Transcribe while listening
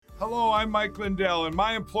Hello, I'm Mike Lindell, and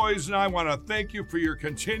my employees and I want to thank you for your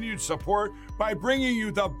continued support by bringing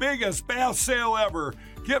you the biggest bath sale ever.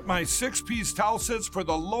 Get my 6-piece towel sets for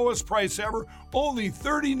the lowest price ever, only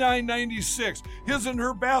 $39.96. His and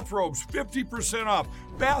her bathrobes, 50% off.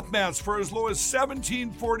 Bath mats for as low as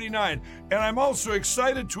 $17.49. And I'm also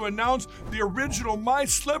excited to announce the original My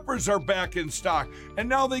Slippers are back in stock. And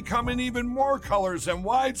now they come in even more colors and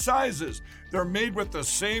wide sizes. They're made with the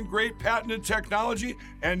same great patented technology,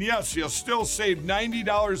 and yes, you'll still save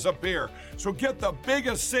 $90 a pair. So get the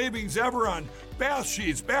biggest savings ever on bath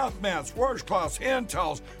sheets, bath mats, washcloths, hand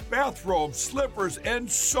towels, bathrobes, slippers,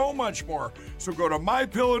 and so much more. So go to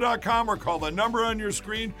MyPillow.com or call the number on your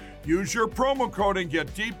screen. Use your promo code and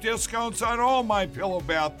get deep discounts on all MyPillow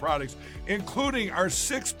bath products, including our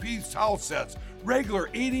 6-piece towel sets. Regular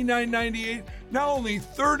 $89.98, now only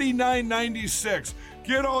 $39.96.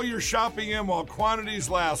 Get all your shopping in while quantities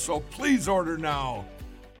last, so please order now.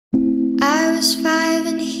 I was 5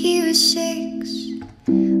 and he was 6.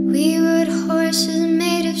 We rode horses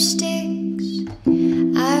made of sticks.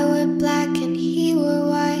 I wore black and he wore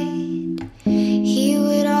white. He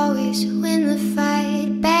would always win the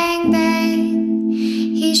fight. Bang, bang,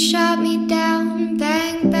 he shot me down.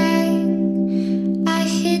 Bang, bang, I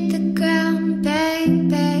hit the ground. Bang,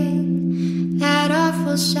 bang, that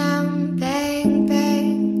awful sound. Bang,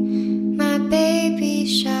 bang, my baby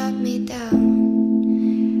shot me down.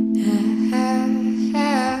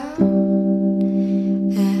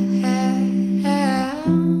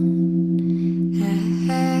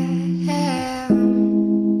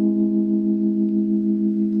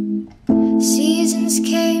 Seasons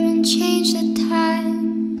came and changed the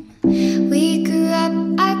time. We grew up,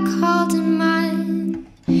 I called him mine.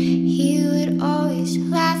 He would always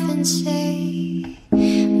laugh and say,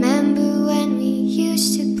 remember when we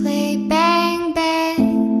used to play? Bang,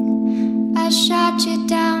 bang, I shot you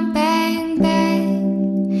down. Bang,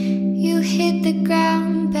 bang, you hit the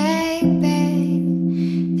ground. Bang,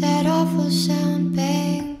 bang, that awful sound.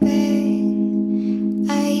 Bang, bang,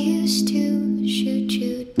 I used to shoot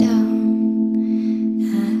you down.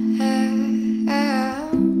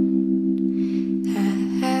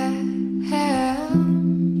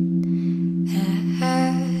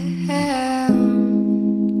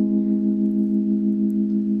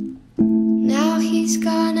 Now he's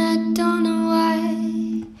gone, I don't know why.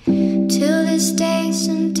 Till this day,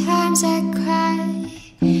 sometimes I cry.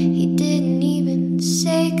 He didn't even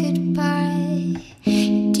say goodbye.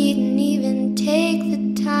 He didn't even take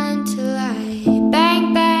the time to lie.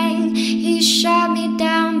 Bang, bang, he shot me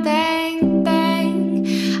down. Bang, bang,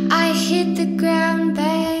 I hit the ground.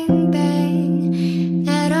 Bang, bang,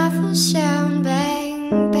 that awful sound.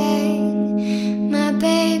 Bang, bang, my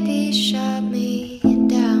baby shot me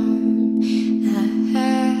down.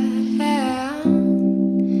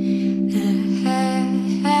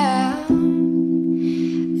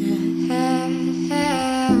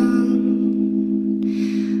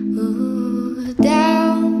 Ooh,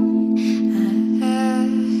 down.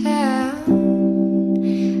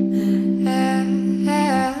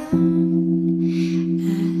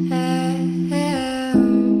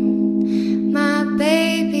 My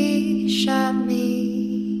baby shot me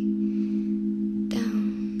down.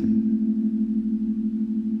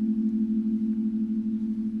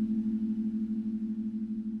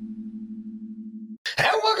 And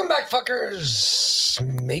welcome back, fuckers.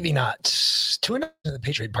 Maybe not. To another the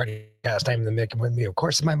Patriot Party cast. I'm the Mick, and with me, of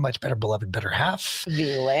course, my much better beloved better half.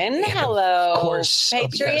 Viewin. And Hello. Of course,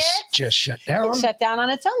 Patriot. OBS just shut down. It shut down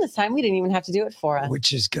on its own this time. We didn't even have to do it for us.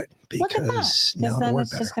 Which is good Look at that. because now then we're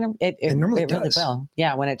it's better. just gonna it normally really does. will.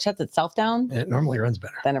 Yeah, when it shuts itself down, It normally runs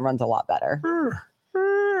better. then it runs a lot better.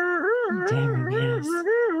 Damn, yes.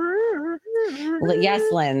 Well, yes,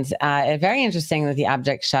 Linz. Very interesting that the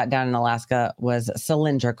object shot down in Alaska was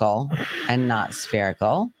cylindrical and not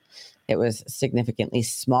spherical. It was significantly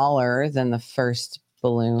smaller than the first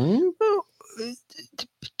balloon.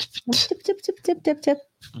 Tip, tip, tip, tip, tip, tip.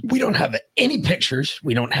 We don't have any pictures.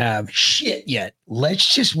 We don't have shit yet.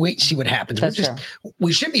 Let's just wait and see what happens. That's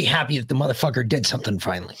We should be happy that the motherfucker did something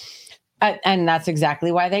finally. And that's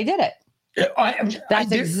exactly why they did it.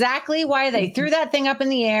 That's exactly why they threw that thing up in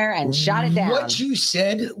the air and shot it down. What you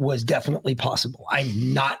said was definitely possible.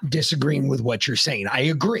 I'm not disagreeing with what you're saying. I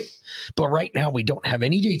agree. But right now, we don't have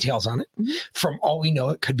any details on it. Mm-hmm. From all we know,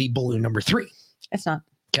 it could be balloon number 3. It's not.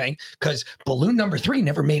 Okay. Because balloon number 3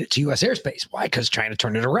 never made it to U.S. airspace. Why? Because China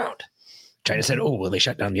turned it around. China said, oh, well, they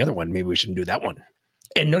shut down the other one. Maybe we shouldn't do that one.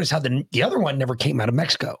 And notice how the other one never came out of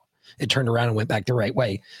Mexico. It turned around and went back the right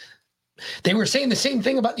way. They were saying the same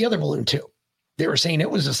thing about the other balloon, too. They were saying it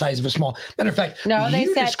was the size of a small. Matter of fact, No, they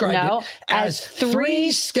you said described no it as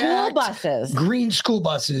three school stacked buses. green school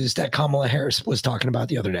buses that Kamala Harris was talking about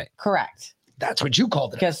the other day. Correct. That's what you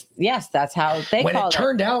called it. Because yes, that's how they When called it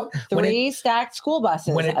turned out, three stacked school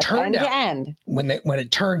buses when it turned end out- to end. when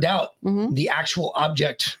it turned out, Mhm. the actual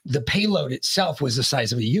object, the payload itself, was the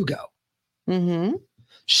size of a Yugo. Mm-hmm.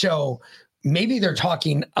 So maybe they're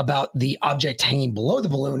talking about the object hanging below the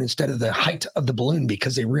balloon instead of the height of the balloon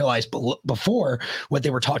because they realized before what they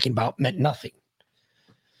were talking about meant nothing.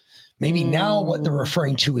 Maybe now what they're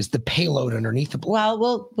referring to is the payload underneath the balloon.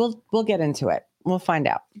 Well, we'll get into it. We'll find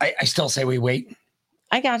out. I still say we wait.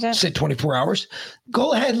 I gotcha. Sit 24 hours.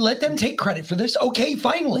 Go ahead and let them take credit for this. Okay,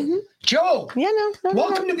 finally. Mhm. Joe, Yeah, no.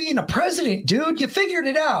 welcome to being a president, dude. You figured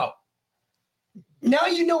it out. Now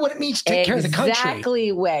you know what it means to take care of the country.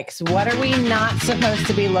 Exactly, Wix. What are we not supposed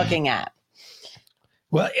to be looking at?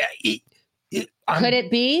 Well, Could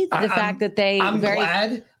it be the fact that they I'm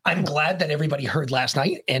glad that everybody heard last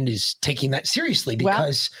night and is taking that seriously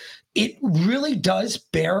because it really does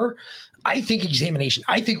bear, I think, examination.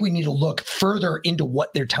 I think we need to look further into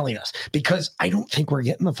what they're telling us because I don't think we're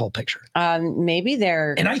getting the full picture. Maybe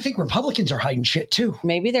they're And I think Republicans are hiding shit too.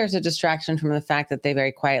 maybe there's a distraction from the fact that they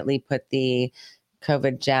very quietly put the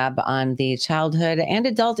COVID jab on the childhood and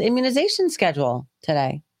adult immunization schedule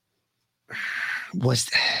today.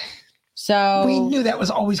 So We knew that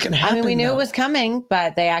was always going to happen. I mean, we knew though. it was coming,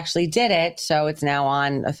 but they actually did it. So it's now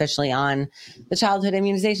officially on the childhood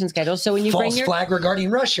immunization schedule. So when you false bring your flag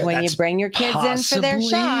regarding Russia. when you That's bring your kids in for their possibly,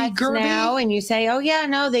 shots Gerby? now, and you say, "Oh yeah,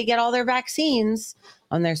 no, they get all their vaccines,"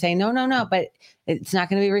 and they're saying, "No, but it's not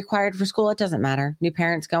going to be required for school. It doesn't matter. New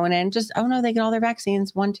parents going in, just oh no, they get all their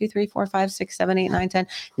vaccines. 1, 2, 3, 4, 5, 6, 7, 8, 9, 10.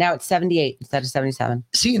 Now it's 78 instead of 77.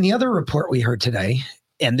 See, in the other report we heard today,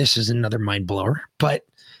 and this is another mind blower, but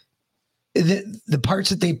the parts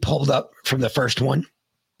that they pulled up from the first one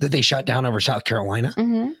that they shot down over South Carolina,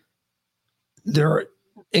 Mm-hmm. they're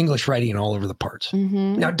English writing all over the parts.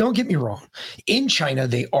 Mm-hmm. Now, don't get me wrong. In China,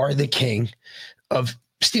 they are the king of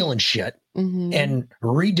stealing shit Mm-hmm. and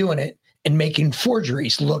redoing it and making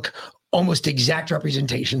forgeries look almost exact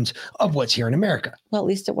representations of what's here in America. Well, at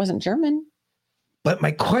least it wasn't German. But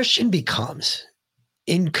my question becomes,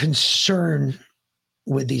 in concern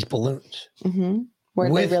with these balloons, Mm-hmm. Where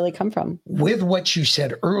did With- they really come from? with what you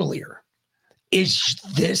said earlier, is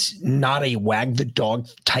this not a wag the dog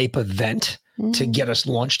type event to get us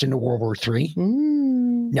launched into World War III?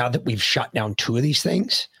 Mm. Now that we've shot down 2 of these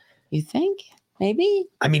things? You think? Maybe.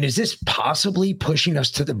 I mean, is this possibly pushing us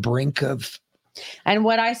to the brink of? And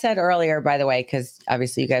what I said earlier, by the way, because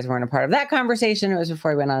obviously you guys weren't a part of that conversation. It was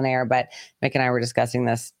before we went on air, but Mick and I were discussing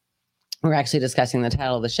this. We were actually discussing the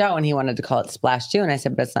title of the show, and he wanted to call it Splash 2. And I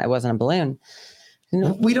said, but it wasn't a balloon.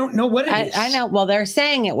 We don't know what it is. I know. Well, they're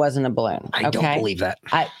saying it wasn't a balloon. I don't believe that.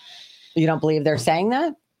 You don't believe they're saying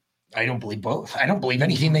that? I don't believe both. I don't believe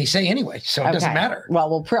anything they say anyway, so it doesn't Okay. matter.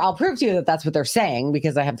 Well, I'll prove to you that that's what they're saying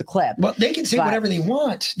because I have the clip. Well, they can say But- whatever they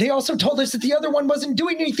want. They also told us that the other one wasn't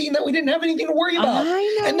doing anything, that we didn't have anything to worry about,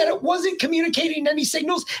 I know. and that it wasn't communicating any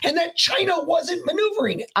signals, and that China wasn't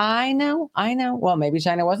maneuvering it. I know. Well, maybe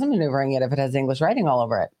China wasn't maneuvering it if it has English writing all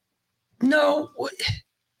over it. No,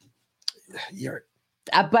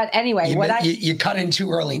 But anyway, you cut in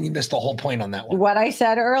too early and you missed the whole point on that one. what I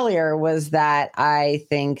said earlier was that I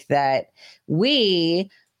think that we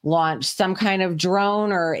launched some kind of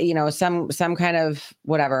drone or some kind of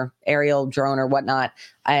whatever aerial drone or whatnot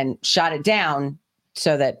and shot it down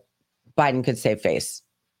so that Biden could save face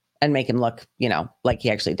and make him look like he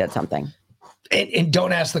actually did something. And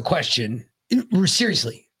don't ask the question.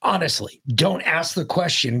 Seriously, honestly, don't ask the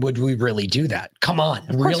question, would we really do that? Come on,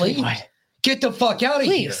 Of course really? we would. Get the fuck out of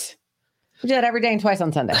here. Please. We do that every day and twice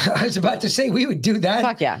on Sunday. I was about to say we would do that.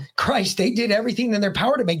 Fuck yeah. Christ, they did everything in their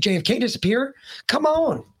power to make JFK disappear. Come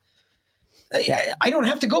on. I don't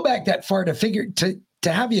have to go back that far to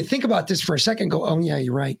have you think about this for a second. Go, oh yeah,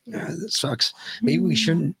 you're right. That sucks. Maybe we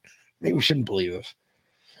shouldn't believe it.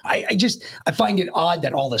 I find it odd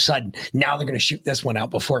that all of a sudden now they're going to shoot this one out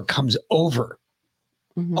before it comes over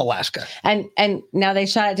Alaska. And now they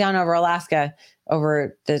shot it down over Alaska,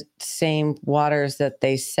 over the same waters that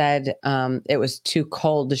they said it was too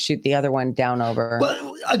cold to shoot the other one down over.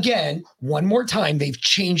 Well, again, one more time, they've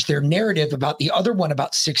changed their narrative about the other one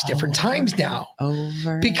about 6 different times now.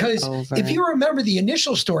 Because if you remember the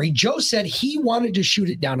initial story, Joe said he wanted to shoot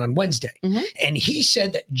it down on Wednesday. Mhm. And he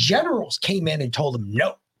said that generals came in and told him,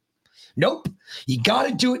 nope, you got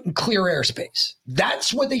to do it in clear airspace.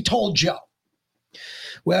 That's what they told Joe.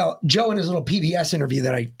 Well, Joe in his little PBS interview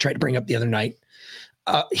that I tried to bring up the other night,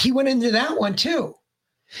 he went into that one too.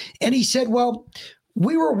 And he said, well,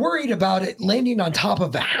 We were worried about it landing on top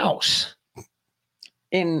of a house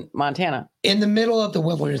in Montana, in the middle of the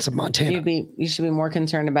wilderness of Montana. You should be more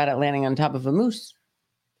concerned about it landing on top of a moose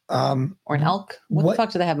or an elk. What the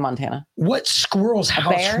fuck do they have in Montana? What squirrel's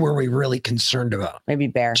house were we really concerned about? Maybe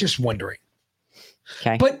bear. Just wondering.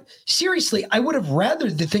 Okay. But seriously, I would have rather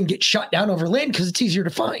the thing get shot down over land because it's easier to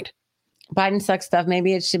find. Biden sucks stuff.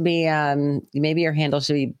 Maybe it should be, maybe your handle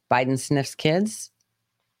should be Biden sniffs kids.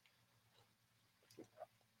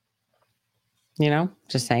 You know,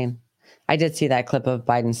 just saying. I did see that clip of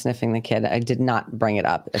Biden sniffing the kid. I did not bring it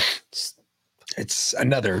up. It's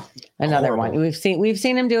another one. We've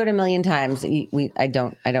seen him do it a million times. I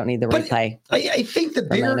don't need the replay. I think the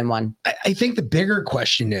bigger one. I think the bigger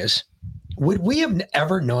question is, would we have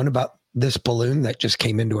ever known about this balloon that just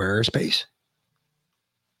came into our airspace?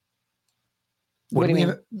 Would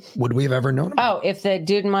we have ever known about it? If the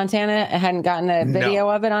dude in Montana hadn't gotten a video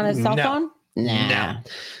of it on his cell phone? No,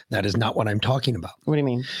 that is not what I'm talking about. What do you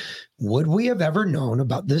mean? Would we have ever known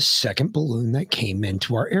about this second balloon that came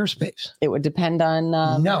into our airspace? It would depend on...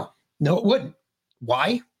 No, it wouldn't.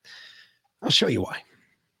 Why? I'll show you why.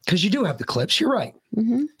 Because you do have the clips. You're right.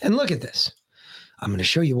 Mm-hmm. And look at this. I'm going to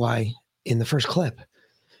show you why in the first clip.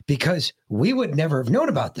 Because we would never have known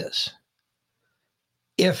about this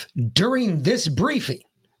if during this briefing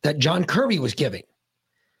that John Kirby was giving,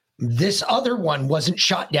 this other one wasn't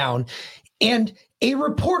shot down and a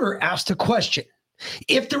reporter asked a question.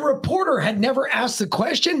 If the reporter had never asked the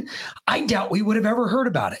question, I doubt we would have ever heard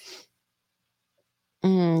about it.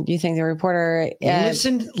 Do you think the reporter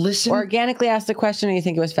listen organically asked the question, or you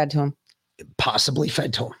think it was fed to him? Possibly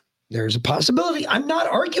fed to him. There's a possibility. I'm not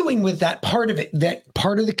arguing with that part of it. That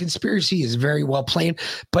part of the conspiracy is very well played.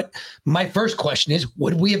 But my first question is,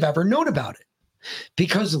 would we have ever known about it?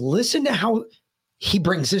 Because listen to how he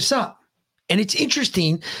brings this up. And it's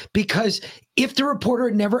interesting because if the reporter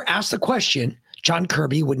had never asked the question, John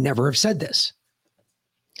Kirby would never have said this.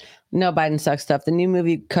 No, Biden sucks stuff. The new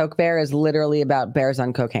movie Coke Bear is literally about bears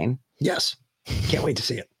on cocaine. Yes. Can't wait to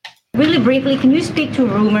see it. Really briefly, can you speak to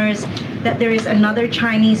rumors that there is another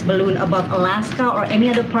Chinese balloon above Alaska or any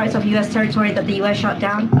other parts of U.S. territory that the U.S. shot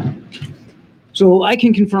down? So I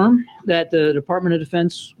can confirm that the Department of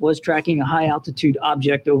Defense was tracking a high altitude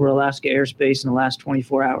object over Alaska airspace in the last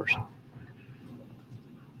 24 hours.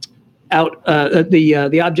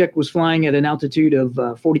 The object was flying at an altitude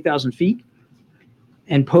of 40,000 feet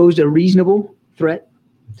and posed a reasonable threat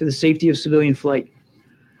to the safety of civilian flight.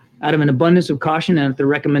 Out of an abundance of caution and at the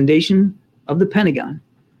recommendation of the Pentagon,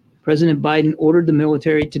 President Biden ordered the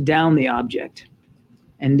military to down the object,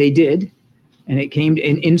 and they did, and it came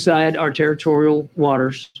inside our territorial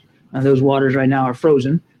waters. Those waters right now are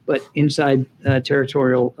frozen, but inside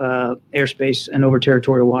territorial airspace and over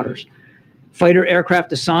territorial waters. Fighter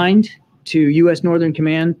aircraft assigned to U.S. Northern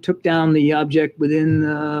Command took down the object within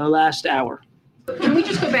the last hour. Can we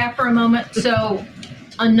just go back for a moment? So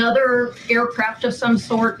another aircraft of some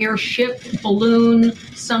sort, airship, balloon,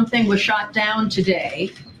 something was shot down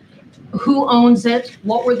today. Who owns it?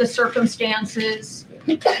 What were the circumstances?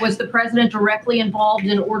 Was the president directly involved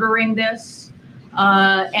in ordering this?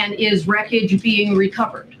 And is wreckage being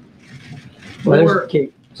recovered? Okay.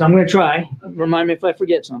 So I'm going to try. Remind me if I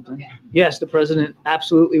forget something. Okay. Yes, the president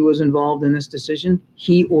absolutely was involved in this decision.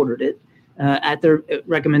 He ordered it at the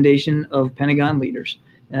recommendation of Pentagon leaders.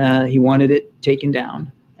 He wanted it taken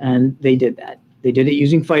down, and they did that. They did it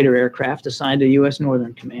using fighter aircraft assigned to U.S.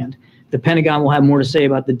 Northern Command. The Pentagon will have more to say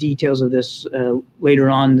about the details of this later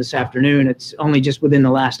on this afternoon. It's only just within the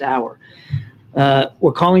last hour.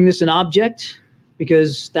 We're calling this an object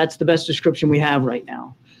because that's the best description we have right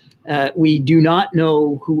now. We do not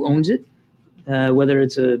know who owns it, whether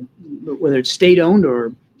it's state owned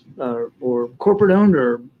or corporate owned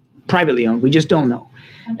or privately owned. We just don't know.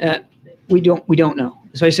 We don't know.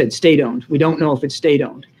 So I said state owned. We don't know if it's state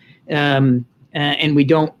owned, and we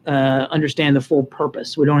don't understand the full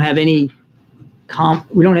purpose. We don't have any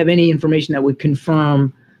information that would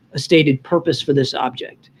confirm a stated purpose for this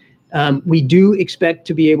object. We do expect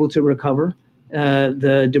to be able to recover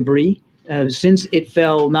the debris. Since it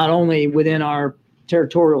fell not only within our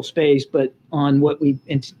territorial space, but on what we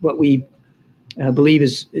believe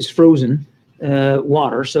is frozen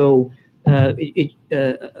water. So a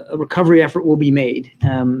recovery effort will be made,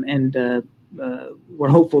 and we're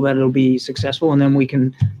hopeful that it'll be successful, and then we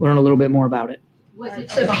can learn a little bit more about it. Was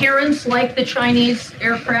its appearance like the Chinese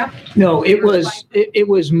aircraft? No, it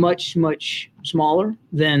was much smaller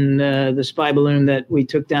than the spy balloon that we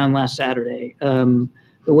took down last Saturday.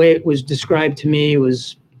 The way it was described to me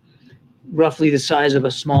was roughly the size of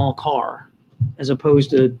a small car, as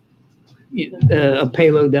opposed to a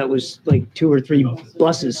payload that was like 2 or 3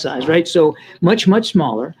 buses size, right? So much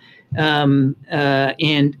smaller, and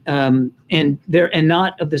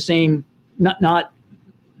not of the same,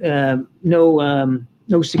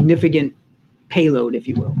 no significant payload, if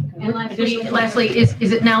you will. And lastly, is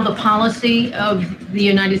it now the policy of the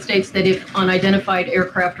United States that if unidentified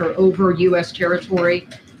aircraft are over U.S. territory,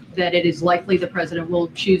 that it is likely the president will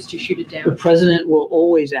choose to shoot it The down? president will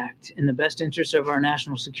always act in the best interest of our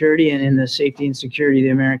national security and in the safety and security of the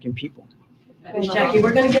American people. Jackie,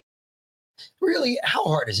 we're going to get. Really, how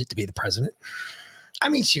hard is it to be the president? I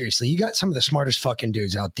mean, seriously, you got some of the smartest fucking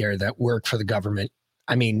dudes out there that work for the government.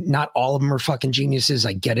 I mean, not all of them are fucking geniuses.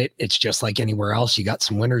 I get it. It's just like anywhere else. You got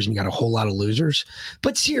some winners and you got a whole lot of losers.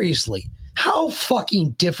 But seriously, how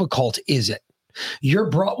fucking difficult is it? You're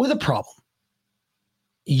brought with a problem.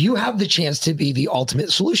 You have the chance to be the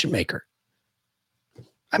ultimate solution maker.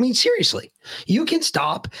 I mean, seriously, you can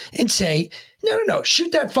stop and say, no,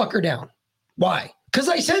 shoot that fucker down. Why? Because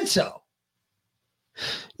I said so.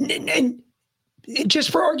 And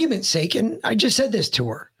just for argument's sake, and I just said this to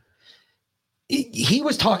her, he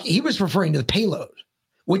was referring to the payload,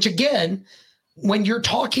 which again, when you're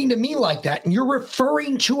talking to me like that and you're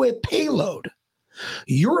referring to a payload,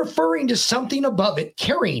 you're referring to something above it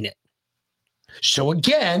carrying it. So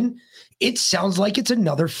again, it sounds like it's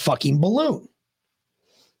another fucking balloon.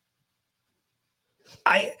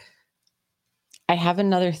 I have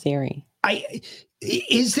another theory.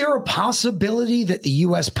 Is there a possibility that the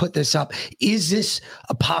U.S. put this up? Is this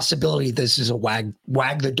a possibility this is a wag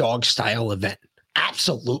the dog style event?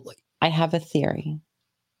 Absolutely. I have a theory.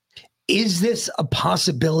 Is this a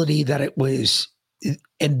possibility that it was,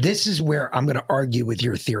 and this is where I'm going to argue with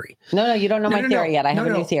your theory. No, you don't know my theory yet. I have a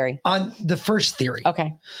new theory. On the first theory.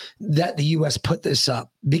 Okay. That the U.S. put this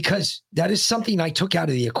up, because that is something I took out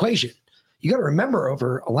of the equation. You got to remember,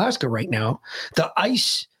 over Alaska right now, the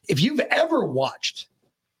ice, if you've ever watched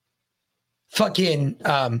fucking,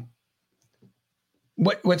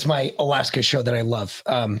 what's my Alaska show that I love?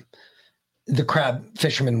 The crab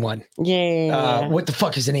fisherman one. Yeah. What the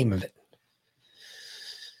fuck is the name of it?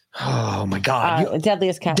 Oh my God.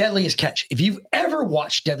 Deadliest Catch. Deadliest Catch. If you've ever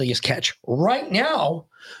watched Deadliest Catch, right now,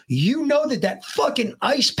 you know that fucking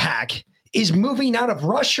ice pack is moving out of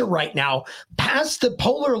Russia right now, past the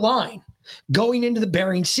polar line, going into the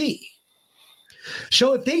Bering Sea.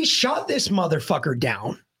 So if they shot this motherfucker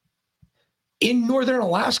down in northern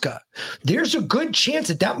Alaska, there's a good chance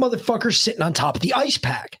that motherfucker's sitting on top of the ice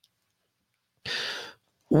pack.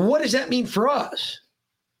 What does that mean for us?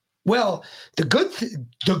 Well, the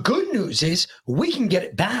good news is we can get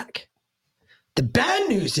it back. The bad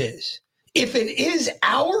news is if it is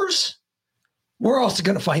ours, we're also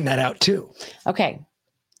going to find that out too. Okay.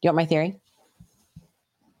 You want my theory?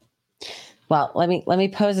 Well, let me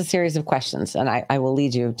pose a series of questions, and I will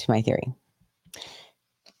lead you to my theory.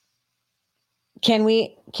 Can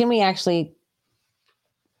we actually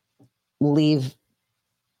leave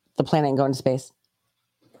the planet and go into space?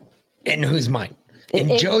 In whose mind?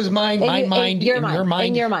 In Joe's mind, my mind, in your mind?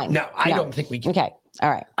 In your mind. No, I don't think we can. Okay. All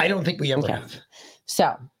right. I don't think we ever have.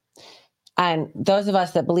 So, and those of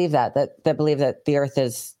us that believe that believe that the Earth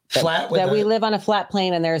is flat, that we live on a flat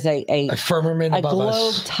plane, and there's a firmament above globe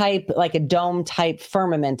us, type, like a dome type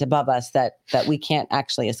firmament above us that we can't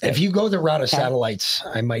actually escape. If you go the route of satellites,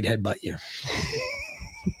 I might headbutt you.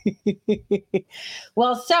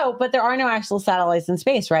 Well, but there are no actual satellites in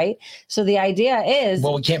space, right? So the idea is,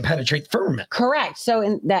 we can't penetrate the firmament. Correct.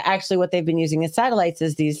 So actually what they've been using as satellites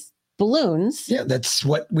is these balloons. Yeah, that's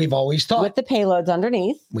what we've always thought. With the payloads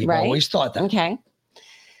underneath. We've always thought that. Okay.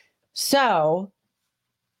 So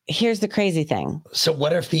here's the crazy thing. So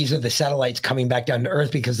what if these are the satellites coming back down to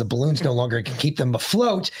Earth because the balloons no longer can keep them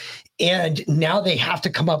afloat, and now they have to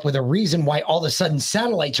come up with a reason why all of a sudden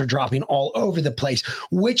satellites are dropping all over the place,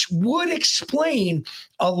 which would explain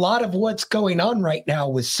a lot of what's going on right now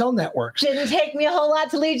with cell networks. Didn't take me a whole lot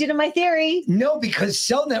to lead you to my theory. No, because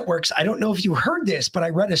cell networks, I don't know if you heard this, but I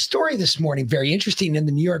read a story this morning, very interesting, in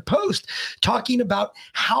the New York Post, talking about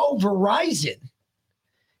how Verizon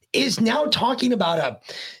is now talking about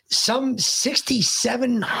some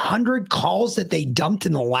 6,700 calls that they dumped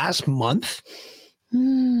in the last month. I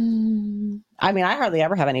mean, I hardly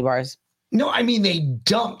ever have any bars. No, I mean, they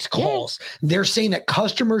dumped calls. Yeah. They're saying that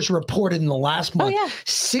customers reported in the last month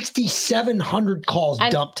 6,700 calls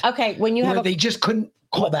dumped. Okay, when you have they just couldn't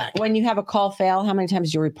call back. When you have a call fail, how many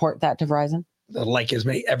times do you report that to Verizon? Like as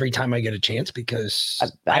many every time I get a chance, because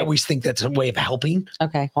I always think that's a way of helping.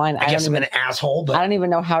 Okay, fine. I guess I'm an asshole, but I don't even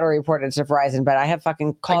know how to report it to Verizon, but I have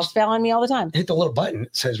fucking calls fail on me all the time. Hit the little button,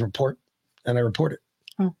 it says report, and I report it.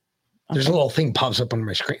 Oh, There's a little thing pops up on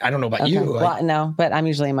my screen. I don't know about you. Well, no, but I'm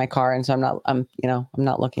usually in my car, and so I'm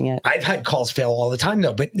not looking at. I've had calls fail all the time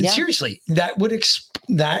though, but seriously, that would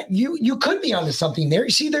that you could be onto something there.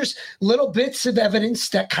 You see, there's little bits of evidence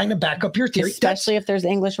that kind of back up your theory, especially if there's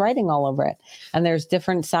English writing all over it, and there's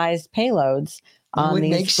different sized payloads on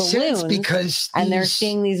these balloons. Because they're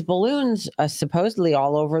seeing these balloons supposedly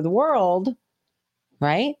all over the world,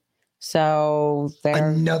 right? So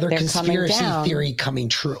another they're conspiracy theory coming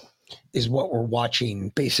true is what we're watching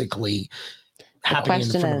basically happening in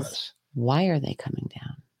front of us. Why are they coming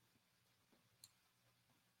down?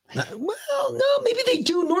 Well, no, maybe they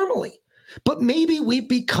do normally, but maybe we've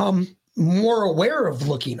become more aware of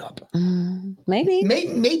looking up.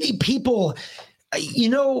 Maybe people,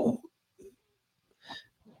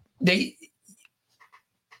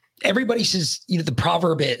 everybody says, the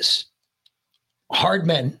proverb is hard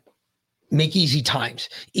men make easy times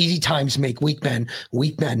make weak men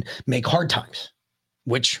make hard times,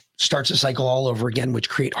 which starts a cycle all over again, which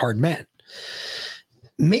create hard men.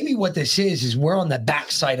 Maybe what this is we're on the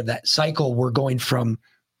backside of that cycle. We're going from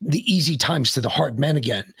the easy times to the hard men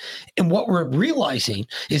again. And what we're realizing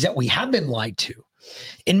is that we have been lied to.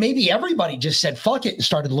 And maybe everybody just said, fuck it, and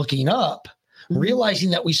started looking up,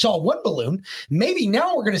 realizing that we saw one balloon. Maybe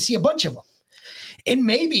now we're going to see a bunch of them. And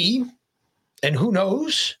maybe, and who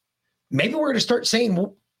knows, maybe we're going to start saying,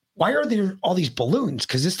 well, why are there all these balloons?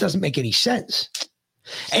 Because this doesn't make any sense.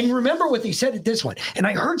 And remember what they said at this one. And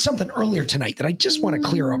I heard something earlier tonight that I just want to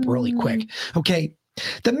clear up really quick. Okay.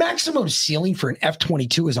 The maximum ceiling for an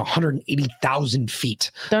F-22 is 180,000 feet.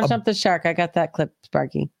 Don't jump the shark. I got that clip,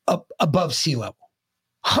 Sparky. Up above sea level.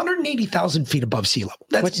 180,000 feet above sea level.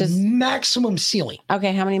 That's maximum ceiling.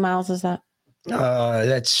 Okay. How many miles is that?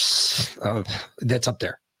 That's up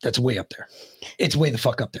there. That's way up there. It's way the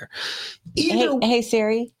fuck up there. Hey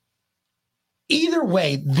Siri. Either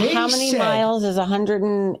way, how many miles is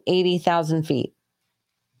 180,000 feet?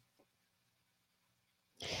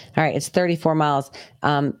 All right, it's 34 miles.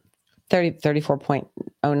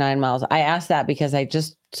 34.09 miles. I asked that because I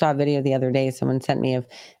just saw a video the other day. Someone sent me of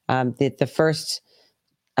the first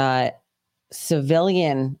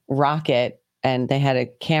civilian rocket, and they had a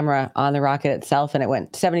camera on the rocket itself, and it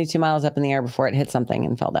went 72 miles up in the air before it hit something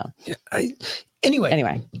and fell down. Yeah,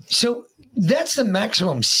 anyway, so that's the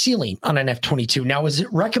maximum ceiling on an F-22. Now, is it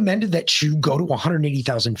recommended that you go to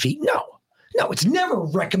 180,000 feet? No, it's never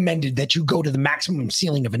recommended that you go to the maximum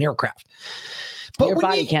ceiling of an aircraft. But your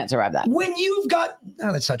body can't survive that. When you've got,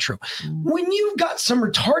 no, that's not true. When you've got some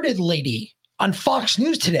retarded lady on Fox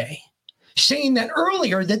News today saying that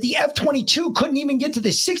earlier that the F-22 couldn't even get to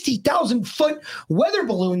the 60,000 foot weather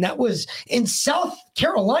balloon that was in South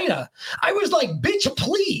Carolina, I was like, bitch,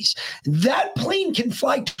 please. That plane can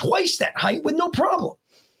fly twice that height with no problem.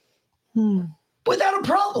 Without a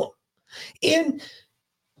problem. And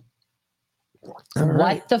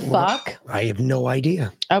what the fuck? I have no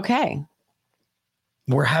idea. Okay.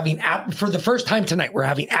 We're having, for the first time tonight, we're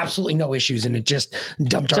having absolutely no issues, and it just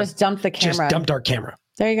dumped the camera. Just dumped our camera.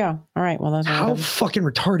 There you go. All right. Well, that's how fucking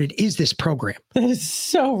retarded is this program? That is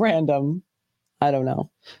so random. I don't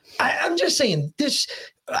know. I'm just saying this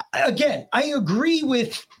again. I agree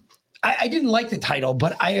with. I didn't like the title,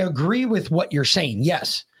 but I agree with what you're saying.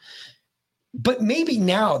 Yes. But maybe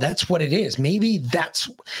now that's what it is. Maybe that's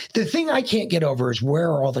the thing I can't get over is where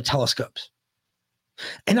are all the telescopes?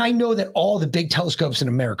 And I know that all the big telescopes in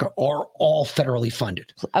America are all federally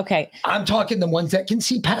funded. Okay. I'm talking the ones that can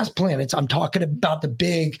see past planets. I'm talking about the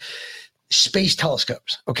big space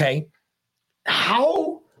telescopes. Okay.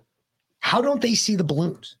 How don't they see the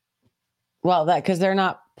balloons? Well, because they're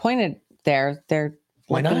not pointed there. They're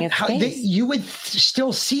why not? at space. You would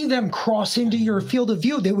still see them cross into your field of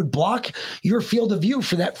view. They would block your field of view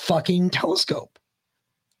for that fucking telescope.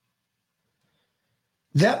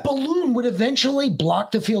 That balloon would eventually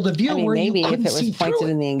block the field of view. Where maybe you couldn't if it was pointed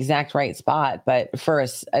in the exact right spot, but for a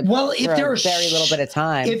very little bit of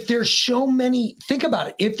time. If there's so many, think about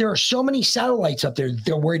it. If there are so many satellites up there,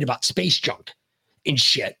 they're worried about space junk and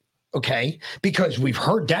shit. Okay, because we've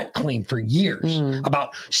heard that claim for years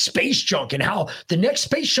about space junk and how the next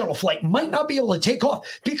space shuttle flight might not be able to take off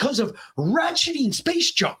because of ratcheting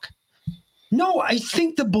space junk. No, I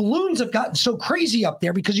think the balloons have gotten so crazy up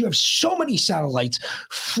there because you have so many satellites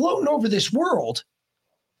floating over this world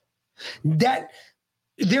that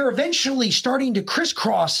they're eventually starting to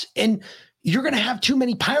crisscross, and you're going to have too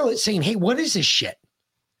many pilots saying, hey, what is this shit?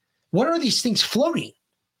 What are these things floating?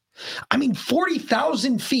 I mean,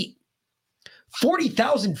 40,000 feet.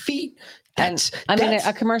 40,000 feet. And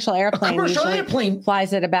a commercial airplane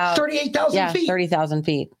flies at about 38,000 feet. 30,000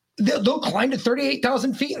 feet. They'll climb to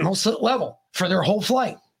 38,000 feet and they'll sit level for their whole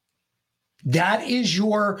flight. That is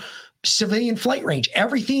your civilian flight range.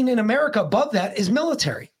 Everything in America above that is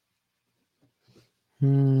military.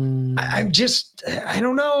 I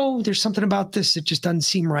don't know. There's something about this that just doesn't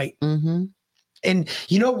seem right. Mm-hmm. And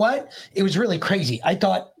you know what? It was really crazy. I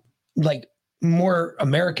thought like more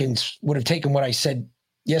Americans would have taken what I said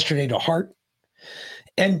yesterday to heart.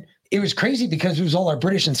 And it was crazy because it was all our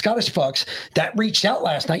British and Scottish folks that reached out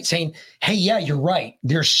last night saying, hey, yeah, you're right.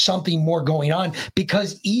 There's something more going on,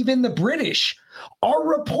 because even the British are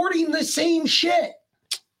reporting the same shit.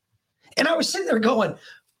 And I was sitting there going,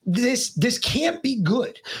 this can't be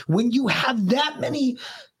good. When you have that many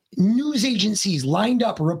news agencies lined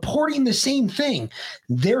up reporting the same thing,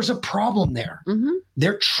 there's a problem there. Mm-hmm.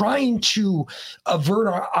 They're trying to avert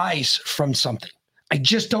our eyes from something. I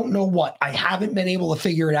just don't know what. I haven't been able to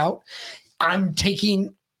figure it out. I'm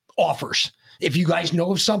taking offers. If you guys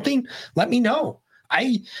know of something, let me know.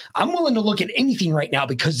 I'm willing to look at anything right now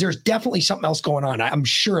because there's definitely something else going on. I'm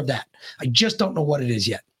sure of that. I just don't know what it is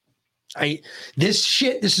yet. This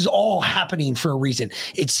is all happening for a reason.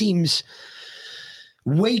 It seems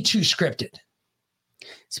way too scripted.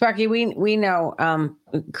 Sparky, we know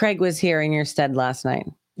Craig was here in your stead last night.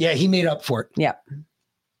 Yeah, he made up for it. Yep.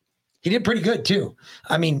 He did pretty good too.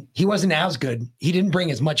 I mean, he wasn't as good. He didn't bring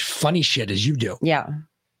as much funny shit as you do. Yeah.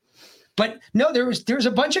 But no, there's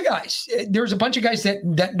a bunch of guys. There's a bunch of guys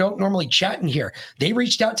that don't normally chat in here. They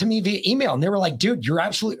reached out to me via email and they were like, dude, you're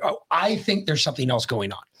absolutely, I think there's something else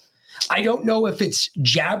going on. I don't know if it's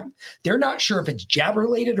jab. They're not sure if it's jab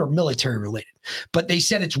related or military related, but they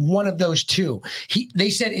said it's one of those two. They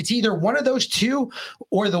said it's either one of those two,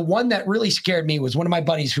 or the one that really scared me was one of my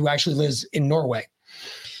buddies who actually lives in Norway.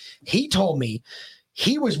 He told me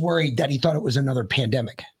he was worried that he thought it was another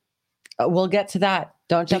pandemic. We'll get to that.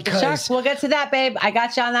 Don't jump the shark. We'll get to that, babe. I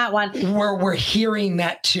got you on that one. We're hearing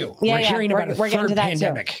that too. Yeah, we're hearing about a third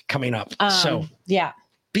pandemic coming up. So yeah,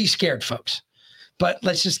 be scared, folks. But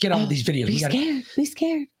let's just get on with these videos. Be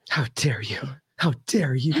scared. How dare you? How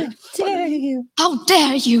dare you? How dare you? How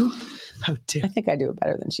dare you? How dare I think I do it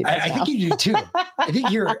better than she does. I think you do too. I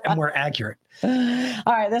think you're more accurate. All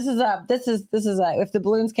right. This is if the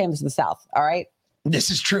balloons came to the South. All right.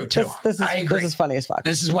 This is true too. I agree. This is funny as fuck.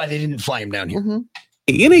 This is why they didn't fly him down here. Mm-hmm.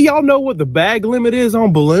 Any of y'all know what the bag limit is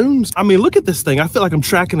on balloons? I mean, look at this thing. I feel like I'm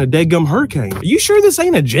tracking a deadgum hurricane. Are you sure this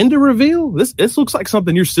ain't a gender reveal? This looks like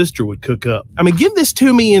something your sister would cook up. I mean, give this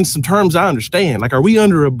to me in some terms I understand. Like, are we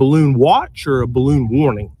under a balloon watch or a balloon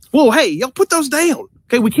warning? Whoa, hey, y'all put those down.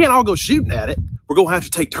 Okay, we can't all go shooting at it. We're going to have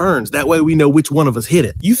to take turns. That way we know which one of us hit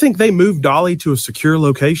it. You think they moved Dolly to a secure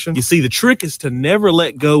location? You see, the trick is to never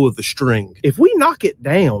let go of the string. If we knock it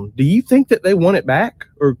down, do you think that they want it back?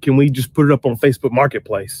 Or can we just put it up on Facebook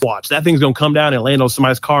Marketplace? Watch, that thing's going to come down and land on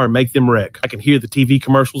somebody's car and make them wreck. I can hear the TV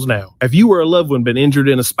commercials now. If you or a loved one been injured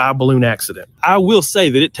in a spy balloon accident, I will say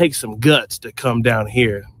that it takes some guts to come down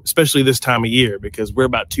here, especially this time of year, because we're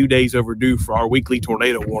about 2 days overdue for our weekly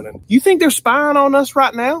tornado warning. You think they're spying on us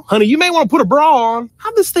right now? Honey, you may want to put a bra on.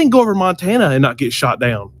 How'd this thing go over Montana and not get shot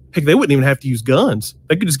down? Heck, they wouldn't even have to use guns.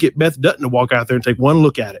 They could just get Beth Dutton to walk out there and take one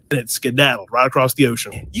look at it, and it's skedaddled right across the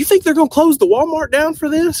ocean. You think they're going to close the Walmart down for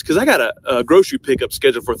this? Because I got a grocery pickup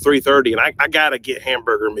scheduled for 3:30, and I got to get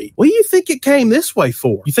hamburger meat. What do you think it came this way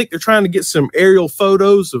for? You think they're trying to get some aerial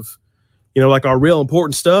photos of, like our real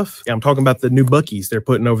important stuff? Yeah, I'm talking about the new Buc-ee's they're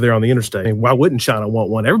putting over there on the interstate. I mean, why wouldn't China want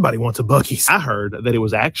one? Everybody wants a Buc-ee's. I heard that it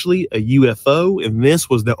was actually a UFO, and this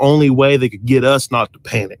was the only way they could get us not to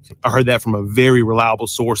panic. I heard that from a very reliable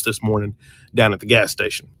source this morning down at the gas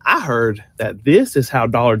station. I heard that this is how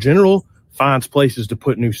Dollar General finds places to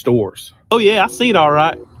put new stores. Oh, yeah, I see it all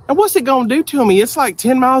right. And what's it going to do to me? It's like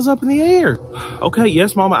 10 miles up in the air. Okay,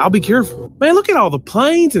 yes, Mama, I'll be careful. Man, look at all the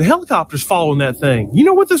planes and helicopters following that thing. You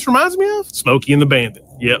know what this reminds me of? Smokey and the Bandit.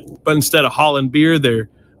 Yep. But instead of hauling beer, they're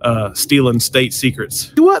stealing state secrets.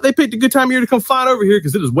 You know what? They picked a good time of year to come flying over here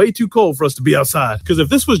because it is way too cold for us to be outside. Because if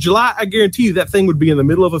this was July, I guarantee you that thing would be in the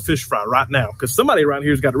middle of a fish fry right now. Because somebody around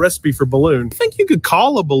here's got a recipe for balloon. You think you could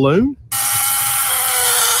call a balloon?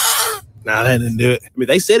 Nah, that didn't do it. I mean,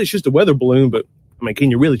 they said it's just a weather balloon, but I mean,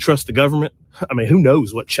 can you really trust the government? I mean, who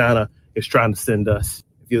knows what China is trying to send us?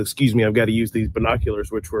 If you'll excuse me, I've got to use these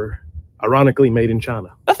binoculars, which were ironically made in China.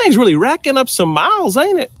 That thing's really racking up some miles,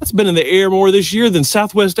 ain't it? That's been in the air more this year than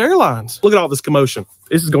Southwest Airlines. Look at all this commotion.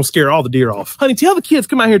 This is going to scare all the deer off. Honey, tell the kids,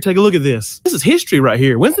 come out here and take a look at this. This is history right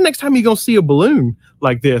here. When's the next time you're going to see a balloon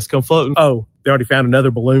like this come floating? Oh, they already found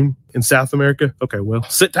another balloon in South America? Okay, well,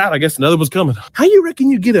 sit tight. I guess another one's coming. How you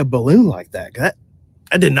reckon you get a balloon like that? That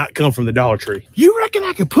did not come from the Dollar Tree. You reckon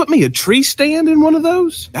I could put me a tree stand in one of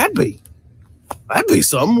those? That'd be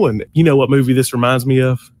something, wouldn't it? You know what movie this reminds me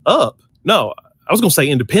of? Up. No, I was going to say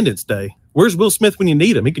Independence Day Where's Will Smith when you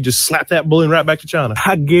need him? He could just slap that balloon right back to China.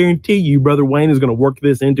 I guarantee you, Brother Wayne is going to work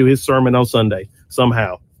this into his sermon on Sunday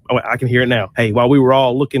somehow. Oh, I can hear it now. Hey, while we were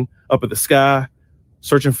all looking up at the sky,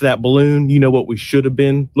 searching for that balloon, you know what we should have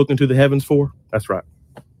been looking to the heavens for? That's right.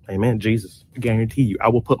 Amen, Jesus. I guarantee you, I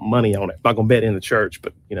will put money on it. I'm not going to bet in the church,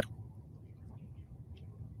 but, you know.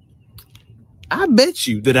 I bet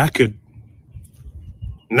you that I could.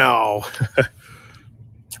 No.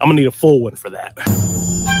 I'm going to need a full one for that.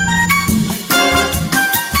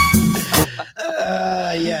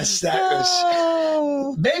 Yes, that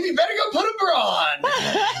was. Baby, better go put a bra on.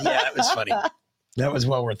 Yeah, that was funny. That was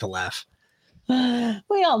well worth the laugh.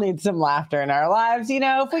 We all need some laughter in our lives. You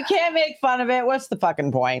know, if we can't make fun of it, what's the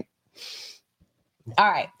fucking point?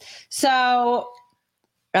 All right. So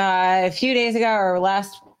a few days ago or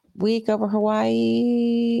last week over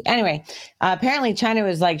Hawaii. Anyway, apparently China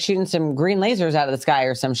was like shooting some green lasers out of the sky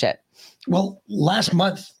or some shit. Well, last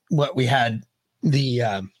month, what we had, the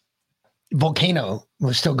volcano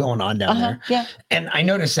was still going on down there. Yeah. And I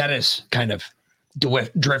noticed that is kind of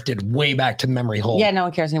drifted way back to memory hole. Yeah, no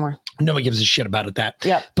one cares anymore. Nobody gives a shit about it.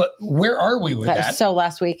 Yep. But where are we with that? So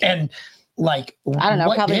last week. And like, I don't know.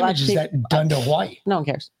 what Probably damage is that done to Hawaii? No one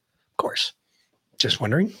cares. Of course. Just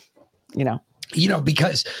wondering. You know,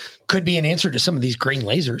 because could be an answer to some of these green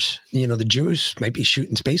lasers. You know, the Jews might be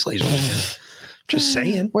shooting space lasers. Just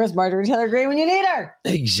saying. Where's Marjorie Taylor Greene when you need her?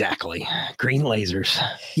 Exactly. Green lasers.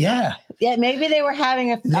 Yeah. Yeah, maybe they were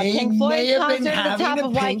having a Pink Floyd concert at the top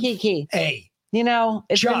of Waikiki. Hey. You know,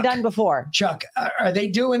 it's been done before. Chuck, are they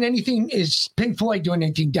doing anything? Is Pink Floyd doing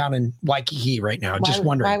anything down in Waikiki right now? Just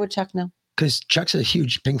wondering. Why would Chuck know? Because Chuck's a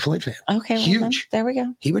huge Pink Floyd fan. Okay. Well, huge. There we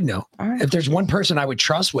go. He would know. All right. If there's one person I would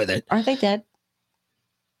trust with it. Aren't they dead?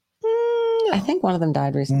 I think one of them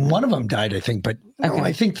died recently. One of them died, I think. But no,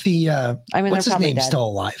 I think the, what's his name, still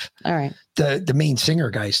alive. All right. The main singer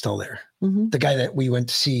guy is still there. Mm-hmm. The guy that we went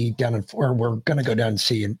to see down in, or we're going to go down and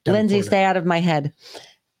see. Lindsay, stay out of my head.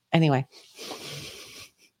 Anyway.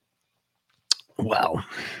 Well,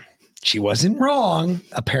 she wasn't wrong.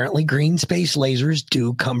 Apparently, green space lasers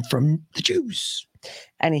do come from the Jews.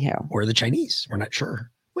 Anyhow. Or the Chinese. We're not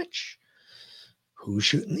sure which. Who's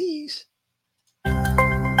shooting these?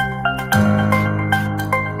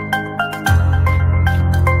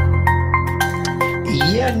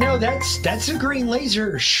 Yeah, no, that's a green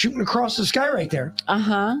laser shooting across the sky right there.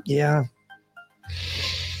 Uh-huh. Yeah.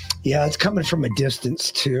 Yeah, it's coming from a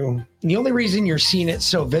distance too. And the only reason you're seeing it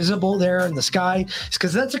so visible there in the sky is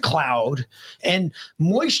because that's a cloud. And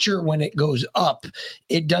moisture, when it goes up,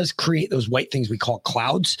 it does create those white things we call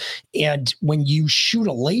clouds. And when you shoot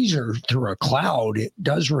a laser through a cloud, it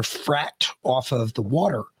does refract off of the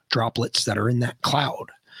water droplets that are in that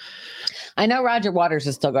cloud. I know Roger Waters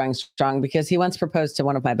is still going strong because he once proposed to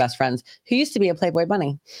one of my best friends who used to be a Playboy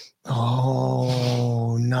bunny.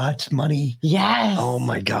 Oh, not money. Yes. Oh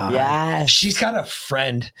my God. Yes. She's got a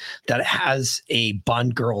friend that has a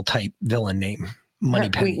Bond girl type villain name.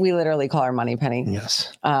 Moneypenny. We literally call her Moneypenny.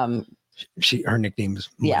 Yes. Her nickname is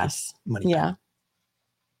Moneypenny. Yeah.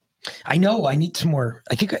 I know. I need some more.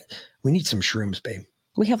 I think we need some shrooms, babe.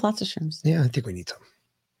 We have lots of shrooms. Yeah, I think we need some.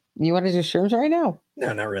 You want to do shrooms right now?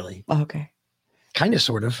 No, not really. Okay. Kind of,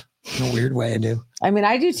 sort of. In a weird way, I do. I mean,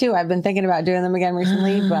 I do too. I've been thinking about doing them again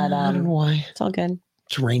recently, but I don't know why. It's all good.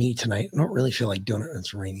 It's rainy tonight. I don't really feel like doing it when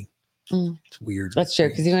it's raining. It's weird. That's true,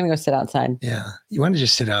 because you want to go sit outside. Yeah. You want to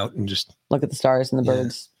just sit out and just look at the stars and the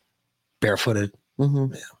birds. Barefooted.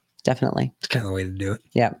 Mm-hmm. Yeah. Definitely. It's kind of the way to do it.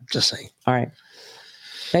 Yeah. Just saying. All right.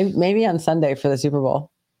 Maybe on Sunday for the Super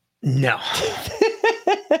Bowl. No.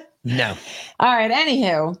 No. All right.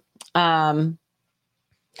 Anywho,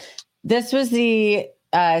 this was the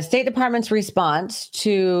State Department's response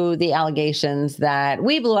to the allegations that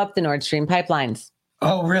we blew up the Nord Stream pipelines.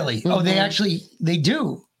 Oh, really? Mm-hmm. Oh, they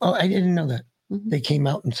do. Oh, I didn't know that. Mm-hmm. They came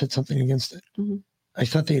out and said something against it. Mm-hmm. I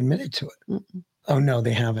thought they admitted to it. Mm-mm. Oh, no,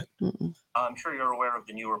 they haven't. Mm-mm. I'm sure you're aware of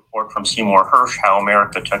the new report from Seymour Hersh, how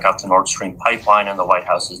America took out the Nord Stream pipeline and the White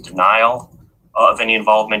House's denial of any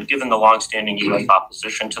involvement, given the longstanding U.S.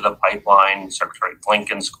 opposition to the pipeline. Secretary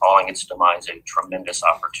Blinken's calling its demise a tremendous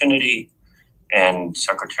opportunity, and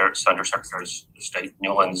Undersecretary of State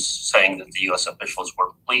Nuland's saying that the U.S. officials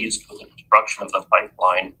were pleased with the destruction of the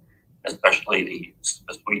pipeline, especially the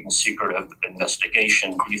Sweden's secretive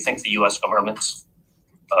investigation. Do you think the U.S. government's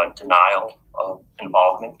denial of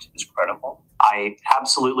involvement is credible? I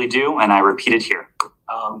absolutely do, and I repeat it here.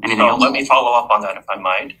 Let me follow up on that, if I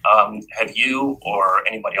might. Have you or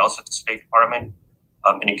anybody else at the State Department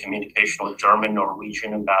any communication with German,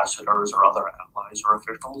 Norwegian ambassadors or other allies or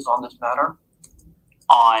officials on this matter?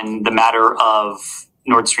 On the matter of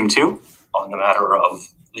Nord Stream 2? on the matter of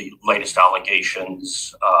the latest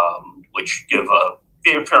allegations, which give a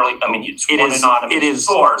fairly, I mean, it's one anonymous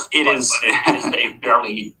source. It is a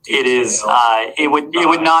fairly it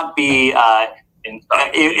would not be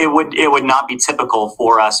it would not be typical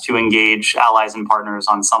for us to engage allies and partners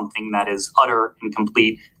on something that is utter and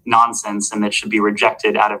complete nonsense and that should be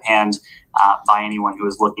rejected out of hand by anyone who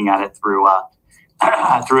is looking at it through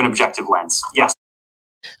an objective lens. Yes.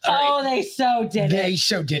 Oh, they so did it. They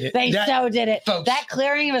so did it. So did it. Folks, that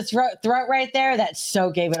clearing of his throat right there, that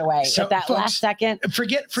so gave it away. So, At that folks, last second.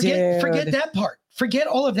 Forget that part. Forget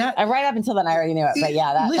all of that. Right up until then, I already knew it. But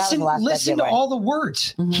yeah, that was the last listen to all the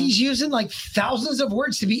words. Mm-hmm. He's using like thousands of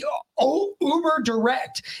words to be uber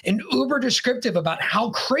direct and uber descriptive about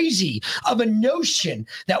how crazy of a notion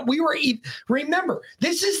that we were. Remember,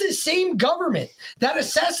 this is the same government that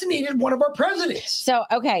assassinated one of our presidents. So,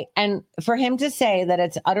 okay. And for him to say that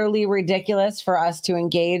it's utterly ridiculous for us to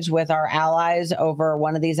engage with our allies over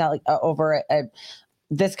one of these,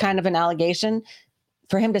 this kind of an allegation,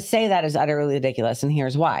 for him to say that is utterly ridiculous. And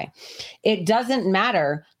here's why. It doesn't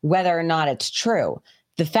matter whether or not it's true.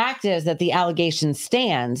 The fact is that the allegation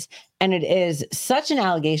stands, and it is such an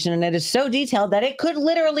allegation, and it is so detailed that it could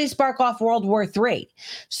literally spark off World War III.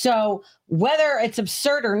 So whether it's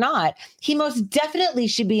absurd or not, he most definitely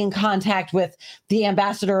should be in contact with the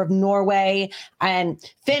ambassador of Norway and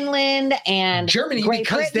Finland and Germany, Great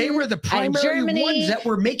because Britain they were the primary ones that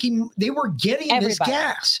were getting this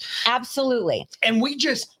gas. Absolutely. And we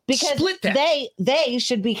just split that. They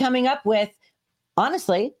should be coming up with,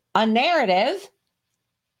 honestly, a narrative.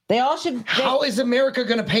 They all should. How is America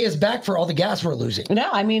going to pay us back for all the gas we're losing? No,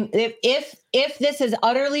 I mean, if this is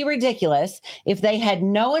utterly ridiculous, if they had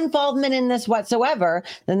no involvement in this whatsoever,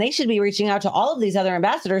 then they should be reaching out to all of these other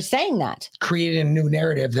ambassadors saying that. Creating a new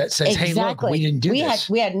narrative that says, hey, look, we didn't do this.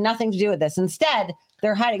 We had nothing to do with this. Instead,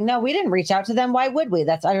 they're hiding. No, we didn't reach out to them. Why would we?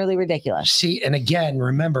 That's utterly ridiculous. See, and again,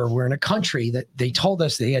 remember, we're in a country that they told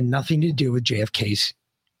us they had nothing to do with JFK's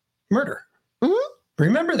murder. Mm-hmm.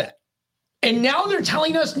 Remember that. And now they're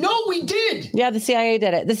telling us, no, we did. Yeah, the CIA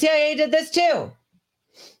did it. The CIA did this too.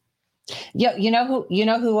 You know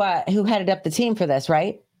who headed up the team for this,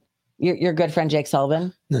 right? Your good friend Jake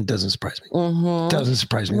Sullivan. That doesn't surprise me. Mm-hmm. Doesn't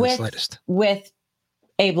surprise me in the slightest. With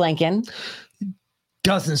Abe Lincoln.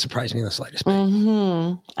 Doesn't surprise me in the slightest.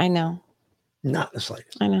 Mm-hmm. I know. Not in the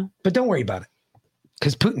slightest. I know. But don't worry about it,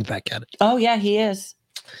 because Putin's back at it. Oh yeah, he is.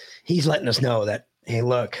 He's letting us know that, hey,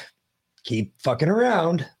 look, keep fucking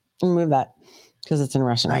around. Move that, because it's in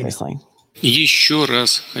Russian, obviously. Еще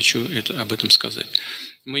раз хочу об этом сказать.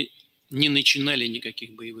 Мы не начинали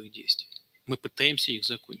никаких боевых действий. Мы пытаемся их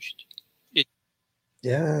закончить.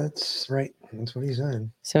 Yeah, that's right. That's what he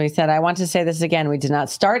said. So he said, I want to say this again. We did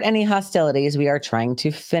not start any hostilities. We are trying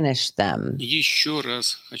to finish them. Еще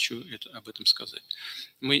раз хочу об этом сказать.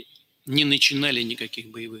 Мы не начинали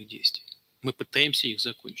никаких боевых действий. Мы пытаемся их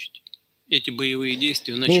закончить.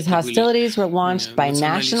 These hostilities were launched by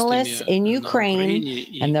nationalists in Ukraine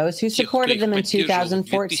and those who supported them in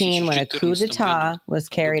 2014 when a coup d'etat was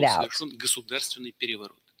carried out.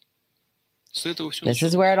 This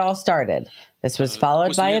is where it all started. This was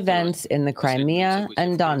followed by events in the Crimea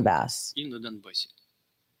and Donbass.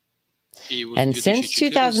 And since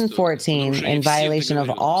 2014, in violation of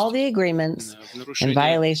all the agreements, in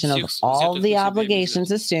violation of all the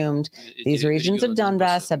obligations assumed, these regions of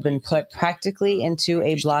Donbass have been put practically into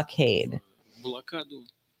a blockade.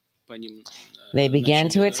 They began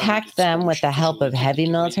to attack them with the help of heavy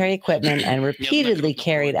military equipment and repeatedly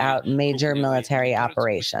carried out major military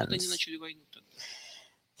operations.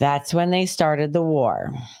 That's when they started the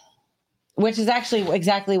war. Which is actually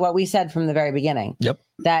exactly what we said from the very beginning. Yep.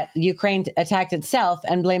 That Ukraine attacked itself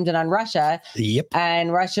and blamed it on Russia. Yep.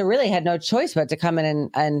 And Russia really had no choice but to come in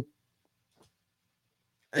and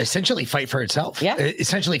essentially fight for itself. Yeah.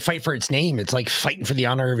 Essentially fight for its name. It's like fighting for the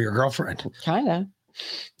honor of your girlfriend. Kind of.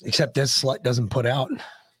 Except this slut doesn't put out.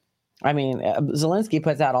 I mean, Zelensky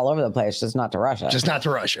puts out all over the place, just not to Russia. Just not to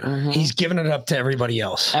Russia. Mm-hmm. He's giving it up to everybody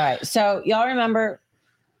else. All right. So y'all remember...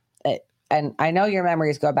 And I know your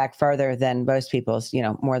memories go back further than most people's,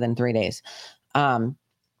 more than 3 days.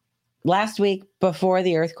 Last week before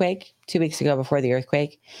the earthquake, 2 weeks ago before the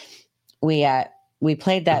earthquake, we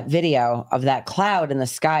played that video of that cloud in the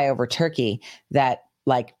sky over Turkey, that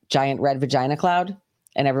like giant red vagina cloud,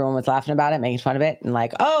 and everyone was laughing about it, making fun of it, and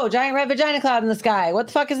like, oh, giant red vagina cloud in the sky. What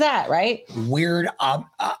the fuck is that, right? Weird.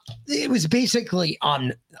 It was basically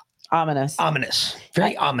ominous.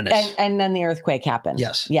 Very ominous. And then the earthquake happened.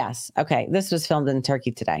 Yes. Okay. This was filmed in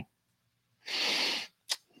Turkey today.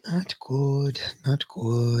 Not good. Not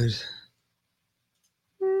good.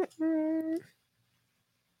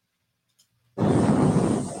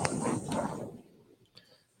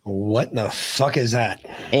 What in the fuck is that?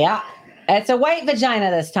 Yeah. It's a white vagina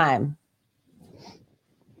this time.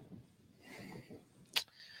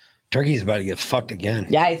 Turkey's about to get fucked again.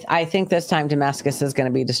 Yeah, I think this time Damascus is going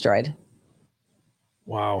to be destroyed.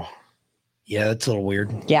 Wow. Yeah, that's a little weird.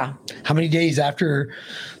 Yeah. How many days after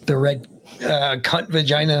the red cunt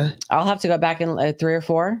vagina? I'll have to go back in 3 or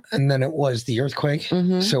 4. And then it was the earthquake.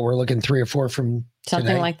 Mhm. So we're looking 3 or 4 from Something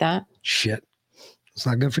today. like that. Shit. It's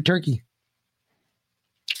not good for Turkey.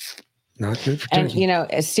 Not good for And, Turkey. you know,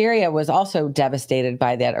 Syria was also devastated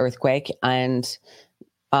by that earthquake. And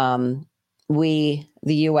we,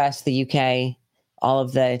 the US, the UK, all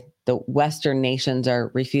of the Western nations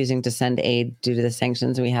are refusing to send aid due to the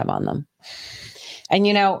sanctions we have on them. And,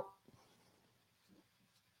 you know,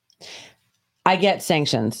 I get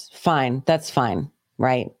sanctions. Fine. That's fine.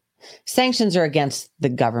 Right? Sanctions are against the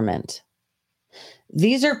government.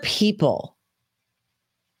 These are people.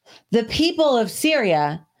 The people of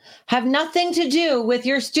Syria have nothing to do with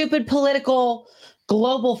your stupid political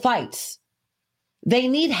global fights. They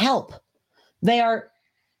need help. They are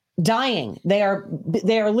dying. They are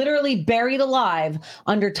literally buried alive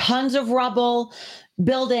under tons of rubble,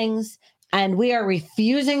 buildings, and we are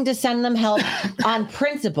refusing to send them help on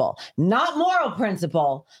principle, not moral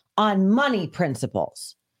principle, on money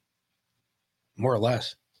principles. More or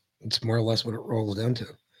less. It's more or less what it rolls down to.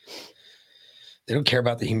 They don't care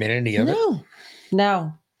about the humanity of it.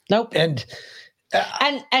 No. Nope. And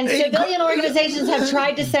civilian organizations have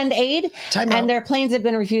tried to send aid, Time out. and their planes have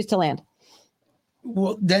been refused to land.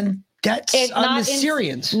 Well, then that's on the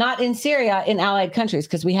Syrians. Not in Syria, in allied countries,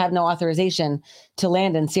 because we have no authorization to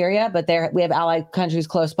land in Syria, but we have allied countries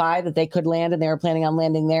close by that they could land, and they were planning on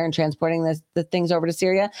landing there and transporting the things over to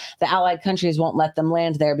Syria. The allied countries won't let them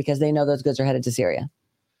land there because they know those goods are headed to Syria.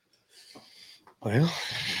 Well,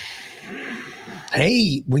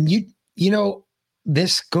 hey, when you know,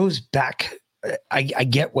 this goes back. I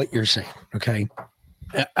get what you're saying. Okay.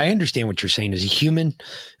 I understand what you're saying as a human,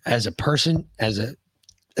 as a person, as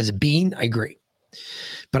a being. I agree.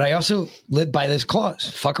 But I also live by this clause: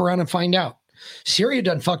 fuck around and find out. Syria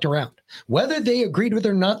done fucked around. Whether they agreed with it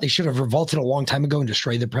or not, they should have revolted a long time ago and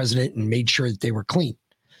destroyed the president and made sure that they were clean.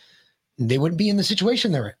 They wouldn't be in the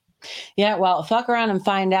situation they're in. Yeah, well, fuck around and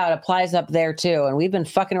find out applies up there too. And we've been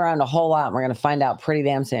fucking around a whole lot, and we're going to find out pretty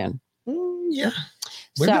damn soon. Yeah.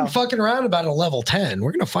 We've been fucking around about a level 10.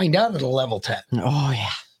 We're going to find out at a level 10. Oh, yeah.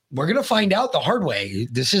 We're going to find out the hard way.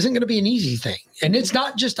 This isn't going to be an easy thing. And it's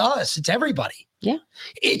not just us. It's everybody. Yeah.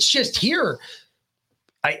 It's just here.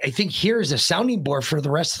 I think here is a sounding board for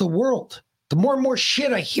the rest of the world. The more and more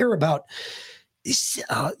shit I hear about this,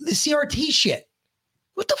 the CRT shit.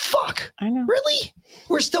 What the fuck? I know. Really?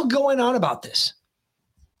 We're still going on about this.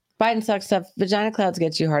 Biden sucks stuff. Vagina clouds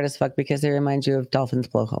get you hard as fuck because they remind you of dolphins'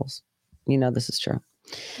 blowholes. You know this is true.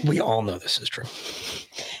 We all know this is true.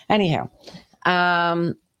 Anyhow.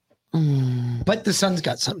 But the sun's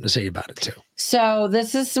got something to say about it too. So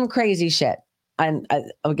this is some crazy shit. And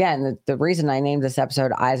again, the reason I named this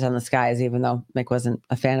episode Eyes on the Skies, even though Mick wasn't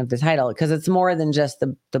a fan of the title, because it's more than just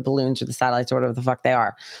the balloons or the satellites or whatever the fuck they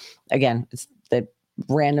are. Again, it's the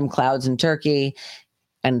random clouds in Turkey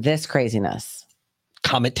and this craziness.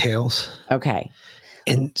 Comet tails. Okay.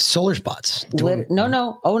 And solar spots.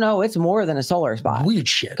 No. Oh, no. It's more than a solar spot. Weird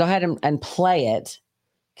shit. Go ahead and play it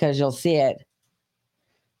because you'll see it.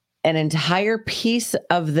 An entire piece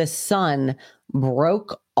of the sun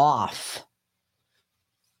broke off.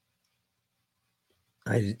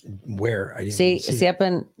 I didn't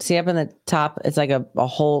see up in the top. It's like a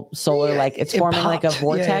whole solar, like it's forming like a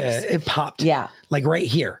vortex. Yeah, it popped. Yeah. Like right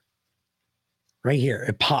here. Right here.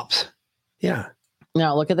 It pops. Yeah.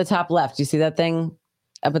 No, look at the top left. You see that thing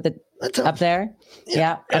up there?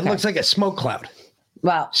 Yeah. It looks like a smoke cloud.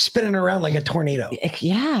 Wow. Spinning around like a tornado.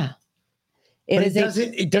 Yeah.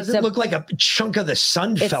 It doesn't look like a chunk of the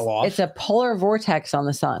sun fell off. It's a polar vortex on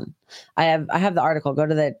the sun. I have the article. Go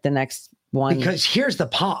to the next one. Because here's the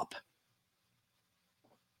pop.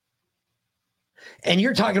 And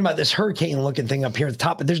you're talking about this hurricane looking thing up here at the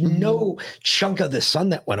top, but there's no chunk of the sun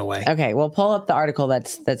that went away. Okay, well, pull up the article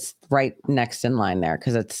that's right next in line there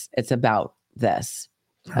because it's about this.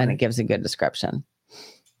 And it gives a good description.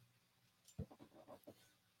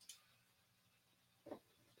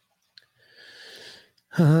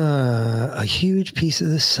 A huge piece of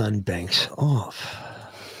the sun banks off.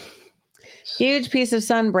 Huge piece of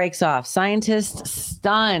sun breaks off. Scientists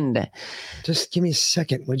stunned. Just give me a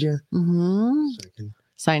second, would you? Mm-hmm.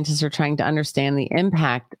 Scientists are trying to understand the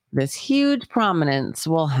impact this huge prominence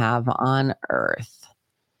will have on Earth.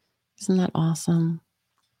 Isn't that awesome?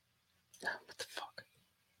 What the fuck?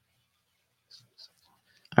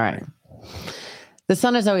 All right. The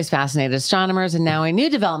sun has always fascinated astronomers, and now a new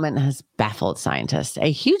development has baffled scientists. A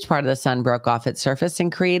huge part of the sun broke off its surface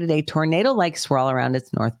and created a tornado-like swirl around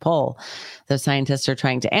its north pole. Though scientists are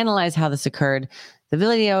trying to analyze how this occurred, the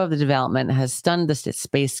video of the development has stunned the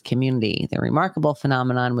space community. The remarkable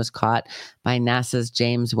phenomenon was caught by NASA's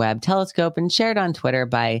James Webb Telescope and shared on Twitter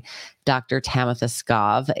by Dr. Tamitha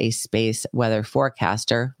Skov, a space weather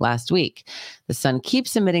forecaster, last week. The sun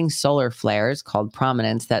keeps emitting solar flares called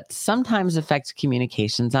prominence that sometimes affect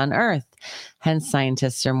communications on Earth. Hence,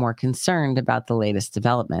 scientists are more concerned about the latest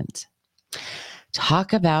development.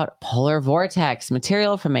 Talk about polar vortex.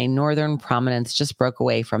 Material from a northern prominence just broke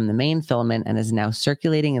away from the main filament and is now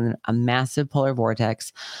circulating in a massive polar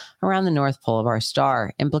vortex around the north pole of our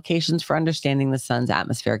star. Implications for understanding the sun's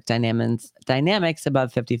atmospheric dynamics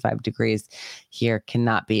above 55 degrees here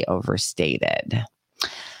cannot be overstated.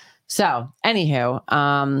 So,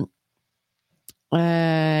 anywho,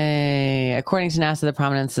 according to NASA, the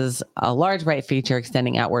prominence is a large bright feature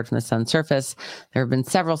extending outward from the sun's surface. There have been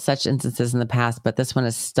several such instances in the past, but this one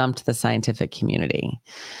has stumped the scientific community.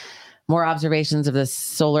 More observations of the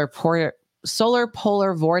solar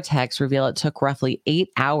polar vortex reveal it took roughly 8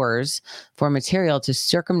 hours for material to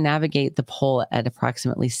circumnavigate the pole at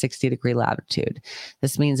approximately 60-degree latitude.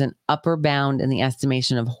 This means an upper bound in the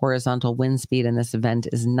estimation of horizontal wind speed in this event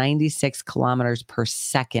is 96 kilometers per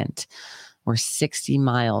second. Or 60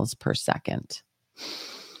 miles per second.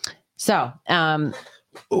 So,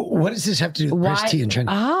 what does this have to do with breast tea in China?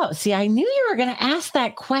 Oh, see, I knew you were going to ask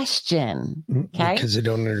that question. Okay, because I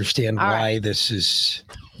don't understand why this is.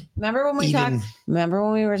 Remember when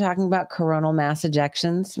we were talking about coronal mass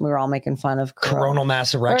ejections? We were all making fun of coronal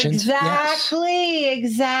mass erections.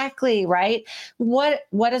 Exactly, right? What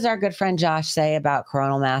does our good friend Josh say about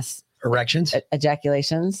coronal mass erections,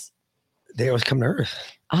 ejaculations? They always come to Earth.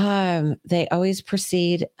 They always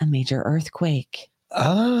precede a major earthquake.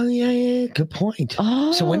 Oh, yeah. Good point.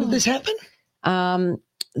 Oh. So when did this happen? Look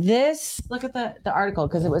at the article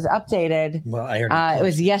because it was updated. Well, I heard it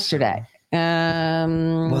was yesterday.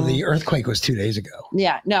 Well, the earthquake was 2 days ago.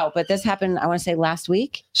 Yeah, no, but this happened, I want to say last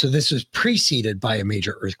week. So this was preceded by a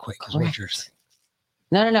major earthquake.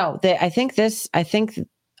 No. I think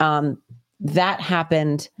that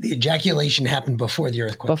happened. The ejaculation happened before the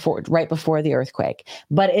earthquake. Right before the earthquake,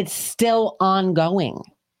 but it's still ongoing.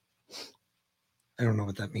 I don't know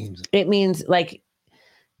what that means. It means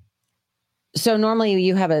so normally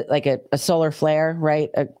you have a solar flare, right?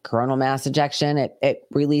 A coronal mass ejection. It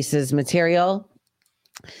releases material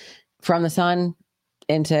from the sun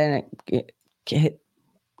into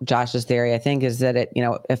Josh's theory, I think, is that it,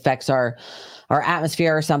 affects our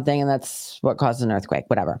atmosphere or something. And that's what causes an earthquake,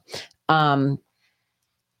 whatever.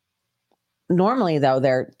 Normally though,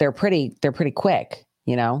 they're pretty quick,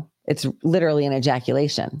 it's literally an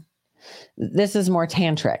ejaculation. This is more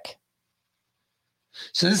tantric.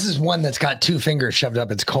 So this is one that's got 2 fingers shoved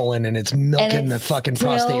up its colon and it's milking the fucking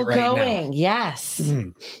prostate right now. Yes.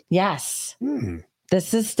 Yes.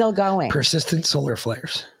 This is still going. Persistent solar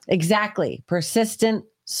flares. Exactly. Persistent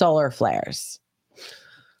solar flares.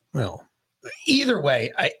 Well, either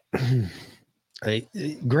way,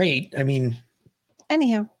 great.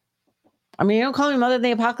 Anyhow, you don't call me Mother of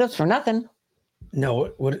the Apocalypse for nothing.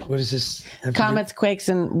 No, what is this? Comets, quakes,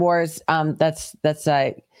 and wars. That's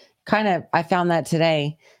I found that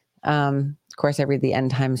today. Of course, I read the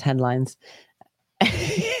End Times headlines. I'm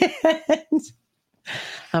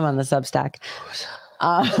on the Substack.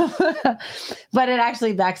 But it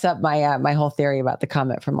actually backs up my my whole theory about the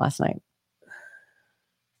comet from last night.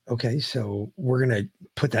 Okay, so we're going to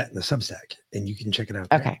put that in the Substack and you can check it out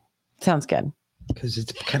there. Okay, sounds good. Because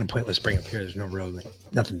it's kind of pointless to bring up here. There's no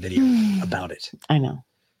nothing video about it. I know.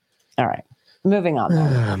 All right, moving on.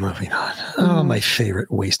 Moving on. Oh, my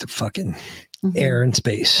favorite waste of fucking air and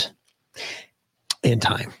space and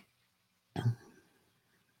time.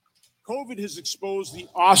 COVID has exposed the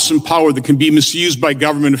awesome power that can be misused by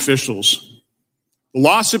government officials. The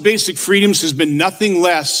loss of basic freedoms has been nothing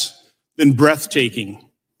less than breathtaking.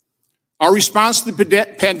 Our response to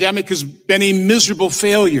the pandemic has been a miserable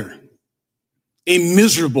failure. A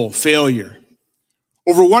miserable failure.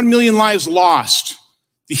 Over 1 million lives lost.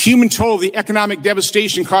 The human toll of the economic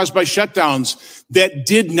devastation caused by shutdowns that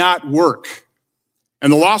did not work.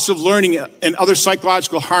 And the loss of learning and other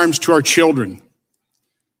psychological harms to our children.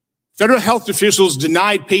 Federal health officials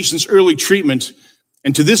denied patients early treatment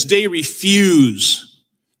and to this day refuse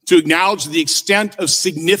to acknowledge the extent of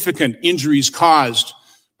significant injuries caused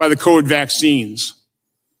by the COVID vaccines.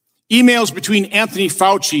 Emails between Anthony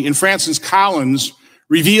Fauci and Francis Collins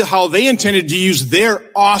reveal how they intended to use their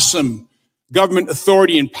awesome government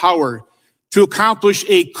authority and power to accomplish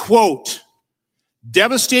a, quote,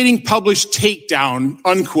 devastating published takedown,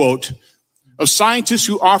 unquote, of scientists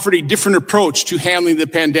who offered a different approach to handling the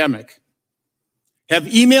pandemic? Have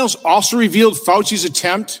emails also revealed Fauci's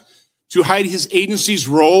attempt to hide his agency's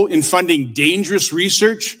role in funding dangerous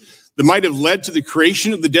research that might have led to the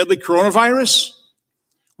creation of the deadly coronavirus?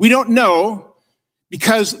 We don't know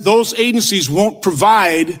because those agencies won't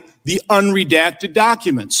provide the unredacted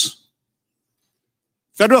documents.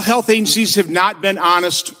 Federal health agencies have not been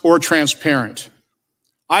honest or transparent.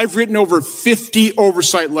 I've written over 50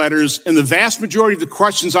 oversight letters, and the vast majority of the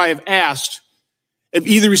questions I have asked have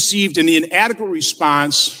either received an inadequate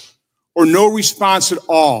response or no response at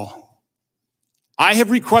all. I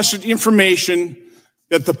have requested information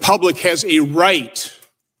that the public has a right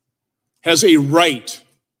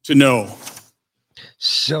to know.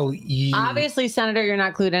 So obviously, Senator, you're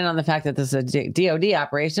not clued in on the fact that this is a DOD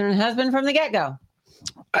operation and has been from the get-go.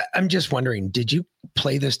 I'm just wondering, did you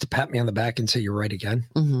play this to pat me on the back and say you're right again?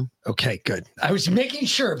 Mm-hmm. Okay, good. I was making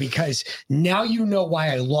sure because now you know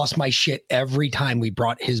why I lost my shit every time we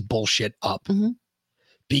brought his bullshit up. Mm-hmm.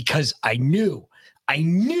 Because I knew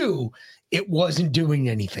it wasn't doing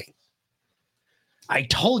anything. I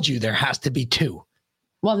told you there has to be two.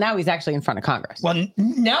 Well, now he's actually in front of Congress. Well,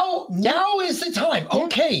 now is the time.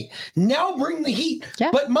 Okay, now bring the heat.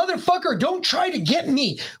 Yeah. But motherfucker, don't try to get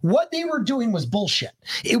me. What they were doing was bullshit.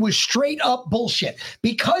 It was straight up bullshit.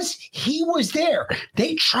 Because he was there,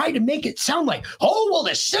 they tried to make it sound like, oh, well,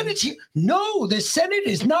 the Senate's here. No, the Senate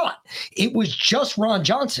is not. It was just Ron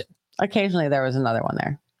Johnson. Occasionally there was another one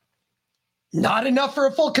there. Not enough for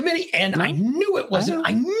a full committee. And I knew it wasn't.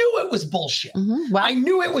 I knew it was bullshit. Mm-hmm. Well, I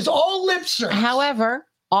knew it was all lip service. However,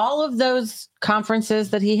 all of those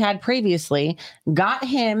conferences that he had previously got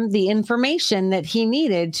him the information that he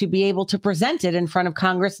needed to be able to present it in front of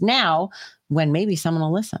Congress now when maybe someone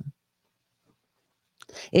will listen.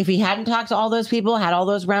 If he hadn't talked to all those people, had all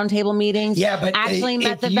those roundtable meetings, but actually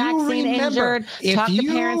met the vaccine injured, talked to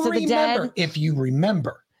parents of the dead. If you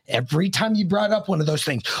remember, every time you brought up one of those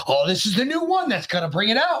things, oh, this is the new one that's going to bring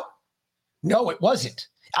it out. No, it wasn't.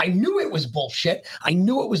 I knew it was bullshit. I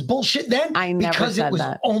knew it was bullshit then because it was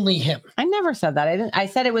only him. I never said that. I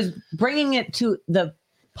said it was bringing it to the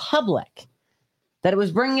public, that it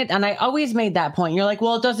was bringing it. And I always made that point. You're like,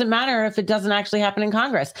 well, it doesn't matter if it doesn't actually happen in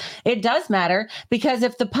Congress. It does matter because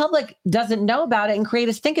if the public doesn't know about it and create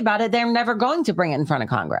us think about it, they're never going to bring it in front of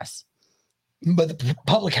Congress. But the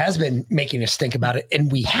public has been making us think about it. And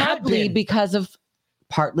we have been.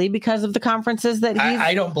 Partly because of the conferences that he's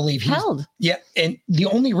I don't believe he's held. Yeah. And the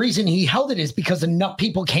only reason he held it is because enough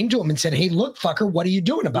people came to him and said, hey, look, fucker, what are you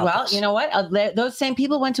doing about this? Well, you know what? Those same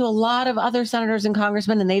people went to a lot of other senators and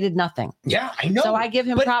congressmen and they did nothing. Yeah, I know. So I give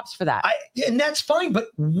him props for that. And that's fine. But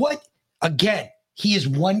again, he is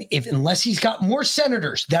one, unless he's got more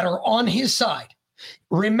senators that are on his side.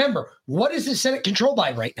 Remember, what is the Senate controlled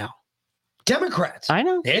by right now? Democrats. I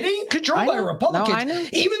know. It ain't controlled by Republicans. No, I know.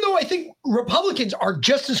 Even though I think Republicans are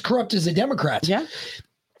just as corrupt as the Democrats. Yeah.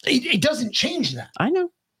 It doesn't change that. I know.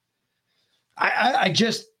 I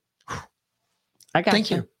thank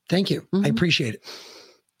you. Thank you. Mm-hmm. I appreciate it.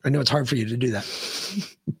 I know it's hard for you to do that.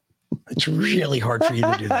 It's really hard for you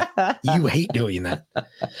to do that. You hate doing that.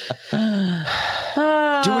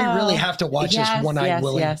 Do we really have to watch this one-eyed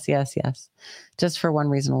Willie? Yes. Just for one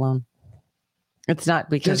reason alone. It's not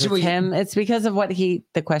because of him. It's because of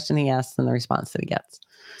the question he asks and the response that he gets.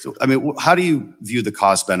 So, I mean, how do you view the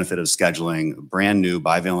cost benefit of scheduling brand new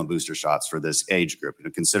bivalent booster shots for this age group?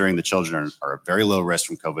 Considering the children are at very low risk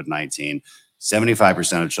from COVID-19,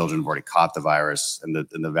 75% of children have already caught the virus, and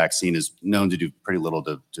the vaccine is known to do pretty little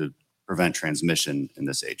to prevent transmission in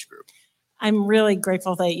this age group. I'm really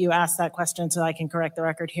grateful that you asked that question so I can correct the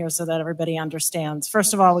record here so that everybody understands.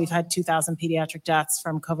 First of all, we've had 2,000 pediatric deaths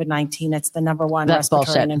from COVID-19. It's the number one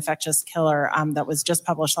respiratory and infectious killer that was just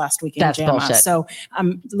published last week in JAMA. Bullshit. So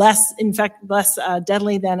less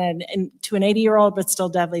deadly than to an 80-year-old, but still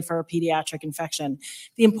deadly for a pediatric infection.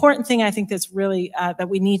 The important thing I think that's really that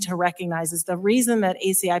we need to recognize is the reason that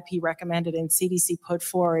ACIP recommended and CDC put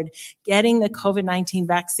forward getting the COVID-19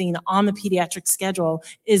 vaccine on the pediatric schedule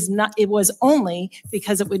was only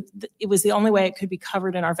because it was the only way it could be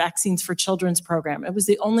covered in our Vaccines for Children's program. It was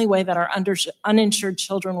the only way that our uninsured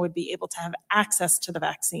children would be able to have access to the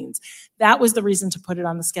vaccines. That was the reason to put it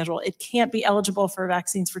on the schedule. It can't be eligible for a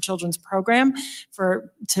Vaccines for Children's program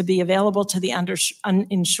to be available to the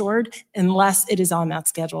uninsured unless it is on that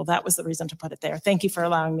schedule. That was the reason to put it there. Thank you for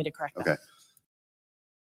allowing me to correct that.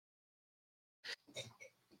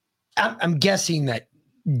 I'm guessing that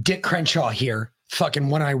Dick Crenshaw here, fucking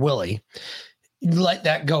One-Eye Willie, let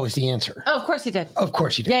that go as the answer. Oh, of course he did. Of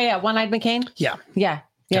course he did. Yeah. One-Eyed McCain? Yeah. Yeah.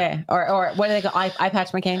 Yeah. Or what do they call eye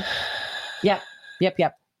patch McCain? Yep.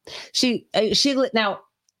 She now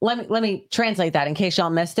let me translate that in case y'all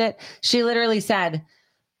missed it. She literally said,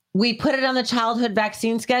 "We put it on the childhood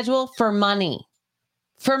vaccine schedule for money."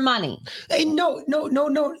 For money. Hey, no.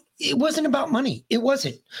 It wasn't about money. It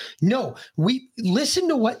wasn't. No, we listen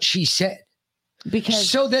to what she said. Because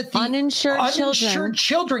so that the uninsured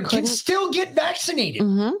children can still get vaccinated.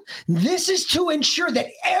 Mm-hmm. This is to ensure that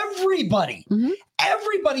everybody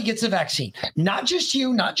gets a vaccine. Not just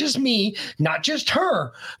you, not just me, not just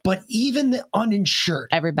her, but even the uninsured.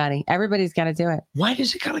 Everybody's got to do it. Why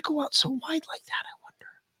does it got to go out so wide like that? I wonder.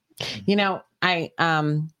 You know,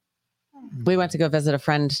 we went to go visit a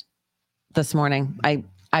friend this morning. I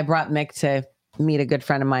brought Mick to meet a good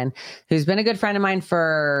friend of mine who's been a good friend of mine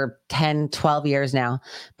for 10, 12 years now,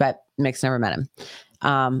 but Mick's never met him.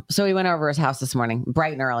 So we went over his house this morning,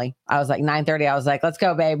 bright and early. I was like 9:30. I was like, let's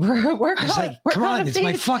go, babe. We're going. Come on, it's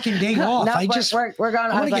my fucking day off. No, we're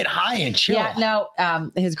going. I want to get high and chill. Yeah, no.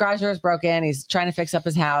 His garage door is broken. He's trying to fix up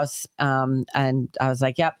his house. And I was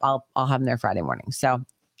like, yep, I'll have him there Friday morning. So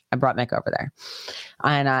I brought Mick over there,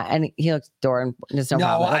 and he looked at the door and there's no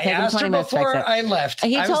problem. I asked her before I left.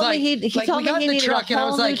 He told me he told me he needed a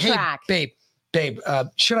whole new track. Hey, babe,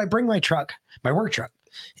 should I bring my truck, my work truck?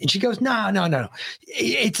 And she goes, no.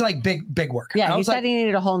 It's like big work. Yeah, he said he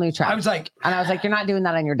needed a whole new truck. I was like, you're not doing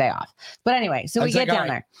that on your day off. But anyway, so we get down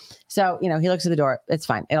there. So, he looks at the door. It's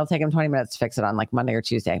fine. It'll take him 20 minutes to fix it on like Monday or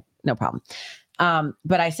Tuesday. No problem.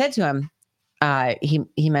 But I said to him,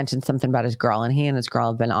 he mentioned something about his girl, and he and his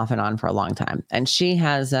girl have been off and on for a long time. And she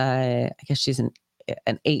has, I guess she's an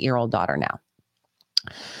 8-year-old daughter now.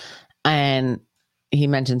 And he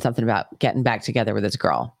mentioned something about getting back together with his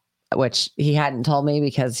girl, which he hadn't told me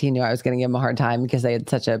because he knew I was going to give him a hard time because they had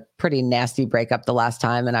such a pretty nasty breakup the last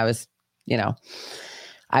time. And I was,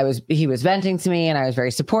 he was venting to me and I was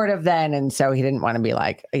very supportive then. And so he didn't want to be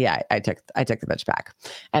like, yeah, I took the bitch back.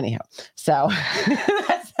 Anyhow, so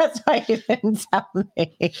that's why he didn't tell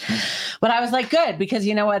me. But I was like, good, because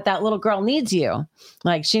you know what? That little girl needs you.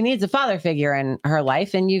 Like she needs a father figure in her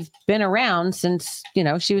life. And you've been around since,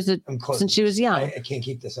 since she was young. I can't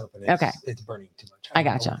keep this open. It's burning too much. I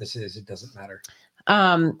gotcha. This is, it doesn't matter.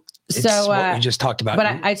 So what we just talked about. But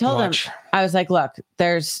I told him, I was like, look,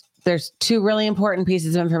 there's 2 really important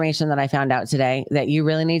pieces of information that I found out today that you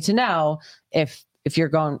really need to know if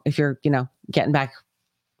you're getting back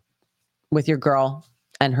with your girl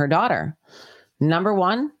and her daughter. Number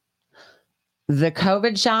 1, the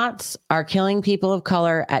COVID shots are killing people of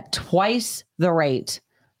color at twice the rate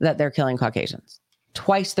that they're killing Caucasians.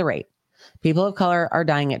 Twice the rate. People of color are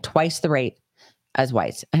dying at twice the rate as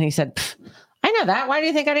whites. And he said, I know that. Why do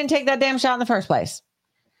you think I didn't take that damn shot in the first place?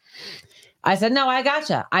 I said, no, I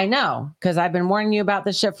gotcha. I know, because I've been warning you about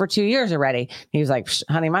this shit for 2 years already. He was like,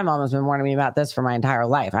 honey, my mom has been warning me about this for my entire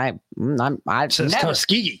life. I never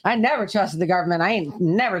trusted the government. I ain't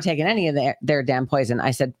never taken any of their damn poison. I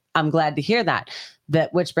said, I'm glad to hear that.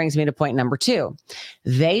 Which brings me to point number 2.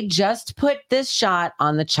 They just put this shot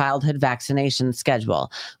on the childhood vaccination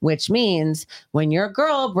schedule, which means when your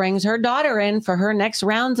girl brings her daughter in for her next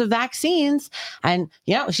rounds of vaccines and,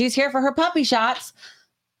 she's here for her puppy shots,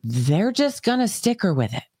 they're just going to stick her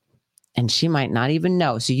with it. And she might not even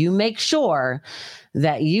know. So you make sure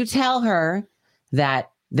that you tell her that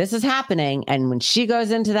this is happening. And when she goes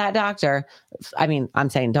into that doctor, I'm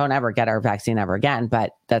saying don't ever get her vaccine ever again,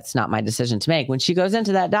 but that's not my decision to make. When she goes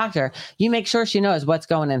into that doctor, you make sure she knows what's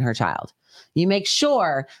going in her child. You make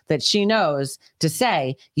sure that she knows to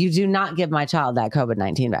say, you do not give my child that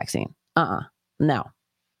COVID-19 vaccine. No.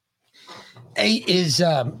 Hey,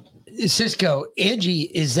 Cisco, Angie,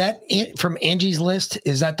 is that from Angie's list?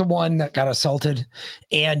 Is that the one that got assaulted?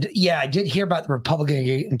 And yeah, I did hear about the Republican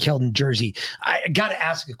getting killed in Jersey. I got to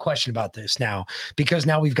ask a question about this now, because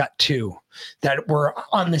now we've got 2 that were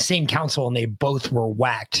on the same council and they both were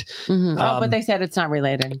whacked. Mm-hmm. But they said it's not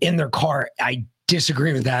related. In their car. I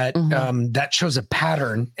disagree with that. Mm-hmm. That shows a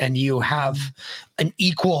pattern, and you have an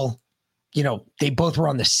equal, they both were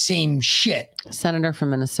on the same shit. Senator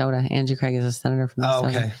from Minnesota. Angie Craig is a senator from Minnesota. Oh,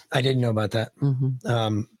 okay. I didn't know about that.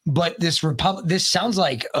 Mm-hmm. But this sounds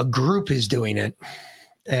like a group is doing it.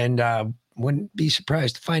 And wouldn't be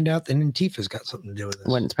surprised to find out that Antifa's got something to do with this.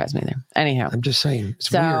 Wouldn't surprise me either. Anyhow. I'm just saying. It's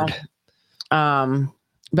weird.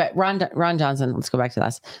 But Ron Johnson, let's go back to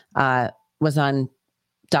this, was on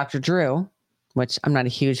Dr. Drew, which I'm not a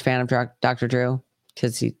huge fan of Dr. Drew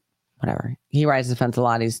because he rides the fence a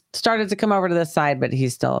lot. He's started to come over to this side, but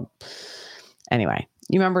he's still. Anyway,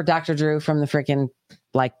 you remember Dr. Drew from the freaking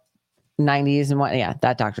 90s and what? Yeah,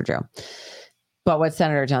 that Dr. Drew. But what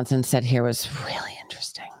Senator Johnson said here was really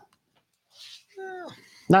interesting.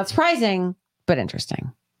 Not surprising, but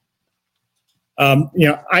interesting. I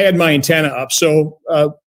had my antenna up, so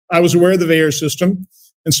I was aware of the VAERS system.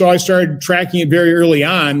 And so I started tracking it very early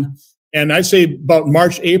on. And I'd say about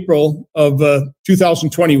March, April of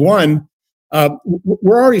 2021,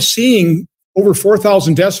 we're already seeing over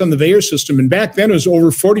 4,000 deaths on the VAERS system. And back then, it was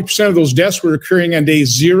over 40% of those deaths were occurring on days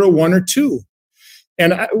 0, 1, or 2.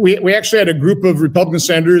 And we actually had a group of Republican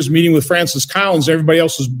senators meeting with Francis Collins. Everybody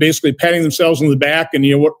else was basically patting themselves on the back. And,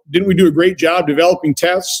 didn't we do a great job developing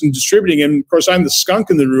tests and distributing? And, of course, I'm the skunk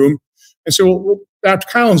in the room. And so, well, Dr.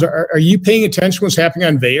 Collins, are you paying attention to what's happening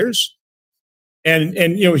on VAERS? And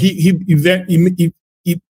he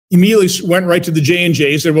immediately went right to the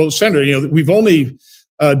J&J. He said, well, Senator, we've only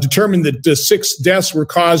determined that 6 deaths were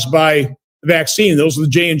caused by the vaccine. Those are the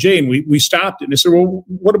J&J, and we stopped it. And I said, well,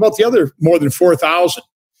 what about the other more than 4,000?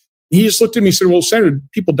 He just looked at me and said, well, Senator,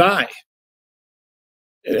 people die.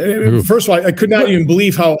 First of all, I could not even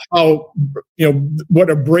believe how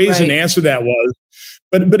what a brazen answer that was.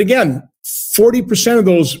 But again, 40% of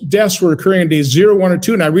those deaths were occurring on days 0, 1, or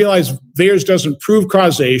 2. And I realized VAERS doesn't prove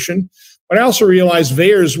causation. But I also realized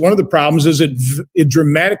VAERS, one of the problems is it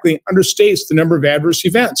dramatically understates the number of adverse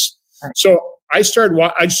events. Right. So I start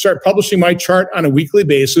publishing my chart on a weekly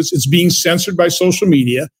basis. It's being censored by social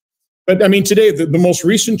media. But I mean, today, the most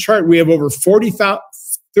recent chart, we have over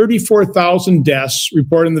 34,000 deaths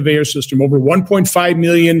reported in the VAERS system, over 1.5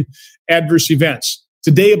 million adverse events.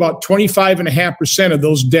 Today, about 25.5% of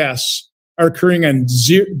those deaths are occurring on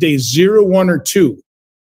days 0, 1, or 2.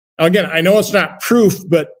 Now, again, I know it's not proof,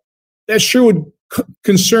 but that sure would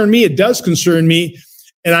concern me. It does concern me.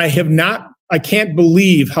 And I can't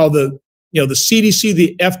believe how the CDC,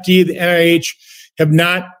 the FDA, the NIH have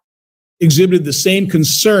not exhibited the same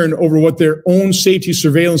concern over what their own safety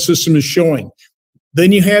surveillance system is showing.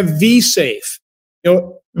 Then you have VSafe,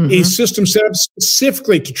 a system set up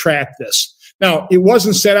specifically to track this. Now, it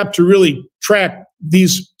wasn't set up to really track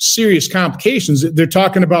these serious complications. They're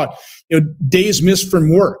talking about days missed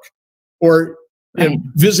from work or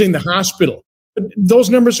visiting the hospital. But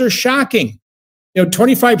those numbers are shocking.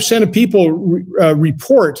 25% of people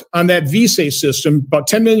report on that VSafe system, about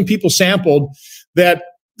 10 million people sampled, that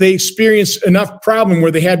they experienced enough problem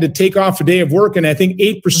where they had to take off a day of work. And I think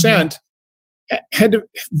 8% had to,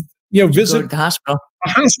 visit the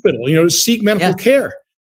hospital, to seek medical care.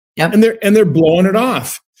 Yep. And they're blowing it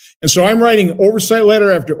off. And so I'm writing oversight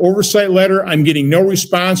letter after oversight letter. I'm getting no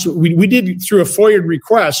response. We did through a FOIA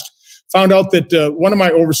request, found out that one of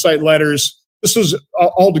my oversight letters, this was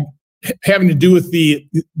all having to do with the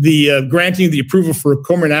granting of the approval for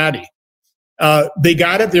Comirnaty. They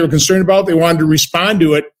got it. They were concerned about it. They wanted to respond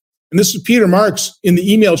to it. And this is Peter Marks in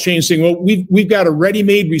the email chain saying, well, we've got a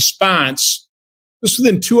ready-made response. This was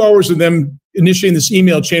within 2 hours of them initiating this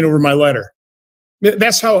email chain over my letter.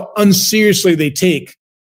 That's how unseriously they take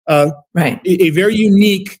a very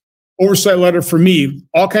unique oversight letter for me,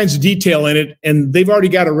 all kinds of detail in it, and they've already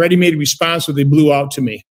got a ready-made response that they blew out to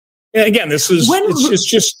me. And again, it's just.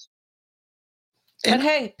 But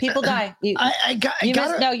hey, people die. You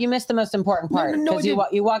missed the most important part. No, you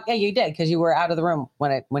walked. Yeah, you did, because you were out of the room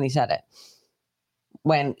when he said it.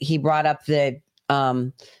 When he brought up the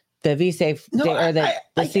VSafe or the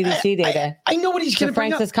CDC data. I know what he's going to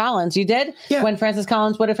bring up. Francis Collins, you did? Yeah. What did Francis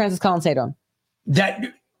Collins say to him?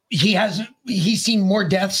 That he's seen more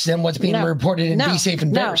deaths than what's being reported in VSafe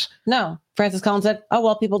and VAERS. No. Francis Collins said, oh,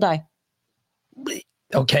 well, people die.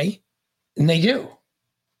 Okay. And they do.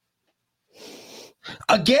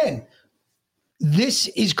 Again, this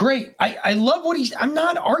is great. I love what I'm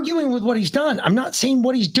not arguing with what he's done. I'm not saying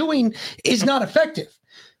what he's doing is not effective.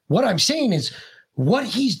 What I'm saying is what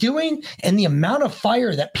he's doing and the amount of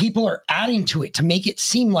fire that people are adding to it to make it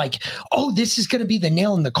seem like, oh, this is going to be the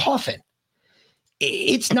nail in the coffin.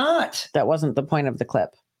 It's not. That wasn't the point of the clip.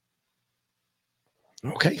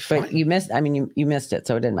 Okay, fine. But you missed it,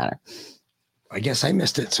 so it didn't matter. I guess I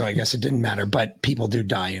missed it, so I guess it didn't matter. But people do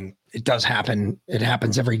die, and it does happen. It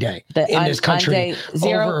happens every day in this country.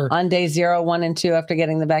 On day 0, 1, and 2 after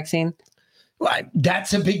getting the vaccine? Well,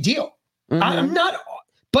 that's a big deal. Mm-hmm. I'm not...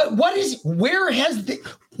 But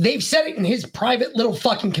they've said it in his private little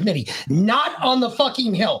fucking committee, not on the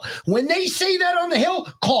fucking Hill. When they say that on the Hill,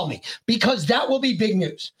 call me, because that will be big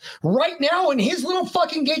news. Right now in his little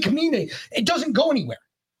fucking gay community, it doesn't go anywhere.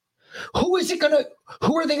 Who are they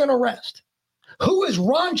going to arrest? Who is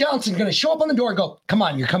Ron Johnson going to show up on the door and go, come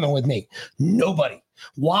on, you're coming with me? Nobody.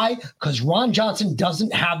 Why? Because Ron Johnson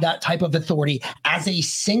doesn't have that type of authority as a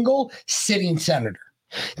single sitting senator.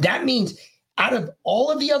 That means out of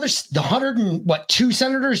all of the others, the 102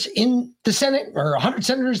 senators in the Senate, or 100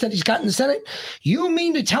 senators that he's got in the Senate, you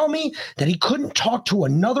mean to tell me that he couldn't talk to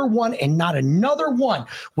another one and not another one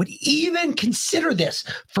would even consider this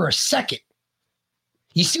for a second?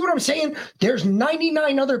 You see what I'm saying? There's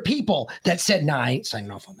 99 other people that said, nah, I ain't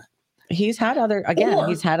signing off on that. He's had other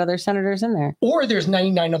senators in there. Or there's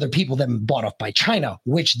 99 other people that have been bought off by China,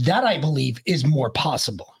 which that I believe is more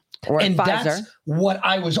possible. And Pfizer. That's what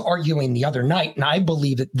I was arguing the other night. And I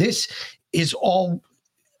believe that this is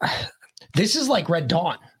like Red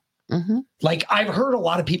Dawn. Mm-hmm. Like I've heard a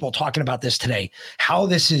lot of people talking about this today, how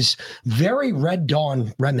this is very Red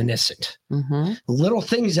Dawn reminiscent. Mm-hmm. Little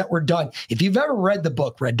things that were done. If you've ever read the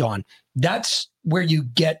book Red Dawn, that's where you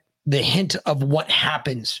get the hint of what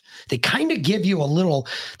happens. They kind of give you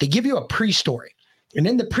a pre-story. And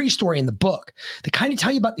in the pre-story in the book, they kind of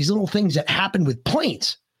tell you about these little things that happen with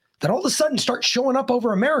planes that all of a sudden start showing up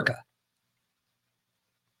over America.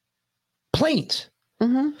 Planes.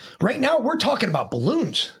 Mm-hmm. Right now, we're talking about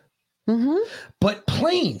balloons. Mm-hmm. But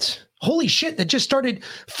planes, holy shit, that just started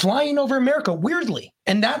flying over America weirdly.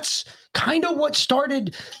 And that's kind of what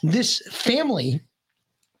started this family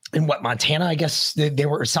in Montana, I guess they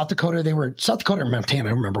were South Dakota. They were South Dakota or Montana, I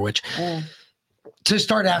don't remember which. To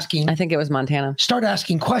start asking. I think it was Montana. Start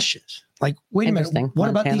asking questions. Like, wait a minute, what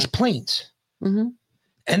about these planes? Mm-hmm.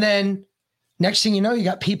 And then next thing you know, you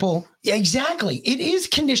got people. Yeah, exactly. It is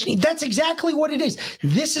conditioning. That's exactly what it is.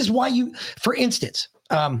 This is why for instance,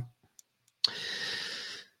 I'll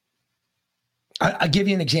give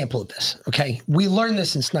you an example of this. Okay. We learned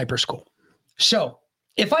this in sniper school. So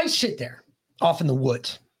if I sit there off in the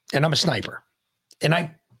woods and I'm a sniper and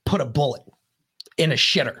I put a bullet in a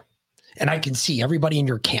shitter and I can see everybody in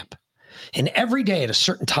your camp, and every day at a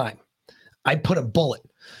certain time, I put a bullet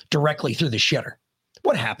directly through the shitter.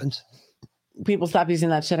 What happens? People stop using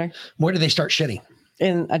that shitter. Where do they start shitting?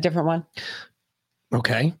 In a different one.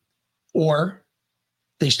 Okay. Or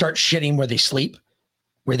they start shitting where they sleep,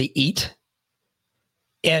 where they eat.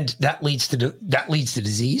 And that leads to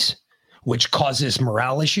disease, which causes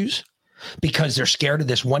morale issues because they're scared of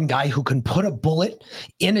this one guy who can put a bullet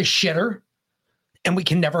in a shitter and we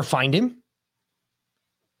can never find him.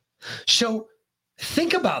 So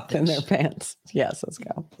think about this. In their pants. Yes, let's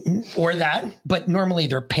go. Or that, but normally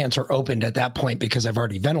their pants are opened at that point because I've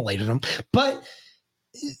already ventilated them. But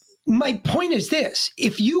my point is this: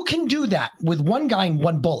 if you can do that with one guy and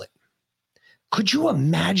one bullet, could you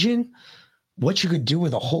imagine what you could do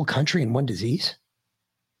with a whole country in one disease?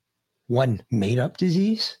 One made-up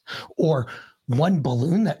disease? Or one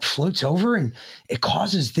balloon that floats over and it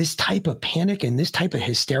causes this type of panic and this type of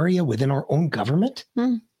hysteria within our own government?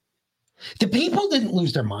 The people didn't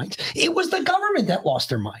lose their minds. It was the government that lost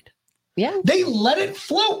their mind. Yeah. They let it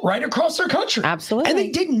float right across their country. Absolutely. And they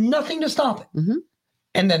did nothing to stop it. Mm-hmm.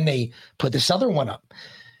 And then they put this other one up.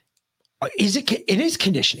 It is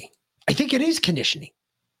conditioning. I think it is conditioning.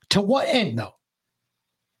 To what end, though?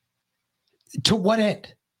 To what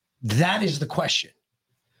end? That is the question.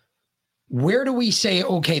 Where do we say,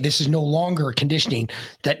 okay, this is no longer conditioning,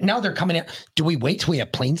 that now they're coming out? Do we wait till we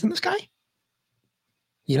have planes in the sky?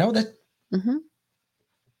 You know, that. Mm-hmm.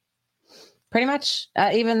 Pretty much.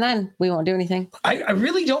 Even then, we won't do anything. I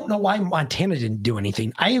really don't know why Montana didn't do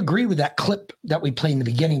anything. I agree with that clip that we played in the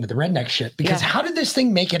beginning with the redneck shit, because how did this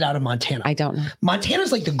thing make it out of Montana? I don't know.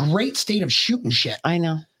 Montana's like the great state of shooting shit. I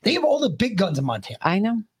know. They have all the big guns in Montana. I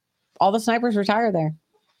know. All the snipers retire there.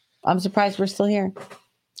 I'm surprised we're still here.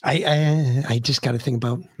 I just got to think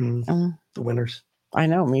about the winters. I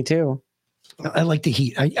know, me too. I like the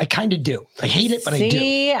heat. I kind of do. I hate it, but I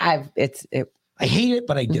do. I hate it,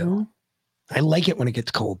 but I do. Mm-hmm. I like it when it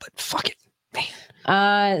gets cold, but fuck it, man.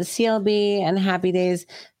 CLB and Happy Days.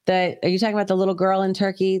 Are you talking about the little girl in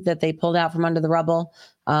Turkey that they pulled out from under the rubble?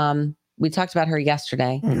 We talked about her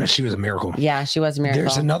yesterday. She was a miracle. Yeah, she was a miracle.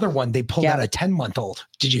 There's another one. They pulled out a 10-month-old.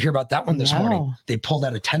 Did you hear about that one this morning? They pulled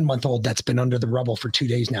out a 10-month-old that's been under the rubble for 2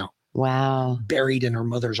 days now. Wow. Buried in her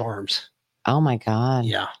mother's arms. Oh my God.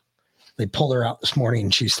 Yeah. They pulled her out this morning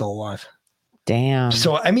and she's still alive. Damn.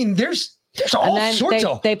 So, I mean, there's all sorts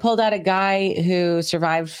of. They pulled out a guy who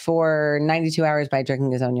survived for 92 hours by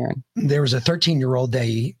drinking his own urine. There was a 13-year-old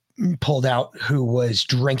they pulled out who was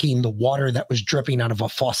drinking the water that was dripping out of a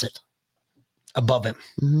faucet above him.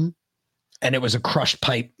 Mm-hmm. And it was a crushed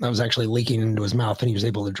pipe that was actually leaking into his mouth and he was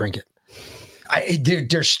able to drink it.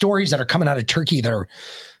 There's stories that are coming out of Turkey that are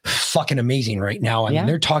fucking amazing right now. I mean,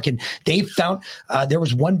 they're talking, they found, there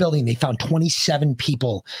was one building, they found 27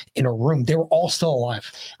 people in a room. They were all still alive.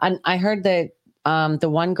 And I heard that The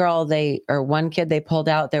one kid they pulled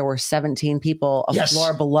out, there were 17 people a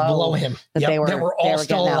floor below him. That they were all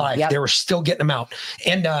still alive. Yep. They were still getting them out.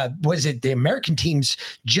 And was it the American teams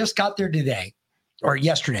just got there today or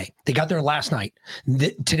yesterday? They got there last night.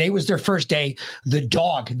 Today was their first day. The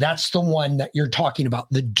dog, that's the one that you're talking about.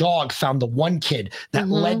 The dog found the one kid that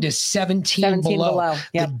led to 17 below.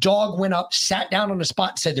 Yep. The dog went up, sat down on the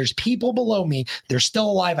spot, said, there's people below me. They're still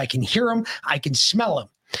alive. I can hear them. I can smell them.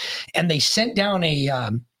 And they sent down a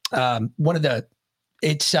one of the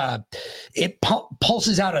it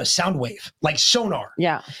pulses out a sound wave like sonar.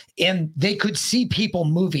 Yeah. And they could see people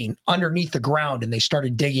moving underneath the ground, and they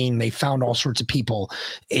started digging. They found all sorts of people.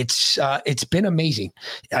 It's been amazing.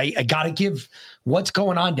 I got to give what's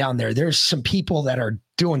going on down there. There's some people that are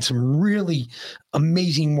doing some really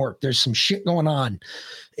amazing work. There's some shit going on,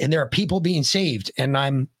 and there are people being saved. And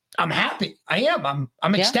I'm happy. I am.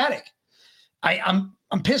 I'm ecstatic.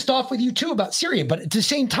 I'm pissed off with you too about Syria, but at the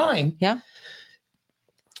same time,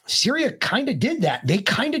 Syria kind of did that. They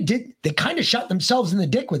kind of shot themselves in the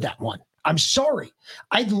dick with that one. I'm sorry.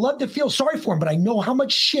 I'd love to feel sorry for them, but I know how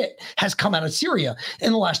much shit has come out of Syria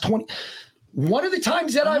in the last 20. One of the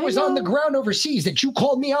times that I was on the ground overseas that you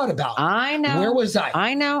called me out about. I know. Where was I?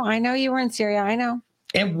 I know you were in Syria. I know.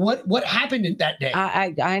 And what happened in that day?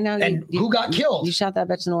 I know. And who got killed? You shot that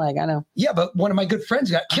bitch in the leg. I know. Yeah, but one of my good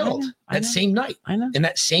friends got killed that same night. I know. In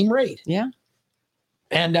that same raid. Yeah.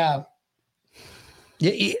 And I'm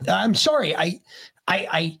sorry.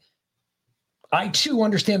 I too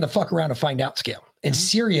understand the fuck around and find out scale. And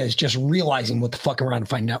Syria is just realizing what the fuck around and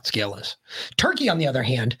find out scale is. Turkey, on the other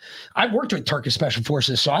hand, I've worked with Turkish special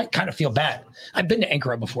forces, so I kind of feel bad. I've been to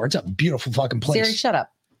Ankara before. It's a beautiful fucking place. Syria, shut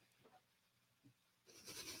up.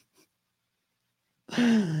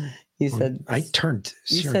 You said I turned.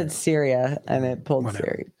 You said Syria, and it pulled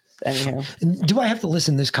Syria. Anyhow, do I have to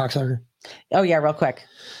listen to this cocksucker? Oh yeah, real quick.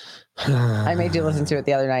 I made you listen to it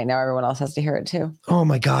the other night. Now everyone else has to hear it too. Oh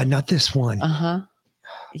my God, not this one.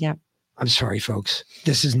 Yeah. I'm sorry, folks.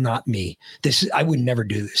 This is not me. I would never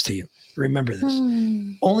do this to you. Remember this.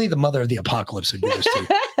 Only the mother of the apocalypse would do this to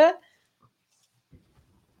you.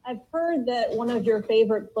 I've heard that one of your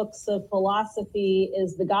favorite books of philosophy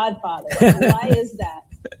is The Godfather. Why is that?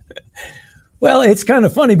 Well, it's kind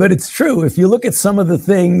of funny, but it's true. If you look at some of the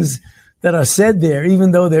things that are said there,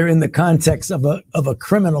 even though they're in the context of a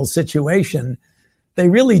criminal situation, they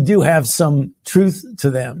really do have some truth to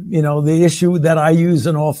them. You know, the issue that I use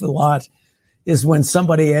an awful lot is when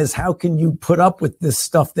somebody asks, how can you put up with this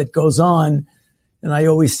stuff that goes on? And I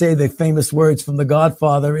always say the famous words from The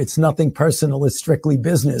Godfather, it's nothing personal, it's strictly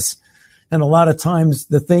business. And a lot of times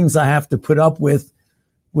the things I have to put up with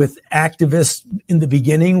activists in the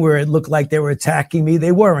beginning where it looked like they were attacking me,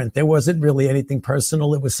 they weren't. There wasn't really anything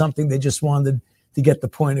personal. It was something they just wanted to get the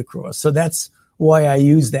point across. So that's why I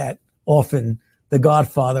use that often, The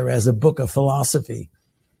Godfather, as a book of philosophy.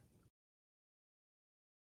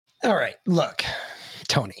 All right, look,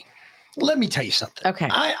 Tony. Let me tell you something. Okay.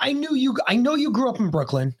 I know you grew up in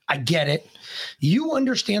Brooklyn. I get it. You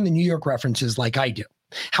understand the New York references like I do.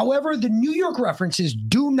 However, the New York references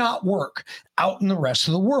do not work out in the rest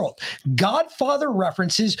of the world. Godfather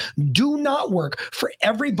references do not work for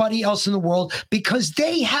everybody else in the world because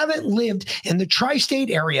they haven't lived in the tri-state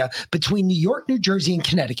area between New York, New Jersey, and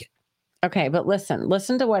Connecticut. Okay, but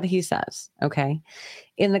listen to what he says, okay?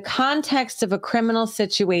 In the context of a criminal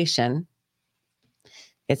situation,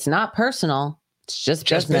 it's not personal. It's just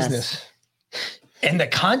business. In the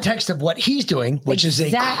context of what he's doing, which is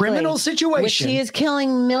a criminal situation. Which he is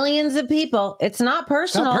killing millions of people. It's not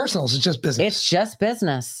personal. It's not personal. It's just business. It's just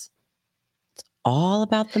business. It's all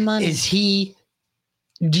about the money.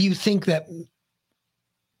 Do you think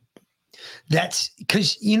that's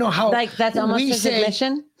because you know how that's almost his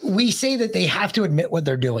admission? We say that they have to admit what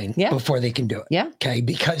they're doing before they can do it. Yeah. Okay.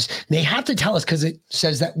 Because they have to tell us because it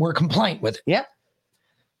says that we're compliant with it. Yep.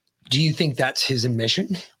 Do you think that's his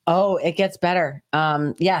admission? Oh, it gets better.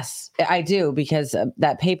 Yes, I do, because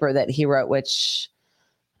that paper that he wrote, which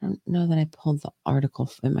I don't know that I pulled the article.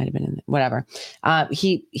 It might have been whatever.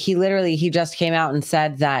 He just came out and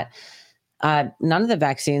said that none of the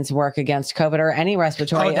vaccines work against COVID or any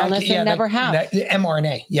respiratory illness. They never have. The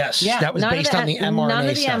mRNA, yes. Yeah, that was based on the mRNA. None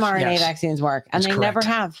of the stuff. mRNA vaccines work, and they never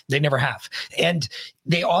have. They never have. And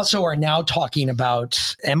they also are now talking about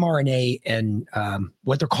mRNA and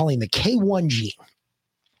what they're calling the K1 gene.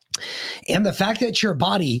 And the fact that your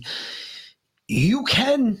body, you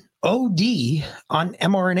can OD on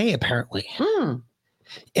mRNA, apparently.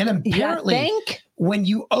 And apparently, when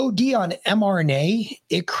you OD on mRNA,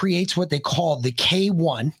 it creates what they call the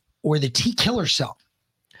K1 or the T killer cell,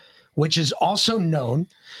 which is also known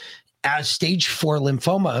as stage 4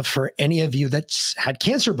 lymphoma for any of you that's had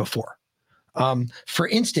cancer before. For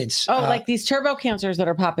instance, like these turbo cancers that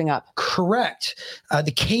are popping up. Correct.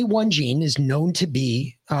 The K1 gene is known to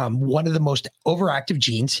be one of the most overactive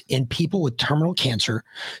genes in people with terminal cancer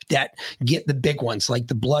that get the big ones, like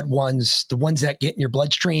the blood ones, the ones that get in your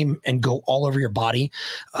bloodstream and go all over your body.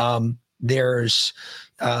 There's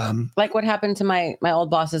like what happened to my old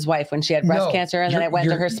boss's wife when she had breast cancer, and then it went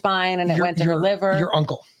to her spine and it went to her liver. Your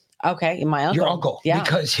uncle. Okay, my uncle. Your uncle. Yeah.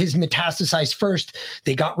 Because his metastasized first.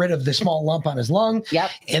 They got rid of the small lump on his lung.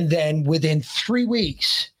 Yep. And then within 3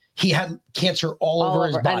 weeks, he had cancer all over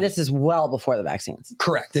his body. And this is well before the vaccines.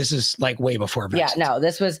 Correct. This is like way before vaccines. Yeah, no,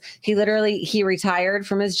 this was, he retired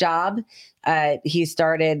from his job. He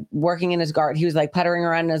started working in his garden. He was like puttering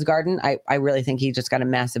around in his garden. I really think he just got a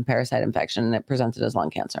massive parasite infection and it presented as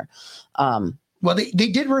lung cancer. Well, they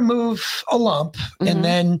did remove a lump, and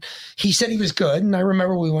then he said he was good. And I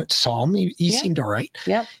remember we went to saw him. He seemed all right.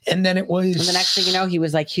 Yep. And then it was... And the next thing you know, he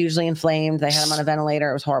was like hugely inflamed. They had him on a ventilator.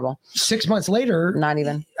 It was horrible. 6 months later... Not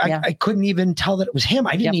even. I couldn't even tell that it was him.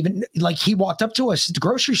 I didn't even... Like, he walked up to us at the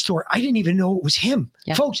grocery store. I didn't even know it was him.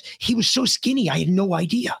 Yep. Folks, he was so skinny. I had no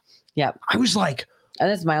idea. Yep. I was like... And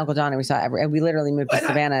this is my Uncle John, and we literally moved to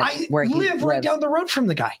Savannah where he live right down the road from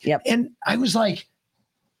the guy. Yep. And I was like...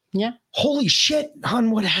 Yeah. Holy shit,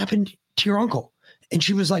 hon, what happened to your uncle? And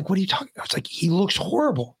she was like, what are you talking about? I was like, he looks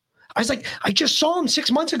horrible. I was like, I just saw him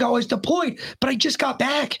 6 months ago. I was deployed, but I just got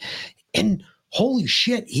back. And holy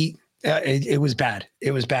shit, it was bad.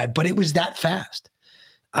 It was bad, but it was that fast.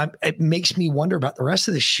 It makes me wonder about the rest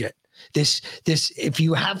of this shit. This, if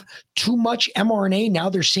you have too much mRNA, now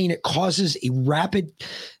they're saying it causes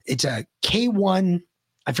it's a K1,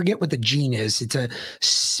 I forget what the gene is. It's a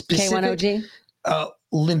specific K1OG?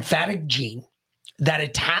 Lymphatic gene that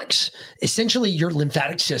attacks essentially your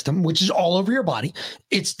lymphatic system, which is all over your body.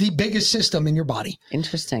 It's the biggest system in your body.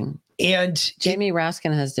 Interesting. And Jamie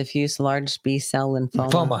Raskin has diffuse large B-cell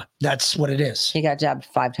lymphoma. That's what it is. He got jabbed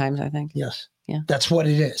 5 times, I think. Yes. Yeah. That's what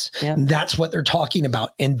it is. Yeah. That's what they're talking about.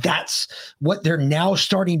 And that's what they're now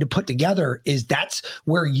starting to put together is that's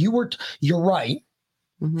where you're right.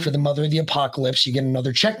 For the mother of the apocalypse, you get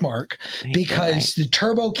another check mark because the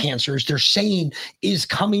turbo cancers they're saying is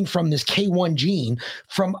coming from this K1 gene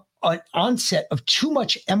from an onset of too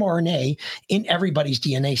much mRNA in everybody's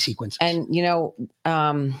DNA sequence. And you know,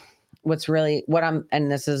 and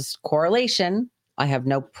this is correlation. I have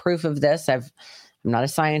no proof of this. I'm not a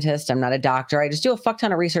scientist. I'm not a doctor. I just do a fuck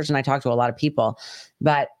ton of research and I talk to a lot of people,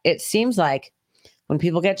 but it seems like when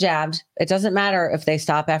people get jabbed, it doesn't matter if they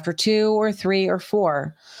stop after 2 or 3 or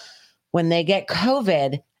 4. When they get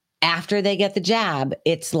COVID, after they get the jab,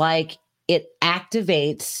 it's like it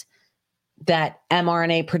activates that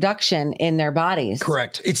mRNA production in their bodies.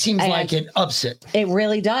 Correct. It seems like it ups it. It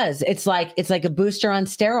really does. It's like a booster on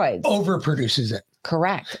steroids. Overproduces it.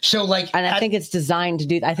 Correct. So I think it's designed to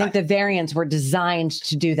do. I think the variants were designed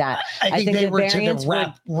to do that. I think the variants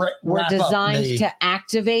were designed to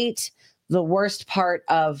activate the worst part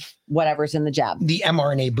of whatever's in the jab. The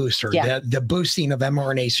mRNA booster, the boosting of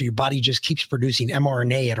mRNA. So your body just keeps producing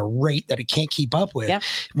mRNA at a rate that it can't keep up with. Yeah.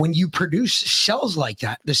 When you produce cells like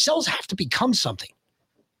that, the cells have to become something.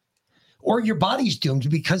 Or your body's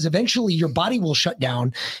doomed because eventually your body will shut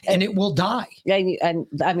down and it will die. Yeah, and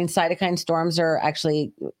I mean cytokine storms are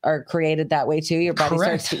created that way too. Your body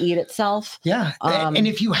starts to eat itself. Yeah, and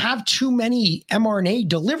if you have too many mRNA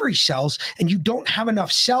delivery cells and you don't have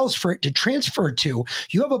enough cells for it to transfer to,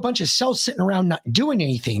 you have a bunch of cells sitting around not doing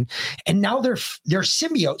anything, and now they're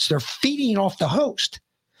symbiotes. They're feeding off the host.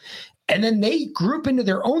 And then they group into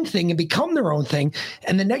their own thing and become their own thing.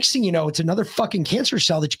 And the next thing you know, it's another fucking cancer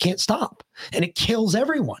cell that you can't stop. And it kills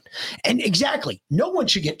everyone. And exactly, no one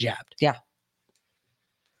should get jabbed. Yeah.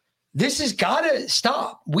 This has got to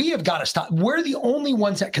stop. We have got to stop. We're the only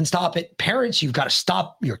ones that can stop it. Parents, you've got to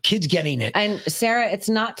stop your kids getting it. And Sarah, it's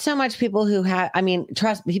not so much people who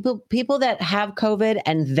trust people that have COVID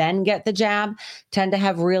and then get the jab tend to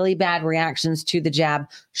have really bad reactions to the jab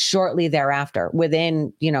shortly thereafter,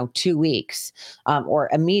 within, 2 weeks or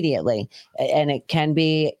immediately. And it can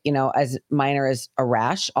be, as minor as a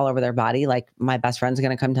rash all over their body, like my best friend's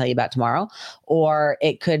going to come tell you about tomorrow. Or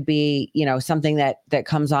it could be, something that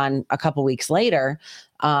comes on a couple weeks later.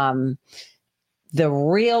 The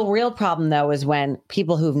real problem though is when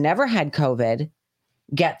people who've never had COVID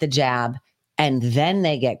get the jab and then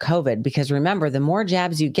they get COVID, because remember, the more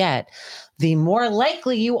jabs you get, the more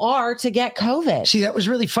likely you are to get COVID. See, that was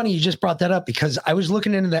really funny. You just brought that up because I was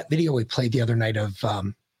looking into that video we played the other night of,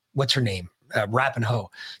 what's her name? Rappin'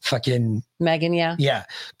 Ho, fucking Megan. Yeah. Yeah.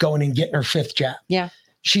 Going and getting her 5th jab. Yeah.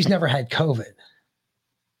 She's never had COVID.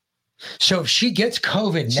 So if she gets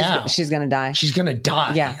COVID now, she's going to die. She's going to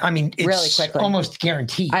die. Yeah. I mean, it's really quickly. almost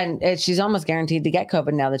guaranteed. And she's almost guaranteed to get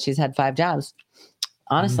COVID now that she's had 5 jabs.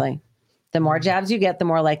 Honestly, the more jabs you get, the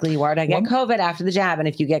more likely you are to get COVID after the jab. And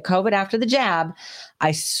if you get COVID after the jab,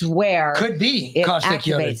 I swear could be it caustic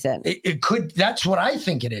activates ion. it. It could. That's what I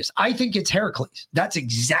think it is. I think it's Heracles. That's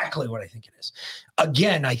exactly what I think it is.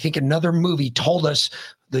 Again, I think another movie told us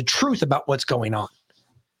the truth about what's going on.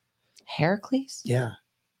 Heracles? Yeah.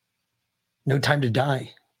 No Time to Die.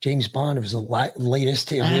 James Bond. It was the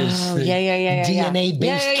latest. It was the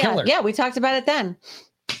DNA-based killer. Yeah, we talked about it then.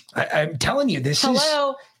 I'm telling you, this is...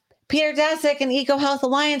 Hello. Peter Daszak and EcoHealth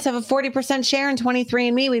Alliance have a 40% share in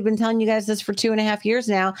 23andMe. We've been telling you guys this for 2.5 years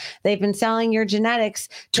now. They've been selling your genetics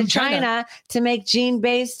to China to make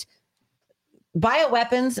gene-based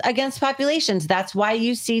bioweapons against populations. That's why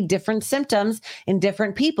you see different symptoms in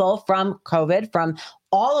different people from COVID, from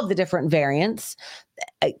all of the different variants.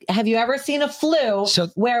 Have you ever seen a flu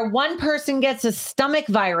where one person gets a stomach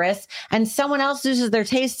virus and someone else loses their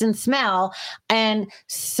taste and smell and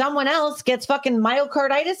someone else gets fucking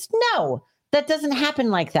myocarditis? No, that doesn't happen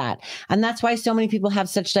like that. And that's why so many people have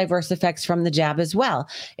such diverse effects from the jab as well.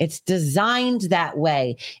 It's designed that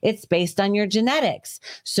way. It's based on your genetics.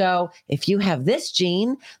 So if you have this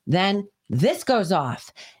gene, then this goes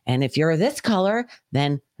off. And if you're this color,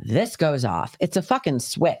 then this goes off. It's a fucking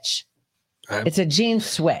switch. It's a gene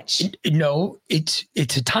switch. No, it's a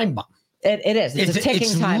time bomb. It is. It's a ticking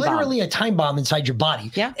time bomb. It's literally a time bomb inside your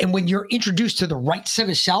body. Yeah. And when you're introduced to the right set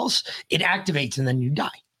of cells, it activates and then you die.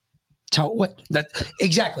 So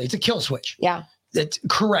exactly. It's a kill switch. Yeah. That's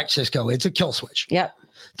correct, Cisco. It's a kill switch. Yep.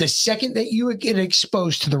 The second that you get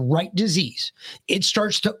exposed to the right disease, it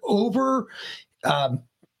starts to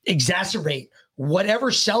exacerbate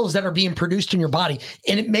whatever cells that are being produced in your body,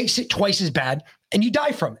 and it makes it twice as bad, and you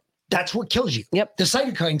die from it. That's what kills you. Yep. The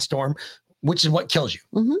cytokine storm, which is what kills you.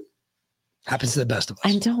 Mm-hmm. Happens to the best of us.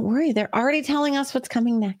 And don't worry, they're already telling us what's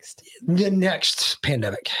coming next. The next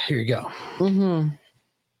pandemic. Here you go. Mm-hmm.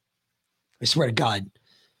 I swear to God,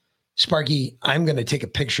 Sparky, I'm going to take a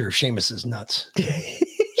picture of Seamus's nuts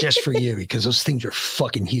just for you because those things are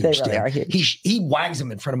fucking huge. They really are huge. He wags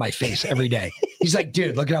them in front of my face every day. He's like,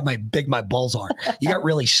 dude, look at how big my balls are. You got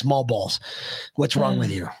really small balls. What's wrong with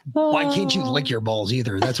you? Why can't you lick your balls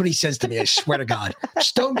either? That's what he says to me. I swear to God.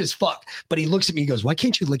 Stoned as fuck. But he looks at me and goes, why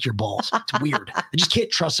can't you lick your balls? It's weird. I just can't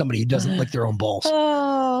trust somebody who doesn't lick their own balls.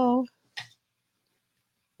 Oh.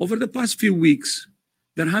 Over the past few weeks,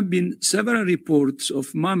 there have been several reports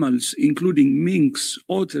of mammals, including minks,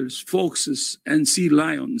 otters, foxes, and sea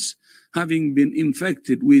lions, having been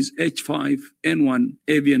infected with H5N1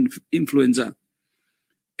 avian influenza.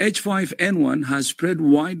 H5N1 has spread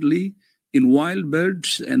widely in wild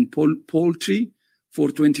birds and poultry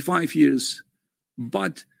for 25 years,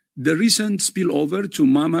 but the recent spillover to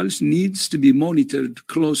mammals needs to be monitored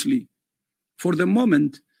closely. For the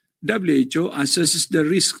moment, WHO assesses the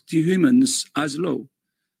risk to humans as low.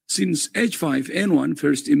 Since H5N1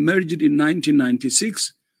 first emerged in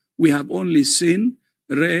 1996, we have only seen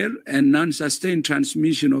rare and non-sustained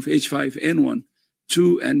transmission of H5N1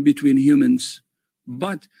 to and between humans.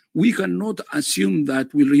 But we cannot assume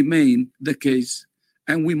that will remain the case,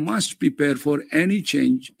 and we must prepare for any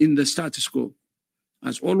change in the status quo.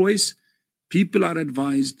 As always, people are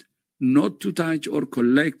advised not to touch or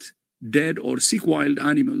collect dead or sick wild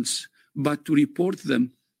animals, but to report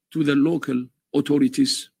them to the local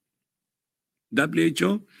authorities.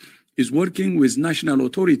 WHO is working with national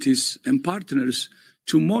authorities and partners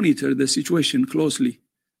to monitor the situation closely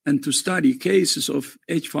and to study cases of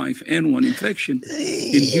H5N1 infection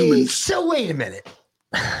in humans. So wait a minute.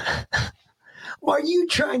 Are you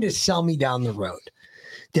trying to sell me down the road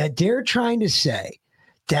that they're trying to say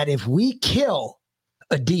that if we kill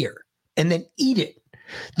a deer and then eat it,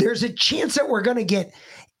 there's a chance that we're going to get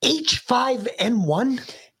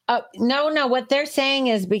H5N1? No. What they're saying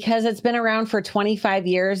is because it's been around for 25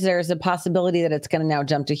 years, there's a possibility that it's going to now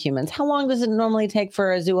jump to humans. How long does it normally take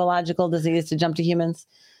for a zoological disease to jump to humans?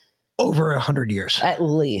 Over 100 years. At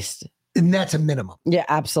least. And that's a minimum. Yeah,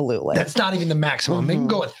 absolutely. That's not even the maximum. It can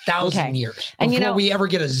go 1,000 years before we ever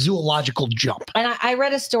get a zoological jump. And I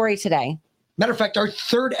read a story today. Matter of fact, our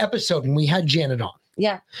third episode when we had Janet on.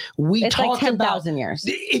 Yeah. It's talked like 10,000 years.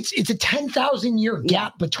 It's a 10,000 year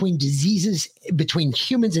gap between diseases, between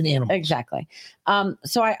humans and animals. Exactly.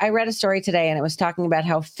 So I read a story today and it was talking about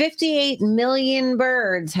how 58 million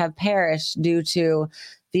birds have perished due to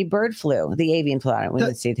the bird flu, the avian flu. We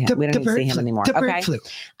don't see him. We don't even see him anymore. The bird flu.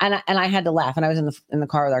 And I had to laugh. And I was in the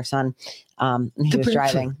car with our son. And he was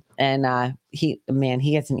driving. And he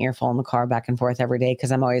gets an earful in the car back and forth every day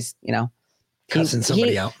because I'm always, Cussing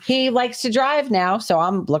somebody out. He likes to drive now. So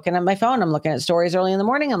I'm looking at my phone. I'm looking at stories early in the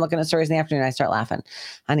morning. I'm looking at stories in the afternoon. I start laughing.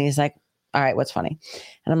 And he's like, all right, what's funny?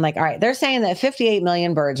 And I'm like, all right, they're saying that 58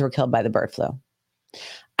 million birds were killed by the bird flu.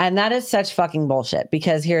 And that is such fucking bullshit,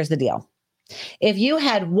 because here's the deal. If you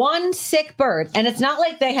had one sick bird, and it's not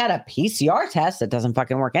like they had a PCR test that doesn't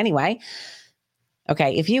fucking work anyway.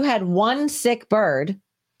 Okay, if you had one sick bird,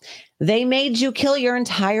 they made you kill your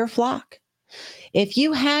entire flock. If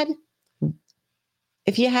you had,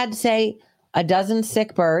 say, a dozen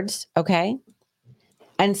sick birds, okay,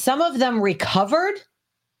 and some of them recovered,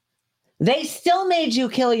 they still made you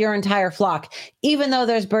kill your entire flock, even though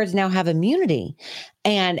those birds now have immunity.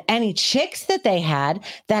 And any chicks that they had,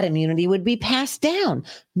 that immunity would be passed down.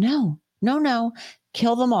 No.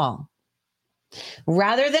 Kill them all.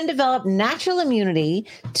 Rather than develop natural immunity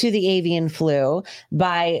to the avian flu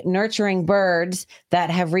by nurturing birds that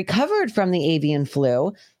have recovered from the avian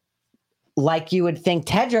flu, like you would think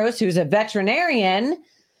Tedros, who's a veterinarian,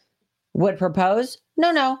 would propose,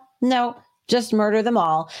 no. Just murder them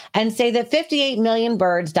all and say that 58 million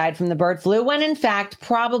birds died from the bird flu, when in fact,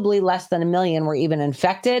 probably less than 1 million were even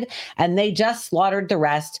infected, and they just slaughtered the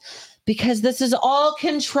rest, because this is all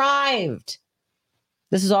contrived.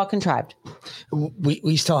 This is all contrived.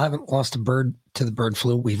 We still haven't lost a bird to the bird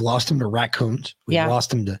flu. We've lost them to raccoons. We've lost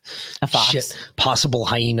them to a fox. Possible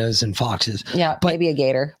hyenas and foxes. Yeah, but maybe a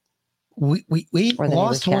gator. We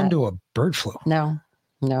lost one to a bird flu. No.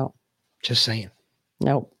 Just saying.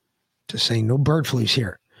 Nope. Just saying, no bird flu's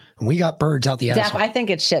here. And we got birds out the asshole. I think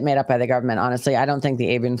it's shit made up by the government, honestly. I don't think the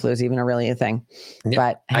avian flu is even really a thing. Yeah,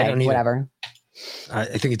 but hey, I don't whatever. I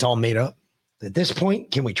think it's all made up. At this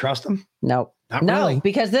point, can we trust them? Nope. Not no, really.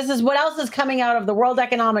 Because this is what else is coming out of the World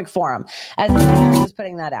Economic Forum, as Harris is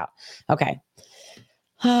putting that out. Okay.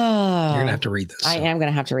 You're going to have to read this. I am going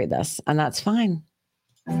to have to read this, and that's fine.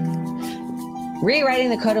 Rewriting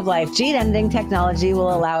the code of life. Gene editing technology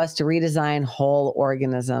will allow us to redesign whole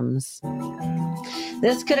organisms.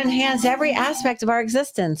 This could enhance every aspect of our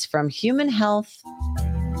existence, from human health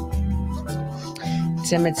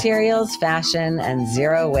to materials, fashion, and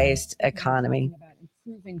zero waste economy.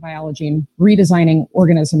 Improving biology and redesigning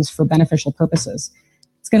organisms for beneficial purposes.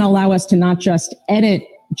 It's going to allow us to not just edit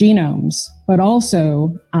genomes, but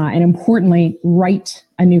also, and importantly, write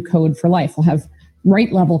a new code for life. We'll have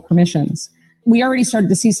right-level permissions. We already started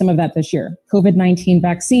to see some of that this year. COVID-19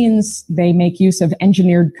 vaccines, they make use of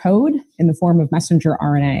engineered code in the form of messenger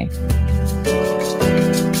RNA.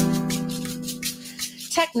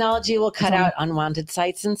 Technology will cut out unwanted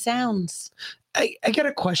sights and sounds. I got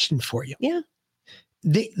a question for you. Yeah.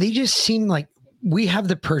 They just seem like we have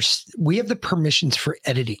the permissions for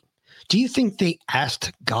editing. Do you think they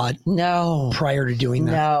asked God prior to doing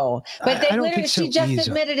that? No. But they I don't literally, think so she just either.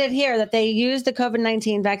 admitted it here that they used the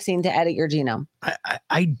COVID-19 vaccine to edit your genome.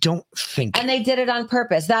 I don't think. And they did it on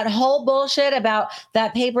purpose. That whole bullshit about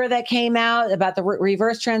that paper that came out about the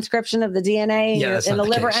reverse transcription of the DNA in the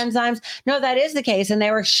liver enzymes. No, that is the case. And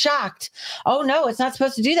they were shocked. Oh, no, it's not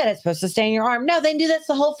supposed to do that. It's supposed to stay in your arm. No, they do this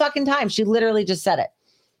the whole fucking time. She literally just said it.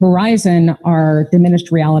 Horizon are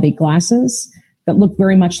diminished reality glasses that look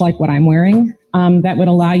very much like what I'm wearing, that would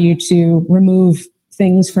allow you to remove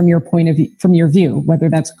things from your point of view, from your view, whether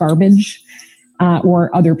that's garbage or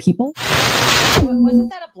other people. Wasn't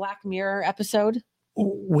that a Black Mirror episode?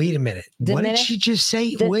 Wait a minute. What did she just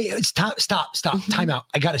say? Wait, stop. Time out.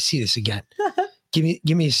 I got to see this again. Give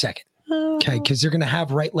me a second. Okay, because they're going to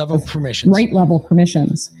have right-level permissions. Right-level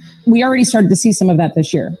permissions. We already started to see some of that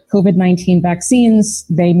this year. COVID-19 vaccines,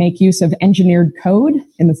 they make use of engineered code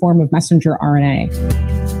in the form of messenger RNA.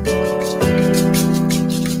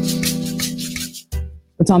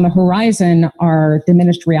 What's on the horizon are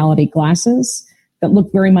diminished reality glasses that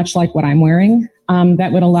look very much like what I'm wearing,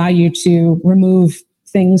 that would allow you to remove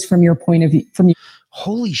things from your point of view.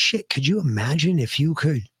 Holy shit, could you imagine if you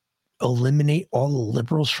could eliminate all the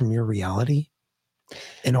liberals from your reality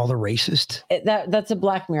and all the racists? That's a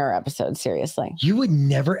Black Mirror episode, seriously. You would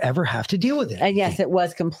never, ever have to deal with it. And yes, it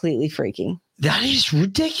was completely freaky. That is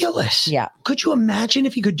ridiculous. Yeah. Could you imagine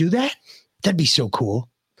if you could do that? That'd be so cool.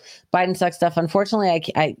 Biden sucks stuff. Unfortunately,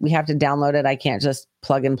 we have to download it. I can't just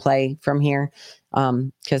plug and play from here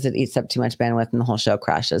because it eats up too much bandwidth and the whole show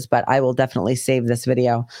crashes. But I will definitely save this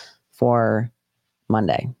video for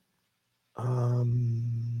Monday.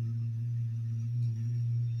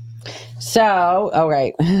 So, all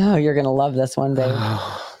right. Oh, you're going to love this one, babe.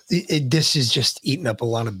 This is just eating up a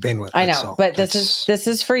lot of bandwidth. I know, but this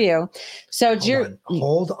is for you. So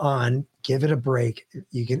hold on. Give it a break.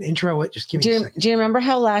 You can intro it. Just give me a second. Do you remember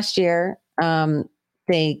how last year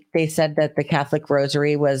they said that the Catholic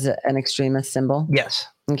Rosary was an extremist symbol? Yes.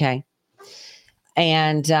 Okay.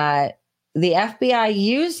 And the FBI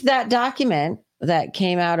used that document that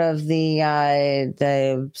came out of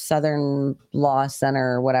the Southern Law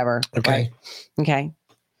Center or whatever. Okay. Right? Okay.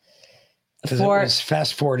 Because it was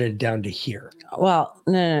fast forwarded down to here. Well,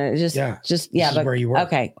 no, just This is but where you were.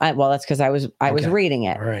 Okay. Well, that's because I was reading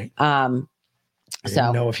it. All right. I So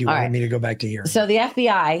didn't know if you all wanted right. me to go back to here. So the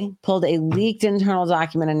FBI pulled a leaked internal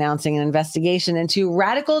document announcing an investigation into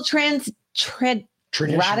radical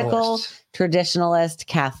traditionalist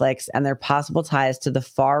Catholics and their possible ties to the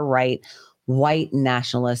far right white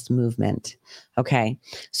nationalist movement. Okay.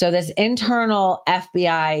 So this internal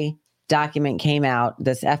FBI document came out.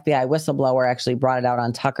 This FBI whistleblower actually brought it out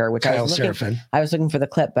on Tucker, which Kyle I was Seraphin. looking for the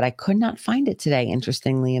clip, but I could not find it today,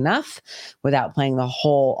 interestingly enough, without playing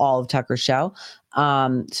all of Tucker's show.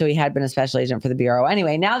 So he had been a special agent for the Bureau.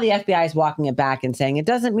 Anyway, now the FBI is walking it back and saying it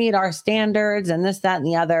doesn't meet our standards and this, that, and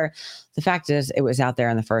the other. The fact is it was out there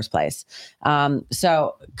in the first place.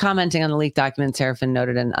 So commenting on the leaked document, Seraphin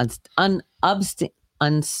noted an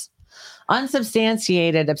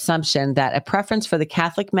unsubstantiated assumption that a preference for the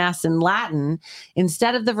Catholic Mass in Latin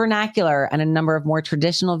instead of the vernacular and a number of more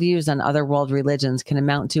traditional views on other world religions can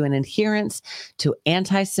amount to an adherence to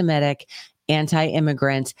anti-Semitic,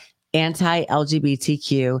 anti-immigrant,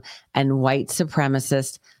 anti-LGBTQ, and white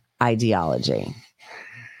supremacist ideology.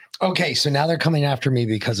 Okay, so now they're coming after me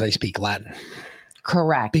because I speak Latin.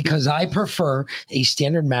 Correct. Because I prefer a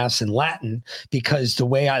standard mass in Latin because the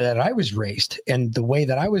way that I was raised and the way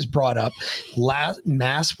that I was brought up,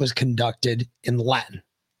 mass was conducted in Latin.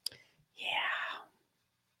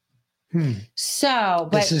 So,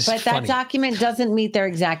 but that document doesn't meet their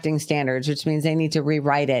exacting standards, which means they need to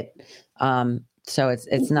rewrite it. So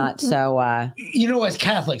it's not so. As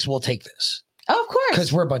Catholics, we'll take this. Oh, of course.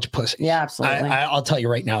 Because we're a bunch of pussies. Yeah, absolutely. I'll tell you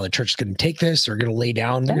right now, the church is going to take this. They're going to lay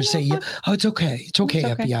down. They're going to say, "Oh, it's okay. It's okay,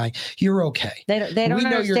 FBI. You're okay." They don't We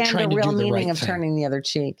know you're understand trying the to real do the meaning right of thing. turning the other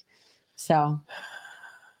cheek. So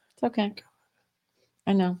it's okay.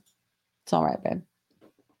 I know. It's all right, babe.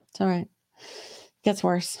 It's all right. Gets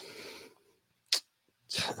worse.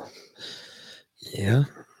 Yeah.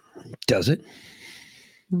 Does it?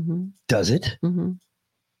 Mm-hmm. Does it? Mm-hmm.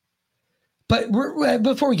 But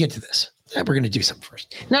before we get to this, we're going to do something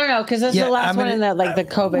first. No, because this is the last one in the the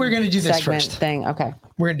COVID. We're going to do this segment first thing. Okay.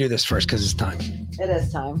 We're going to do this first because it's time. It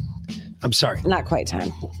is time. I'm sorry. Not quite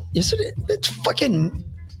time. Yes, it is. It's fucking.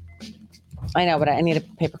 I know, but I need a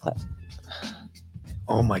paperclip.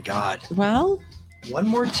 Oh my God. Well, one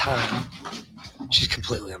more time. She's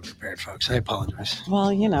completely unprepared, folks. I apologize.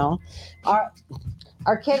 Well,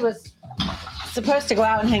 our kid was supposed to go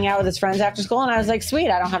out and hang out with his friends after school, and I was like, sweet,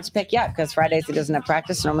 I don't have to pick you up because Fridays he doesn't have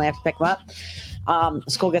practice. Normally I have to pick him up.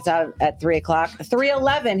 School gets out at 3:00.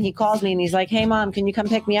 3:11, he calls me and he's like, hey mom, can you come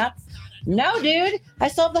pick me up? No, dude, I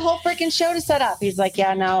still have the whole freaking show to set up. He's like,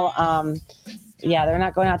 yeah, no, they're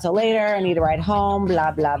not going out till later. I need to ride home, blah,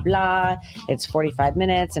 blah, blah. It's 45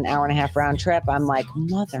 minutes, an hour and a half round trip. I'm like,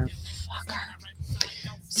 motherfucker.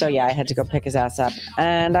 So yeah, I had to go pick his ass up,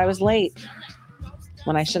 and I was late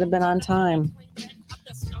when I should have been on time.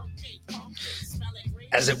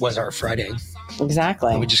 As it was our Friday.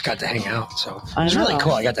 Exactly. And we just got to hang out. So it I was really know.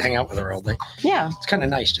 cool. I got to hang out with her all day. Yeah. It's kind of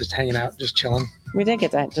nice just hanging out, just chilling. We did get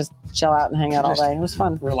to just chill out and hang out all day. It was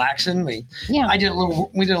fun. Relaxing. We did a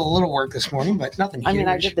little work this morning, but nothing huge. I mean,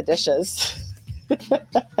 I did the dishes.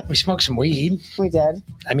 We smoked some weed. We did.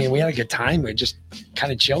 I mean, we had a good time. We just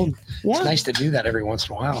kind of chilled. Yeah. It's nice to do that every once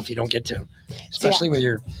in a while if you don't get to, especially with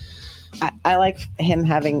your. I like him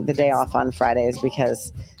having the day off on Fridays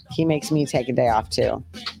because he makes me take a day off too.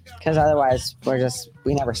 Because otherwise,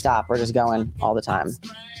 we never stop. We're just going all the time.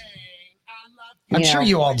 I'm sure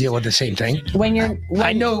you all deal with the same thing.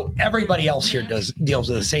 I know everybody else here deals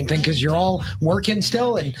with the same thing because you're all working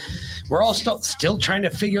still, and we're all still trying to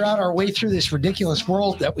figure out our way through this ridiculous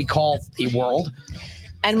world that we call a world.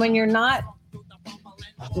 And when you're not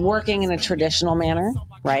working in a traditional manner,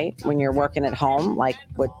 right? When you're working at home, like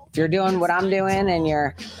if you're doing what I'm doing and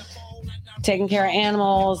you're taking care of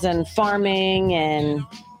animals and farming and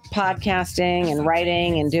podcasting and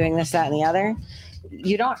writing and doing this, that, and the other,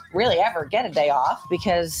 you don't really ever get a day off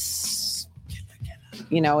because,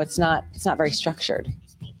 it's not very structured.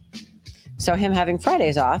 So him having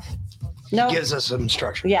Fridays off, gives us some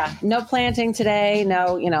structure. Yeah. No planting today.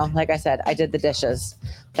 No, like I said, I did the dishes.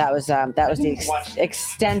 That was the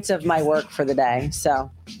extent of my work for the day. So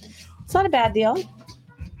it's not a bad deal.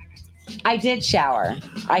 I did shower.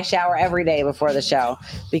 I shower every day before the show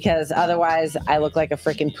because otherwise I look like a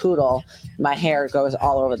freaking poodle. My hair goes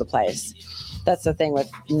all over the place. That's the thing with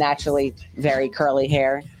naturally very curly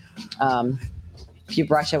hair. If you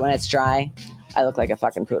brush it when it's dry, I look like a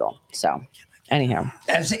fucking poodle. So Anyhow.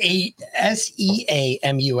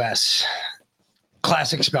 SEAMUS.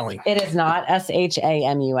 Classic spelling. It is not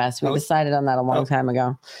SHAMUS. We decided on that a long time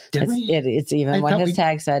ago. It's even what his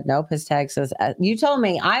tag said. Nope, his tag says. You told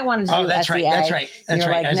me I wanted to do that's SEA. right. That's right. That's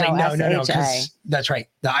right. Like, I was no, like, no. That's right.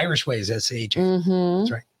 The Irish way is SHA. Mm-hmm.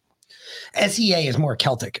 That's right. SEA is more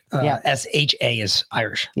Celtic. SHA is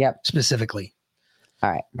Irish. Yep. Specifically.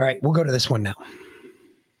 All right. All right. We'll go to this one now.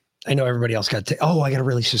 I know everybody else got to. I got to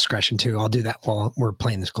release discretion too. I'll do that while we're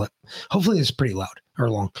playing this clip. Hopefully, it's pretty loud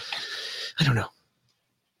or long. I don't know.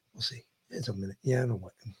 We'll see. It's a minute. Yeah, it'll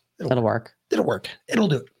work. It'll work. It'll work. It'll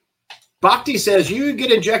do it. Bhakti says you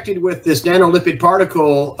get injected with this nanolipid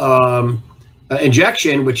particle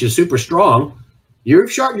injection, which is super strong.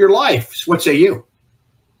 You've shortened your life. What say you?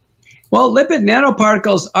 Well, lipid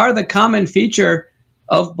nanoparticles are the common feature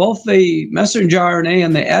of both the messenger RNA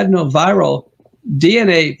and the adenoviral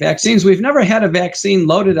DNA vaccines. We've never had a vaccine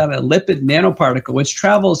loaded on a lipid nanoparticle, which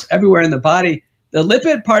travels everywhere in the body. The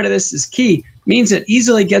lipid part of this is key. Means it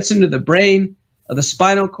easily gets into the brain, the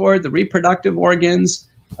spinal cord, the reproductive organs,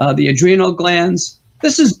 the adrenal glands.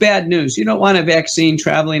 This is bad news. You don't want a vaccine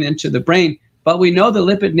traveling into the brain, but we know the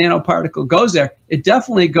lipid nanoparticle goes there. It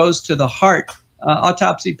definitely goes to the heart.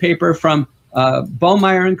 Autopsy paper from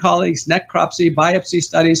Bohmeyer and colleagues, necropsy, biopsy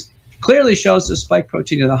studies clearly shows the spike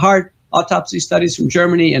protein in the heart. Autopsy studies from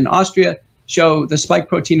Germany and Austria show the spike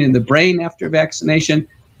protein in the brain after vaccination.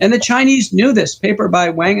 And the Chinese knew this. Paper by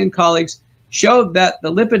Wang and colleagues showed that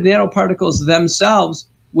the lipid nanoparticles themselves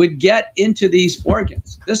would get into these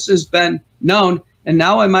organs. This has been known. And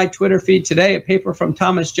now in my Twitter feed today, a paper from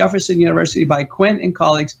Thomas Jefferson University by Quinn and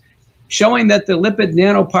colleagues showing that the lipid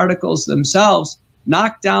nanoparticles themselves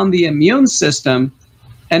knock down the immune system.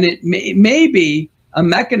 And it may be a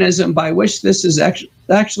mechanism by which this is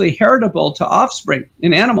actually heritable to offspring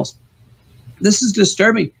in animals. This is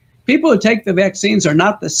disturbing. People who take the vaccines are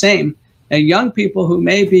not the same. And young people who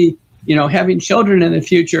may be having children in the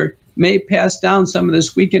future may pass down some of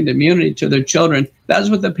this weakened immunity to their children. That's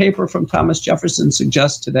what the paper from Thomas Jefferson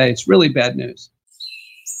suggests today. It's really bad news.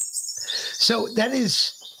 So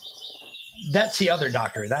that's the other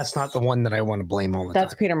doctor. That's not the one that I want to blame all the time.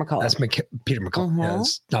 That's Peter McCullough. That's Peter McCullough. Yeah,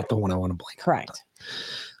 that's not the one I want to blame. Correct.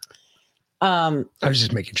 I was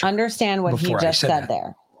just making sure. Understand what he just said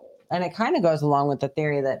there. And it kind of goes along with the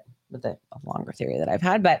theory with a longer theory that I've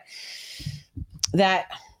had, but that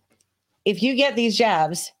if you get these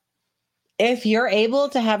jabs, if you're able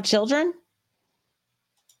to have children,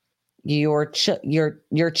 your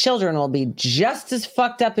children will be just as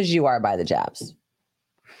fucked up as you are by the jabs.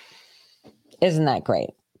 Isn't that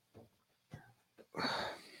great?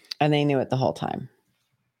 And they knew it the whole time.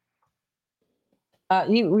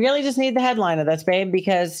 You really just need the headline of this, babe,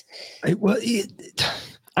 because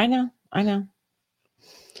I know.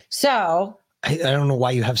 So I don't know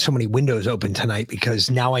why you have so many windows open tonight,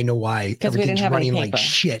 because now I know why everything's running like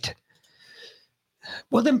shit.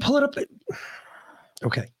 Well, then pull it up.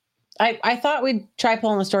 Okay. I thought we'd try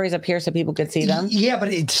pulling the stories up here so people could see them. Yeah,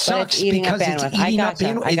 but it sucks because it's eating up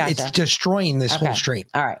bandwidth. It's destroying this whole stream.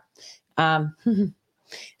 All right.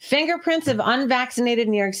 Fingerprints of unvaccinated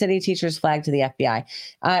New York City teachers flagged to the FBI.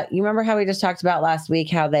 You remember how we just talked about last week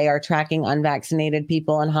how they are tracking unvaccinated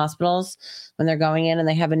people in hospitals when they're going in, and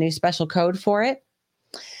they have a new special code for it?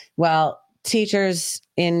 Well, teachers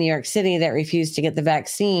in New York City that refused to get the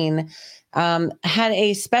vaccine had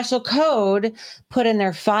a special code put in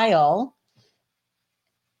their file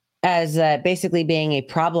as basically being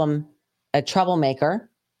a troublemaker.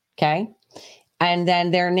 Okay. And then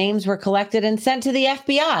their names were collected and sent to the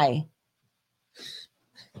FBI.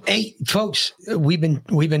 Hey, folks, we've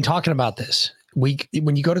been talking about this.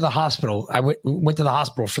 When you go to the hospital, I went to the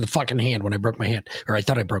hospital for the fucking hand when I broke my hand, or I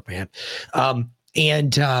thought I broke my hand.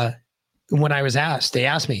 And when I was asked, they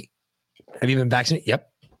asked me, "Have you been vaccinated?"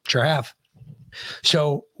 Yep, sure have.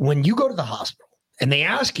 So when you go to the hospital and they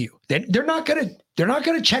ask you, they're not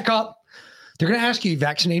gonna check up. They're gonna ask you,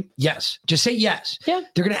 vaccinated? Yes. Just say yes. Yeah.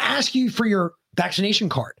 They're gonna ask you for your vaccination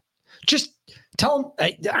card. Just tell them,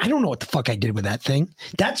 I don't know what the fuck I did with that thing.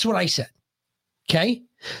 That's what I said. Okay.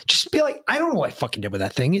 Just be like, I don't know what I fucking did with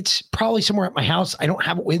that thing. It's probably somewhere at my house. I don't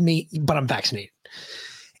have it with me, but I'm vaccinated.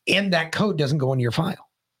 And that code doesn't go into your file.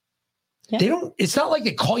 Yeah. It's not like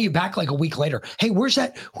they call you back like a week later. Hey, where's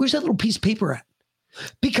that little piece of paper at?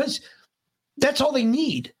 Because that's all they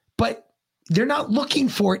need. But they're not looking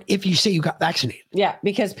for it if you say you got vaccinated. Yeah,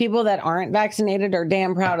 because people that aren't vaccinated are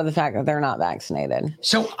damn proud of the fact that they're not vaccinated.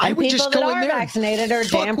 So I would just go in there. People that are vaccinated are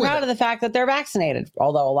damn proud of the fact that they're vaccinated.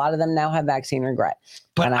 Although a lot of them now have vaccine regret.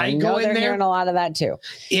 But and I know they're hearing a lot of that too.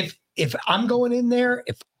 If if I'm going in there,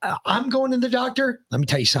 if I'm going to the doctor, let me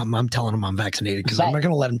tell you something. I'm telling them I'm vaccinated because I'm not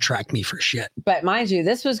going to let them track me for shit. But mind you,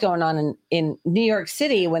 this was going on in New York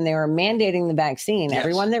City when they were mandating the vaccine. Yes.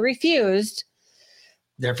 Everyone that refused,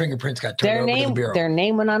 their fingerprints got turned over to the Bureau. Their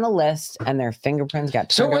name went on a list and their fingerprints got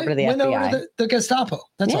turned over to the FBI. Over to the Gestapo.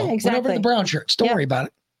 That's all. Exactly. Went over to the brown shirts. Don't worry about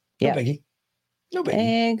it. No biggie. No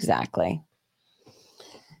biggie. Exactly.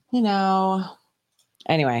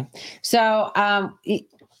 Anyway, so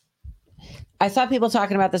I saw people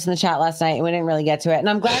talking about this in the chat last night and we didn't really get to it. And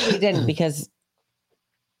I'm glad we didn't because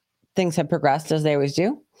things have progressed as they always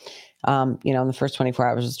do. In the first 24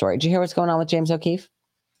 hours of the story. Did you hear what's going on with James O'Keefe?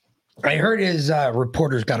 I heard his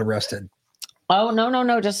reporters got arrested. Oh,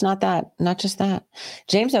 no. Just not that. Not just that.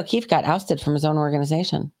 James O'Keefe got ousted from his own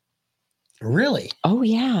organization. Really? Oh,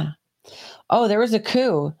 yeah. Oh, there was a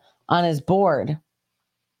coup on his board.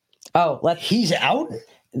 Oh, he's out?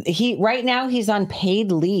 Right now he's on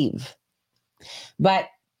paid leave. But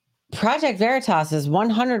Project Veritas is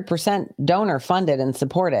 100% donor funded and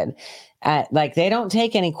supported. They don't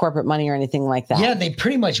take any corporate money or anything like that. Yeah, they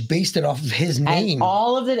pretty much based it off of his name. And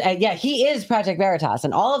all of he is Project Veritas,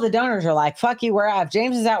 and all of the donors are like, "Fuck you, we're out. If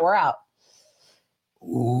James is out, we're out."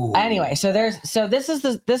 Ooh. Anyway, so this is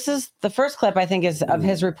the first clip I think is of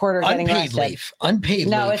his reporter getting arrested. Leave. Unpaid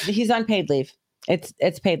no, leave. he's on paid leave.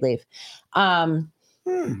 It's paid leave.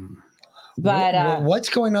 But what's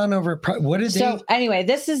going on over? What did they? Anyway,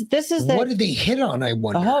 this is what did they hit on? I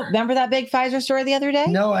wonder. Oh, remember that big Pfizer story the other day?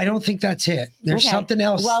 No, I don't think that's it. There's something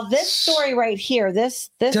else. Well, this story right here, this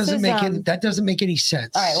doesn't make any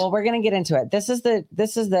sense. All right, well, we're going to get into it. This is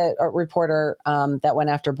the reporter that went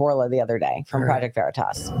after Bourla the other day from Project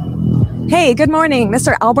Veritas. Hey, good morning,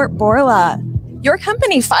 Mr. Albert Bourla. Your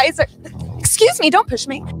company, Pfizer. Excuse me, don't push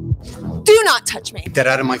me. Do not touch me. Get that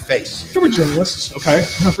out of my face. We're journalists, okay?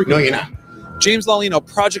 No, you're not. James Lalino,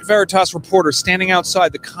 Project Veritas reporter, standing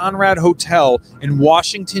outside the Conrad Hotel in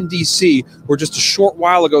Washington, D.C., where just a short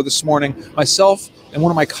while ago this morning, myself and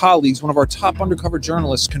one of my colleagues, one of our top undercover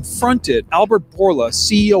journalists, confronted Albert Bourla,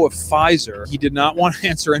 CEO of Pfizer. He did not want to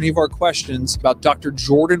answer any of our questions about Dr.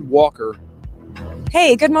 Jordan Walker.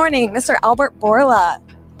 Hey, good morning, Mr. Albert Bourla.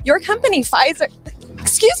 Your company, Pfizer.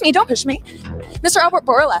 Excuse me, don't push me. Mr. Albert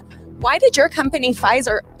Bourla, why did your company,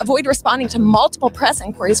 Pfizer, avoid responding to multiple press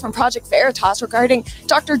inquiries from Project Veritas regarding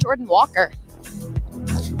Dr. Jordan Walker?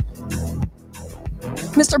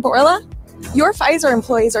 Mr. Bourla, your Pfizer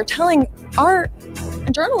employees are telling our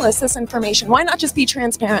journalists this information. Why not just be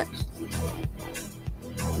transparent?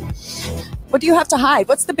 What do you have to hide?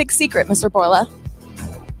 What's the big secret, Mr. Bourla?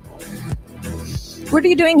 What are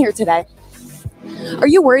you doing here today? Are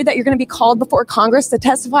you worried that you're going to be called before Congress to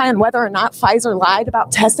testify on whether or not Pfizer lied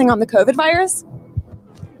about testing on the COVID virus?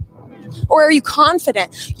 Or are you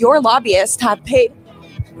confident your lobbyists have paid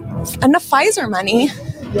enough Pfizer money?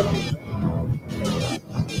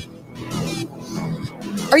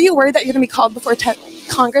 Are you worried that you're going to be called before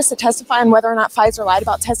Congress to testify on whether or not Pfizer lied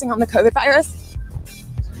about testing on the COVID virus?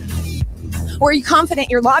 Or are you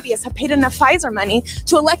confident your lobbyists have paid enough Pfizer money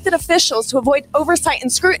to elected officials to avoid oversight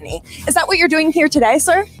and scrutiny? Is that what you're doing here today,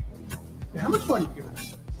 sir? How much money do you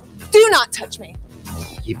have? Do not touch me.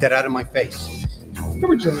 Keep that out of my face.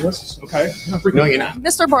 We're journalists, okay? No, you're not.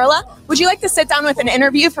 Mr. Bourla, would you like to sit down with an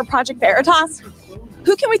interview for Project Veritas?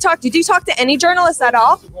 Who can we talk to? Do you talk to any journalists at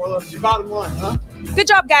all? Bourla, your bottom line, huh? Good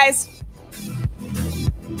job, guys.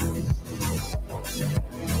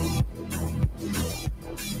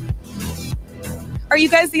 Are you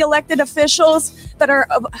guys the elected officials that are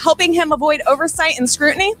helping him avoid oversight and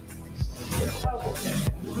scrutiny?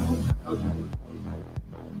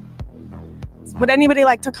 Would anybody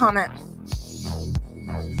like to comment?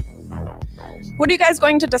 What are you guys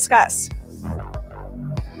going to discuss?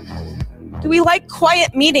 Do we like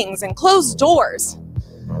quiet meetings and closed doors?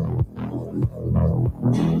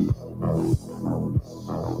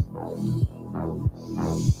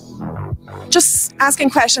 Just asking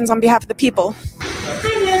questions on behalf of the people.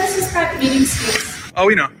 Hi there, this is private meeting space. Oh,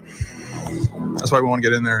 we know. That's why we want to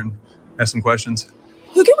get in there and ask some questions.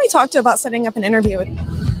 Who can we talk to about setting up an interview with?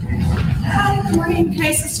 Hi, good morning. Can I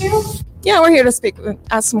assist you? Yeah, we're here to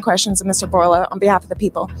ask some questions of Mr. Bourla on behalf of the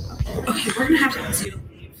people. Okay, we're going to have to ask you to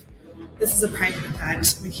leave. This is a private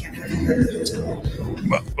event. We can't have you in the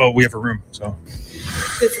hotel. Well, we have a room, so.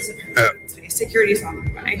 This is a private space. Security's on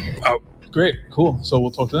the way. Oh, great. Cool. So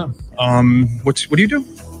we'll talk to them. What do you do?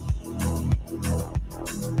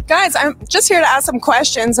 Guys, I'm just here to ask some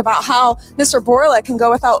questions about how Mr. Bourla can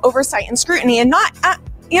go without oversight and scrutiny and not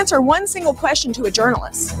answer one single question to a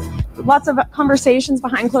journalist. Lots of conversations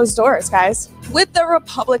behind closed doors, guys, with the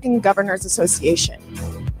Republican Governors Association.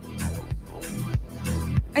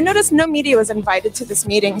 I noticed no media was invited to this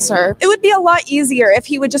meeting, sir. It would be a lot easier if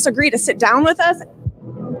he would just agree to sit down with us.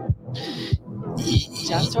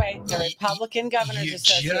 Just wait. The Republican Governors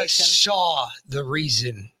Association. Just saw the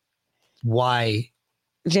reason why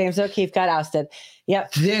James O'Keefe got ousted.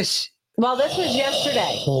 Yep. This was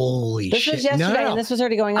yesterday. Holy shit. This was yesterday, and this was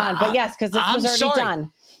already going on. But yes, because this was already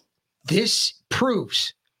done. This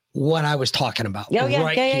proves what I was talking about. Yeah.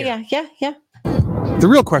 The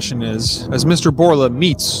real question is, as Mr. Borla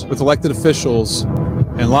meets with elected officials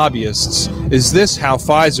and lobbyists, is this how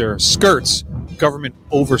Pfizer skirts government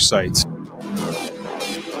oversight?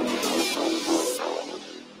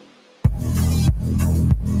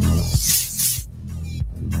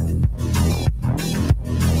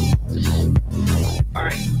 All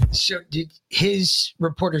right. So did his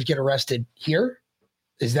reporters get arrested here?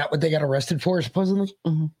 Is that what they got arrested for, supposedly?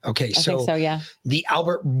 Mm-hmm. Okay. I think so, yeah. The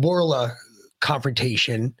Albert Bourla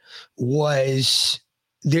confrontation was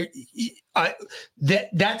there.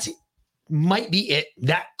 That's might be it.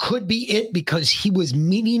 That could be it because he was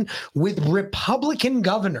meeting with Republican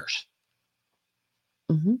governors.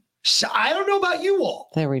 Mm-hmm. So I don't know about you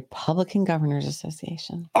all. The Republican Governors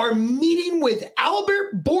Association are meeting with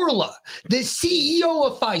Albert Bourla, the CEO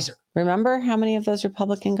of Pfizer. Remember how many of those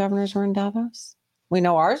Republican governors were in Davos? We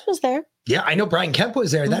know ours was there. Yeah, I know Brian Kemp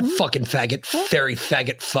was there. That fucking faggot, fairy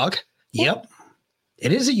faggot fuck. Yep.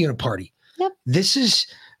 It is a uniparty. Yep. This is,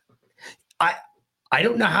 I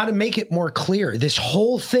don't know how to make it more clear. This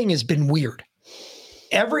whole thing has been weird.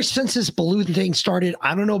 Ever since this balloon thing started,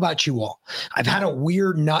 I don't know about you all. I've had a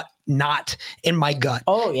weird knot in my gut.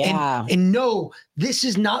 Oh, yeah. And no, this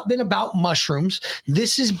has not been about mushrooms.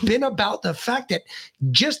 This has been about the fact that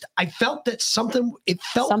I felt that something's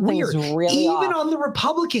weird. Really even off. On the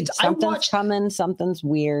Republicans. Something's coming. Something's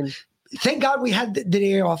weird. Thank God we had the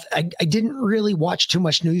day off. I didn't really watch too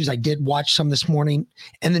much news. I did watch some this morning.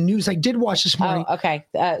 And the news I did watch this morning. Oh, okay.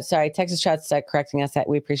 Sorry. Texas Shots correcting us.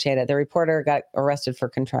 We appreciate it. The reporter got arrested for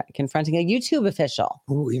confronting a YouTube official.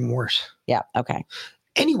 Ooh, even worse. Yeah. Okay.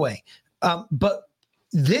 Anyway, but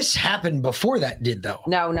this happened before that did, though.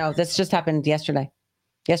 No. This just happened yesterday.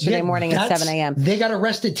 Yesterday morning at 7 a.m. They got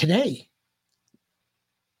arrested today.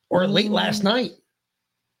 Or late last night.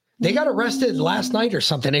 They got arrested last night or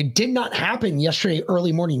something. It did not happen yesterday,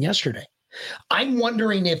 early morning yesterday. I'm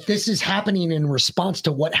wondering if this is happening in response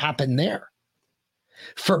to what happened there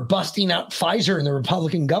for busting out Pfizer and the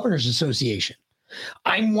Republican Governors Association.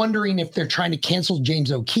 I'm wondering if they're trying to cancel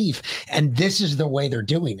James O'Keefe, and this is the way they're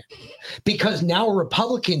doing it. Because now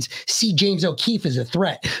Republicans see James O'Keefe as a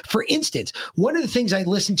threat. For instance, one of the things I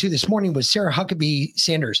listened to this morning was Sarah Huckabee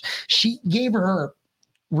Sanders. She gave her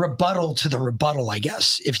rebuttal to the rebuttal, I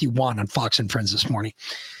guess, if you want, on Fox and Friends this morning.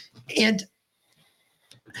 And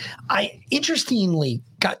I interestingly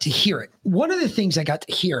got to hear it. One of the things I got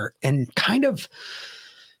to hear and kind of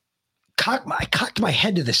I cocked my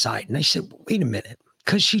head to the side and I said, wait a minute,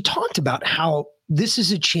 because she talked about how this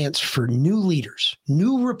is a chance for new leaders,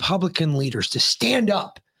 new Republican leaders to stand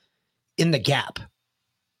up in the gap.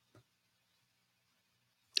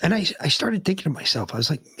 And I started thinking to myself, I was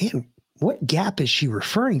like, man, what gap is she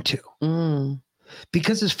referring to?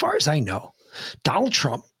 Because as far as I know, Donald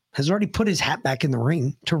Trump has already put his hat back in the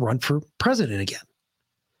ring to run for president again.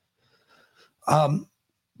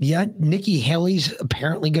 Yeah, Nikki Haley's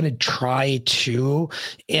apparently going to try to,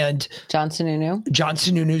 and John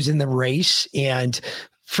Sununu's in the race, and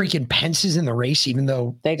freaking Pence is in the race, even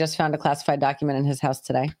though they just found a classified document in his house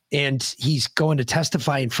today, and he's going to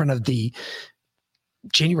testify in front of the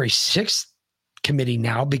January 6th committee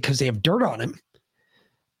now because they have dirt on him.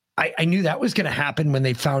 I knew that was going to happen when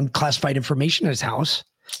they found classified information in his house.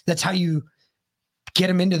 That's how you get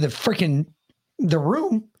him into the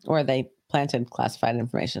room. Or they planted classified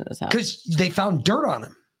information in his house. Because they found dirt on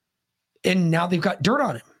him. And now they've got dirt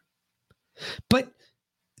on him. But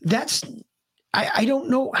that's, I don't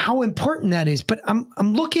know how important that is, but I'm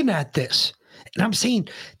looking at this and I'm saying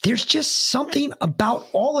there's just something about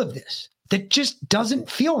all of this that just doesn't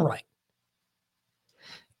feel right.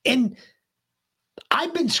 And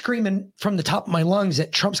I've been screaming from the top of my lungs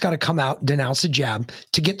that Trump's got to come out and denounce the jab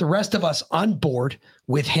to get the rest of us on board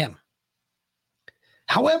with him.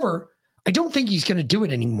 However, I don't think he's going to do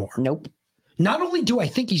it anymore. Nope. Not only do I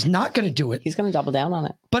think he's not going to do it, he's going to double down on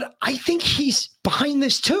it. But I think he's behind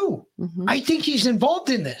this too. Mm-hmm. I think he's involved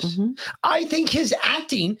in this. Mm-hmm. I think his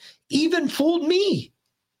acting even fooled me.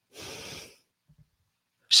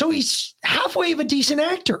 So he's halfway of a decent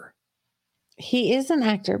actor. He is an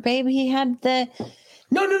actor, babe. He had the...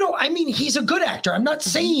 No. I mean, he's a good actor. I'm not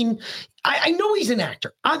saying... I know he's an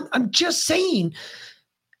actor. I'm just saying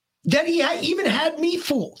that he even had me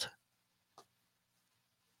fooled.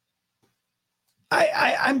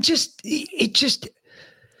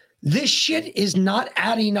 This shit is not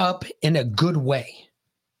adding up in a good way.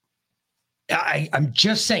 I'm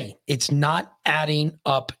just saying it's not adding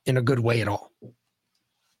up in a good way at all.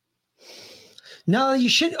 No, you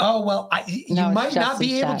should. Oh, well, you might not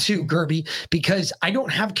be able to, Gerby, because I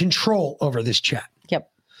don't have control over this chat.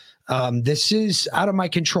 Yep. This is out of my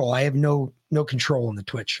control. I have no control on the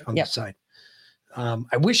Twitch on this side.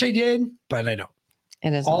 I wish I did, but I don't.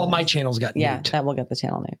 It is all of my channels got nuked. That will get the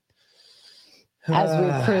channel nuked. As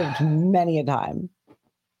we've proved many a time.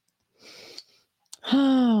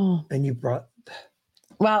 Oh. And you brought...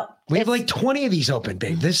 Well, we have like 20 of these open,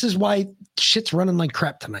 babe. This is why shit's running like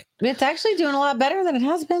crap tonight. It's actually doing a lot better than it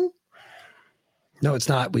has been. No, it's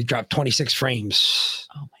not. We dropped 26 frames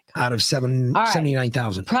out of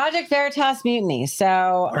 79,000. Project Veritas Mutiny. So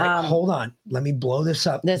all right, hold on. Let me blow this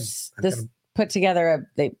up. This put together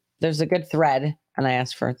there's a good thread, and I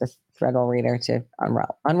asked for the Threadle reader to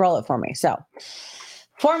unroll it for me. So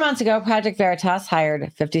 4 months ago, Project Veritas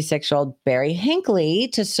hired 56-year-old Barry Hinckley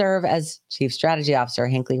to serve as Chief Strategy Officer.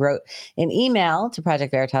 Hinckley wrote an email to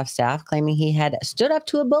Project Veritas staff claiming he had stood up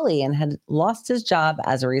to a bully and had lost his job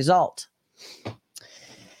as a result.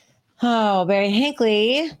 Oh, Barry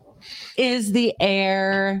Hinckley is the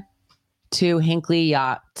heir to Hinckley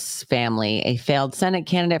Yachts family, a failed Senate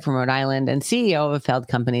candidate from Rhode Island and CEO of a failed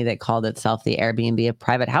company that called itself the Airbnb of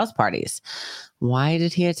private house parties. Why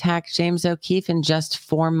did he attack James O'Keefe in just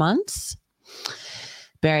 4 months?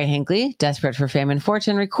 Barry Hinckley, desperate for fame and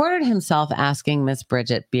fortune, recorded himself asking Miss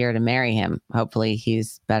Bridget Beer to marry him. Hopefully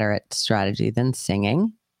he's better at strategy than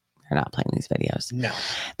singing. We're not playing these videos. No.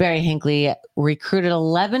 Barry Hinckley recruited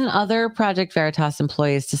 11 other Project Veritas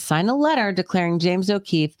employees to sign a letter declaring James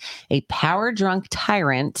O'Keefe a power-drunk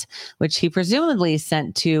tyrant, which he presumably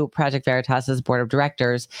sent to Project Veritas's board of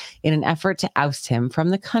directors in an effort to oust him from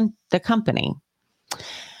the company.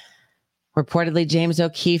 Reportedly, James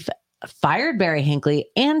O'Keefe fired Barry Hinckley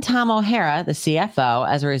and Tom O'Hara, the CFO,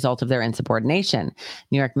 as a result of their insubordination.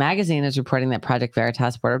 New York Magazine is reporting that Project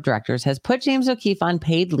Veritas board of directors has put James O'Keefe on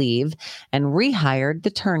paid leave and rehired the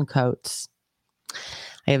turncoats.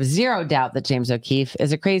 I have zero doubt that James O'Keefe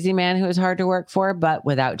is a crazy man who is hard to work for, but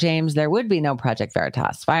without James, there would be no Project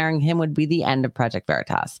Veritas. Firing him would be the end of Project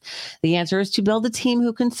Veritas. The answer is to build a team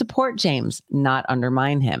who can support James, not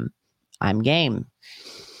undermine him. I'm game.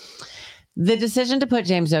 The decision to put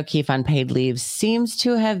James O'Keefe on paid leave seems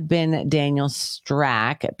to have been Daniel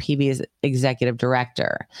Strack, PB's executive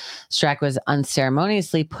director. Strack was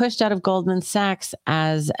unceremoniously pushed out of Goldman Sachs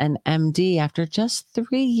as an MD after just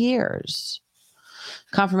 3 years.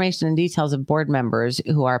 Confirmation and details of board members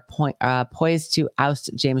who are poised to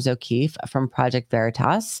oust James O'Keefe from Project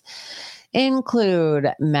Veritas include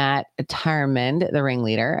Matt Tyrmand, the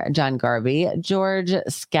ringleader, John Garvey, George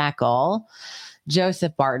Skakel,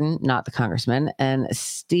 Joseph Barton, not the congressman, and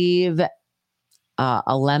Steve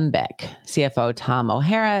Alembic, CFO Tom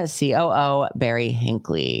O'Hara, COO Barry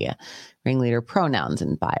Hinckley, ringleader pronouns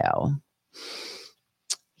in bio.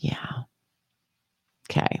 Yeah.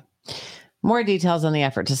 Okay. More details on the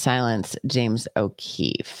effort to silence James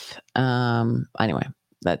O'Keefe. Anyway,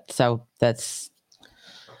 that's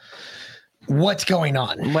what's going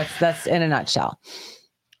on. That's in a nutshell.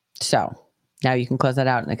 So now you can close that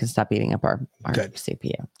out and it can stop eating up our Good.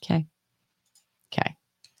 CPU. Okay.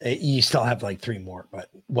 You still have like 3 more, but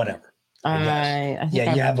whatever. I think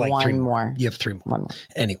I you have like 3 more. You have 3 more. 1 more.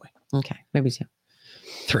 Anyway. Okay. Maybe 2.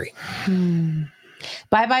 3.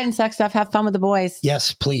 Bye, Biden suck stuff. Have fun with the boys.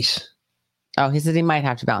 Yes, please. Oh, he said he might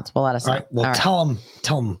have to bounce. Well, let us know. All right. Well,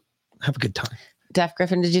 tell him. Have a good time. Def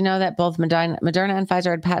Griffin, did you know that both Moderna and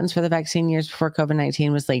Pfizer had patents for the vaccine years before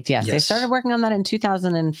COVID-19 was leaked? Yes. They started working on that in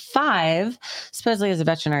 2005, supposedly as a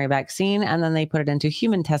veterinary vaccine, and then they put it into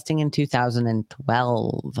human testing in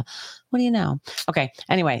 2012. What do you know? Okay.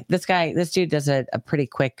 Anyway, this dude does a pretty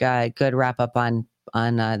quick, good wrap up on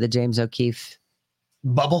the James O'Keefe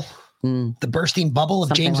bubble, the bursting bubble of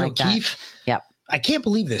Something James like that. O'Keefe. Yep. I can't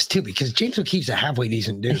believe this too, because James O'Keefe's a halfway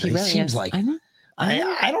decent dude. He It really seems is. like I know.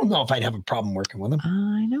 I don't know if I'd have a problem working with him.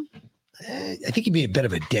 I know. I think he'd be a bit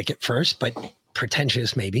of a dick at first, but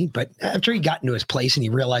pretentious maybe. But after he got into his place and he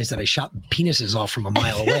realized that I shot penises off from a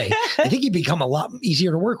mile away, I think he'd become a lot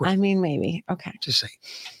easier to work with. I mean, maybe. Okay. Just saying.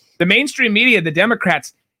 The mainstream media, the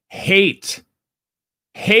Democrats, hate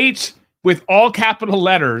with all capital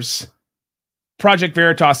letters Project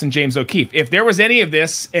Veritas and James O'Keefe. If there was any of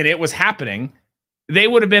this and it was happening, they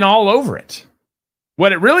would have been all over it.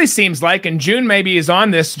 What it really seems like, and June maybe is on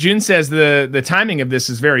this, June says the timing of this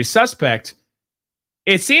is very suspect.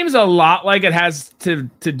 It seems a lot like it has to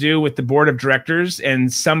do with the board of directors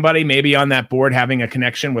and somebody maybe on that board having a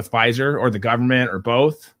connection with Pfizer or the government or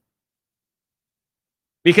both.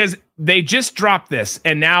 Because they just dropped this,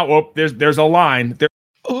 and now there's a line.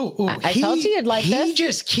 I told you you'd like this. He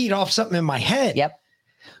just keyed off something in my head. Yep.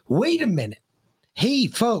 Wait a minute. Hey,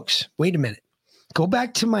 folks, wait a minute. Go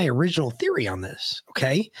back to my original theory on this,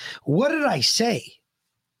 okay? What did I say?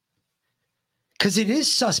 Because it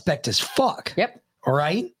is suspect as fuck. Yep. All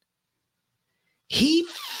right? He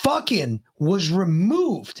fucking was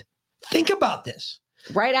removed. Think about this.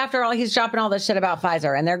 Right after all, he's dropping all this shit about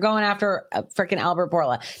Pfizer, and they're going after freaking Albert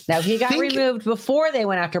Bourla. Now, he got removed before they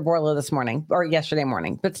went after Bourla this morning or yesterday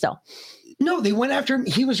morning, but still. No, they went after him.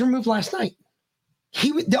 He was removed last night.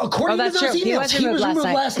 According to those emails, he was removed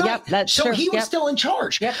last night. Yep, that's so true. he was still in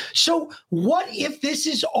charge. Yep. So what if this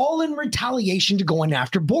is all in retaliation to going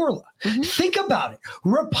after Bourla? Think about it.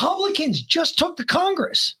 Republicans just took the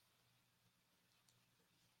Congress.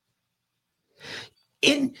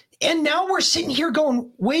 And now we're sitting here going,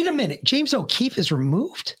 wait a minute, James O'Keefe is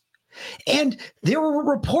removed? And there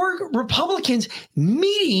were Republicans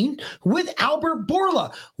meeting with Albert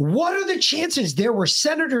Bourla. What are the chances there were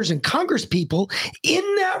senators and Congress people in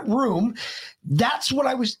that room? That's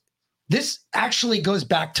what this actually goes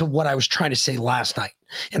back to what I was trying to say last night.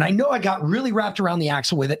 And I know I got really wrapped around the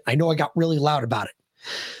axle with it. I know I got really loud about it.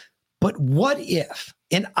 But what if,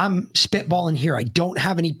 and I'm spitballing here, I don't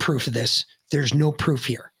have any proof of this. There's no proof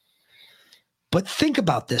here. But think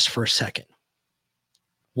about this for a second.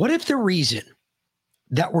 What if the reason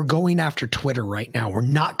that we're going after Twitter right now, we're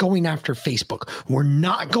not going after Facebook, we're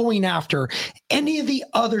not going after any of the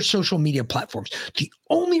other social media platforms, the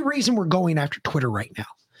only reason we're going after Twitter right now,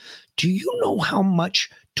 do you know how much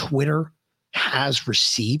Twitter has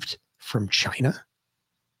received from China?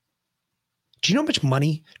 Do you know how much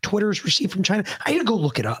money Twitter has received from China? I had to go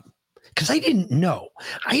look it up. Because I didn't know.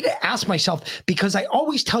 I had to ask myself, because I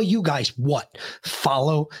always tell you guys what?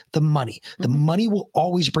 Follow the money. The money will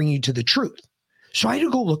always bring you to the truth. So I had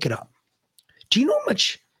to go look it up. Do you know how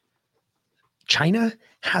much China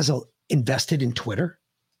has invested in Twitter?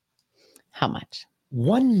 How much?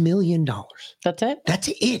 $1 million. That's it? That's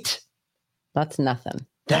it. That's nothing.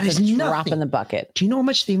 That That's is a nothing. drop in the bucket. Do you know how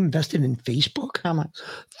much they've invested in Facebook? How much?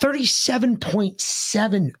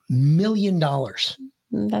 $37.7 million.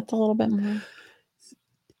 That's a little bit more.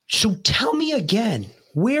 So tell me again,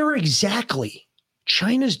 where exactly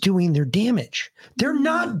China's doing their damage? They're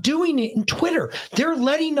not doing it in Twitter. They're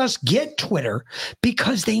letting us get Twitter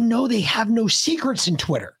because they know they have no secrets in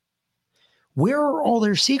Twitter. Where are all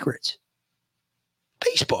their secrets?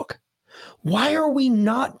 Facebook. Why are we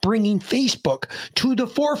not bringing Facebook to the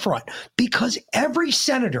forefront? Because every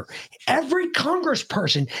senator, every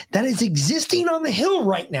congressperson that is existing on the Hill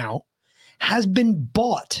right now has been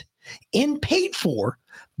bought and paid for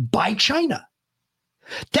by China.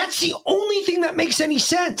 That's the only thing that makes any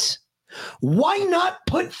sense. Why not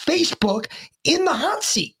put Facebook in the hot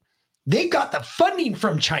seat? They've got the funding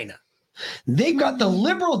from China. They've got the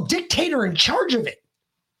liberal dictator in charge of it.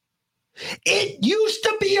 It used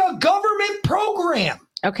to be a government program.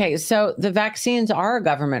 Okay, so the vaccines are a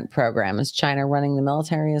government program. Is China running the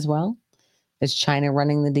military as well? Is China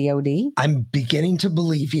running the DOD? I'm beginning to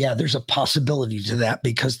believe, yeah, there's a possibility to that,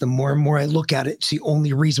 because the more and more I look at it, it's the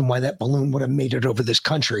only reason why that balloon would have made it over this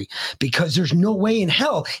country, because there's no way in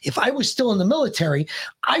hell, if I was still in the military,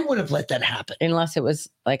 I would have let that happen. Unless it was,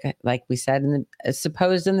 like we said,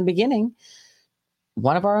 supposed in the beginning,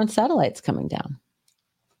 one of our own satellites coming down.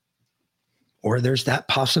 Or there's that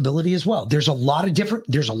possibility as well. There's a lot of different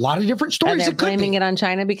stories. And they're blaming it on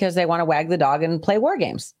China because they want to wag the dog and play war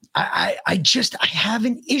games. I have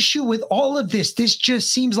an issue with all of this. This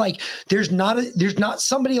just seems like there's not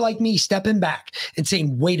somebody like me stepping back and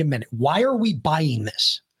saying, wait a minute, why are we buying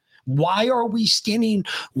this? Why are we saying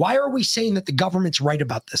that the government's right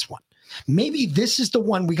about this one? Maybe this is the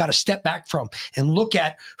one we got to step back from and look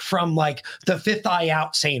at from like the fifth eye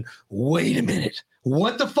out, saying, wait a minute,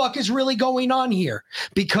 what the fuck is really going on here?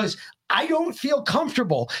 Because I don't feel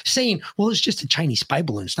comfortable saying, well, it's just a Chinese spy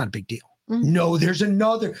balloon. It's not a big deal. Mm-hmm. No, there's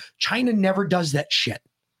another. China never does that shit.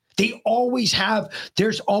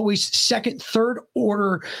 There's always second, third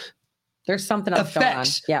order. There's something else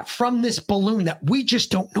effects going on. Yeah. From this balloon that we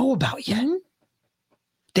just don't know about yet. Mm-hmm.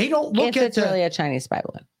 They don't look at it's really a Chinese spy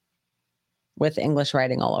balloon with English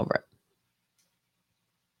writing all over it.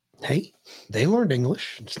 Hey, they learned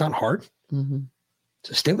English. It's not hard. Mm-hmm.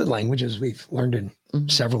 It's a stupid language, as we've learned in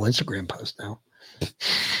several Instagram posts now.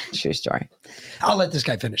 True story. I'll let this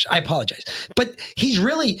guy finish. I apologize. But he's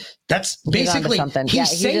really, that's He's onto basically, something.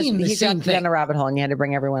 he's saying the he same dropped you down thing. a rabbit hole and you had to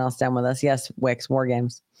bring everyone else down with us. Yes, Wix, War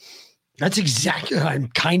Games. That's exactly, I'm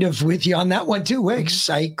kind of with you on that one too, Wix.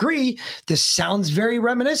 I agree. This sounds very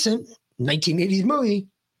reminiscent. 1980s movie.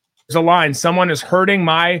 There's a line, someone is hurting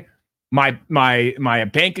my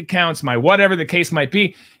bank accounts, my whatever the case might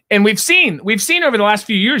be. And we've seen over the last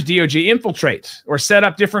few years DOJ infiltrate or set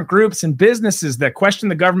up different groups and businesses that question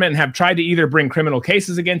the government and have tried to either bring criminal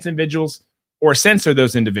cases against individuals or censor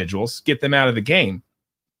those individuals, get them out of the game.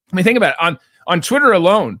 I mean, think about it. On Twitter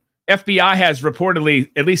alone, FBI has reportedly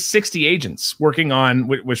at least 60 agents working on,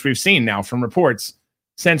 which we've seen now from reports,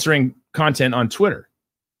 censoring content on Twitter.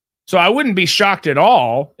 So I wouldn't be shocked at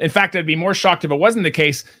all. In fact, I'd be more shocked if it wasn't the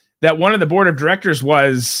case that one of the board of directors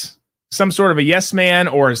was some sort of a yes man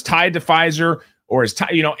or is tied to Pfizer or is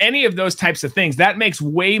tied, any of those types of things. That makes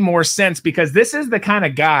way more sense because this is the kind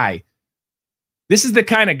of guy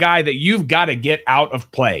that you've got to get out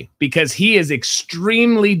of play because he is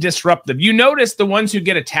extremely disruptive. You notice the ones who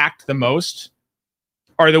get attacked the most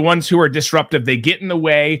are the ones who are disruptive. They get in the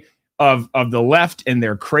way of the left and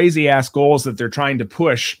their crazy ass goals that they're trying to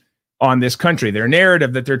push on this country, their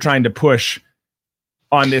narrative that they're trying to push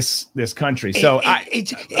on this country. So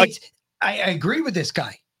I agree with this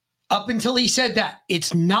guy up until he said that.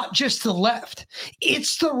 It's not just the left,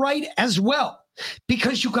 it's the right as well.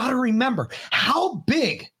 Because you got to remember, how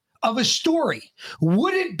big of a story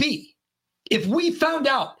would it be if we found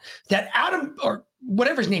out that Adam, or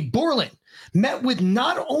whatever his name, Borland, met with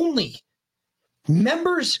not only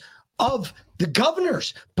members of the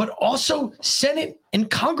governors, but also Senate and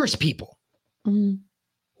Congress people? Mm-hmm.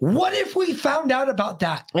 What if we found out about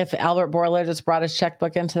that? If Albert Bourla just brought his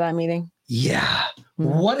checkbook into that meeting? Yeah.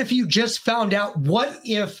 Mm-hmm. What if you just found out? What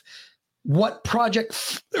if what Project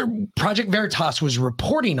Veritas was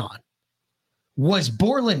reporting on was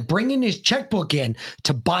Borland bringing his checkbook in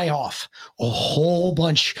to buy off a whole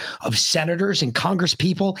bunch of senators and Congress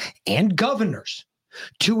people and governors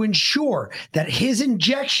to ensure that his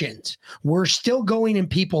injections were still going in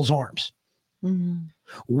people's arms? Mm-hmm.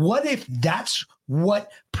 What if that's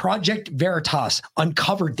what Project Veritas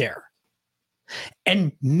uncovered there?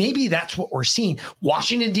 And maybe that's what we're seeing.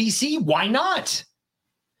 Washington, D.C., why not?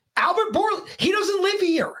 Albert Bourla, he doesn't live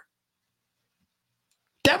here.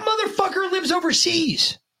 That motherfucker lives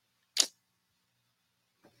overseas.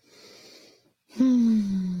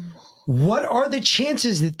 What are the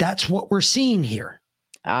chances that that's what we're seeing here?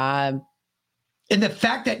 And the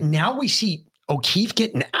fact that now we see O'Keefe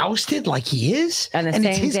getting ousted like he is, and the it's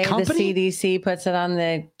same his day company? the CDC puts it on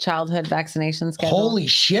the childhood vaccination schedule. Holy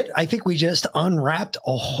shit. I think we just unwrapped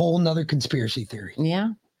a whole nother conspiracy theory.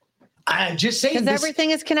 Yeah. I'm just saying, Because everything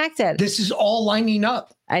is connected. This is all lining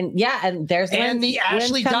up. And there's and the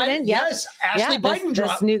Ashley Biden. Yes, Ashley Biden.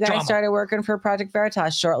 This new guy drama. started working for Project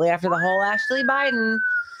Veritas shortly after the whole Ashley Biden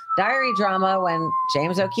diary drama when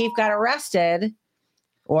James O'Keefe got arrested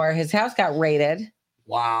or his house got raided.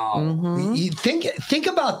 Wow. Mm-hmm. You think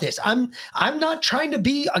about this. I'm not trying to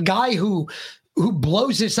be a guy who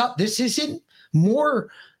blows this up. This isn't more.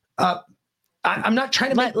 I'm not trying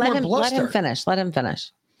to make more bluster. Let him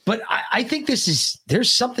finish. But I think there's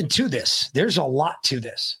something to this. There's a lot to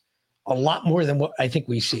this, a lot more than what I think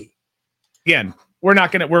we see. Again,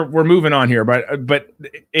 we're moving on here, but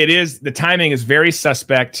it is, the timing is very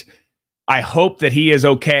suspect. I hope that he is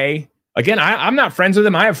okay. Again, I'm not friends with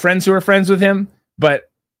him. I have friends who are friends with him, but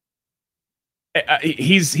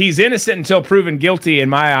he's innocent until proven guilty in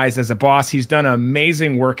my eyes as a boss. He's done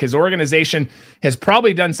amazing work. His organization has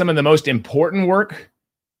probably done some of the most important work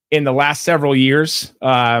in the last several years,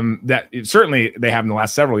 that certainly they have in the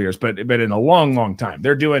last several years, but in a long, long time.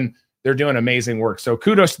 They're doing amazing work. So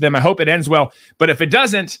kudos to them. I hope it ends well. But if it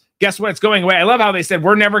doesn't, guess what? It's going away. I love how they said,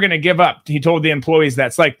 we're never going to give up. He told the employees that.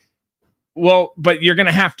 It's like, well, but you're going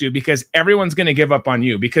to have to, because everyone's going to give up on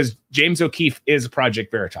you, because James O'Keefe is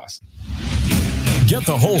Project Veritas. Get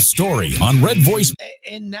the whole story on Red Voice.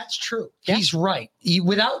 And that's true. Yeah. He's right.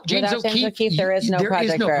 Without James O'Keefe, there is no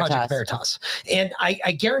Project Veritas. And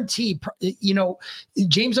I guarantee,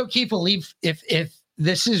 James O'Keefe will leave if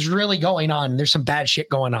this is really going on. There's some bad shit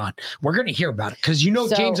going on. We're going to hear about it because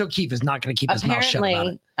So, James O'Keefe is not going to keep his mouth shut about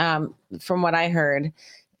it. From what I heard,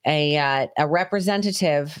 a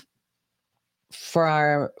representative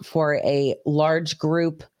for a large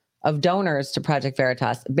group of donors to Project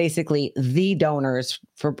Veritas, basically the donors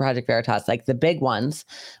for Project Veritas, like the big ones,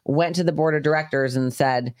 went to the board of directors and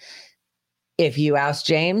said, if you oust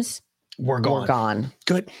James, we're gone. We're gone.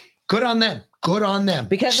 Good. Good on them. Good on them.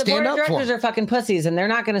 Because the board Stand of up for directors them. are fucking pussies and they're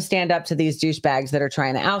not going to stand up to these douchebags that are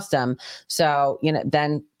trying to oust them. So,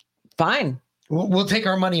 then fine. We'll take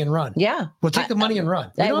our money and run. Yeah. We'll take the money and run.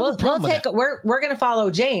 We don't have a problem with that. We're going to follow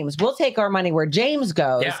James. We'll take our money where James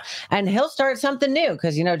goes and he'll start something new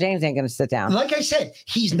because, James ain't going to sit down. Like I said,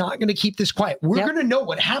 he's not going to keep this quiet. We're going to know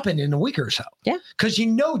what happened in a week or so. Yeah. Because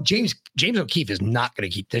James O'Keefe is not going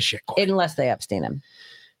to keep this shit quiet. Unless they Epstein him.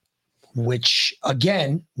 Which,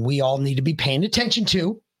 again, we all need to be paying attention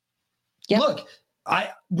to. Yep. Look,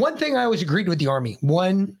 one thing I always agreed with the Army,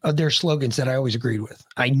 one of their slogans that I always agreed with,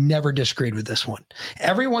 I never disagreed with this one.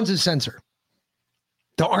 Everyone's a censor.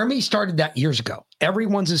 The Army started that years ago.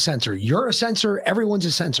 Everyone's a censor. You're a censor. Everyone's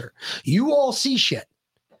a censor. You all see shit.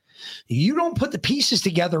 You don't put the pieces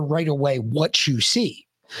together right away what you see.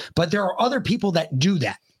 But there are other people that do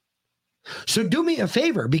that. So do me a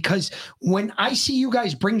favor, because when I see you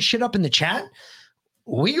guys bring shit up in the chat,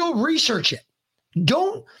 we go research it.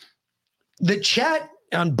 The chat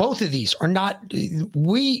on both of these are not,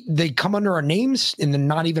 they come under our names and then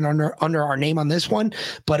not even under our name on this one.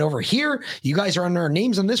 But over here, you guys are under our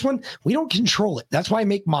names on this one. We don't control it. That's why I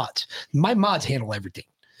make mods. My mods handle everything.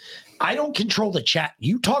 I don't control the chat.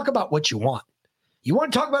 You talk about what you want. You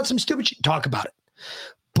want to talk about some stupid shit, talk about it.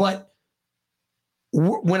 But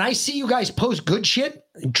when I see you guys post good shit,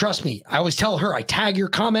 and trust me, I always tell her, I tag your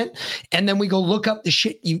comment and then we go look up the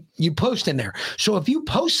shit you post in there. So if you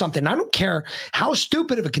post something, I don't care how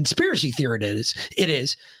stupid of a conspiracy theory it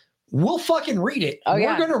is, we'll fucking read it.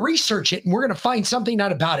 We're going to research it and we're going to find something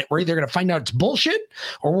out about it. We're either going to find out it's bullshit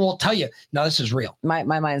or we'll tell you, no, this is real. My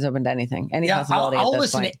mind's open to anything. Any possibility. I'll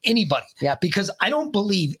listen to anybody. Yeah. Because I don't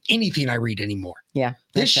believe anything I read anymore. Yeah.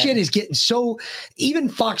 This shit is getting so, even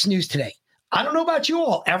Fox News today. I don't know about you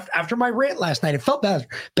all. After my rant last night, it felt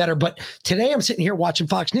better. But today I'm sitting here watching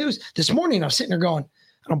Fox News. This morning I'm sitting there going,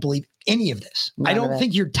 I don't believe any of this. I don't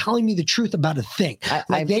think you're telling me the truth about a thing.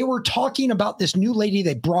 They were talking about this new lady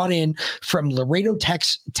they brought in from Laredo,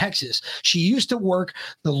 Texas. She used to work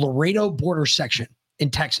the Laredo border section in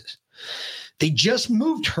Texas. They just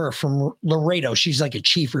moved her from Laredo. She's like a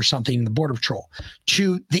chief or something in the Border Patrol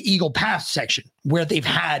to the Eagle Pass section where they've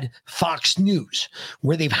had Fox News,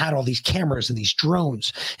 where they've had all these cameras and these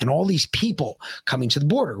drones and all these people coming to the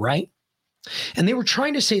border, right? And they were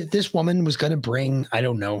trying to say that this woman was going to bring, I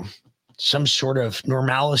don't know, some sort of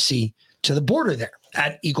normalcy to the border there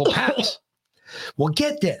at Eagle Pass. Well,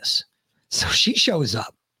 get this. So she shows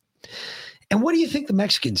up. And what do you think the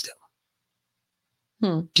Mexicans do?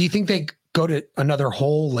 Do you think they go to another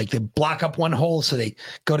hole, like they block up one hole so they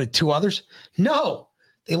go to two others? No,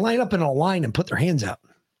 they line up in a line and put their hands out.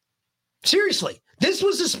 Seriously, this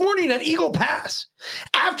was this morning at Eagle Pass.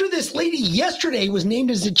 After this lady yesterday was named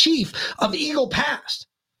as the chief of Eagle Pass,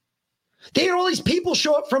 they had all these people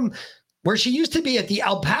show up from where she used to be at the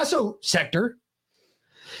El Paso sector,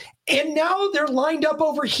 and now they're lined up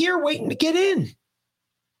over here waiting to get in.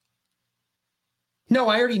 No,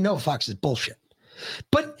 I already know Fox is bullshit.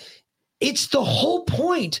 But it's the whole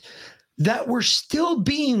point that we're still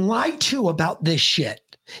being lied to about this shit.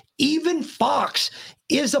 Even Fox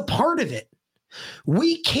is a part of it.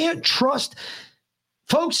 We can't trust,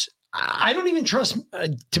 folks. I don't even trust,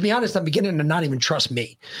 to be honest, I'm beginning to not even trust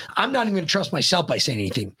me. I'm not even going to trust myself by saying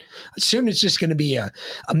anything. Soon it's just going to be a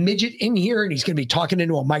midget in here and he's going to be talking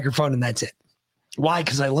into a microphone and that's it. Why?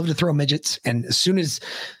 Because I love to throw midgets. And as soon as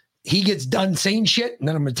he gets done saying shit, and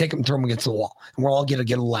then I'm going to take him and throw him against the wall. And we're all going to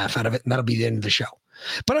get a laugh out of it. And that'll be the end of the show.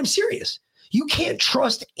 But I'm serious. You can't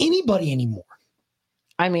trust anybody anymore.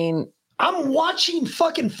 I mean, I'm watching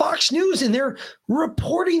fucking Fox News and they're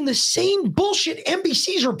reporting the same bullshit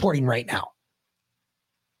NBC's reporting right now.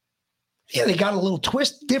 Yeah, they got a little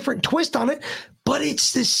different twist on it, but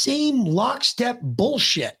it's the same lockstep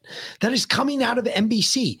bullshit that is coming out of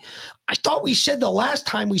NBC. I thought we said the last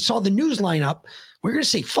time we saw the news lineup, we're going to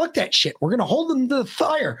say, fuck that shit. We're going to hold them to the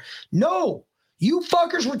fire. No, you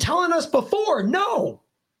fuckers were telling us before. No,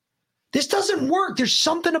 this doesn't work. There's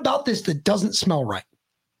something about this that doesn't smell right.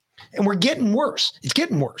 And we're getting worse. It's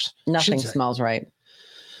getting worse. Nothing smells right.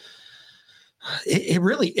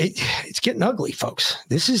 It's getting ugly, folks.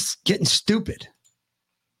 This is getting stupid.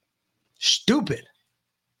 Stupid.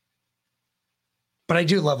 But I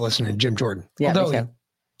do love listening to Jim Jordan. Yeah,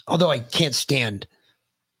 although I can't stand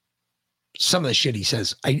some of the shit he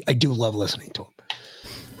says, I do love listening to him.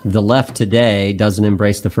 The left today doesn't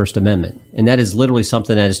embrace the First Amendment. And that is literally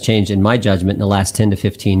something that has changed, in my judgment, in the last 10 to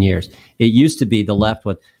 15 years. It used to be the left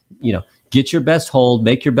would, get your best hold,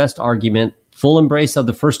 make your best argument, full embrace of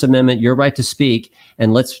the First Amendment, your right to speak,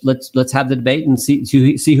 and let's have the debate and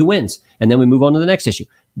see who wins. And then we move on to the next issue.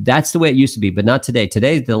 That's the way it used to be, but not today.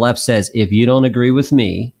 Today, the left says, if you don't agree with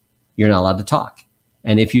me, you're not allowed to talk.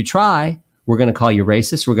 And if you try, we're going to call you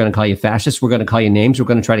racist. We're going to call you fascist. We're going to call you names. We're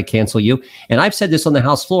going to try to cancel you. And I've said this on the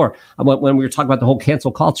House floor when we were talking about the whole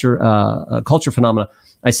cancel culture phenomena.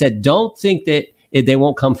 I said, don't think that they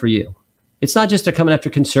won't come for you. It's not just they're coming after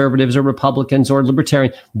conservatives or Republicans or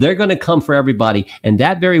libertarians. They're going to come for everybody. And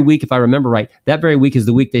that very week, if I remember right, that very week is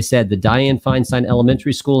the week they said the Dianne Feinstein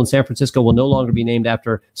Elementary School in San Francisco will no longer be named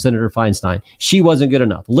after Senator Feinstein. She wasn't good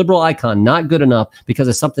enough. Liberal icon, not good enough because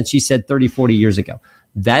of something she said 30, 40 years ago.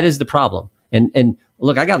 That is the problem. And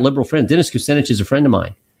look, I got liberal friends. Dennis Kucinich is a friend of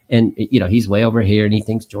mine. And, he's way over here and he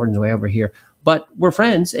thinks Jordan's way over here. But we're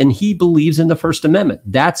friends and he believes in the First Amendment.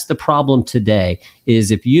 That's the problem today is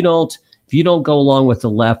if you don't go along with the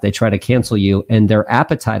left, they try to cancel you. And their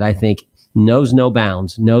appetite, I think, knows no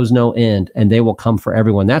bounds, knows no end, and they will come for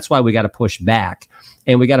everyone. That's why we got to push back.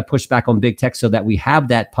 And we got to push back on big tech so that we have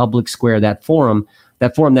that public square, that forum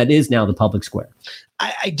that is now the public square.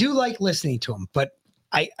 I do like listening to him, but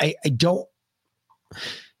I don't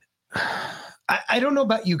know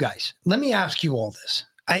about you guys. Let me ask you all this.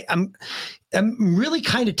 I'm really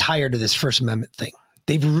kind of tired of this First Amendment thing.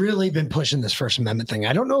 They've really been pushing this First Amendment thing.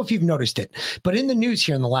 I don't know if you've noticed it, but in the news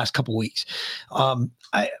here in the last couple of weeks, I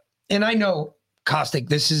know, Caustic,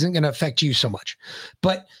 this isn't going to affect you so much,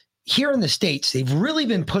 but here in the States, they've really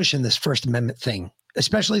been pushing this First Amendment thing,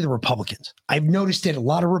 especially the Republicans. I've noticed it. A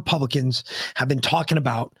lot of Republicans have been talking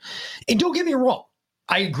about, and don't get me wrong,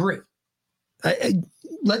 I agree.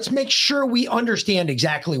 Let's make sure we understand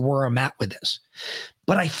exactly where I'm at with this.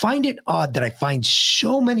 But I find it odd that I find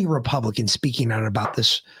so many Republicans speaking out about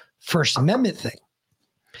this First Amendment thing.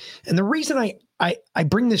 And the reason I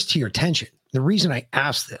bring this to your attention, the reason I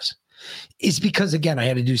ask this is because, again, I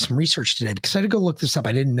had to do some research today because I had to go look this up.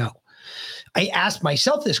 I didn't know. I asked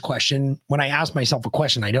myself this question. When I ask myself a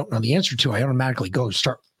question I don't know the answer to, I automatically go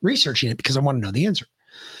start researching it because I want to know the answer.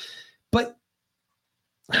 But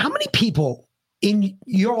how many people in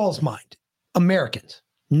your all's mind, Americans,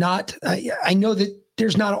 I know that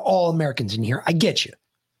there's not all Americans in here. I get you.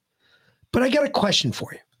 But I got a question for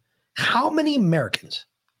you. How many Americans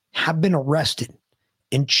have been arrested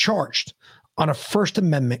and charged on a First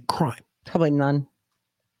Amendment crime? Probably none.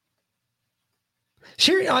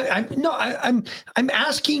 Seriously, I'm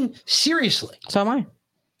asking seriously. So am I.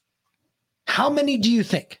 How many do you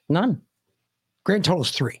think? None. Grand total is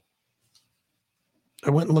 3. I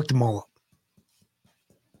went and looked them all up.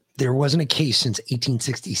 There wasn't a case since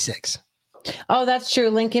 1866. Oh, that's true.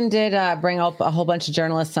 Lincoln did bring up a whole bunch of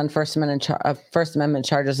journalists on First Amendment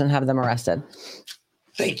charges and have them arrested.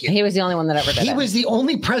 Thank you. He was the only one that ever did it. He was the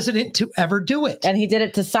only president to ever do it. And he did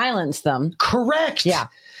it to silence them. Correct. Yeah.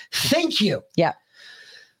 Thank you. Yeah.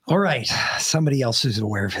 All right. Somebody else who's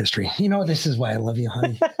aware of history. This is why I love you,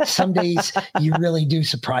 honey. Some days you really do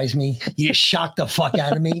surprise me. You shock the fuck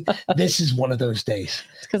out of me. This is one of those days.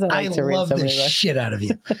 Because I love the shit out of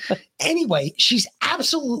you. Anyway, she's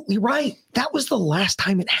absolutely right. That was the last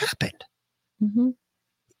time it happened. Mm-hmm.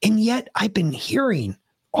 And yet I've been hearing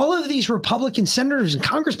all of these Republican senators and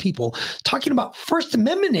Congress people talking about First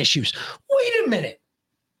Amendment issues. Wait a minute.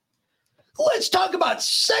 Let's talk about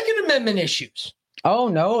Second Amendment issues. Oh,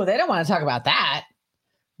 no, they don't want to talk about that.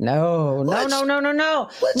 No. Biden's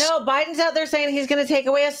out there saying he's going to take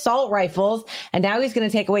away assault rifles, and now he's going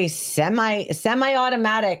to take away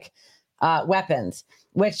semi-automatic weapons,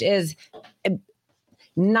 which is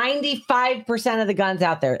 95% of the guns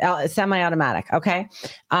out there, semi-automatic. Okay.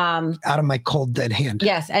 Out of my cold dead hand.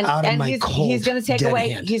 Yes, and he's going to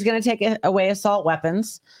take away assault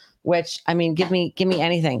weapons. Which, I mean, give me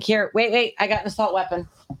anything. Here, wait, I got an assault weapon.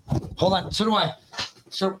 Hold on, so do I.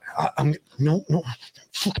 So, no.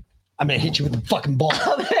 I'm going to hit you with a fucking ball.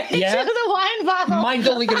 I'm going to hit you with a wine bottle. Mine's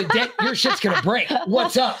only going to dent. Your shit's going to break.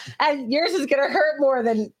 What's up? And yours is going to hurt more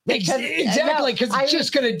than... Exactly, because it's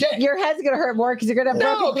just going to dent. Your head's going to hurt more because you're going to have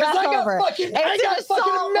broken glass over it. I got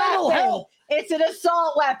fucking metal hole. It's an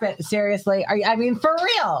assault weapon. Seriously. For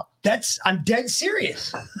real. I'm dead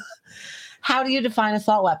serious. How do you define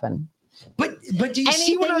assault weapon? But do you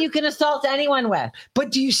see what you can assault anyone with? But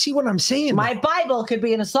do you see what I'm saying? My Bible could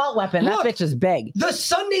be an assault weapon. Look, that bitch is big. The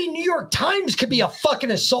Sunday New York Times could be a fucking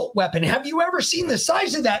assault weapon. Have you ever seen the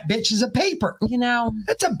size of that bitch as a paper?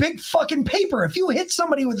 That's a big fucking paper. If you hit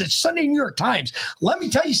somebody with the Sunday New York Times, let me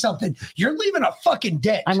tell you something. You're leaving a fucking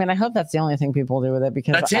dent. I hope that's the only thing people do with it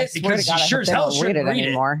because that's it. Because you sure as hell shouldn't read it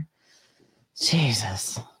anymore.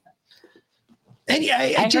 Jesus. And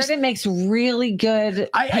I heard it makes really good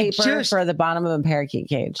paper for the bottom of a parakeet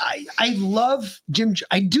cage. I love Jim.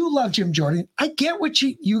 I do love Jim Jordan. I get what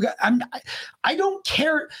you got. I don't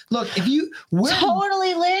care. Look, if you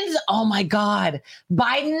totally, Linz. Oh my God,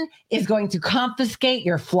 Biden is going to confiscate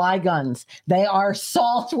your fly guns. They are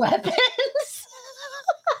assault weapons.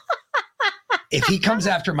 If he comes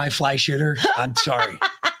after my fly shooter, I'm sorry.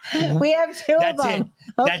 We have two of them.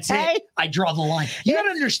 That's it. I draw the line. You gotta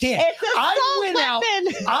understand.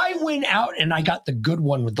 I went out and I got the good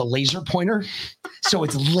one with the laser pointer. So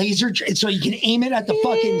it's laser, so you can aim it at the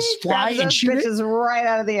fucking fly and shoot it. Is right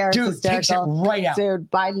out of the air. Dude, takes it right out.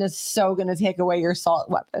 Dude, Biden is so gonna take away your assault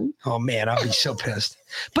weapon. Oh man, I'll be so pissed.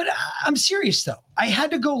 But I'm serious though. I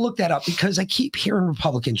had to go look that up because I keep hearing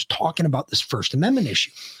Republicans talking about this First Amendment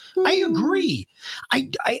issue. I agree. I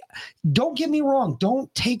don't get me wrong.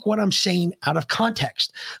 Don't take what I'm saying out of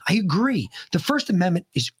context. I agree. The First Amendment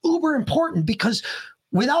is uber important because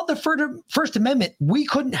without the First Amendment, we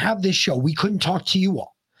couldn't have this show. We couldn't talk to you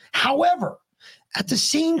all. However, at the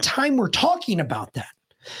same time we're talking about that,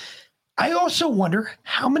 I also wonder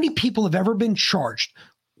how many people have ever been charged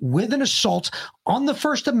with an assault on the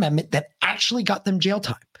First Amendment that actually got them jail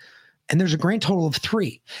time. And there's a grand total of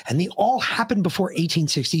 3. And they all happened before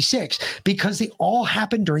 1866 because they all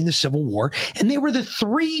happened during the Civil War. And they were the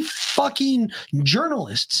 3 fucking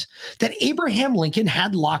journalists that Abraham Lincoln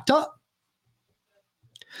had locked up.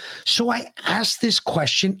 So I asked this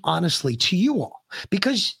question honestly to you all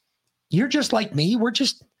because you're just like me.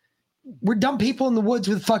 We're dumb people in the woods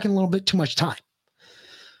with fucking a little bit too much time.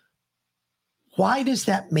 Why does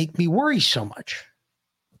that make me worry so much?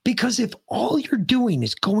 Because if all you're doing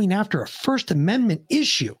is going after a First Amendment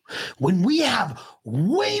issue, when we have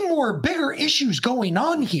way more bigger issues going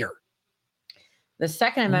on here. The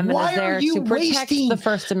Second Amendment is there to protect the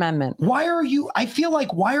First Amendment. Why are you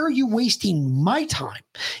wasting my time?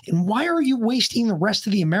 And why are you wasting the rest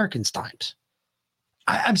of the Americans' times?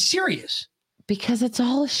 I'm serious. Because it's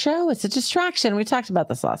all a show. It's a distraction. We talked about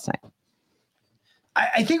this last night.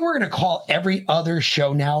 I think we're going to call every other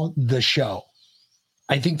show now the show.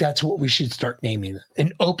 I think that's what we should start naming it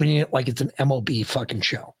and opening it like it's an MLB fucking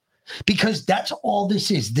show. Because that's all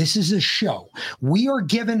this is. This is a show. We are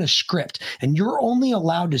given a script and you're only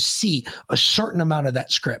allowed to see a certain amount of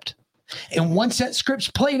that script. And once that script's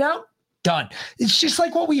played out, done. It's just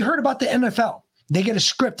like what we heard about the NFL. They get a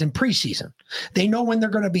script in preseason. They know when they're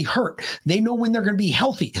going to be hurt. They know when they're going to be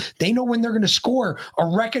healthy. They know when they're going to score a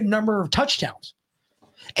record number of touchdowns.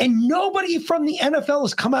 And nobody from the NFL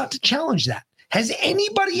has come out to challenge that. Has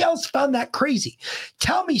anybody else found that crazy?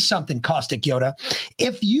 Tell me something, Caustic Yoda.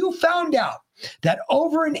 If you found out that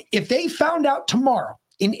if they found out tomorrow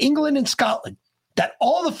in England and Scotland that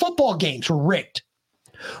all the football games were rigged,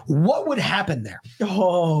 what would happen there?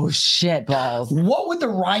 Oh, shit balls. What would the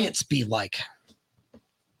riots be like?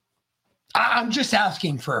 I'm just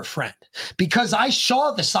asking for a friend because I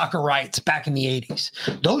saw the soccer riots back in the 80s.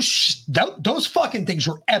 Those fucking things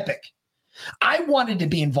were epic. I wanted to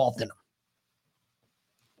be involved in them.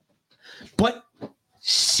 But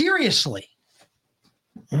seriously,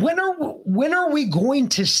 when are we going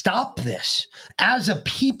to stop this as a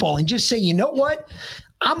people and just say, you know what?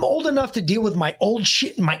 I'm old enough to deal with my old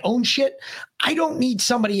shit and my own shit. I don't need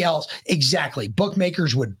somebody else. Exactly.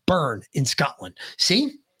 Bookmakers would burn in Scotland.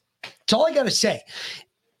 See? That's all I got to say.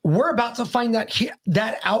 We're about to find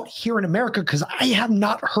that out here in America because I have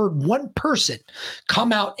not heard one person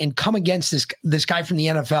come out and come against this guy from the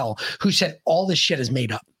NFL who said all this shit is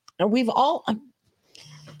made up. We've all.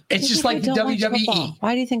 It's just like the WWE.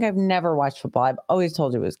 Why do you think I've never watched football? I've always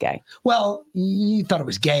told you it was gay. Well, you thought it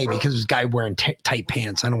was gay because it was a guy wearing tight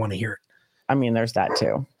pants. I don't want to hear it. I mean, there's that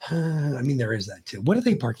too. There is that too. What are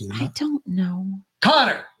they barking about? I don't know.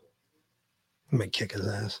 Connor! I'm going to kick his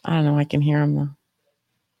ass. I don't know. I can hear him though.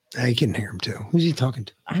 I can hear him too. Who's he talking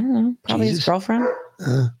to? I don't know. Probably his girlfriend.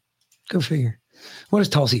 Go figure. What does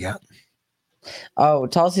Tulsi got? Oh,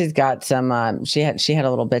 Tulsi's got some. She had a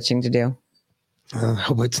little bitching to do.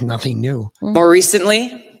 Hope it's nothing new. More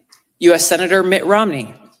recently, U.S. Senator Mitt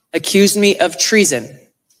Romney accused me of treason,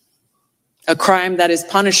 a crime that is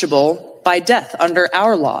punishable by death under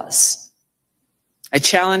our laws. I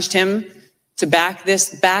challenged him to back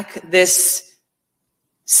this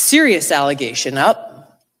serious allegation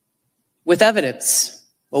up with evidence.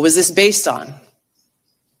 What was this based on?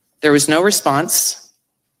 There was no response,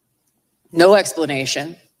 no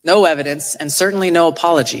explanation, no evidence, and certainly no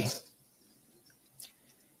apology.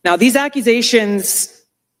 Now, these accusations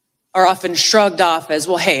are often shrugged off as,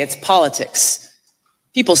 well, hey, it's politics.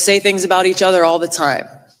 People say things about each other all the time.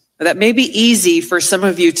 That may be easy for some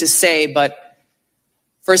of you to say, but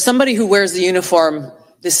For somebody who wears the uniform,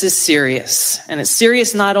 this is serious. And it's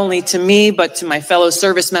serious not only to me, but to my fellow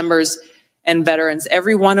service members and veterans.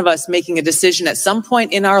 Every one of us making a decision at some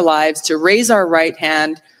point in our lives to raise our right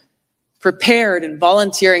hand, prepared and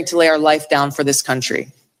volunteering to lay our life down for this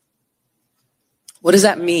country. What does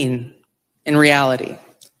that mean in reality?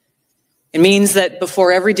 It means that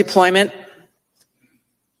before every deployment,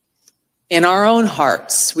 in our own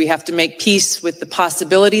hearts, we have to make peace with the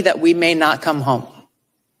possibility that we may not come home.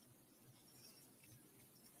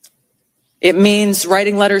 It means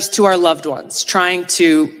writing letters to our loved ones, trying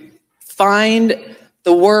to find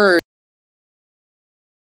the word.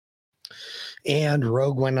 And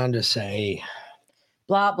Rogue went on to say,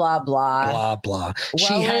 blah, blah, blah. blah, blah.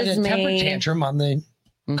 She Woe had a is temper me. tantrum on the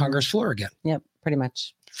Congress floor again. Yep, pretty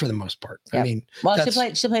much. For the most part. I Yep. mean, well, she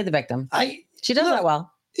that's- played the victim. She does no, that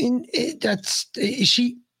well.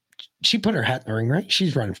 She put her hat in the ring, right?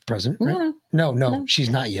 She's running for president, right? No. No, she's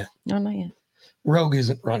not yet. No, not yet. Rogue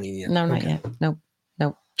isn't running yet. No, not yet. Nope.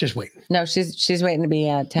 Just waiting. No, she's waiting to be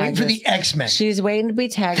tagged. Waiting for as- the X-Men. She's waiting to be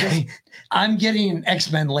tagged. as- I'm getting an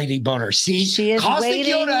X-Men lady boner. See, She is Caustic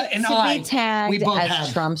waiting Yoda and to I, be tagged we both as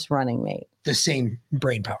have Trump's running mate. the same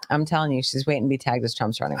brain power. I'm telling you, she's waiting to be tagged as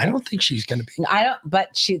Trump's running mate. I don't think she's going to be. I don't. But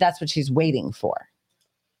that's what she's waiting for.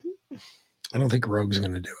 I don't think Rogue's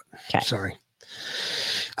going to do it. Okay. Sorry.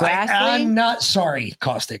 Grassley? I'm not sorry,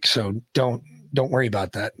 Caustic. So don't worry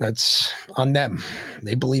about that. That's on them.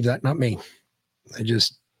 They believe that, not me.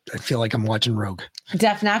 I feel like I'm watching Rogue.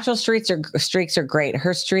 Def natural streaks are great.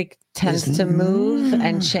 Her streak tends to move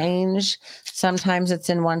and change. Sometimes it's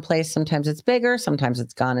in one place, sometimes it's bigger, sometimes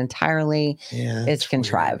it's gone entirely. Yeah, it's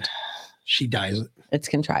contrived. She dyes it. It's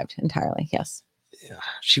contrived entirely. Yes. Yeah.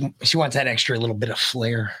 She wants that extra little bit of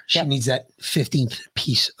flair. She needs that 15th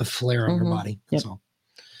piece of flair on her body. That's all.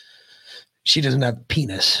 She doesn't have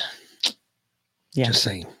penis. Yeah. Just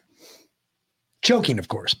saying. Joking, of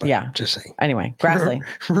course, but just saying. Anyway, Grassley.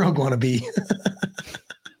 Rogue wannabe.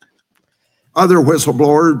 Other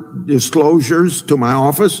whistleblower disclosures to my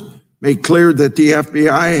office make clear that the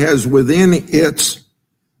FBI has within its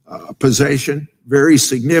possession very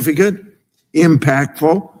significant,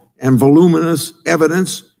 impactful, and voluminous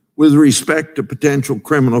evidence with respect to potential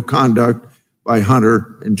criminal conduct by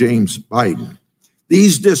Hunter and James Biden.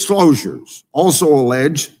 These disclosures also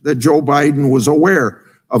allege that Joe Biden was aware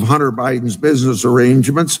of Hunter Biden's business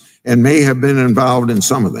arrangements and may have been involved in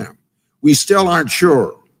some of them. We still aren't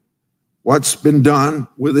sure what's been done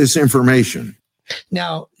with this information.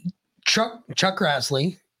 Now, Chuck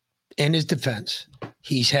Grassley, in his defense,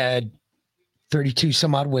 he's had 32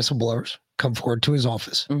 some odd whistleblowers come forward to his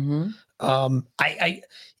office. Mm-hmm.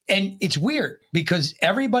 And it's weird because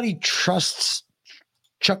everybody trusts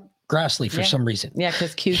Chuck Grassley for some reason. Yeah,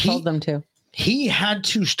 because Q told them to. He had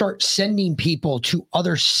to start sending people to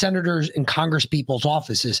other senators and Congress people's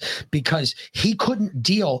offices because he couldn't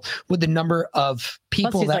deal with the number of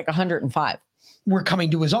people Plus he's that like 105 were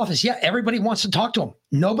coming to his office. Yeah, everybody wants to talk to him.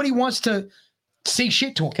 Nobody wants to say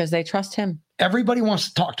shit to him because they trust him. Everybody wants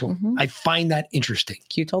to talk to him. I find that interesting.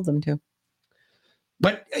 Q told them to.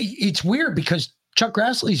 But it's weird because Chuck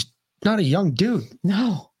Grassley's not a young dude.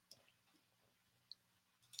 No.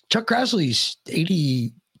 Chuck Grassley's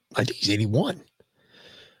 80, I think he's 81.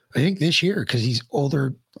 I think this year because he's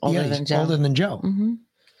older. Older he's than Joe. Older than Joe. Mm-hmm.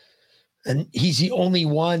 And he's the only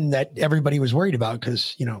one that everybody was worried about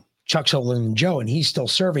because, Chuck's older than Joe and he's still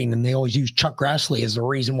serving. And they always use Chuck Grassley as the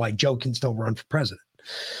reason why Joe can still run for president.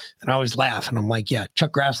 And I always laugh and I'm like, yeah,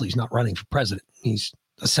 Chuck Grassley's not running for president. He's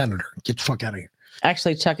a senator. Get the fuck out of here.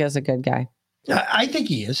 Actually, Chuck is a good guy. I think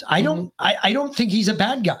he is. I don't think he's a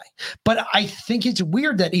bad guy, but I think it's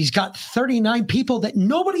weird that he's got 39 people that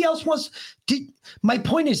nobody else wants to. My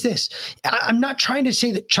point is this. I'm not trying to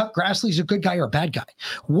say that Chuck Grassley's a good guy or a bad guy.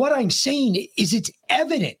 What I'm saying is it's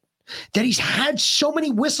evident that he's had so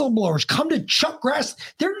many whistleblowers come to Chuck Grassley.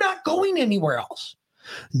 They're not going anywhere else.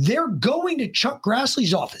 They're going to Chuck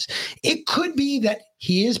Grassley's office. It could be that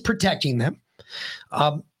he is protecting them.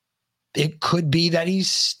 It could be that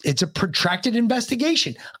it's a protracted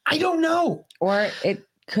investigation. I don't know. Or it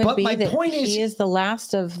could be that he is the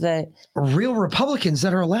last of the real Republicans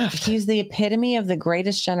that are left. He's the epitome of the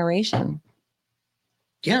greatest generation.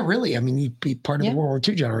 Yeah, really. I mean, he'd be part of the World War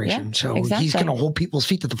II generation. Yeah, so exactly. he's going to hold people's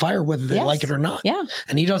feet to the fire, whether they like it or not. Yeah.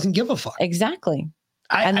 And he doesn't give a fuck. Exactly.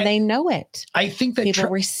 And they know it. I think that people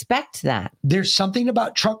respect that. There's something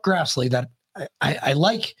about Chuck Grassley that I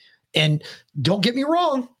like. And don't get me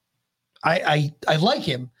wrong. I like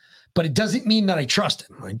him, but it doesn't mean that I trust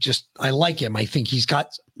him. I like him. I think he's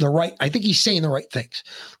got I think he's saying the right things.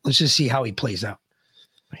 Let's just see how he plays out.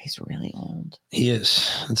 But he's really old. He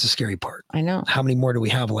is. That's the scary part. I know. How many more do we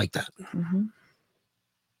have like that? Mm-hmm.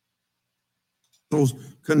 Those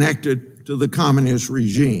connected to the communist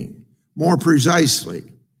regime. More precisely,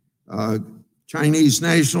 Chinese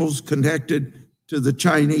nationals connected to the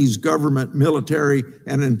Chinese government, military,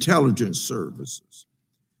 and intelligence services.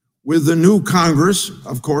 With the new Congress,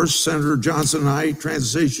 of course, Senator Johnson and I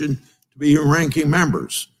transitioned to be ranking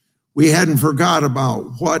members. We hadn't forgot about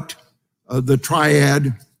what the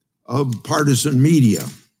triad of partisan media,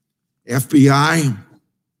 FBI,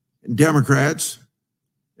 and Democrats,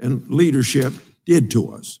 and leadership did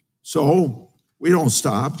to us. So we don't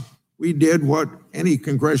stop. We did what any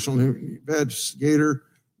congressional investigator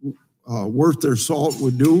worth their salt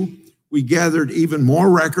would do. We gathered even more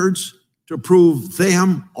records to prove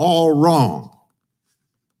them all wrong.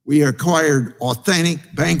 We acquired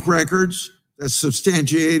authentic bank records that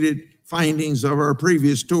substantiated findings of our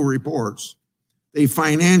previous two reports. They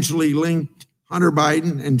financially linked Hunter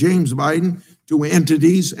Biden and James Biden to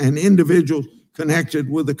entities and individuals connected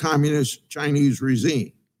with the communist Chinese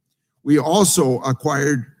regime. We also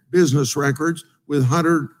acquired business records with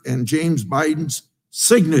Hunter and James Biden's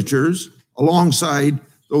signatures alongside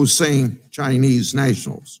those same Chinese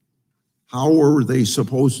nationals. How were they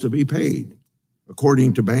supposed to be paid?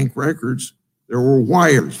 According to bank records, there were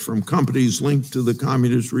wires from companies linked to the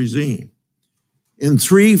communist regime. In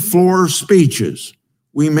 3-floor speeches,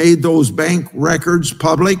 we made those bank records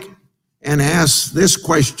public and asked this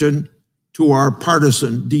question to our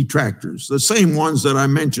partisan detractors, the same ones that I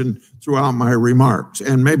mentioned throughout my remarks,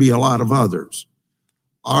 and maybe a lot of others.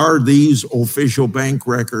 Are these official bank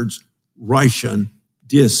records Russian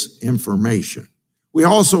disinformation? We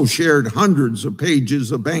also shared hundreds of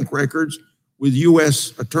pages of bank records with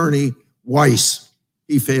U.S. Attorney Weiss.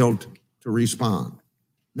 He failed to respond.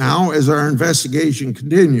 Now, as our investigation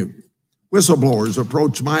continued, whistleblowers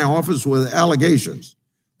approached my office with allegations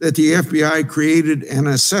that the FBI created an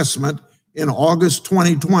assessment in August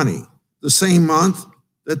 2020, the same month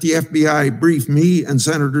that the FBI briefed me and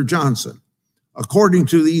Senator Johnson. According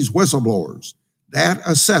to these whistleblowers, that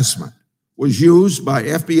assessment was used by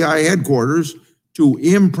FBI headquarters to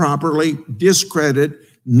improperly discredit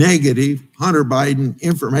negative Hunter Biden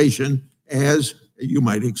information as, you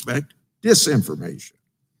might expect, disinformation.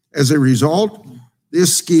 As a result,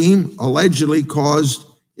 this scheme allegedly caused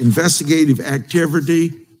investigative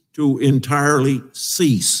activity to entirely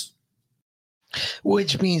cease.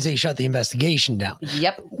 Which means they shut the investigation down.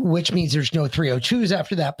 Yep. Which means there's no 302s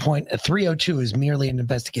after that point. A 302 is merely an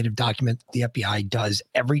investigative document the FBI does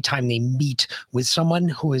every time they meet with someone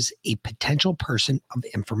who is a potential person of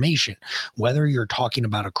information. Whether you're talking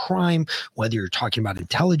about a crime, whether you're talking about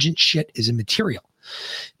intelligence shit is immaterial.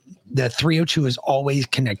 The 302 is always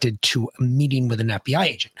connected to a meeting with an FBI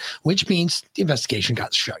agent, which means the investigation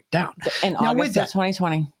got shut down. In August of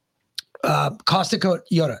 2020. Costa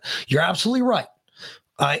Yoda, you're absolutely right.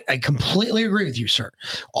 I completely agree with you, sir.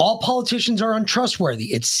 All politicians are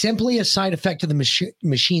untrustworthy. It's simply a side effect of the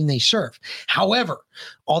machine they serve. However,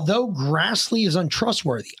 although Grassley is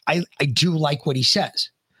untrustworthy, I do like what he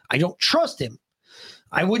says. I don't trust him.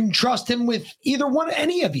 I wouldn't trust him with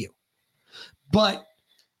any of you. But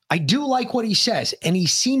I do like what he says, and he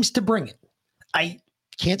seems to bring it. I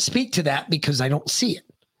can't speak to that because I don't see it.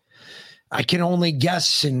 I can only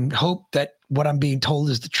guess and hope that what I'm being told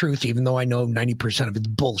is the truth, even though I know 90% of it's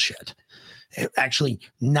bullshit. Actually,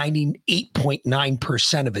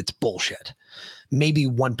 98.9% of it's bullshit. Maybe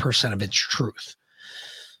 1% of it's truth.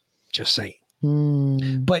 Just saying.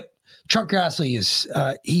 But Chuck Grassley is,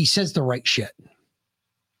 he says the right shit.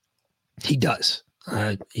 He does.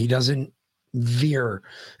 He doesn't veer.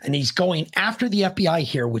 And he's going after the FBI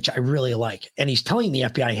here, which I really like. And he's telling the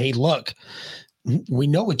FBI, hey, look, we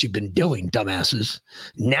know what you've been doing, dumbasses.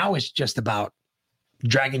 Now it's just about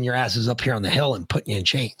dragging your asses up here on the hill and putting you in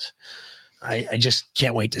chains. I just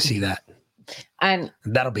can't wait to see that. And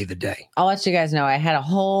that'll be the day. I'll let you guys know. I had a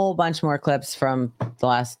whole bunch more clips from the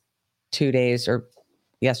last 2 days or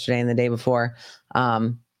yesterday and the day before.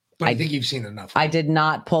 But I think you've seen enough. I did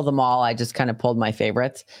not pull them all. I just kind of pulled my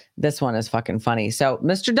favorites. This one is fucking funny. So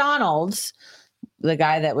Mr. Donalds, the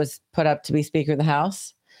guy that was put up to be Speaker of the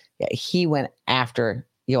House, he went after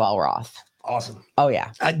Yoel Roth. Awesome. Oh,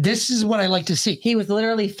 yeah. This is what I like to see. He was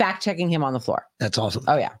literally fact-checking him on the floor. That's awesome.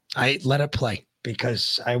 Oh, yeah. I let it play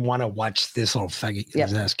because I want to watch this little faggot get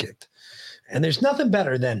his ass kicked. And there's nothing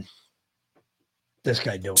better than this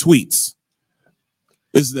guy doing tweets.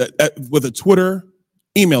 Is that with a Twitter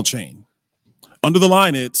email chain. Under the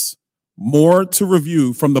line, it's more to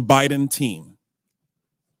review from the Biden team.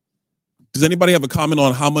 Does anybody have a comment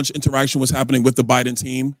on how much interaction was happening with the Biden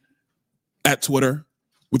team at Twitter?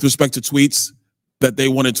 with respect to tweets that they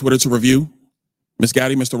wanted Twitter to review? Ms.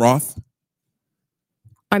 Gaddy, Mr. Roth?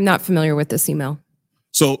 I'm not familiar with this email.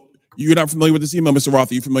 So you're not familiar with this email, Mr.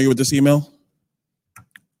 Roth? Are you familiar with this email?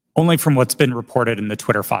 Only from what's been reported in the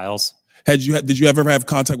Twitter files. Did you ever have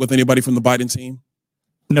contact with anybody from the Biden team?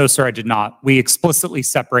 No, sir, I did not. We explicitly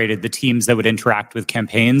separated the teams that would interact with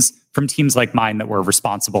campaigns from teams like mine that were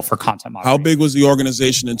responsible for content moderation. How big was the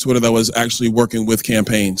organization in Twitter that was actually working with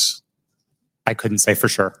campaigns? I couldn't say for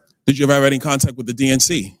sure. Did you ever have any contact with the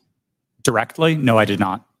DNC? Directly? No, I did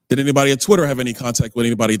not. Did anybody at Twitter have any contact with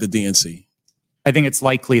anybody at the DNC? I think it's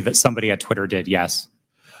likely that somebody at Twitter did, yes.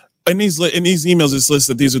 In these emails, it's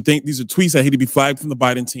listed these are tweets that need to be flagged from the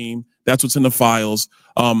Biden team. That's what's in the files.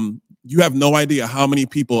 You have no idea how many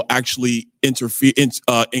people actually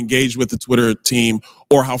engage with the Twitter team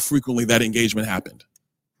or how frequently that engagement happened.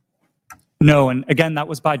 No, and again, that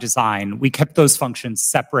was by design. We kept those functions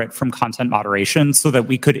separate from content moderation so that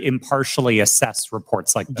we could impartially assess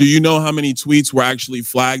reports like this. Do you know how many tweets were actually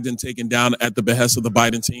flagged and taken down at the behest of the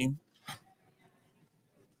Biden team?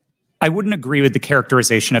 I wouldn't agree with the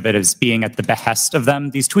characterization of it as being at the behest of them.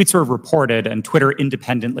 These tweets were reported and Twitter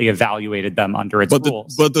independently evaluated them under its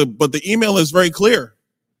rules. But the email is very clear.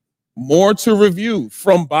 More to review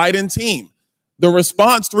from Biden team. The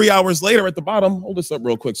response 3 hours later at the bottom, hold this up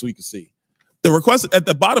real quick so we can see. The request at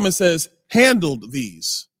the bottom, it says, handled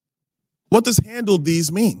these. What does handled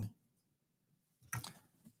these mean?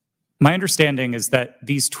 My understanding is that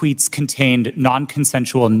these tweets contained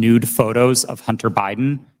non-consensual nude photos of Hunter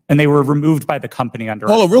Biden, and they were removed by the company under.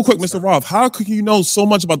 Hold on, real quick, Mr. Roth. How could you know so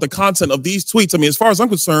much about the content of these tweets? I mean, as far as I'm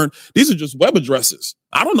concerned, these are just web addresses.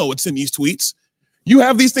 I don't know what's in these tweets. You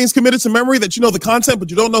have these things committed to memory that you know the content,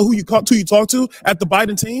 but you don't know who you talk to at the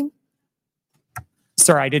Biden team?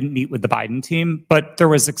 Sir, I didn't meet with the Biden team, but there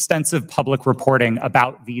was extensive public reporting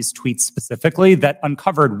about these tweets specifically that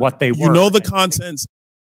uncovered what they were. You know the contents.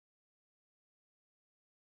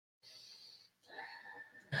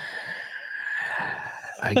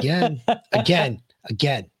 Again,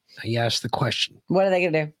 I asked the question. What are they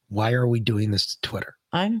going to do? Why are we doing this to Twitter?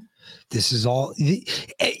 This is all.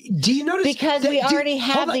 Do you notice? Because we already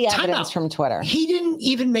have the evidence from Twitter. He didn't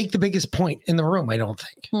even make the biggest point in the room, I don't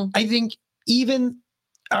think. I think even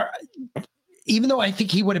though I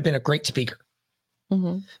think he would have been a great speaker,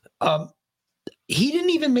 he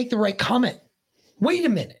didn't even make the right comment. Wait a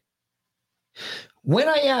minute. When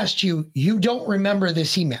I asked you, you don't remember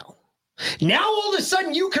this email. Now all of a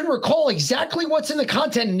sudden you can recall exactly what's in the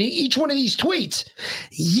content in each one of these tweets,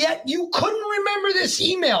 yet you couldn't remember this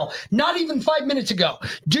email not even 5 minutes ago.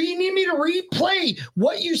 Do you need me to replay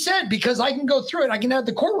what you said? Because I can go through it. I can have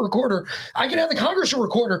the court recorder. I can have the Congress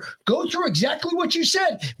recorder go through exactly what you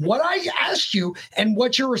said, what I asked you, and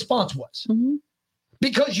what your response was.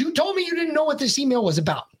 Because you told me you didn't know what this email was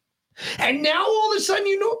about. And now all of a sudden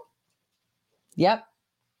you know. Yep.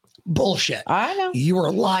 Bullshit. I know. You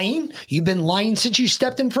were lying. You've been lying since you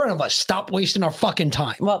stepped in front of us. Stop wasting our fucking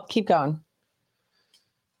time. Well, keep going.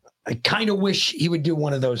 I kind of wish he would do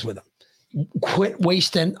one of those with him. Quit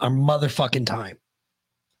wasting our motherfucking time.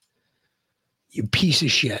 You piece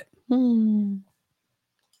of shit. You're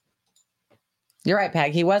right,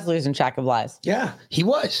 Peg. He was losing track of lies. Yeah, he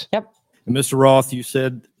was. Yep. And Mr. Roth, you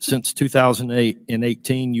said since 2008 and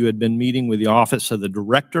 18, you had been meeting with the Office of the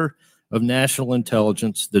Director of National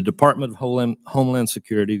Intelligence, the Department of Homeland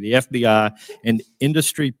Security, the FBI, and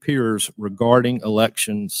industry peers regarding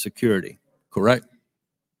election security, correct?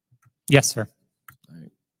 Yes, sir.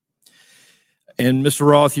 Right. And Mr.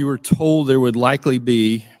 Roth, you were told there would likely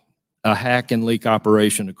be a hack and leak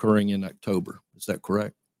operation occurring in October. Is that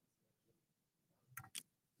correct?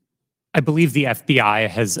 I believe the FBI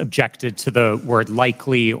has objected to the word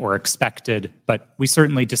likely or expected, but we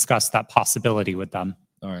certainly discussed that possibility with them.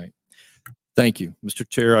 All right. Thank you. Mr.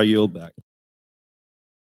 Chair, I yield back.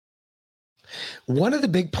 One of the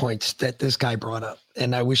big points that this guy brought up,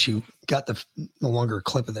 and I wish you got the longer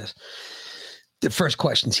clip of this, the first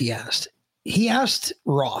questions he asked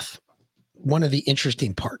Roth, one of the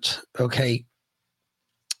interesting parts, okay?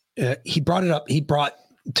 He brought it up. He brought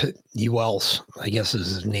to Yoel's, I guess is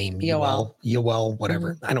his name. Yoel,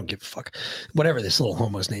 whatever. I don't give a fuck. Whatever this little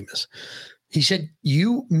homo's name is. He said,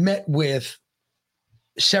 you met with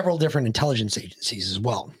several different intelligence agencies as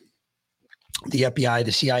well. The FBI,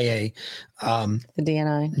 the CIA, the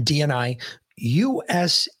DNI,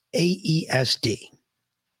 USAESD.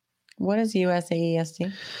 What is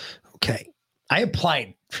USAESD? Okay. I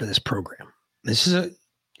applied for this program. This is a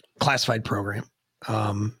classified program.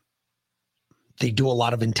 They do a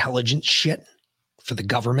lot of intelligence shit for the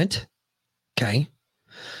government. Okay.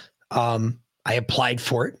 I applied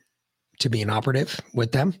for it to be an operative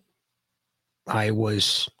with them. I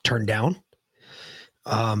was turned down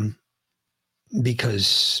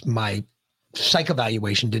because my psych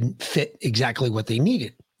evaluation didn't fit exactly what they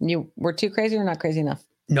needed. You were too crazy or not crazy enough?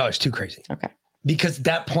 No, it's too crazy. Okay. Because at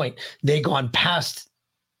that point, they gone past.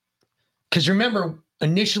 Because remember,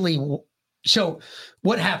 initially, so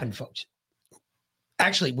what happened, folks?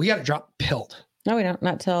 Actually, we got to drop pilled. No, we don't.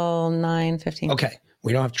 Not till 9:15. Okay.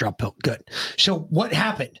 We don't have to drop pill. Good. So what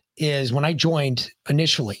happened is when I joined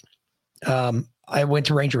initially, I went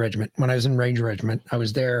to Ranger Regiment. When I was in Ranger Regiment, I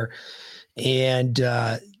was there. And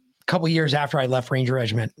a couple of years after I left Ranger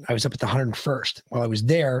Regiment, I was up at the 101st. While I was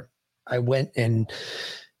there, I went and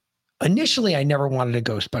initially I never wanted to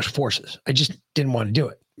go Special Forces. I just didn't want to do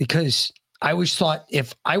it because I always thought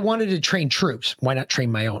if I wanted to train troops, why not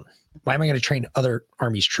train my own? Why am I going to train other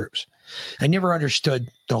armies' troops? I never understood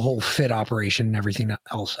the whole fit operation and everything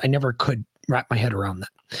else. I never could wrap my head around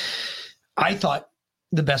that. I thought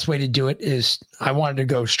the best way to do it is I wanted to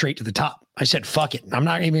go straight to the top. I said, fuck it. I'm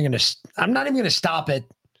not even going to stop at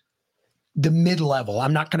the mid-level.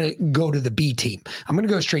 I'm not going to go to the B team. I'm going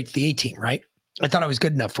to go straight to the A team, right? I thought I was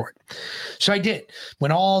good enough for it. So I did.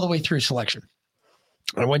 Went all the way through selection.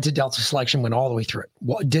 I went to Delta selection, went all the way through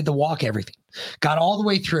it. Did the walk, everything. Got all the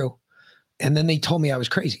way through. And then they told me I was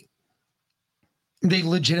crazy. They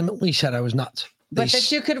legitimately said I was nuts. But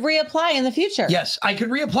that you could reapply in the future. Yes, I could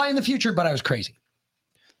reapply in the future, but I was crazy.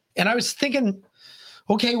 And I was thinking,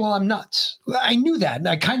 okay, well, I'm nuts. I knew that. And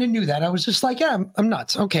I kind of knew that. I was just like, yeah, I'm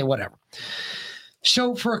nuts. Okay, whatever.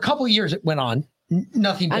 So for a couple of years, it went on.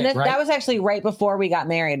 Nothing big, and right? that was actually right before we got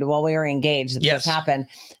married, while we were engaged. This happened.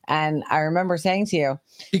 And I remember saying to you,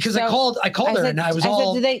 because I called her and I was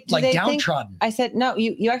all downtrodden. I said, no,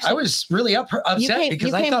 you actually. I was really upset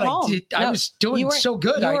because I thought I was doing so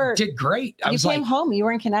good. I did great. I was came home. You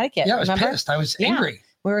were in Connecticut. Yeah, I was remember? pissed. I was angry.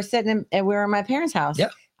 We were sitting we were in my parents' house. Yeah.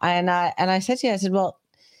 And I said to you, I said, well,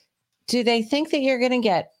 do they think that you're going to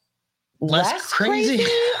get less crazy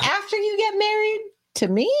after you get married to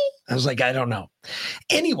me? I was like, I don't know.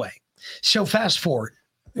 Anyway, so fast forward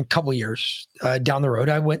a couple of years down the road,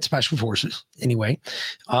 I went Special Forces anyway,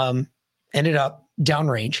 ended up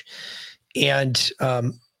downrange, and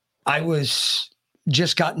I was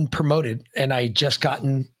just gotten promoted, and I just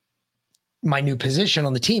gotten my new position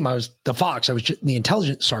on the team. I was the Fox. I was the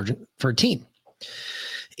intelligence sergeant for a team.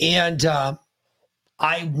 And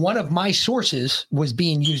one of my sources was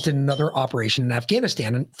being used in another operation in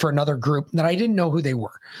Afghanistan for another group that I didn't know who they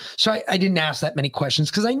were. So I didn't ask that many questions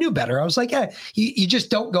because I knew better. I was like, you just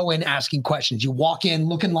don't go in asking questions. You walk in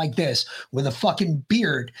looking like this with a fucking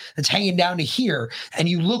beard that's hanging down to here, and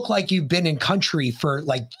you look like you've been in country for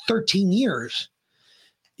like 13 years.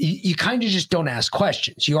 You kind of just don't ask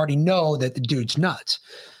questions. You already know that the dude's nuts.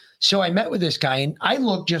 So I met with this guy, and I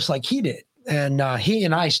looked just like he did. And he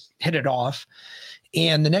and I hit it off.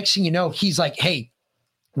 And the next thing you know, he's like, hey,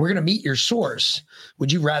 we're going to meet your source.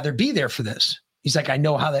 Would you rather be there for this? He's like, I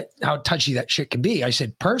know how touchy that shit can be. I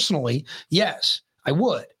said, personally, yes, I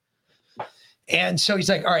would. And so he's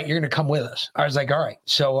like, all right, you're going to come with us. I was like, all right.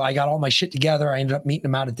 So I got all my shit together. I ended up meeting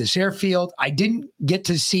him out at this airfield. I didn't get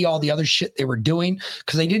to see all the other shit they were doing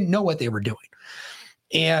because I didn't know what they were doing.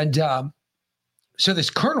 And so this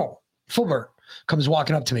Colonel Fulbert comes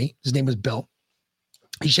walking up to me. His name was Bill.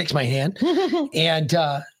 He shakes my hand. And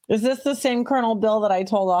is this the same Colonel Bill that I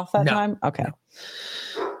told off that time? Okay.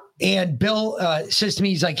 No. And Bill says to me,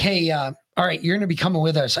 he's like, hey, all right, you're going to be coming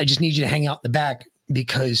with us. I just need you to hang out in the back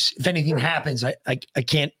because if anything happens, I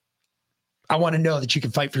can't, I want to know that you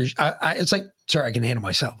can fight for, it's like, sir, I can handle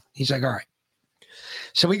myself. He's like, all right.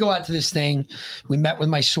 So we go out to this thing. We met with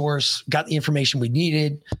my source, got the information we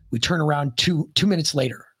needed. We turn around two minutes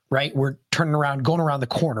later, right? We're turning around, going around the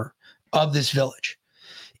corner of this village.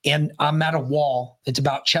 And I'm at a wall. It's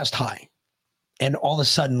about chest high. And all of a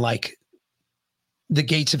sudden, like, the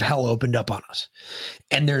gates of hell opened up on us.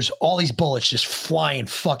 And there's all these bullets just flying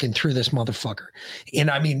fucking through this motherfucker. And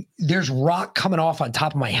I mean, there's rock coming off on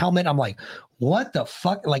top of my helmet. I'm like, what the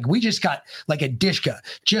fuck? Like, we just got like a dishka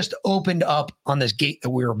just opened up on this gate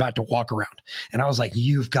that we were about to walk around. And I was like,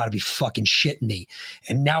 you've got to be fucking shitting me.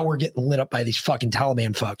 And now we're getting lit up by these fucking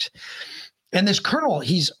Taliban fucks. And this colonel,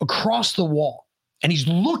 he's across the wall and he's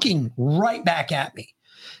looking right back at me.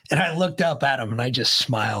 And I looked up at him and I just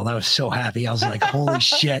smiled. I was so happy. I was like, holy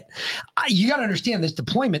shit. You got to understand this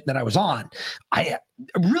deployment that I was on. I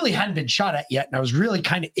really hadn't been shot at yet. And I was really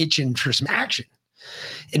kind of itching for some action.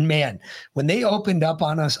 And man, when they opened up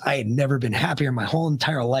on us, I had never been happier in my whole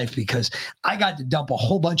entire life because I got to dump a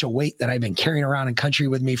whole bunch of weight that I've been carrying around in country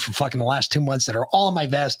with me for fucking the last 2 months that are all in my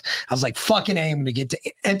vest. I was like, fucking A, I'm going to get to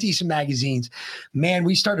empty some magazines. Man,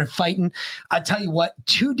 we started fighting. I tell you what,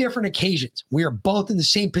 2 different occasions, we were both in the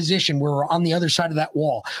same position where we're on the other side of that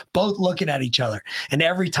wall, both looking at each other. And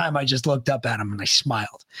every time I just looked up at him and I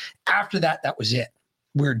smiled. After that, that was it.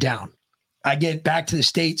 We're down. I get back to the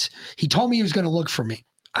States. He told me he was going to look for me.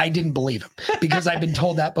 I didn't believe him because I've been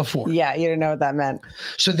told that before. Yeah, you didn't know what that meant.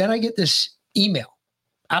 So then I get this email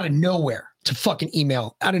out of nowhere. It's a fucking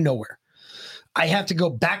email out of nowhere. I have to go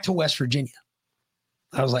back to West Virginia.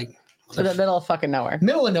 I was like, in the middle of fucking nowhere.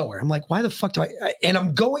 Middle of nowhere. I'm like, why the fuck do I? And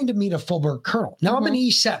I'm going to meet a Fulbright colonel. Now I'm in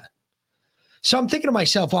E7. So I'm thinking to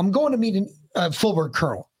myself, well, I'm going to meet a Fulbright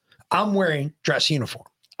colonel. I'm wearing dress uniform.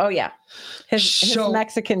 Oh, yeah. His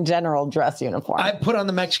Mexican general dress uniform. I put on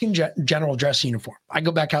the Mexican general dress uniform. I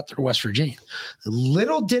go back out there to West Virginia.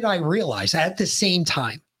 Little did I realize at the same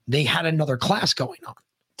time, they had another class going on.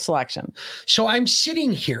 Selection. So I'm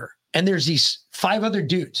sitting here and there's these 5 other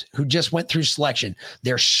dudes who just went through selection.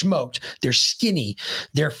 They're smoked. They're skinny.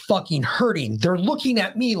 They're fucking hurting. They're looking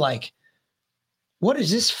at me like, what is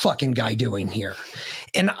this fucking guy doing here?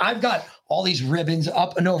 And I've got all these ribbons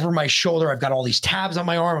up and over my shoulder. I've got all these tabs on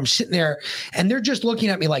my arm. I'm sitting there and they're just looking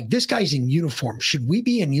at me like, this guy's in uniform. Should we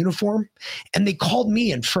be in uniform? And they called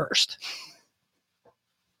me in first.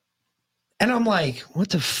 And I'm like, what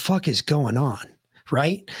the fuck is going on?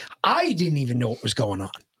 Right? I didn't even know what was going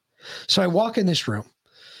on. So I walk in this room.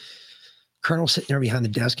 Colonel's sitting there behind the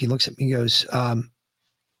desk. He looks at me and goes,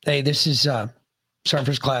 hey, this is Sergeant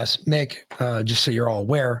First Class Mick, just so you're all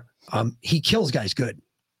aware. He kills guys good.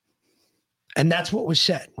 And that's what was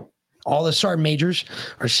said. All the sergeant majors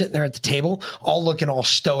are sitting there at the table, all looking all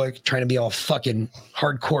stoic, trying to be all fucking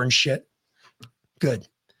hardcore and shit. Good.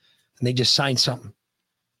 And they just signed something.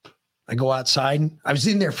 I go outside. I was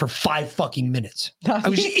in there for 5 fucking minutes. I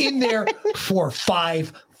was in there for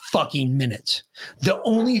 5 fucking minutes. The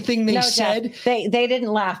only thing they said, Jeff, they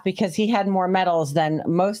didn't laugh because he had more medals than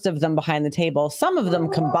most of them behind the table. Some of them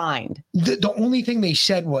combined. The only thing they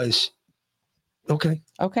said was, okay.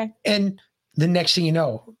 And the next thing you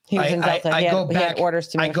know, he was in Delta. I go he back. had orders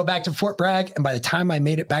to move. I go back to Fort Bragg, and by the time I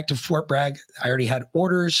made it back to Fort Bragg, I already had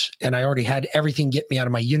orders, and I already had everything get me out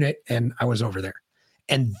of my unit, and I was over there.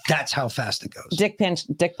 And that's how fast it goes. Dick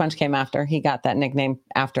Punch came after. He got that nickname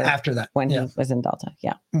after that when he was in Delta.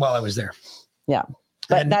 Yeah. While I was there. Yeah.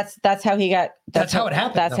 But And that's how he got. That's how it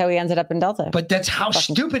happened. That's how he ended up in Delta. But that's how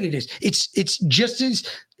stupid it is. It's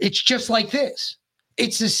just like this.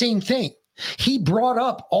 It's the same thing. He brought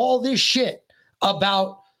up all this shit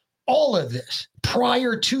about all of this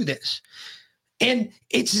prior to this. And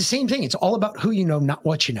it's the same thing. It's all about who you know, not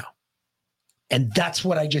what you know. And that's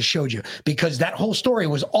what I just showed you, because that whole story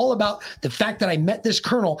was all about the fact that I met this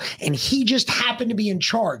colonel and he just happened to be in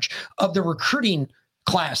charge of the recruiting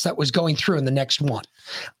class that was going through in the next one.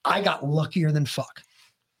 I got luckier than fuck.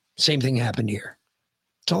 Same thing happened here.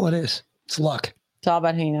 That's all it is. It's luck. It's all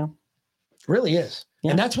about who you know. It really is.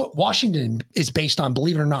 Yeah. And that's what Washington is based on,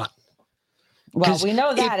 believe it or not. Well, we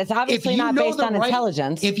know that. It's obviously not based on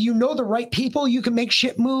intelligence. If you know the right people, you can make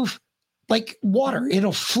shit move like water.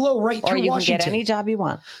 It'll flow right through Washington. Or you can get any job you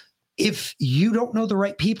want. If you don't know the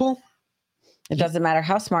right people, it doesn't matter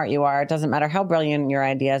how smart you are. It doesn't matter how brilliant your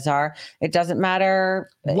ideas are. It doesn't matter.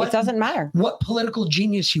 It doesn't matter what political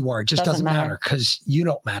genius you are. It just doesn't matter because you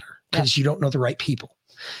don't matter because you don't know the right people.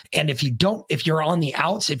 And if you're on the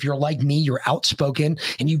outs, if you're like me, you're outspoken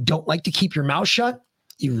and you don't like to keep your mouth shut,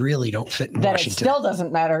 you really don't fit in Washington. It still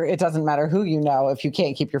doesn't matter. It doesn't matter who you know if you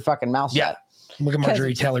can't keep your fucking mouth shut. Look at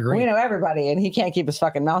Marjorie Taylor Greene. We know everybody, and he can't keep his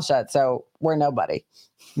fucking mouth shut, so we're nobody.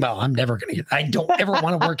 Well, I'm never going to I don't ever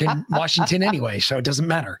want to work in Washington anyway, so it doesn't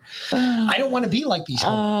matter. I don't want to be like these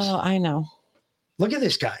homies. Oh, I know. Look at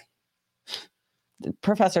this guy.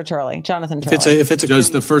 Professor Turley, Jonathan Turley.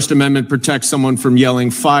 Does the First Amendment protect someone from yelling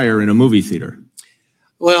fire in a movie theater?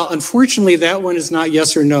 Well, unfortunately, that one is not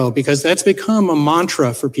yes or no, because that's become a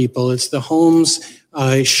mantra for people. It's the Holmes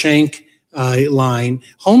Schenck line.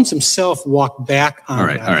 Holmes himself walked back on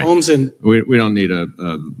that. All right. Holmes and we don't need a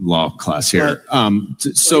law class here.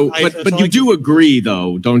 But you do agree,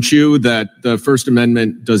 though, don't you, that the First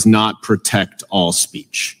Amendment does not protect all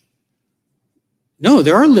speech? No,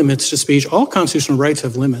 there are limits to speech. All constitutional rights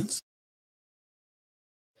have limits.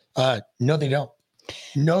 No, they don't.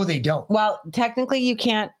 No, they don't. Well, technically, you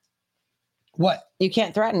can't. What? You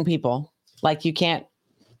can't threaten people. Like you can't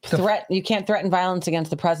threaten violence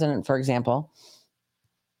against the president, for example.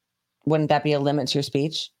 Wouldn't that be a limit to your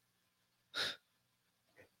speech?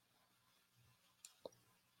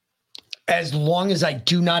 As long as I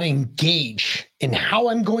do not engage in how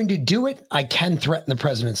I'm going to do it, I can threaten the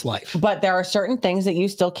president's life. But there are certain things that you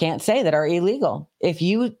still can't say that are illegal. If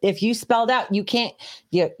you spelled out, you can't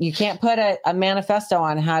put a manifesto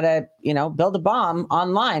on how to, build a bomb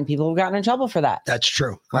online. People have gotten in trouble for that. That's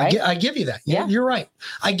true. Right? I give you that. Yeah, you're right.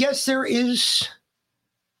 I guess there is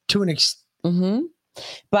to an extent. Mm-hmm.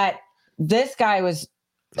 But this guy was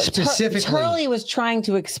specifically, Turley was trying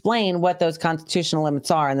to explain what those constitutional limits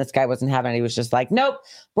are, and this guy wasn't having it. He was just like, nope,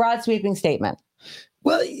 broad sweeping statement.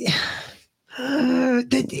 Well,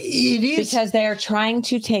 it is because they are trying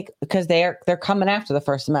to because they're coming after the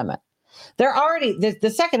First Amendment. They're already the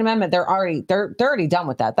Second Amendment. They're already done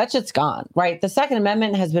with that. That shit's gone, right? The Second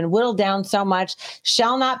Amendment has been whittled down so much.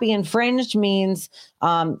 Shall not be infringed means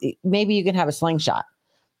maybe you can have a slingshot.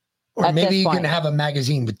 Or maybe you can have a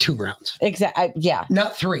magazine with 2 rounds. Exactly. Yeah.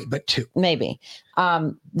 Not 3, but 2. Maybe.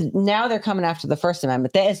 Now they're coming after the First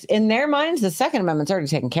Amendment. In their minds, the Second Amendment's already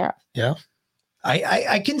taken care of. Yeah.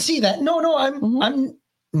 I can see that. No, I'm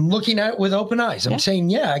looking at it with open eyes. I'm saying,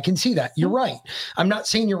 yeah, I can see that. You're right. I'm not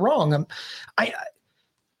saying you're wrong.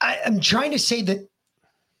 I'm trying to say that,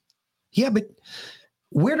 yeah, but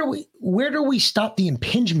where do we stop the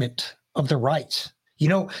impingement of the rights?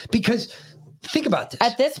 Because think about this.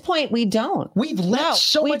 At this point, we don't. We've let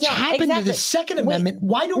so much happen to the Second Amendment.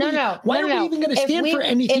 Why are we even going to stand for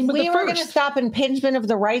anything but the First? If we were going to stop impingement of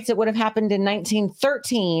the rights, it would have happened in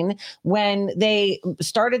 1913 when they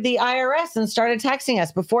started the IRS and started taxing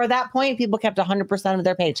us. Before that point, people kept 100% of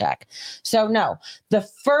their paycheck. So no, the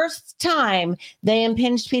first time they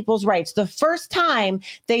impinged people's rights, the first time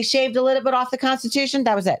they shaved a little bit off the Constitution,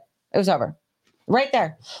 that was it. It was over. Right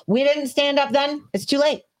there. We didn't stand up then. It's too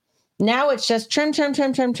late. Now it's just trim.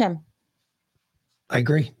 I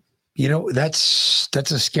agree. That's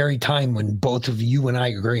a scary time when both of you and I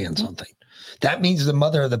agree on something. That means the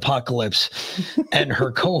mother of the apocalypse and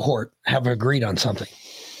her cohort have agreed on something.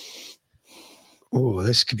 Oh,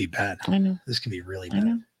 this could be bad. I know. This could be really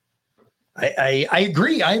bad. I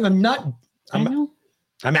agree. I'm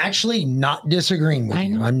actually not disagreeing with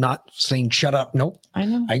you. I'm not saying shut up. Nope. I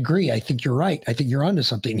know. I agree. I think you're right. I think you're onto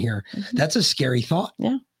something here. Mm-hmm. That's a scary thought.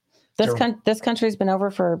 Yeah. This country's been over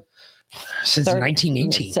for since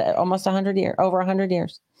 1918, almost 100 years, over 100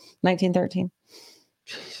 years, 1913.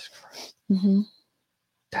 Jesus Christ. Mm-hmm.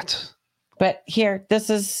 But here, this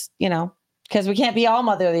is, because we can't be all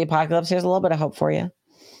mother of the apocalypse. Here's a little bit of hope for you.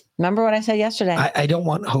 Remember what I said yesterday? I don't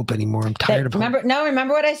want hope anymore. I'm tired of hope.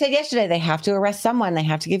 Remember what I said yesterday. They have to arrest someone. They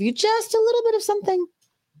have to give you just a little bit of something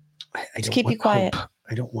to keep you quiet. Hope.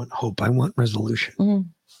 I don't want hope. I want resolution.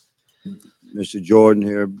 Mm-hmm. Mr. Jordan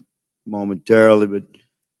here momentarily, but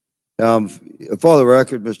for the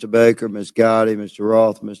record, Mr. Baker, Ms. Gotti, Mr.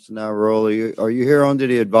 Roth, Mr. Navaroli, are you here under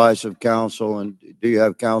the advice of counsel, and do you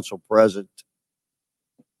have counsel present?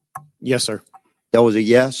 Yes, sir. That was a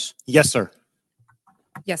yes? Yes, sir.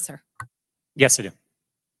 Yes, sir. Yes, I do.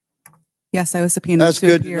 Yes, I was subpoenaed. That's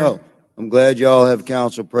good to know. I'm glad y'all have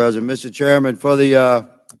counsel present. Mr. Chairman, for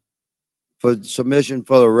submission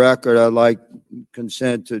for the record, I'd like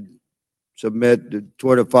consent to submit the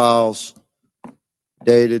Twitter files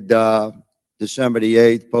dated December the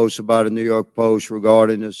 8th, posted by the New York Post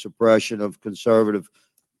regarding the suppression of conservative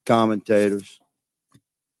commentators.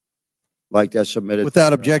 Like that submitted.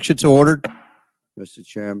 Without objection, so ordered. Mr.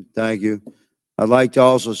 Chairman, thank you. I'd like to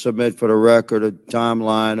also submit for the record a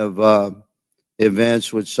timeline of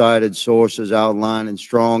events with cited sources outlining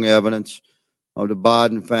strong evidence of the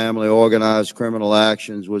Biden family organized criminal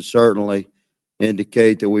actions would certainly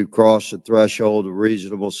indicate that we've crossed the threshold of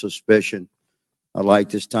reasonable suspicion. I'd like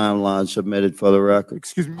this timeline submitted for the record.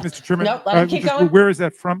 Excuse me, Mr. Chairman. Nope, let him keep going. Where is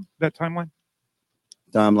that from, that timeline?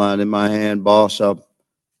 Timeline in my hand, boss.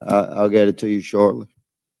 I'll get it to you shortly.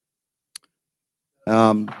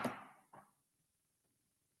 Bottom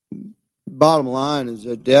line is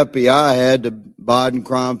that the FBI had the Biden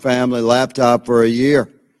crime family laptop for a year.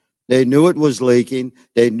 They knew it was leaking.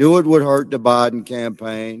 They knew it would hurt the Biden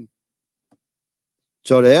campaign.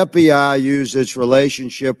 So the FBI used its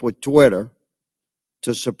relationship with Twitter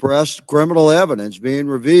to suppress criminal evidence being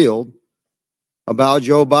revealed about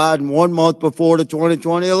Joe Biden 1 month before the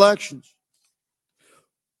 2020 elections.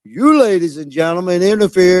 You, ladies and gentlemen,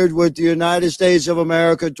 interfered with the United States of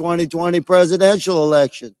America 2020 presidential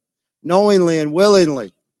election, knowingly and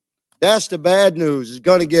willingly. That's the bad news. It's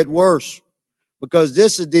going to get worse because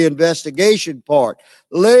this is the investigation part.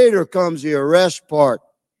 Later comes the arrest part.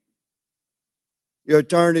 Your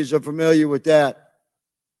attorneys are familiar with that.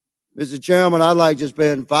 Mr. Chairman, I'd like to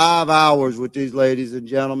spend 5 hours with these ladies and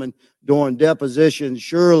gentlemen doing depositions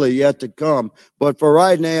surely yet to come. But for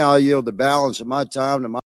right now, I'll yield the balance of my time to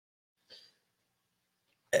my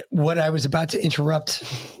what I was about to interrupt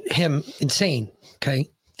him in saying, okay,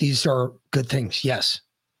 these are good things. Yes.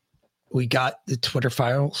 We got the Twitter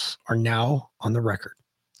files are now on the record.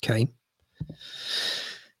 Okay.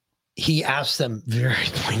 He asked them very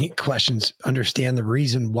poignant questions. Understand the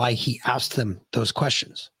reason why he asked them those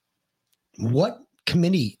questions. What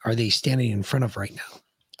committee are they standing in front of right now?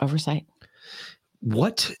 Oversight.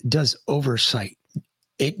 What does oversight?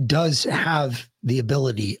 It does have the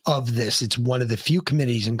ability of this. It's one of the few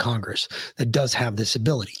committees in Congress that does have this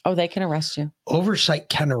ability. Oh, they can arrest you. Oversight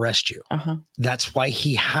can arrest you. Uh-huh. That's why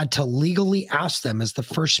he had to legally ask them as the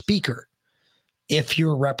first speaker if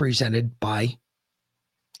you're represented by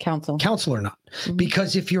counsel or not.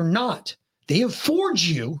 Because if you're not, they afford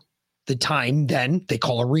you the time then they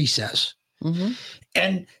call a recess.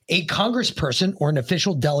 And a congressperson or an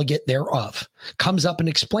official delegate thereof comes up and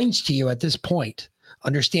explains to you at this point,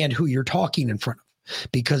 understand who you're talking in front of.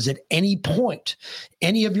 Because at any point,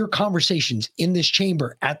 any of your conversations in this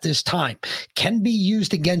chamber at this time can be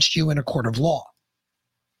used against you in a court of law.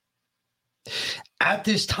 At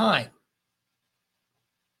this time,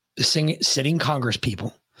 the sitting Congress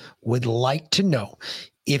people would like to know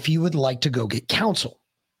if you would like to go get counsel.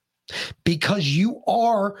 Because you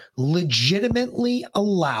are legitimately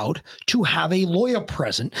allowed to have a lawyer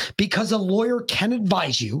present, because a lawyer can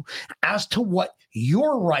advise you as to what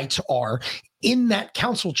your rights are in that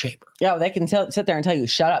council chamber. Yeah, they can sit there and tell you,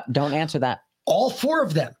 shut up, don't answer that. All four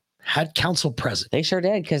of them had counsel present. They sure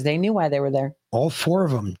did, because they knew why they were there. All four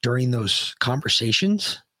of them during those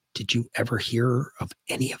conversations. Did you ever hear of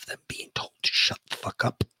any of them being told to shut the fuck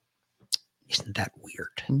up? Isn't that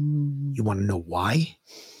weird? You want to know why?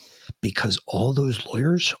 Because all those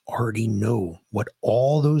lawyers already know what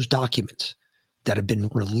all those documents that have been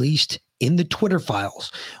released in the Twitter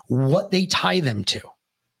files, what they tie them to.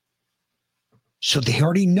 So they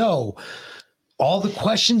already know all the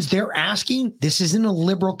questions they're asking. This isn't a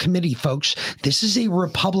liberal committee, folks. This is a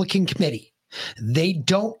Republican committee. They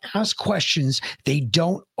don't ask questions they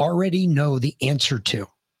don't already know the answer to.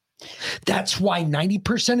 That's why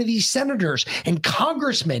 90% of these senators and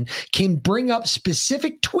congressmen can bring up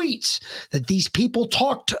specific tweets that these people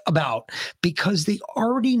talked about, because they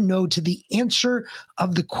already know to the answer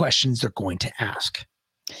of the questions they're going to ask.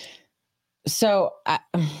 So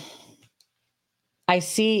I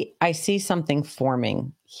see something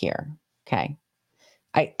forming here. Okay.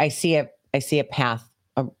 I see a path,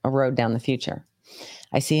 a road down the future.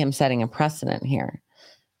 I see him setting a precedent here.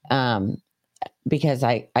 Because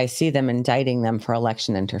I see them indicting them for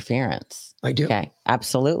election interference. I do. Okay,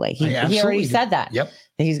 absolutely. He already said that. Yep.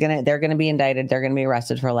 They're gonna be indicted. They're gonna be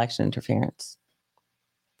arrested for election interference.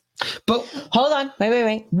 But hold on,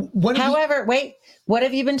 wait. What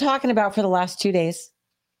have you been talking about for the last 2 days?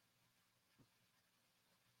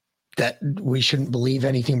 That we shouldn't believe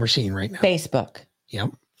anything we're seeing right now. Facebook.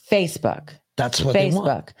 Yep. Facebook. That's what they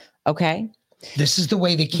want. Okay. This is the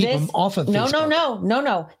way they keep them off of Facebook.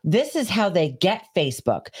 No. This is how they get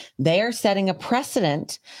Facebook. They are setting a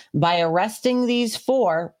precedent by arresting these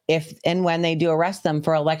four, if and when they do arrest them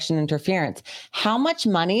for election interference. How much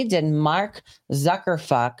money did Mark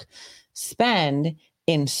Zuckerfuck spend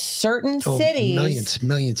in certain cities?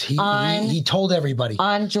 Millions. He told everybody.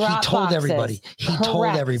 On drop He told boxes. everybody. He told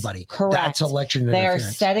everybody. Correct. That's election They are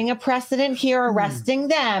interference. setting a precedent here, arresting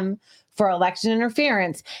them for election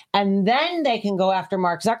interference, and then they can go after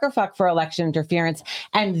Mark Zuckerfuck for election interference,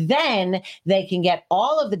 and then they can get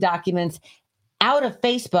all of the documents out of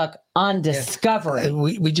Facebook on discovery.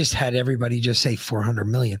 We just had everybody just say 400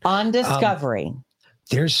 million on discovery.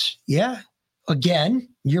 Again,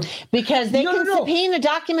 because they can subpoena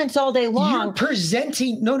documents all day long. You're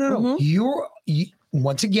presenting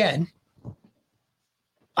once again,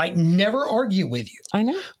 I never argue with you. I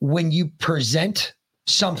know. When you present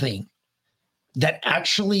something that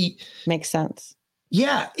actually makes sense.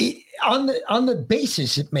 Yeah, on the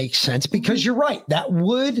basis it makes sense, because you're right. That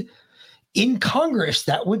would, in Congress,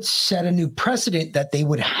 that would set a new precedent that they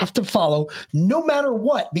would have to follow no matter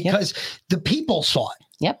what, because the people saw it.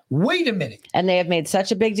 Yep. Wait a minute. And they have made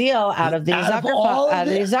such a big deal out of these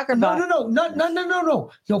Zuckerbuck.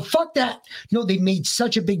 No, fuck that. No, they made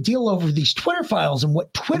such a big deal over these Twitter files and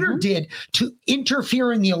what Twitter did to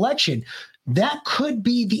interfere in the election. That could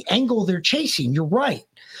be the angle they're chasing. You're right.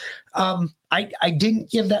 I didn't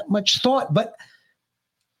give that much thought, but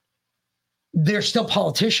they're still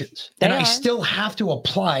politicians. I still have to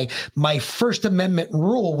apply my First Amendment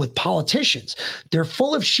rule with politicians. They're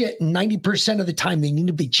full of shit, and 90% of the time they need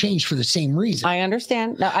to be changed for the same reason. I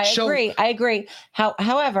understand. No, I agree.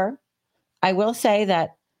 However, I will say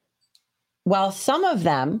that while some of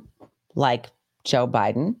them, like Joe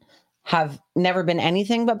Biden, have never been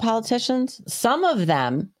anything but politicians. Some of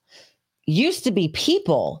them used to be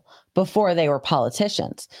people before they were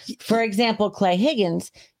politicians. For example, Clay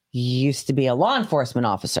Higgins used to be a law enforcement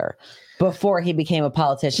officer before he became a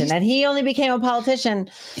politician. And he only became a politician.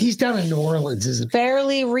 He's down in New Orleans, isn't he?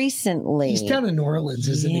 Fairly recently. He's down in New Orleans,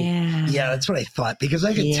 isn't he? Yeah, that's what I thought, because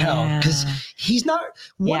I could tell. Because he's not.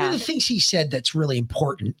 One of the things he said that's really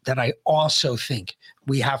important that I also think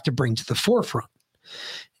we have to bring to the forefront.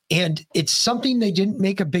 And it's something they didn't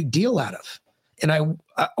make a big deal out of. And I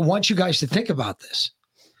want you guys to think about this.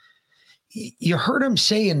 You heard him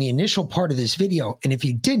say in the initial part of this video, and if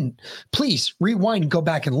you didn't, please rewind and go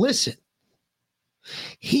back and listen.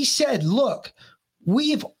 He said, look,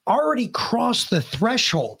 we've already crossed the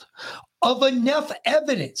threshold of enough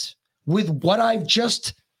evidence with what I've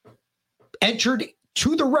just entered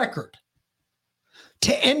to the record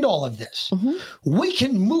to end all of this. We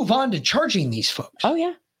can move on to charging these folks. Oh,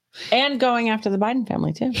 yeah. And going after the Biden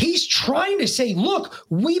family, too. He's trying to say, look,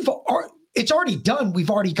 it's already done. We've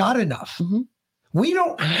already got enough. We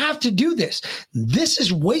don't have to do this. This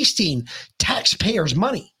is wasting taxpayers'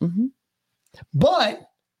 money. But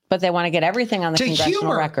they want to get everything on the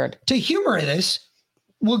congressional record. To humor this,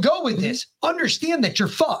 we'll go with this. Understand that you're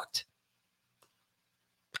fucked.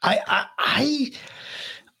 I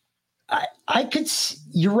could.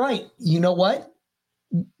 You're right. You know what?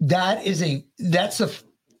 That's the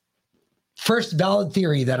first valid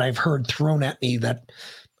theory that I've heard thrown at me that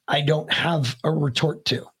I don't have a retort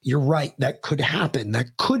to. You're right. That could happen.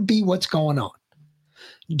 That could be what's going on.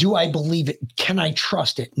 Do I believe it? Can I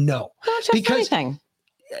trust it? No. Don't trust anything.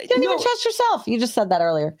 You don't even trust yourself. You just said that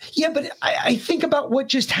earlier. Yeah, but I think about what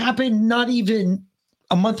just happened not even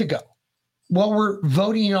a month ago while we're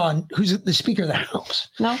voting on who's the Speaker of the House.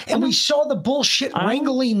 And we saw the bullshit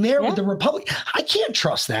wrangling there with the Republic. I can't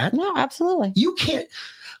trust that. No, absolutely. You can't.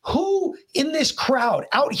 Who in this crowd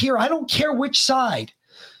out here, I don't care which side,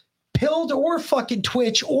 Pilled or fucking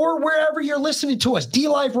Twitch or wherever you're listening to us,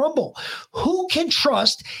 DLive Rumble, who can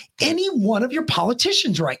trust any one of your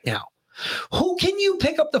politicians right now? Who can you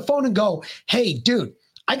pick up the phone and go, hey, dude,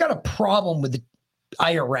 I got a problem with the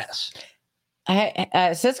IRS?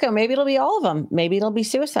 Cisco, maybe it'll be all of them. Maybe it'll be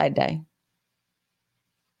Suicide Day.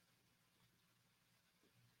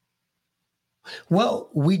 Well,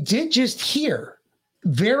 we did just hear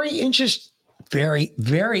very,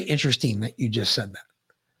 very interesting that you just said that.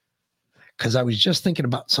 Because I was just thinking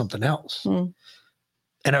about something else. And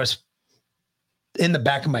I was in the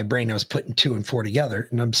back of my brain, I was putting 2 and 4 together,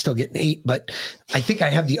 and I'm still getting 8, but I think I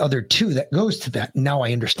have the other 2 that goes to that. And now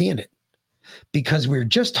I understand it. Because we were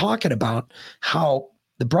just talking about how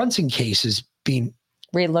the Brunson case is being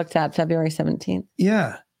re-looked at February 17th.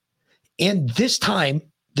 Yeah. And this time,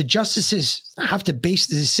 the justices have to base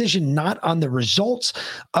the decision not on the results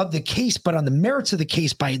of the case, but on the merits of the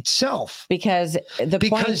case by itself. Because the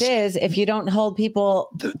point is, if you don't hold people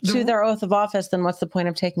to their oath of office, then what's the point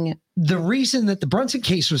of taking it? The reason that the Brunson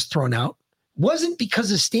case was thrown out wasn't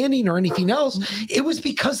because of standing or anything else. It was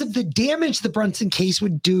because of the damage the Brunson case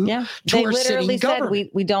would do to they our sitting literally said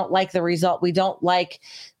government. we don't like the result. We don't like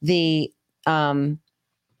the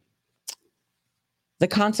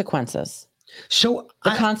consequences. So the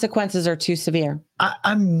consequences are too severe.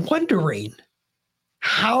 I'm wondering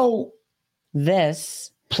how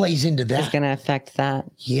this plays into that. Is going to affect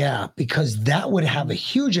that. Yeah, because that would have a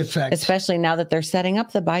huge effect. Especially now that they're setting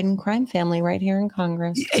up the Biden crime family right here in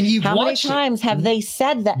Congress. And you've How many watched times have they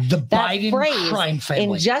said that? The that Biden phrase crime family.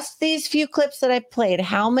 In just these few clips that I played,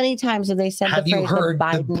 how many times have they said Have the you phrase heard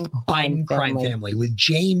the Biden crime family with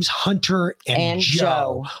James, Hunter, and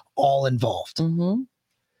Joe all involved?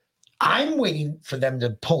 I'm waiting for them to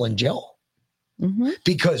pull in Jill.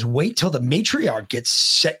 Because wait till the matriarch gets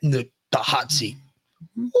set in the hot seat.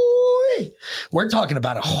 Ooh, we're talking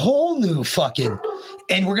about a whole new fucking,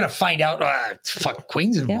 and we're going to find out fucking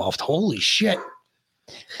Queen's involved. Holy shit.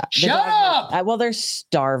 Shut up. Well, they're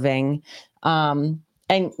starving. And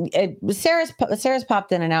Sarah's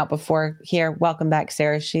popped in and out before here. Welcome back,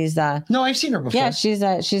 Sarah. She's no, I've seen her before. Yeah, she's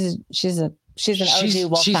an OG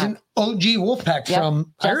Wolfpack. She's an OG Wolfpack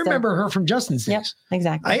from. Justin. I remember her from Justin's days. Yep,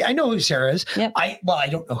 exactly. I know who Sarah is. Yep. I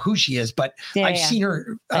don't know who she is, but I've seen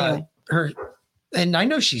her. Anyway. Her, and I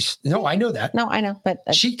know she's. No, I know that. No, I know, but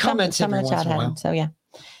she comments every once in a while. So yeah.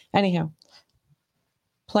 Anyhow,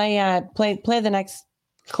 play the next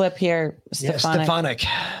clip here, Stefanik. Yeah, Stefanik.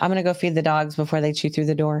 I'm gonna go feed the dogs before they chew through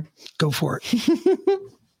the door. Go for it.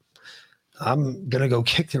 I'm gonna go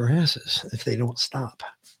kick their asses if they don't stop.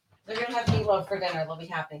 They're gonna have meatloaf for dinner. They'll be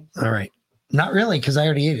happy. All right. Not really, because I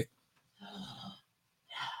already ate it.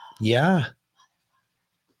 Yeah.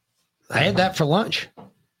 I had that for lunch.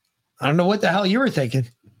 I don't know what the hell you were thinking.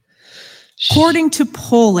 According to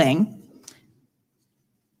polling,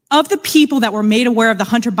 of the people that were made aware of the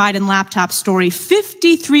Hunter Biden laptop story,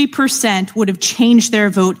 53% would have changed their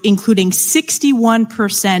vote, including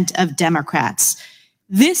 61% of Democrats.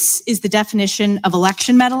 This is the definition of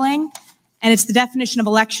election meddling, and it's the definition of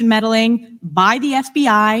election meddling by the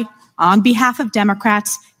FBI on behalf of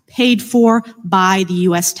Democrats, paid for by the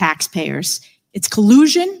U.S. taxpayers. It's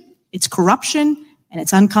collusion, it's corruption, and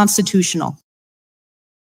it's unconstitutional.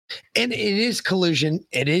 And it is collusion,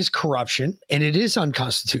 it is corruption, and it is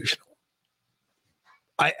unconstitutional.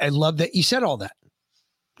 I love that you said all that.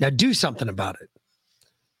 Now do something about it.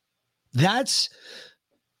 That's,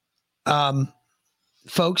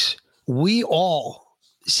 folks, we all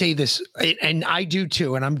say this, and I do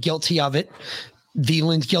too, and I'm guilty of it.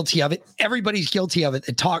 Veland's guilty of it. Everybody's guilty of it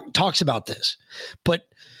that talks about this. But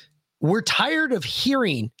we're tired of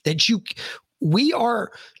hearing that we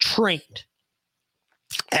are trained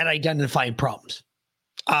at identifying problems.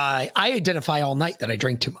 I identify all night that I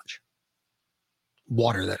drink too much.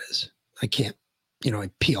 Water, that is. I can't, I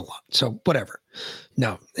pee a lot. So whatever.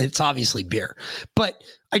 No, it's obviously beer. But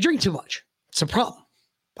I drink too much. It's a problem.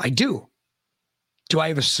 I do. Do I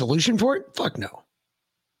have a solution for it? Fuck no.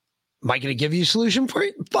 Am I going to give you a solution for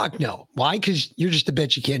it? Fuck no. Why? Because you're just a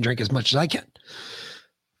bitch. You can't drink as much as I can.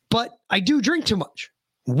 But I do drink too much.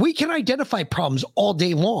 We can identify problems all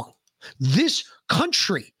day long. This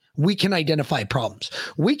country, we can identify problems.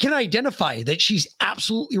 We can identify that she's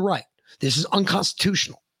absolutely right. This is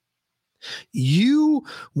unconstitutional. You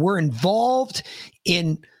were involved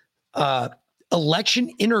in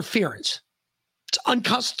election interference. It's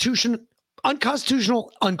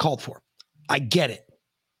unconstitutional, uncalled for. I get it.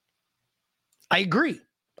 I agree.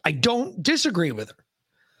 I don't disagree with her.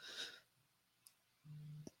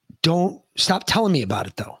 Don't stop telling me about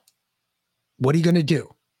it, though. What are you going to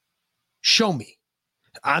do? Show me.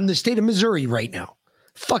 I'm the state of Missouri right now.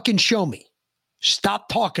 Fucking show me. Stop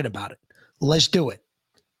talking about it. Let's do it.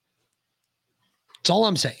 That's all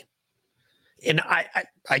I'm saying. And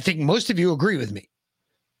I think most of you agree with me.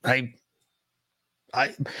 I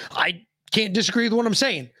can't disagree with what I'm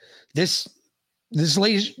saying. This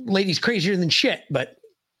lady's crazier than shit, but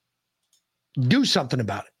do something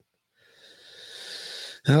about it.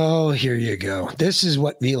 Oh, here you go. This is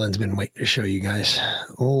what Veland's been waiting to show you guys.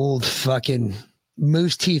 Old fucking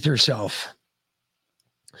moose teeth herself.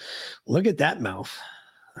 Look at that mouth.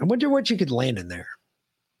 I wonder what you could land in there.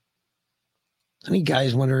 Any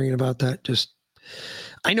guys wondering about that?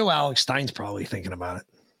 I know Alex Stein's probably thinking about it.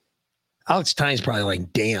 Alex Stein's probably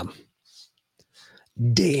like, damn.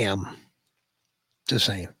 Just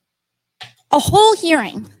saying. A whole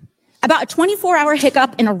hearing about a 24-hour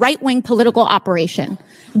hiccup in a right-wing political operation.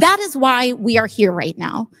 That is why we are here right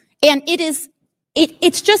now. And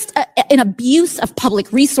it's just an abuse of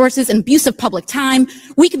public resources, an abuse of public time.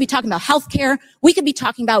 We could be talking about healthcare. We could be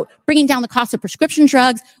talking about bringing down the cost of prescription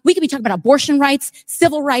drugs. We could be talking about abortion rights,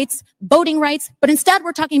 civil rights, voting rights. But instead,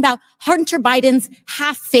 we're talking about Hunter Biden's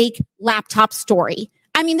half-fake laptop story.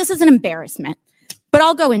 I mean, this is an embarrassment. But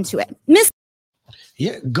I'll go into it.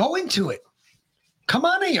 Yeah, go into it. Come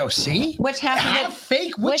on, AOC. Which half is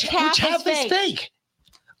fake? Which half is fake?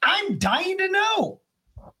 I'm dying to know.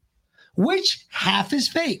 Which half is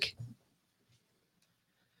fake?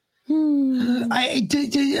 I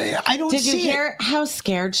don't Did see you hear how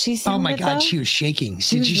scared she sounded? Oh my God, though? she was shaking.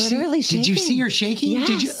 She was literally shaking. Did you see her shaking? Yes.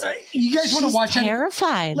 Did you? You guys want to watch that?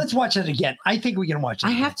 Terrified. Let's watch that again. I think we can watch it.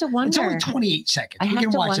 I have to wonder. It's only 28 seconds. I We have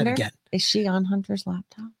can to watch wonder, it again. Is she on Hunter's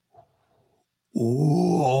laptop?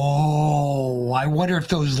 Oh, I wonder if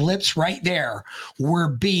those lips right there were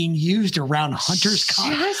being used around Hunter's cock.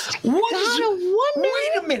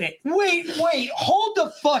 Wait a minute. Wait. Hold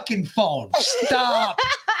the fucking phone. Stop.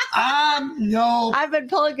 No. I've been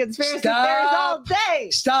pulling conspiracy theories all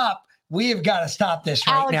day. Stop. We have got to stop this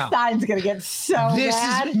right Alex now. Stein's going to get so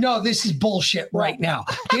mad. This is bullshit right now.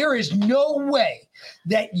 There is no way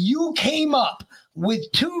that you came up with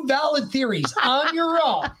two valid theories on your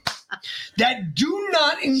own that do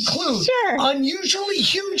not include unusually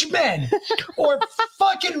huge men or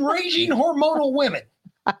fucking raging hormonal women.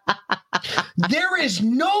 There is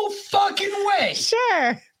no fucking way.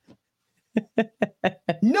 Sure.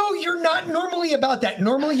 No, you're not normally about that.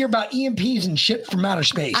 Normally you're about EMPs and shit from outer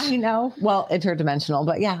space. I know. Well, interdimensional,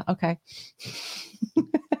 but yeah, okay.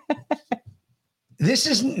 This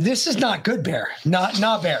is not good, Bear.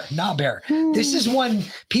 Not Bear. This is one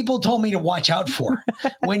people told me to watch out for.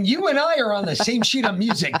 When you and I are on the same sheet of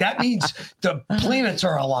music, that means the planets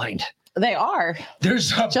are aligned. They are.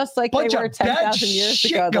 There's a just like bunch they were of bad 10,000 years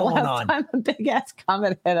shit ago. The going last on. time a big ass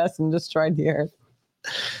comet hit us and destroyed the Earth.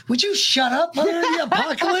 Would you shut up, Mother of the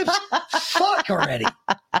Apocalypse? Fuck already.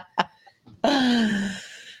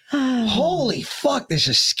 Holy fuck, this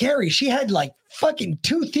is scary. She had like fucking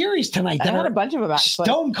 2 theories tonight. I That had are a bunch of them actually.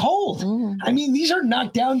 stone cold. I mean, these are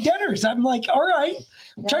knockdown deaders. I'm like, all right.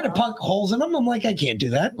 I'm trying to poke holes in them. I'm like, I can't do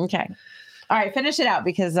that. Okay. All right, finish it out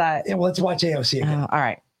because yeah, well, let's watch AOC again. All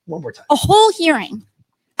right. One more time. A whole hearing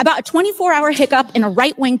about a 24-hour hiccup in a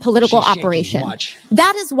right-wing political She's shaking. operation. Watch.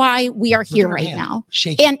 That is why we are here her right hand. now.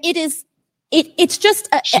 Shaking. And it's just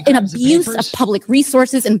an grabs the abuse papers. of public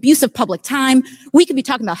resources, an abuse of public time. We could be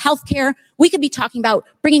talking about healthcare. We could be talking about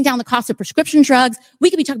bringing down the cost of prescription drugs. We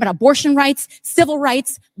could be talking about abortion rights, civil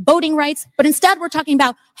rights, voting rights. But instead, we're talking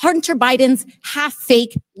about Hunter Biden's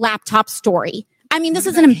half-fake laptop story. I mean, this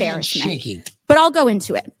is an embarrassment. Shaking. But I'll go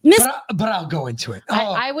into it. But I'll go into it.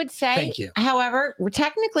 I would say, thank you. However,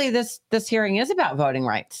 technically this hearing is about voting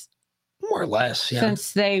rights. More or less, yeah.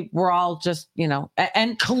 Since they were all just,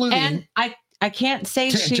 and colluding. And I can't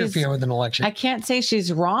say to she's interfere with an election. I can't say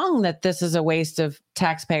she's wrong that this is a waste of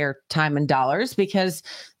taxpayer time and dollars because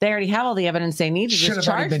they already have all the evidence they need to Should just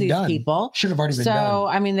have already charge been these done. people. Should have already been so, done.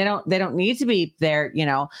 I mean, they don't need to be there,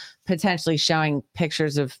 potentially showing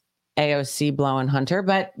pictures of AOC blowing Hunter,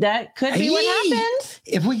 but that could be what happens.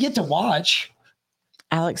 If we get to watch,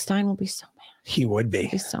 Alex Stein will be so mad. He would be.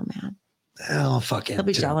 He's so mad. Oh, fuck him. He'll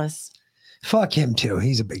be too. jealous. Fuck him too.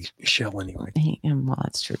 He's a big shell anyway. Well,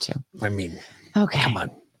 that's true too. I mean, okay. Come on.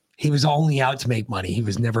 He was only out to make money. He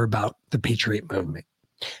was never about the Patriot movement.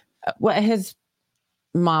 His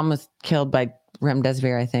mom was killed by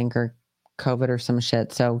remdesivir, I think, or COVID or some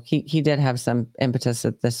shit. So he did have some impetus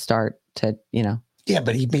at the start to, Yeah,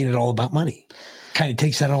 but he made it all about money. Kind of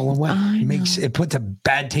takes that all away. It puts a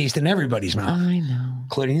bad taste in everybody's mouth. I know.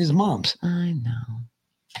 Including his mom's. I know.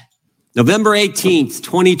 November 18th,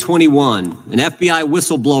 2021, an FBI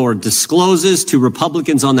whistleblower discloses to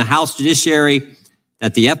Republicans on the House Judiciary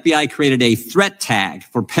that the FBI created a threat tag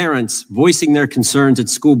for parents voicing their concerns at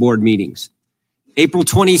school board meetings. April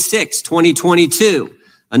 26, 2022,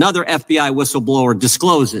 another FBI whistleblower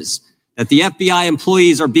discloses that the FBI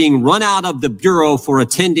employees are being run out of the bureau for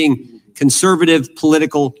attending conservative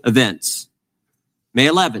political events. May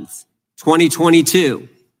 11th, 2022,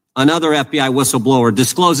 another FBI whistleblower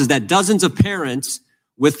discloses that dozens of parents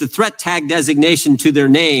with the threat tag designation to their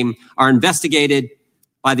name are investigated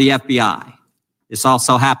by the FBI. This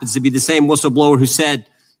also happens to be the same whistleblower who said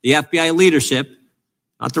the FBI leadership,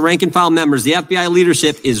 not the rank and file members, the FBI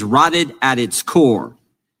leadership is rotted at its core.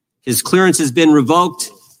 His clearance has been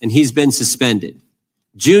revoked and he's been suspended.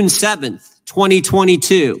 June 7th,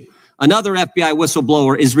 2022, another FBI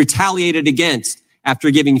whistleblower is retaliated against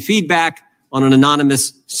after giving feedback on an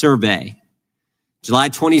anonymous survey. July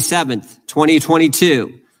 27th,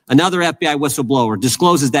 2022, another FBI whistleblower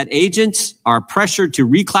discloses that agents are pressured to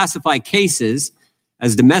reclassify cases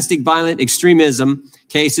as domestic violent extremism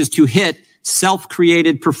cases to hit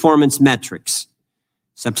self-created performance metrics.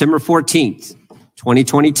 September 14th,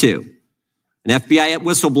 2022, an FBI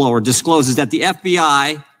whistleblower discloses that the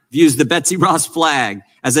FBI views the Betsy Ross flag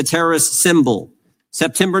as a terrorist symbol.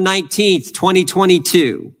 September 19th,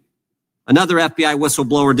 2022, another FBI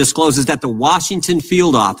whistleblower discloses that the Washington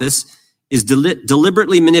field office is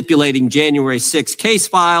deliberately manipulating January 6 case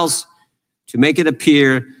files to make it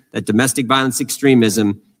appear that domestic violence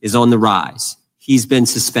extremism is on the rise. He's been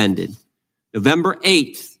suspended. November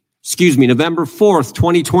 4th,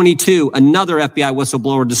 2022, another FBI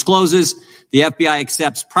whistleblower discloses the FBI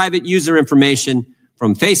accepts private user information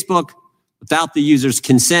from Facebook without the user's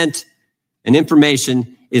consent, and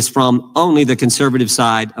information is from only the conservative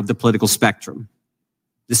side of the political spectrum.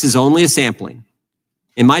 This is only a sampling.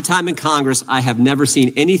 In my time in Congress, I have never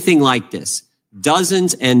seen anything like this.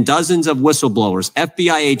 Dozens and dozens of whistleblowers,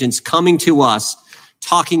 FBI agents coming to us,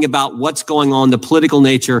 talking about what's going on, the political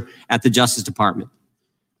nature at the Justice Department.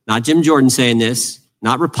 Not Jim Jordan saying this,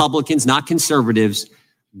 not Republicans, not conservatives,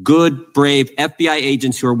 good, brave FBI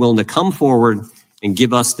agents who are willing to come forward and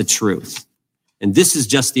give us the truth. And this is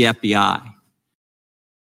just the FBI.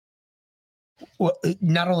 Well,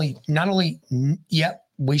 not only, yep,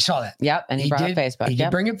 we saw that. Yep, and he brought up Facebook. He did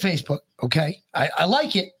bring up Facebook. Okay, I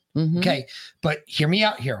like it. Mm-hmm. Okay, but hear me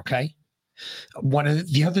out here. Okay, one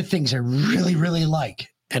of the other things I really, really like,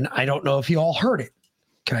 and I don't know if you all heard it.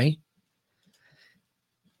 Okay,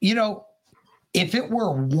 if it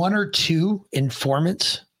were one or two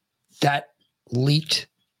informants that leaked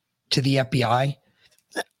to the FBI,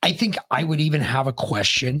 I think I would even have a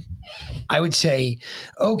question. I would say,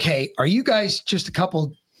 okay, are you guys just a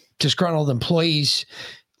couple disgruntled employees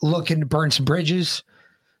looking to burn some bridges?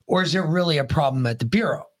 Or is there really a problem at the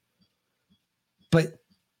Bureau? But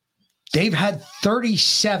They've had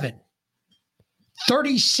 37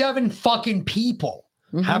 fucking people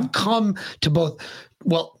have come to both.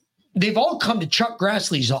 Well, they've all come to Chuck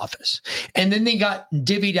Grassley's office, and then they got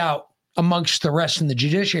divvied out amongst the rest in the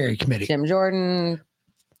Judiciary Committee. Jim Jordan.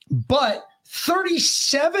 But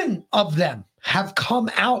 37 of them have come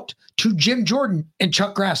out to Jim Jordan and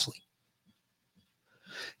Chuck Grassley.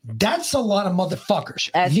 That's a lot of motherfuckers.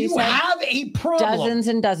 As you you said, have a problem. Dozens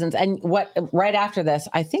and dozens. And what right after this,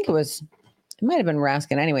 I think it might have been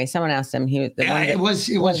Raskin. Anyway, someone asked him. It was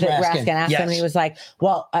Raskin. Asked him. He was like,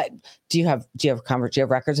 "Well, do you have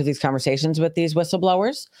records of these conversations with these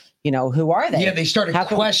whistleblowers? You know, who are they?" Yeah, they started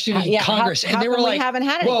questioning Congress, and they were like, "We haven't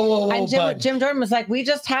had it." Whoa, and Jim Jordan was like, "We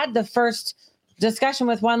just had the first discussion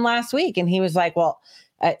with one last week," and he was like, "Well."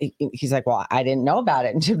 He's like, well, I didn't know about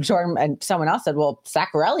it. And Jim Jordan and someone else said, well,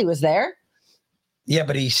 Saccarelli was there. Yeah,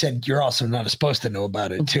 but he said, you're also not supposed to know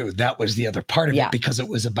about it too. That was the other part of it because it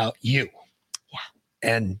was about you. Yeah.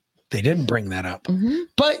 And they didn't bring that up.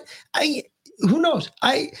 But who knows?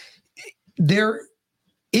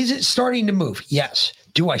 Is it starting to move? Yes.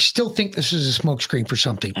 Do I still think this is a smokescreen for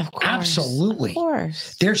something? Of course. Absolutely. Of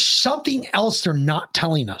course. There's something else they're not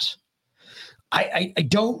telling us. I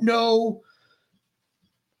don't know.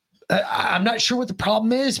 I'm not sure what the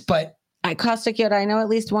problem is, but Caustic Yoda, I know at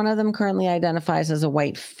least one of them currently identifies as a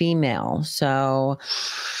white female. So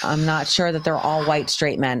I'm not sure that they're all white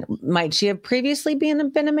straight men. Might she have previously been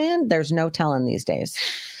a man? There's no telling these days.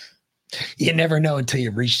 You never know until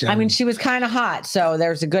you reach down. I mean, she was kind of hot, so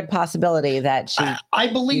there's a good possibility that she. I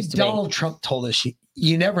believe Donald Trump told us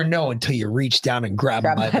you never know until you reach down and grab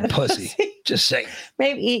him by the pussy. Just saying.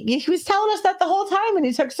 Maybe he was telling us that the whole time, and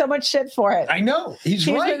he took so much shit for it. I know. He's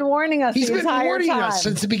right. Been warning us. He's the been entire warning time. us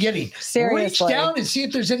since the beginning. Seriously. Reach down and see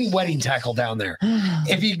if there's any wedding tackle down there.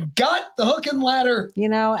 If you got the hook and ladder,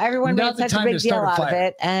 everyone made such a big deal out of fire.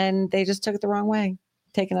 it, and they just took it the wrong way.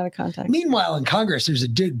 Taken out of context. Meanwhile, in Congress, there's a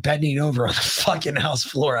dude bending over on the fucking House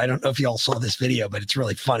floor. I don't know if y'all saw this video, but it's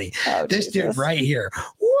really funny. Oh, this Jesus. dude right here.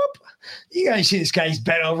 Whoop! You guys see this guy? He's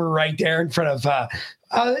bent over right there in front of.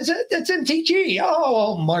 That's MTG.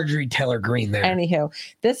 Oh, Marjorie Taylor Greene there. Anywho,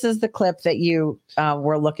 this is the clip that you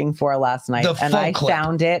were looking for last night, and I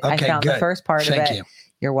found it. Okay, I found good. the first part Thank of it. you.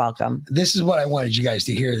 You're welcome. This is what I wanted you guys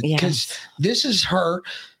to hear because this is her.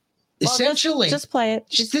 Well, essentially, just play it.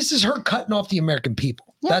 This is her cutting off the American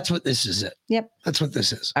people. Yep. That's what this is. Yep. That's what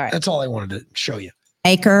this is. All right. That's all I wanted to show you.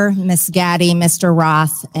 Baker, Miss Gaddy, Mr.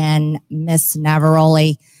 Roth, and Miss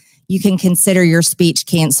Navaroli, you can consider your speech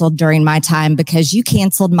canceled during my time because you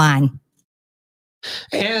canceled mine.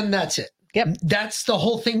 And that's it. Yep. That's the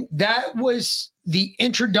whole thing. That was the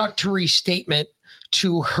introductory statement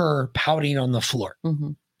to her pouting on the floor.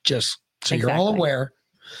 Just so you're all aware.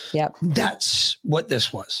 Yep. That's what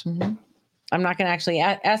this was. I'm not going to actually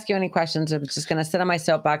ask you any questions. I'm just going to sit on my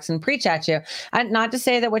soapbox and preach at you. And not to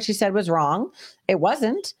say that what she said was wrong. It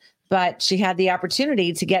wasn't. But she had the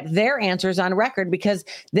opportunity to get their answers on record because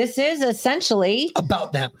this is essentially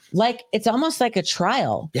about them. Like it's almost like a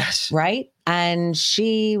trial. Yes. Right. And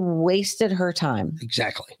she wasted her time.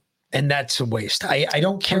 Exactly. And that's a waste. I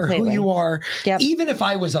don't care Completely. who you are. Yep. Even if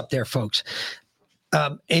I was up there, folks.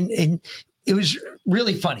 And it was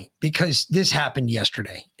really funny because this happened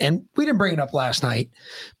yesterday and we didn't bring it up last night,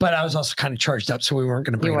 but I was also kind of charged up. So we weren't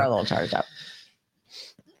going to bring it up. You were a little charged up.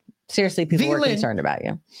 Seriously, people were concerned about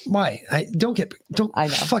you. Why? Don't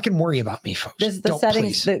fucking worry about me, folks. The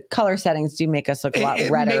settings, the color settings do make us look a lot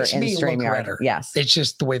redder makes in me look StreamYard. redder. Yes. It's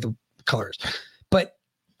just the way the color is. But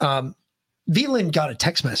VLAN got a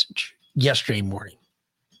text message yesterday morning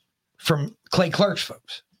from Clay Clark's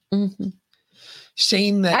folks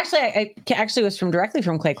saying that actually it was directly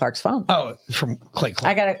from Clay Clark's phone. Oh, from Clay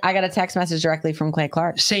Clark. I got a text message directly from Clay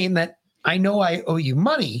Clark saying that I know I owe you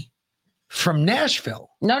money from Nashville.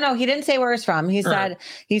 No, he didn't say where it's from. He said,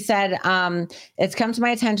 it's come to my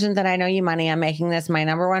attention that I know you money. I'm making this my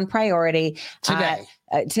number one priority today.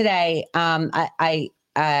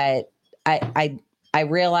 I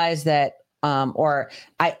realize that, or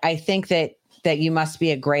I think that you must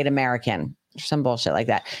be a great American. Some bullshit like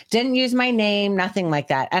that. Didn't use my name, nothing like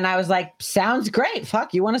that. And I was like, sounds great.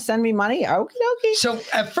 Fuck, you want to send me money? Okay. So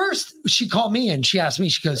at first she called me and she asked me,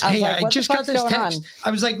 she goes, hey, I just got this text.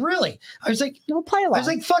 I was like, really? I was like, no, play along. I was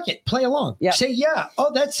like, fuck it, play along. Yep. Say, yeah.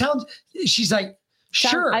 Oh, that sounds, she's like,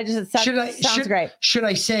 sure. Sounds great. Should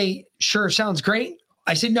I say, sure, sounds great?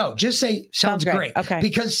 I said, no, just say sounds great. Okay.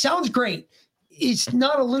 Because sounds great. It's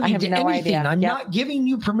not alluding to anything. Idea. I'm not giving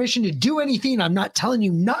you permission to do anything. I'm not telling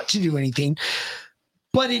you not to do anything,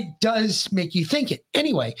 but it does make you think it.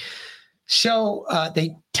 Anyway, So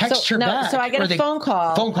they text her no, back. so I get or a they- phone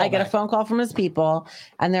call. I get a back. phone call from his people,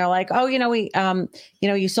 and they're like, "Oh, we,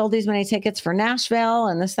 you sold these many tickets for Nashville,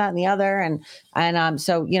 and this, that, and the other, and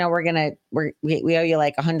so we owe you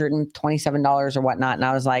like $127 or whatnot." And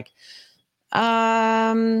I was like,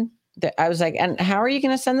 and how are you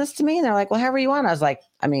going to send this to me? And they're like, well, however you want. I was like,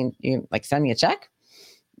 I mean, you like send me a check.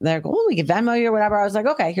 They're like, oh, we can Venmo you or whatever. I was like,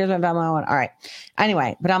 okay, here's my Venmo. All right.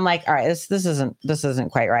 Anyway, but I'm like, all right, this isn't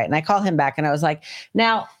quite right. And I called him back and I was like,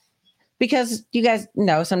 now, because you guys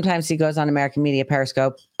know, sometimes he goes on American Media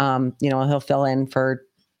Periscope, he'll fill in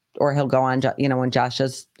or he'll go on, when Josh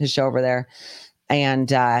does his show over there.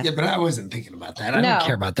 And yeah, but I wasn't thinking about that. I don't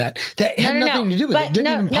care about that. That had nothing to do with it. It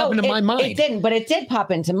didn't even pop into my mind. It didn't, but it did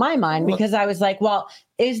pop into my mind because I was like, well,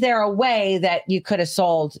 is there a way that you could have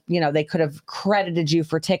sold, they could have credited you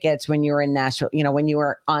for tickets when you were in Nashville, when you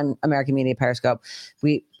were on American Media Periscope?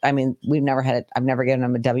 I've never given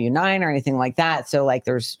him a W-9 or anything like that. So like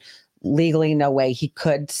there's legally no way he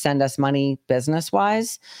could send us money business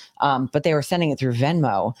wise. But they were sending it through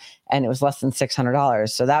Venmo and it was less than $600.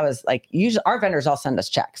 So that was like, usually our vendors all send us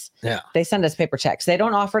checks. Yeah. They send us paper checks. They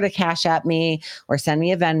don't offer to cash at me or send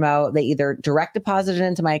me a Venmo. They either direct deposit it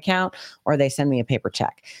into my account or they send me a paper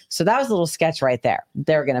check. So that was a little sketch right there.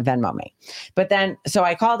 They're going to Venmo me. But then, so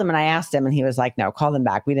I called him and I asked him and he was like, no, call them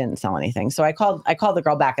back. We didn't sell anything. So I called the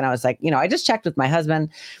girl back and I was like, I just checked with my husband,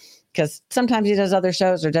 because sometimes he does other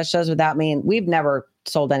shows or does shows without me. And we've never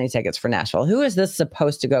sold any tickets for Nashville. Who is this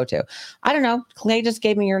supposed to go to? I don't know. Clay just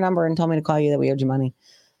gave me your number and told me to call you that we owed you money.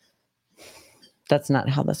 That's not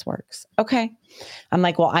how this works. Okay. I'm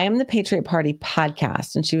like, well, I am the Patriot Party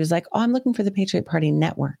podcast. And she was like, oh, I'm looking for the Patriot Party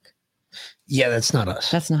network. Yeah, that's not us.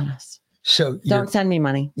 That's not us. So don't send me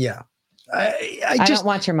money. Yeah. I don't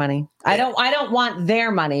want your money. I don't want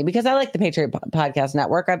their money because I like the Patriot Podcast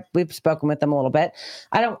Network. We've spoken with them a little bit.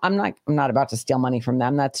 I'm not about to steal money from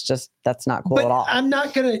them. That's not cool at all. I'm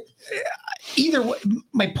not going to either way.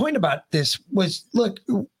 My point about this was, look,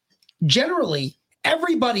 generally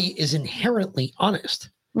everybody is inherently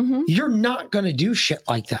honest. Mm-hmm. You're not going to do shit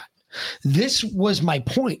like that. This was my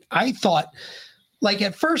point. I thought, like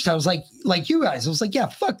at first I was like you guys, I was like, yeah,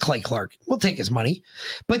 fuck Clay Clark. We'll take his money.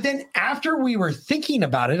 But then after we were thinking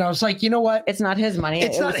about it, I was like, you know what? It's not his money.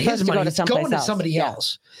 It's not his money. It's going to somebody Yeah.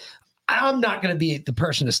 else. I'm not going to be the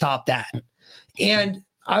person to stop that. And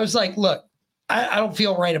I was like, look, I don't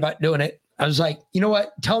feel right about doing it. I was like, you know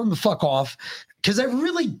what? Tell him to fuck off. Because I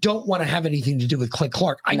really don't want to have anything to do with Clay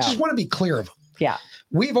Clark. I just want to be clear of him. Yeah.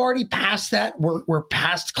 We've already passed that. We're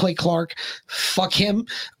past Clay Clark. Fuck him.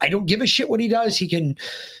 I don't give a shit what he does. He can,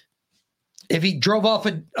 if he drove off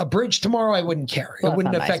a bridge tomorrow, I wouldn't care. Well, it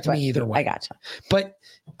wouldn't that's not affect nice, me either way. I gotcha. But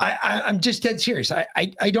I'm just dead serious. I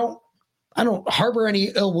don't harbor any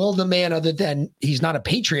ill will to the man other than he's not a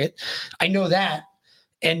patriot. I know that.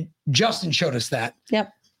 And Justin showed us that.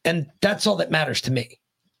 Yep. And that's all that matters to me.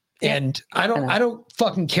 Yep. And I don't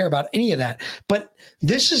fucking care about any of that. But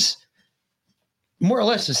this is more or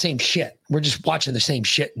less the same shit. We're just watching the same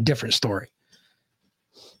shit, different story.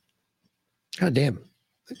 God damn.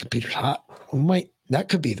 The computer's hot. That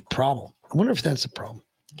could be the problem. I wonder if that's the problem.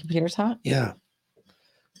 Computer's hot? Yeah.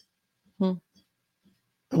 I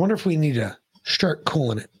wonder if we need to start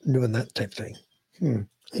cooling it, doing that type thing.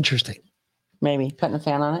 Interesting. Maybe putting a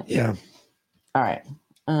fan on it. Yeah. All right.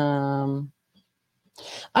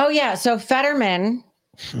 Oh yeah. So Fetterman,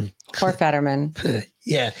 poor Fetterman.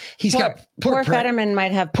 Yeah. He's got poor Fetterman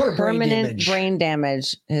might have poor brain permanent damage. brain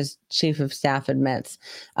damage. His chief of staff admits.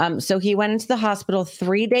 So he went into the hospital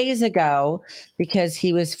 3 days ago because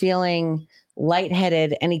he was feeling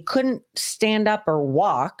lightheaded and he couldn't stand up or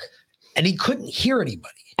walk. And he couldn't hear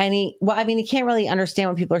anybody. And he can't really understand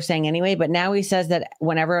what people are saying anyway. But now he says that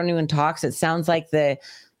whenever anyone talks, it sounds like the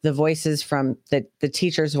voices from the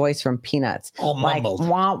teacher's voice from Peanuts. All mumbled. Like,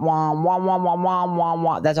 wah, wah, wah, wah, wah, wah, wah,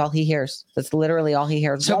 wah. That's all he hears. That's literally all he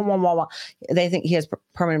hears. So- wah, wah, wah, wah. They think he has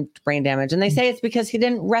permanent brain damage. And they say it's because he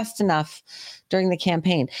didn't rest enough during the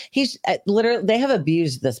campaign. He's literally, they have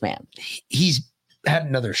abused this man. He's had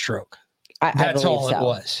another stroke. I That's believe all so. it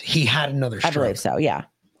was. He had another I stroke. believe so. Yeah.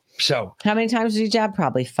 So, How many times did you jab?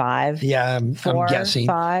 Probably 5. yeah, I'm 4, guessing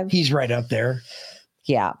 5. he's right up there.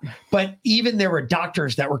 Yeah. But even there were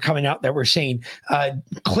doctors that were coming out that were saying,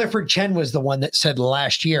 Clifford Chen was the one that said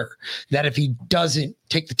last year that if he doesn't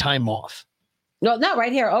take the time off, No,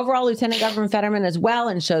 right here. Overall, Lieutenant Governor Fetterman is well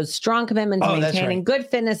and shows strong commitment to that's maintaining right. good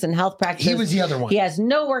fitness and health practices. He was the other one. He has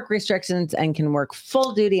no work restrictions and can work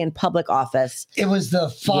full duty in public office. It was the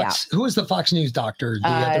Fox. Who was the Fox News doctor? The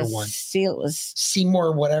other one.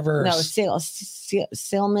 Seymour, whatever. No,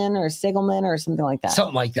 Silman or Sigelman or something like that.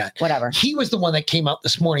 Something like that. Whatever. He was the one that came out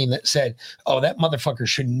this morning that said, "Oh, that motherfucker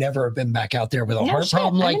should never have been back out there with a heart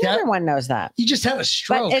problem like that." Everyone knows that. He just had a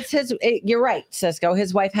stroke. But it's you're right, Cisco.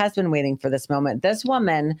 His wife has been waiting for this moment. This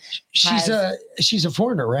woman, she's a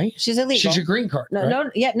foreigner, right? She's illegal. She's a green card. No,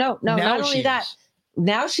 right? no. Now Not only that.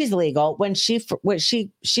 Now she's legal. When she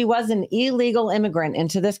was an illegal immigrant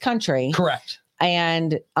into this country. Correct.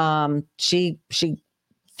 And she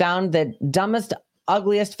found the dumbest,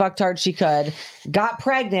 ugliest fucktard she could, got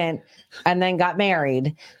pregnant, and then got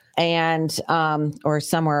married, and or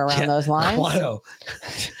somewhere around those lines.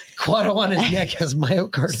 Quado on his neck has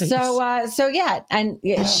myocarditis. So yeah, and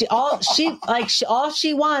all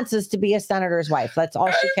she wants is to be a senator's wife. That's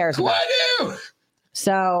all she cares about.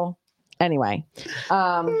 So anyway,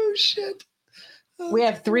 oh shit. We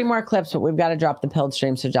have 3 more clips, but we've got to drop the Pilled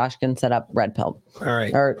stream so Josh can set up Red Pill. All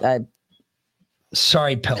right. Or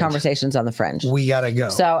sorry, Pilled. Conversations on the Fringe. We gotta go.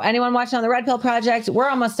 So anyone watching on the Red Pill Project, we're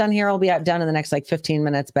almost done here. We'll be done in the next 15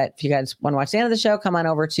 minutes. But if you guys want to watch the end of the show, come on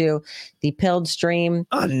over to the Pilled stream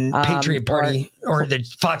on Patriot Party or the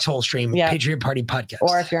Foxhole stream, Patriot Party podcast.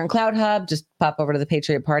 Or if you're in Cloud Hub, just pop over to the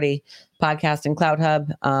Patriot Party podcast in Cloud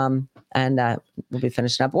Hub, and we'll be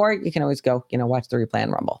finishing up. Or you can always go, watch the replay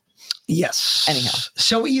on Rumble. Yes. Anyhow.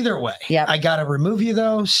 So either way, I got to remove you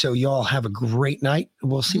though. So y'all have a great night.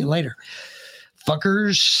 We'll see you later.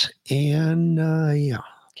 Fuckers. And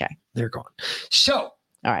okay. They're gone. So,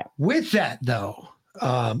 all right. With that though,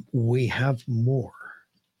 we have more.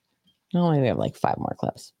 No, we have 5 more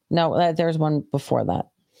clips. No, there's one before that.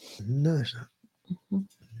 No, there's not.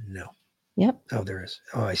 Mm-hmm. No. Yep. Oh, there is.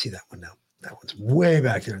 Oh, I see that one now. That one's way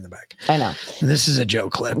back there in the back. I know. This is a Joe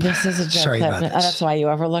clip. This is a Joe Sorry clip. about this. That's why you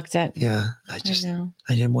overlooked it. Yeah. I didn't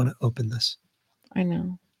want to open this. I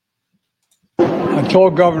know. I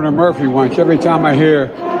told Governor Murphy once, every time I hear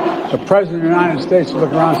the President of the United States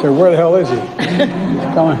look around and say, where the hell is he?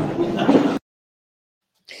 He's coming.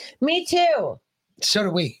 Me too. So do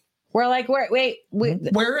we. We're like, where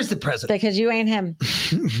is the president? Because you ain't him.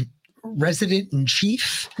 Resident in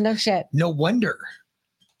chief? No shit. No wonder.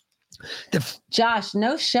 Josh,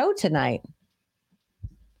 no show tonight.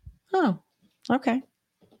 Oh, okay.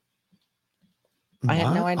 I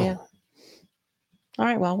had no idea. All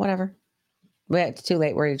right, well, whatever. Wait, it's too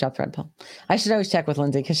late. We're already dropped Red Pill. I should always check with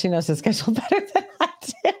Lindsay because she knows the schedule better than I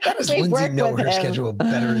do. How does Lindsay know her schedule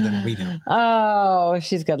better than we do? Oh,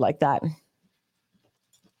 she's good like that.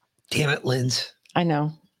 Damn it, Linz. I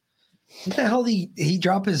know. What the hell did he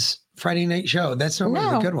drop his Friday night show? That's not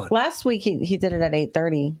really a good one. Last week he did it at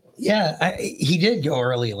 8:30. Yeah, he did go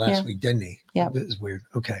early last week, didn't he? Yeah. It was weird.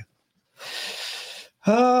 Okay.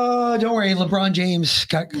 Oh, don't worry. LeBron James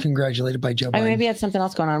got congratulated by Joe Biden. Maybe he had something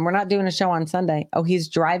else going on. We're not doing a show on Sunday. Oh, he's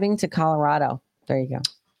driving to Colorado. There you go.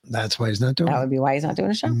 That's why he's not doing it. That would be why he's not doing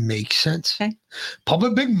a show. Makes sense. Okay.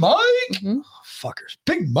 Public Big Mike. Mm-hmm. Oh, fuckers.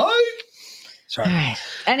 Big Mike. Sorry. All right.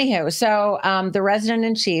 Anywho, so the resident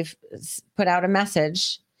in chief put out a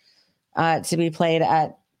message to be played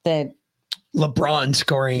at the LeBron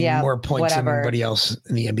scoring more points than anybody else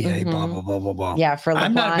in the NBA. Mm-hmm. Blah blah blah blah blah. Yeah, for LeBron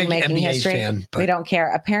I'm not a big making NBA history. fan, but we don't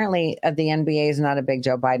care. Apparently, the NBA is not a big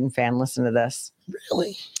Joe Biden fan. Listen to this.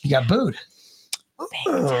 Really? He got booed.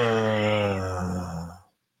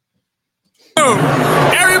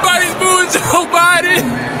 Everybody's booing Joe Biden.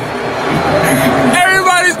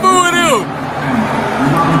 Everybody's booing him.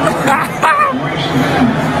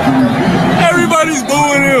 Everybody's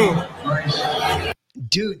booing him.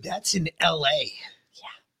 Dude, that's in LA. Yeah.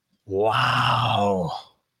 Wow.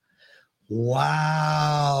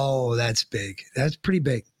 Wow. That's big. That's pretty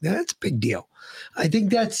big. That's a big deal. I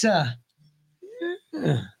think that's Yep.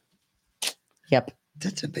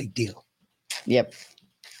 That's a big deal. Yep.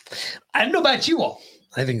 I don't know about you all.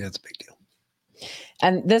 I think that's a big deal.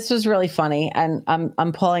 And this was really funny. And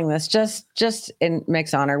I'm pulling this just in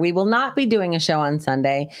Mick's honor. We will not be doing a show on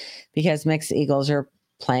Sunday because Mick's Eagles are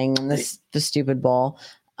playing in the stupid bowl.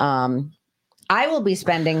 I will be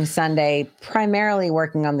spending Sunday primarily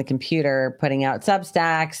working on the computer, putting out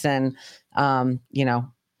Substacks and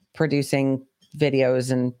producing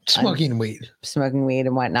videos and smoking weed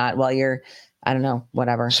and whatnot while you're, I don't know,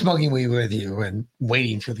 whatever. Smoking weed with you and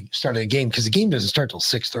waiting for the start of the game because the game doesn't start till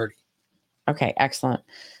 6:30. Okay, excellent.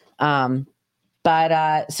 But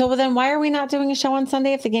then why are we not doing a show on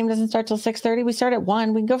Sunday if the game doesn't start till 6:30? We start at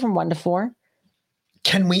 1. We can go from 1 to 4.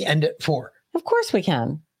 Can we end at 4? Of course we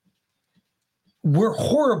can. we're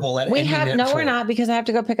horrible at We're not, because I have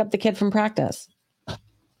to go pick up the kid from practice.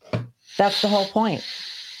 That's the whole point.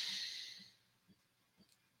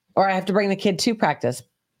 Or I have to bring the kid to practice.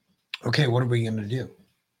 Okay, what are we going to do?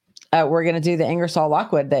 We're going to do the Ingersoll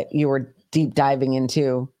Lockwood that you were deep diving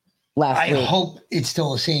into last week. I hope it's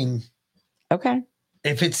still the same. Okay.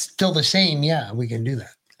 If it's still the same, yeah, we can do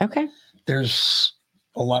that. Okay. There's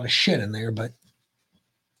a lot of shit in there, but.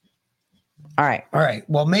 All right.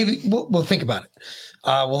 Well, maybe we'll think about it.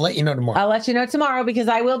 We'll let you know tomorrow. I'll let you know tomorrow because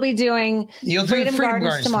I will be doing Freedom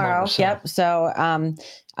Gardens tomorrow. So. Yep. So,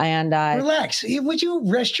 relax. Would you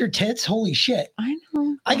rest your tits? Holy shit. I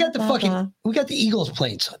know. I got we got the Eagles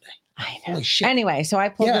playing Sunday. I know. Holy shit. Anyway, so I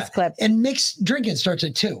pulled this clip. And mixed drinking starts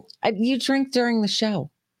at 2. You drink during the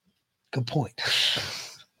show. Good point.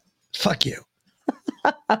 Fuck you.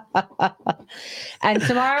 And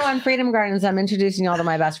tomorrow on Freedom Gardens, I'm introducing y'all to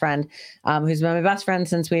my best friend, who's been my best friend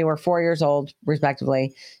since we were 4 years old,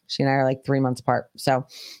 respectively. She and I are like 3 months apart. So,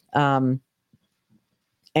 she's going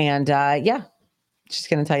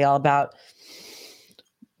to tell you all about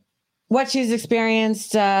what she's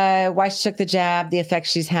experienced, why she took the jab, the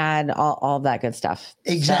effects she's had, all of that good stuff.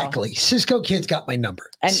 Exactly. So, Cisco Kid's got my number.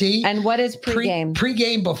 See? And what is pregame?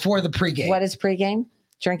 Pregame before the pregame. What is pregame?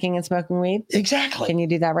 Drinking and smoking weed? Exactly. Can you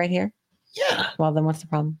do that right here? Yeah. Well, then what's the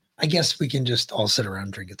problem? I guess we can just all sit around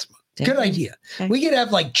and drink and smoke. Good idea. Okay. We could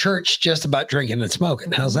have like church just about drinking and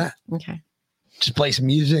smoking. How's that? Okay. Just play some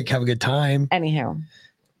music, have a good time. Anyhow.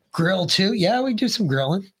 Grill too. Yeah, we do some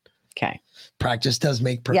grilling. Okay. Practice does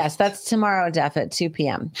make perfect. Yes, that's tomorrow, Jeff, at 2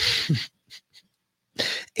 p.m.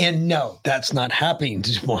 And no, that's not happening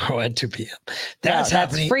tomorrow at 2 p.m. That's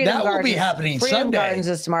happening. Freedom that Gardens. will be happening Freedom Sunday. Gardens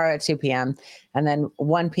is tomorrow at 2 p.m. And then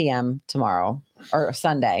 1 p.m. tomorrow or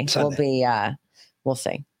Sunday. Will be, we'll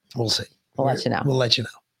see. We'll see. We'll let you know. We'll let you know.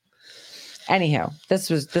 Anyhow, this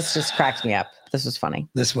just cracked me up. This was funny.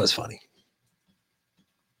 This was funny.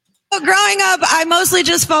 Well, growing up, I mostly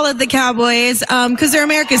just followed the Cowboys because they're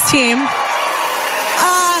America's team.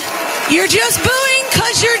 You're just booing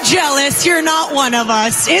because you're jealous. You're not one of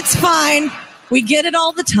us. It's fine. We get it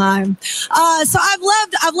all the time. So I've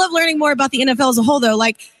loved learning more about the NFL as a whole, though.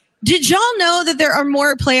 Like, did y'all know that there are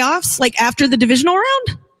more playoffs like after the divisional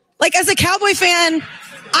round? Like, as a Cowboy fan,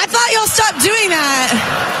 I thought y'all stopped doing that.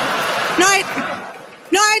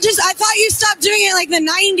 I thought you stopped doing it like the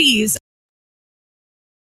 90s.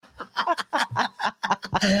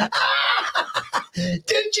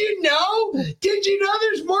 Did you know?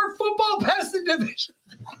 There's more football past the division?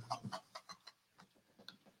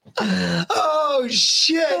 Oh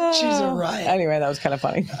shit, she's a riot. Anyway, that was kind of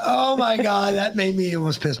funny. Oh my god, that made me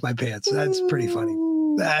almost piss my pants. That's pretty funny.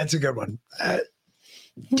 That's a good one.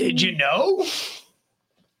 Did you know?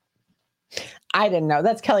 I didn't know.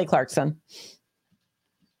 That's Kelly Clarkson.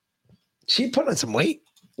 She put on some weight.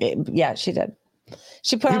 Yeah, she did.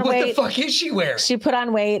 She put on weight. What the fuck is she wearing? She put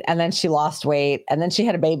on weight and then she lost weight and then she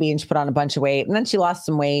had a baby and she put on a bunch of weight and then she lost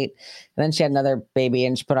some weight and then she had another baby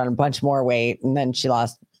and she put on a bunch more weight and then she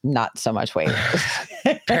lost not so much weight.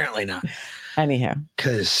 Apparently not. Anyhow.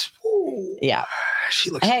 Because yeah, she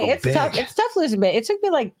looks it's big. tough. It's tough losing weight. It took me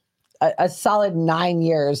like a solid 9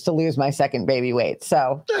 years to lose my second baby weight.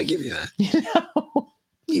 So I give you that.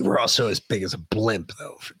 You were also as big as a blimp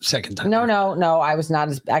though. Second time. No. I was not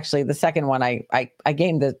as actually the second one. I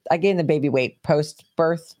gained the baby weight post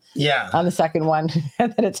birth. Yeah. On the second one,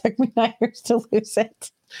 and then it took me 9 years to lose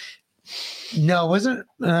it. No, wasn't.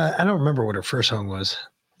 I don't remember what her first song was.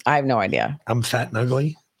 I have no idea. I'm fat and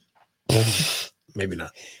ugly. Maybe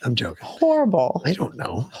not. I'm joking. Horrible. I don't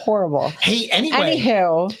know. Horrible. Hey, anyway.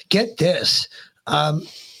 Anywho, get this.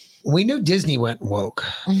 We knew Disney went woke.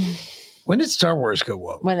 When did Star Wars go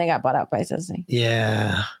woke? When they got bought out by Disney.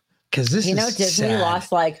 Yeah. Because Disney sad.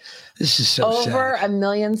 Lost like this is so over sad. 1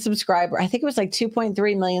 million subscribers. I think it was like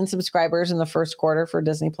 2.3 million subscribers in the first quarter for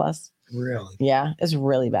Disney Plus. Really? Yeah, it's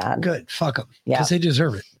really bad. Good. Fuck them. Yeah. Because they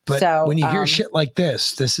deserve it. But so, when you hear shit like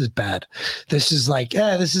this is bad. This is like,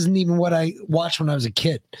 this isn't even what I watched when I was a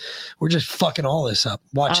kid. We're just fucking all this up.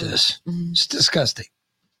 Watch this. It's disgusting.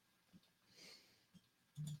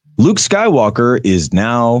 Luke Skywalker is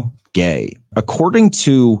now gay. According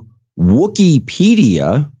to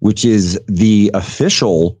Wikipedia, which is the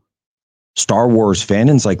official Star Wars fan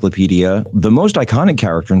encyclopedia, the most iconic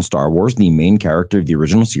character in Star Wars, the main character of the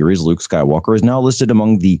original series, Luke Skywalker, is now listed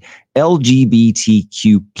among the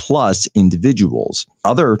LGBTQ plus individuals.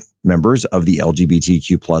 Other members of the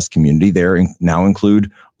LGBTQ plus community there now include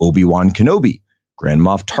Obi-Wan Kenobi, Grand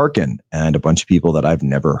Moff Tarkin, and a bunch of people that I've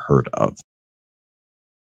never heard of.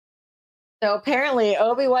 So apparently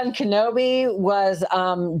Obi-Wan Kenobi was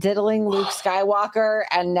diddling Luke Skywalker,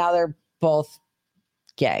 and now they're both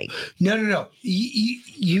gay. No.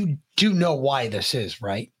 You do know why this is,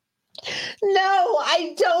 right? No,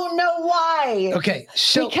 I don't know why. Okay,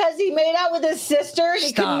 so because he made out with his sister and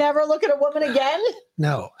he could Stop. never look at a woman again?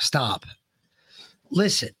 No, stop.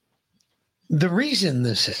 Listen, the reason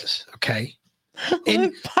this is, okay?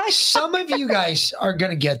 And some of you guys are going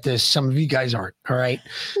to get this. Some of you guys aren't, all right?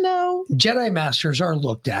 No. Jedi Masters are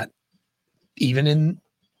looked at, even in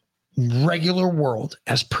regular world,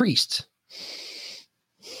 as priests.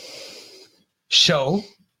 So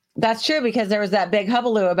that's true because there was that big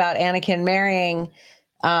hullabaloo about Anakin marrying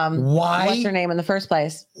why what's her name in the first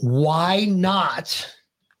place? Why not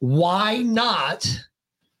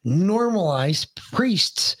normalize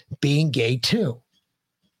priests being gay too?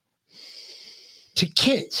 To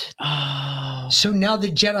kids. Oh. So now the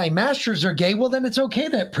Jedi Masters are gay, well then it's okay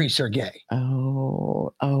that priests are gay.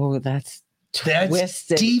 Oh, that's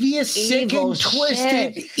twisted, devious, sick, and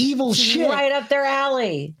twisted, evil shit. Right up their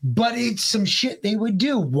alley. But it's some shit they would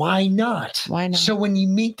do. Why not? Why not? So when you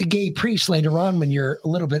meet the gay priest later on, when you're a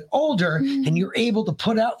little bit older and you're able to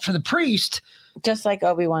put out for the priest. Just like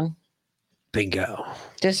Obi-Wan. Bingo.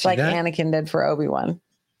 Just See like that? Anakin did for Obi-Wan.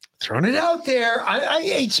 Throwing it out there.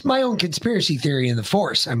 It's my own conspiracy theory in the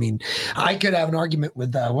Force. I mean, I could have an argument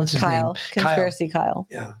with, what's his Kyle. name? Conspiracy Kyle.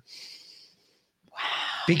 Yeah.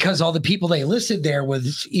 Because all the people they listed there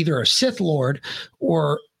was either a Sith Lord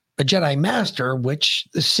or a Jedi Master, which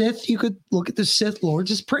the Sith, you could look at the Sith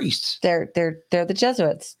Lords as priests. They're the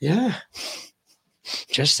Jesuits. Yeah.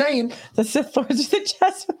 Just saying. The Sith Lords are the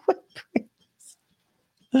Jesuit priests.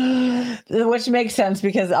 Which makes sense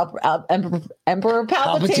because Emperor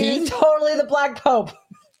Palpatine is totally the Black Pope.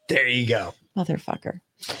 There you go. Motherfucker.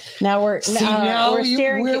 Now we're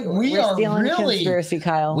we are stealing really conspiracy,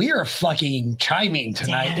 Kyle. We are fucking chiming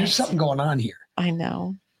tonight. Damn There's it. something going on here. I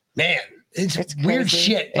know. Man, it's weird crazy.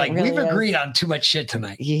 shit. It Like really we've agreed is. on too much shit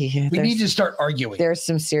tonight. Yeah, we need to start arguing. There's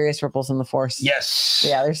some serious ripples in the Force. Yes.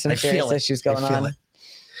 Yeah, there's some I serious feel it. issues I going feel on. it.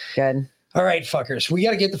 Good. All right, fuckers. We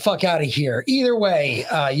got to get the fuck out of here. Either way,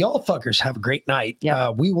 y'all fuckers have a great night.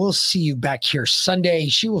 Yep. We will see you back here Sunday.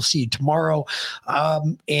 She will see you tomorrow.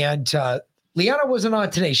 And Liana wasn't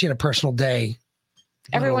on today. She had a personal day.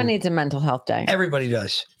 Everyone needs a mental health day. Everybody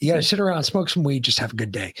does. You got to sit around, smoke some weed, just have a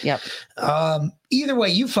good day. Yep. Either way,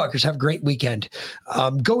 you fuckers have a great weekend.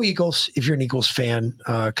 Go Eagles if you're an Eagles fan,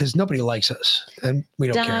 because nobody likes us and we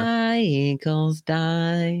don't care. Die, Eagles,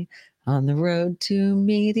 die on the road to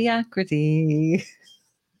mediocrity.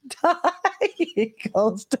 Die,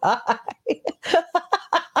 Eagles, die.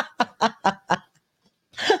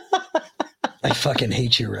 I fucking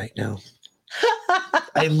hate you right now.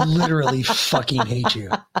 I literally fucking hate you.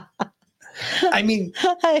 I mean,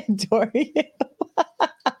 I adore you.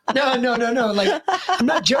 No. Like, I'm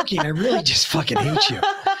not joking. I really just fucking hate you.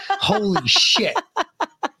 Holy shit.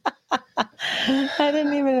 I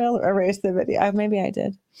didn't even erase the video. Maybe I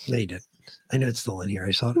did. No, you did. I know it's still in here.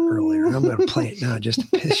 I saw it earlier. I'm going to play it now just to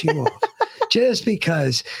piss you off. Just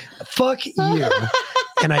because. Fuck you.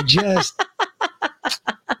 And I just.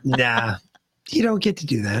 Nah. You don't get to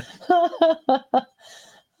do that.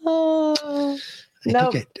 Oh,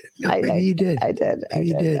 no. Maybe you did. I did.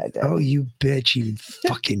 You did. Oh, you bitch. You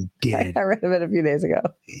fucking did. I read of it a few days ago.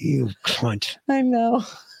 You cunt. I know.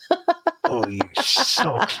 Oh, you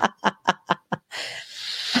suck.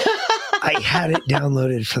 I had it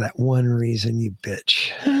downloaded for that one reason, you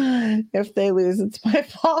bitch. If they lose, it's my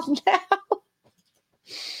fault now.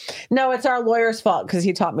 No, it's our lawyer's fault because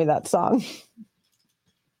he taught me that song.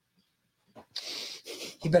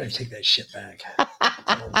 You better take that shit back.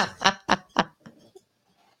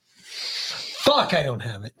 Fuck, I don't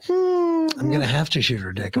have it. I'm going to have to shoot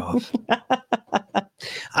her dick off.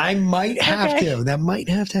 I might have to. That might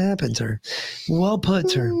have to happen, sir. Well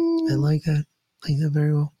put, sir. I like that. I like that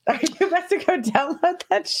very well. Are you about to go download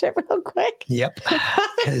that shit real quick? Yep.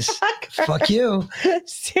 Because fuck you.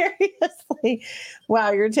 Seriously.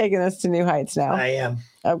 Wow, you're taking us to new heights now. I am.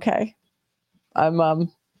 Okay.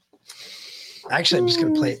 Actually, I'm just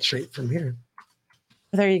going to play it straight from here.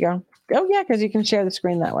 There you go. Oh yeah, because you can share the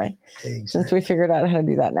screen that way. Exactly. Since we figured out how to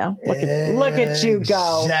do that now. Look at you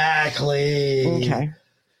go. Exactly. Okay.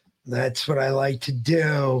 That's what I like to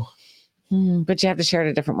do. But you have to share it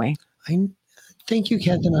a different way. Thank you,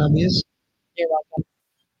 Captain Obvious. You're welcome.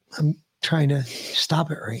 I'm trying to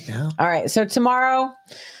stop it right now. All right. So tomorrow,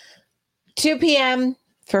 2 p.m.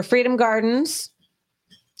 for Freedom Gardens.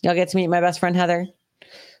 You'll get to meet my best friend, Heather.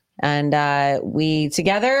 And we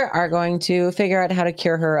together are going to figure out how to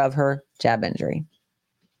cure her of her jab injury.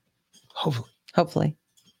 Hopefully.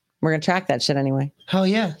 We're going to track that shit anyway. Hell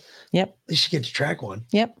yeah. Yep. They should get to track one.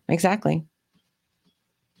 Yep, exactly.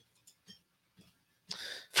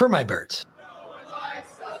 For my birds.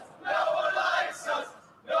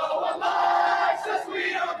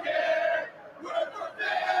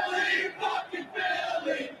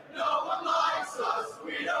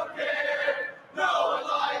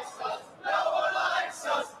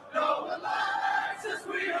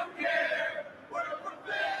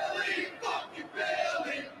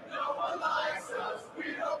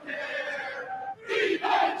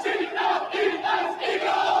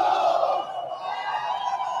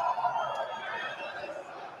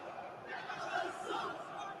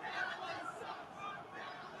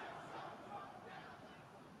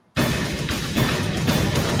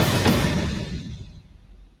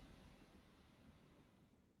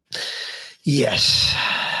 Yes.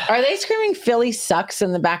 Are they screaming Philly sucks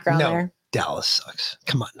in the background No, there? Dallas sucks.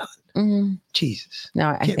 Come on, hon. Mm-hmm. Jesus. No,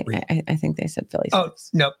 I Can't think read. I think they said Philly Oh, sucks.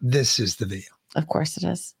 no, this is the video. Of course it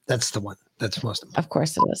is. That's the one. That's most important. Of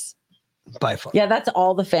course it is. By far. Yeah, that's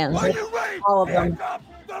all the fans. All of them.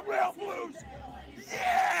 The Real Blues.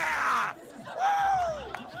 Yeah!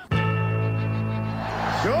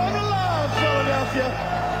 Show the love,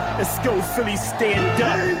 Philadelphia. Let's go, Philly, stand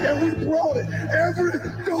up. And we brought it every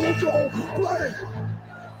play.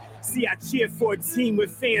 See, I cheer for a team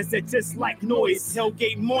with fans that just like noise.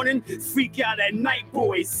 Tailgate morning, freak out at night,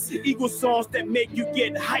 boys. Eagle songs that make you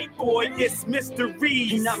get hype, boy. It's Mr.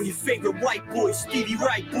 Reed. And I'm your favorite white boy, Stevie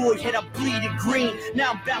Wright, boy. Head up bleeding green.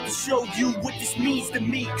 Now I'm about to show you what this means to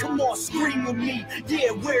me. Come on, scream with me.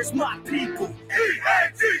 Yeah, where's my people?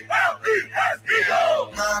 E-A-G-L-E-S,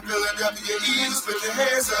 Eagle! My Philadelphia Eagles, put your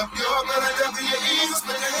hands up. Your Philadelphia Eagles,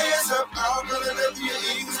 put your hands up. Our Philadelphia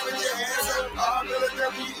Eagles, put your hands up. Our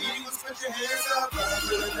Philadelphia Eagles, put your hands up. Our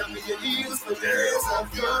Philadelphia Eagles, put your hands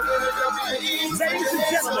up. Your Philadelphia Eagles, put your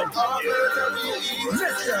hands up. Our Philadelphia Eagles,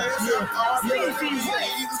 put your hands up. Our Philadelphia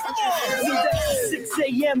Eagles, put your hands up. 6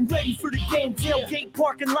 a.m. ready for the game. Tailgate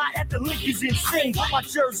parking lot at the link is insane. Put my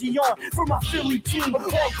jersey on for my Philly team.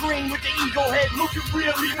 All green with the eagle head looking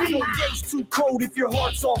really mean. The day's too cold if your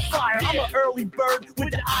heart's on fire. I'm an early bird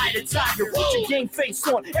with the eye of the tiger. Put your game face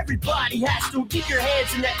on. Everybody has to keep your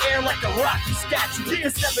hands in the air like a Rocky statue. The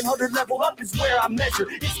 700 level up is where I measure.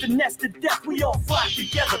 It's the nest of death. We all fly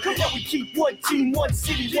together. And we keep one team, one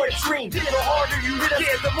city, one dream. The harder you hit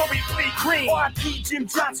us, the more we bleed green. R.I.P. Jim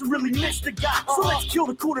Johnson really missed the guy. So let's kill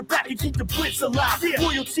the quarterback and keep the blitz alive.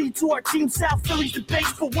 Loyalty to our team, South Philly's the base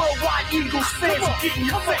for worldwide Eagles fans. Get in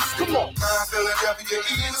your face, come on. My Philadelphia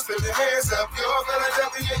Eagles, put your hands up. Your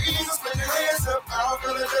Philadelphia Eagles, put your hands up. Our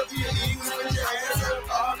Philadelphia Eagles, put your hands up.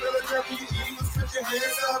 Our Philadelphia Eagles, put your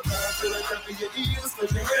hands up. Our Philadelphia Eagles,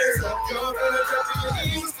 put your hands up. Your Philadelphia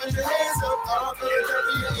Eagles, put your hands up. Our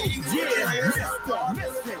Philadelphia Eagles, put your hands up. Our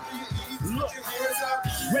Philadelphia Eagles, put your hands up.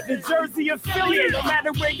 Rep the jersey of Philly, no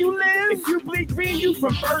matter where you live. If you bleed green, you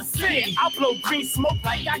from Earth City. I'll blow green smoke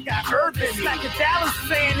like I got urban. Like a Dallas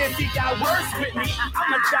fan, if he got worse with me,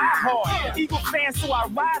 I'm a diehard. Eagle fan, so I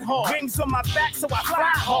ride hard. Wings on my back, so I fly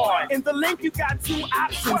hard. In the link, you got two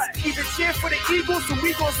options. Either cheer for the Eagles, or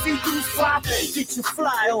we gon' see you flopping. Get your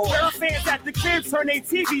fly on. Bird fans at the crib turn their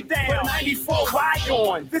TV down. 94 Y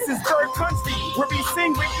on. This is Bird Country, where we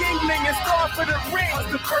sing with Yingling and star for the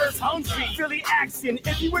ring. The Bird's hungry. Philly action.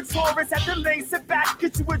 If you a tourist at the lane, sit back,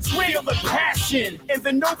 get you a drink. Feel the passion in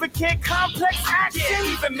the NovaCare complex action.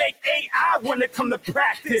 Even make AI wanna come to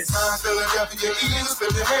practice. My Philadelphia Eagles,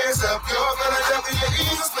 put your hands up. Your Philadelphia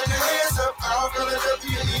Eagles, put your hands up. Our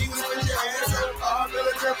Philadelphia Eagles, put your hands up. Our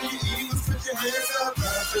Philadelphia Eagles, put your hands up.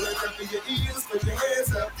 Our Philadelphia Eagles, put your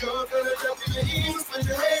hands up. Your Philadelphia Eagles, put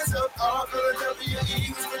your hands up. Our Philadelphia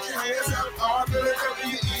Eagles, put your hands up. Our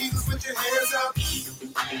Philadelphia Eagles, put your hands up.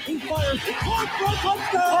 He fires hard for a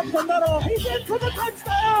touchdown. Up the middle. He's in for the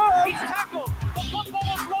touchdown. He's tackled. The football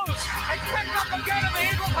is loose. And picked up again, and the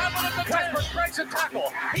Eagles have it at the 10. Westbrook breaks a tackle.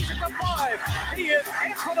 He's at the 5. He is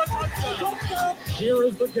in for the touchdown. Here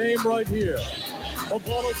is the game right here. The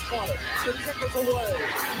ball is spotted. The kick is away.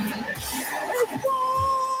 It's gone!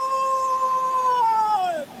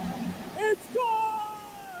 It's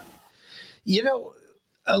gone! You know,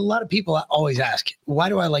 a lot of people always ask, why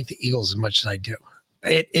do I like the Eagles as much as I do?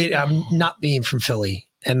 I'm not being from Philly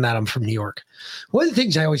and that I'm from New York. One of the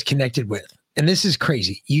things I always connected with, and this is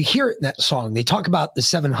crazy, you hear it in that song, they talk about the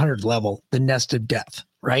 700 level, the nest of death,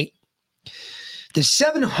 right? The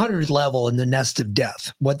 700 level in the nest of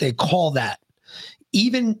death, what they call that,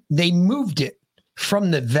 even they moved it from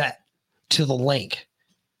the vet to the link.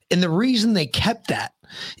 And the reason they kept that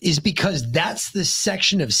is because that's the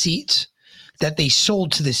section of seats that they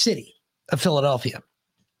sold to the city of Philadelphia.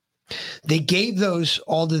 They gave those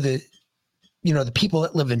all to the people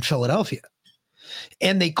that live in Philadelphia.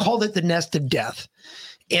 And they called it the nest of death.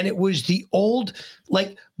 And it was the old,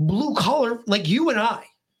 like blue collar, like you and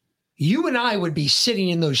I would be sitting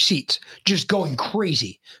in those seats, just going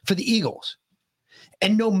crazy for the Eagles.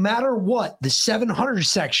 And no matter what, the 700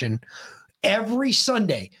 section every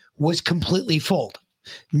Sunday was completely full.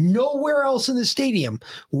 Nowhere else in the stadium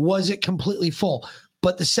was it completely full,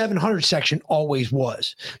 but the 700 section always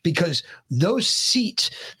was, because those seats,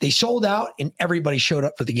 they sold out and everybody showed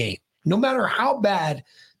up for the game. No matter how bad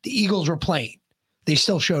the Eagles were playing, they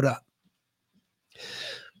still showed up.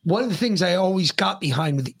 One of the things I always got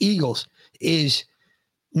behind with the Eagles is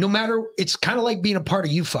no matter, it's kind of like being a part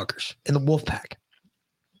of you fuckers in the Wolfpack.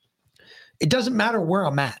 It doesn't matter where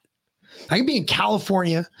I'm at. I can be in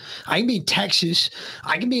California. I can be in Texas.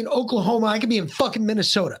 I can be in Oklahoma. I can be in fucking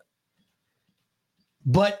Minnesota.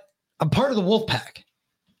 But I'm part of the Wolfpack.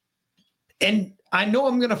 And I know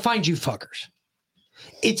I'm going to find you fuckers.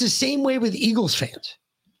 It's the same way with Eagles fans.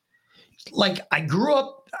 Like I grew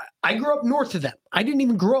up north of them. I didn't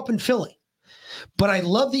even grow up in Philly. But I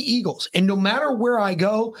love the Eagles. And no matter where I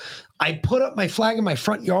go, I put up my flag in my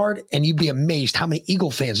front yard, and you'd be amazed how many Eagle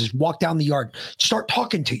fans just walk down the yard, start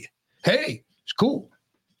talking to you. Hey, it's cool.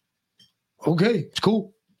 Okay, it's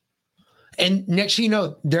cool. And next thing you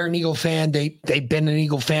know, they're an Eagle fan. They've been an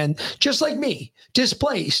Eagle fan, just like me,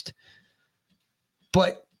 displaced.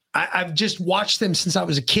 But I've just watched them since I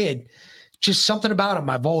was a kid. Just something about them.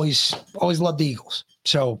 I've always loved the Eagles.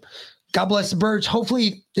 So God bless the Birds.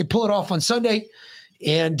 Hopefully they pull it off on Sunday.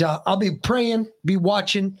 And I'll be praying, be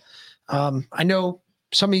watching. I know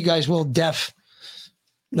some of you guys will. Def,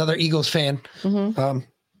 another Eagles fan.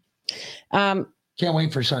 Can't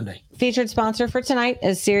wait for Sunday. Featured sponsor for tonight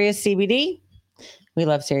is Sirius CBD. We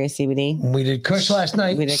love Sirius CBD. We did Kush last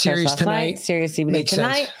night. We did Sirius Kush last tonight. night. Sirius CBD Makes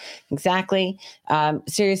tonight. sense. Exactly.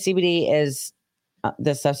 Sirius CBD is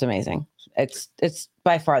this stuff's amazing. It's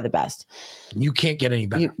by far the best. You can't get any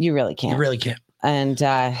better. You really can't. You really can't. And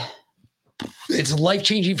it's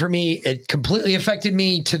life-changing for me. It completely affected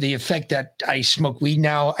me to the effect that I smoke weed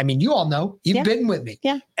now. I mean, you all know. You've been with me.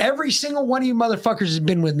 Yeah. Every single one of you motherfuckers has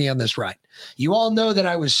been with me on this ride. You all know that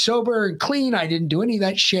I was sober and clean. I didn't do any of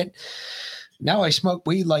that shit. Now I smoke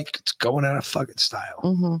weed like it's going out of fucking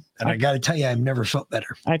style. And I got to tell you, I've never felt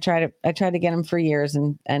better. I tried to get him for years,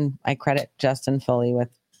 and I credit Justin fully with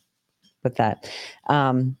that.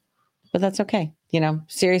 But that's okay. You know,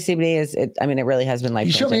 Sirius CBD is. It really has been life.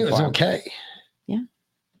 You showed me it was for him. okay. Yeah.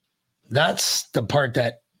 That's the part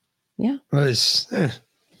that. Yeah. Was.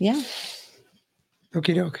 Yeah.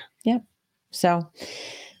 Okie doke. Yep. So,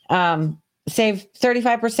 save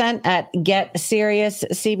 35% at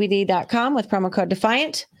GetSeriousCBD.com with promo code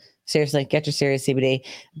Defiant. Seriously, get your Sirius CBD.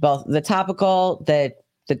 Both the topical, the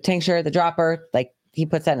tincture, the dropper, like he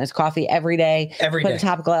puts that in his coffee every day. Every Put day. the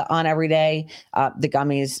topical on every day. The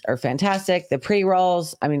gummies are fantastic. The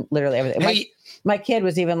pre-rolls, I mean, literally everything. Hey, my kid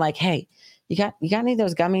was even like, "Hey, you got any of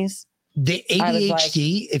those gummies?" The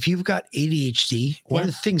ADHD, if you've got ADHD, one of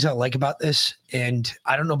the things I like about this, and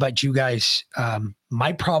I don't know about you guys,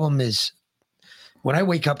 my problem is when I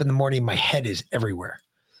wake up in the morning, my head is everywhere.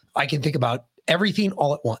 I can think about everything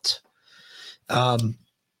all at once.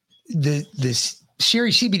 This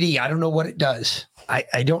Sirius CBD, I don't know what it does.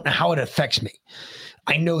 I don't know how it affects me.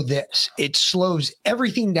 I know this. It slows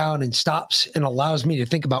everything down and stops and allows me to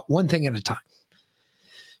think about one thing at a time.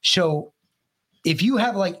 So if you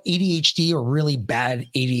have like ADHD or really bad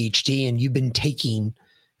ADHD and you've been taking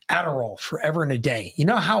Adderall forever and a day, you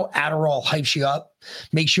know how Adderall hypes you up,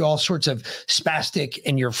 makes you all sorts of spastic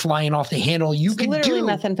and you're flying off the handle? You can Literally do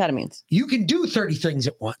methamphetamines. You can do 30 things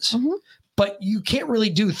at once, but you can't really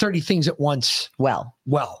do 30 things at once. Well,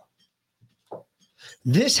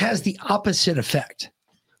 this has the opposite effect,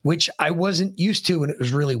 which I wasn't used to, and it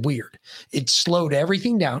was really weird. It slowed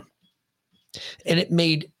everything down, and it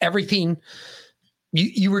made everything.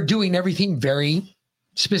 You were doing everything very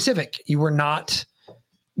specific. You were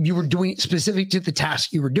doing it specific to the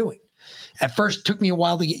task you were doing. At first, it took me a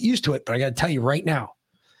while to get used to it, but I got to tell you right now,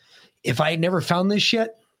 if I had never found this shit,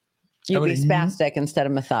 you'd be spastic instead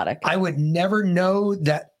of methodic. I would never know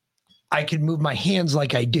that I could move my hands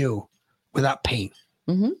like I do without pain.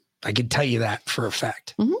 I can tell you that for a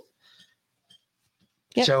fact.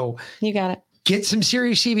 Yep. So you got it. Get some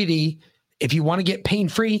Sirius CBD. If you want to get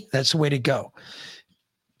pain-free, that's the way to go.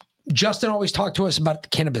 Justin always talked to us about the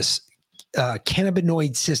cannabinoid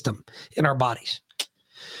system in our bodies.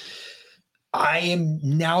 I am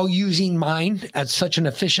now using mine at such an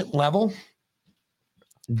efficient level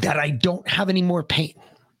that I don't have any more pain.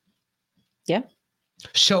 Yeah.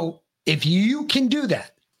 So if you can do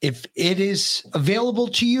that, if it is available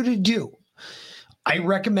to you to do, I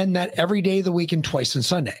recommend that every day of the week and twice on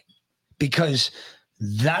Sunday, because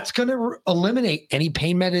That's going to eliminate any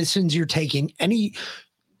pain medicines you're taking, any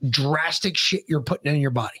drastic shit you're putting in your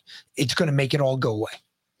body. It's going to make it all go away.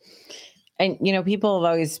 And, you know, people have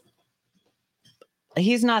always,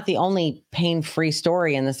 he's not the only pain-free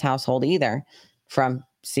story in this household either, from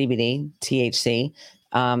CBD, THC.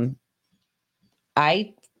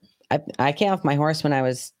 I came off my horse when I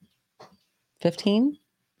was 15. I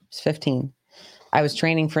was 15. I was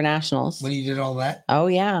training for nationals. When you did all that? Oh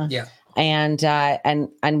yeah. Yeah. And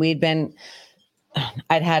we'd been,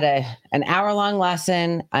 I'd had an hour-long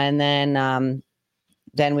lesson, and then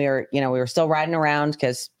we were still riding around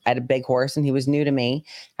because I had a big horse and he was new to me.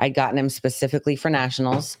 I'd gotten him specifically for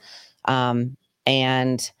nationals.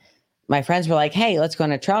 And my friends were like, hey, let's go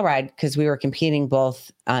on a trail ride, because we were competing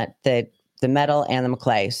both the Metal and the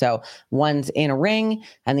Maclay. So one's in a ring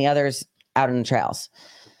and the other's out in the trails.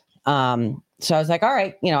 So I was like, all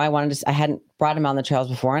right, I hadn't brought him on the trails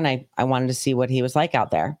before, and I wanted to see what he was like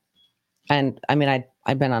out there. And I mean,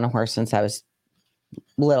 I'd been on a horse since I was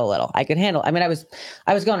little. I could handle. I mean, I was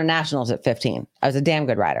going to nationals at 15. I was a damn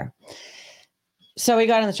good rider. So we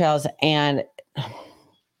got on the trails and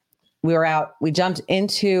we were out. We jumped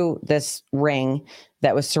into this ring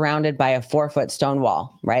that was surrounded by a 4-foot stone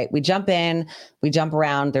wall, right? We jump in, we jump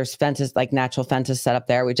around. There's fences, like natural fences set up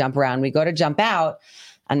there. We jump around, we go to jump out,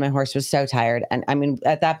 and my horse was so tired. And I mean,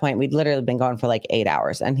 at that point, we'd literally been going for like 8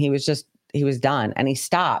 hours, and he was done. And he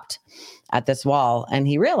stopped at this wall, and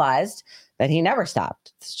he realized that he never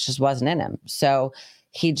stopped. It just wasn't in him. So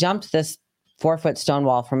he jumped this 4-foot stone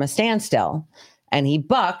wall from a standstill, and he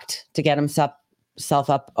bucked to get himself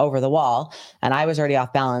up over the wall. And I was already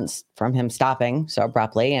off balance from him stopping so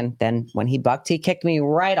abruptly. And then when he bucked, he kicked me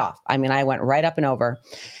right off. I mean, I went right up and over,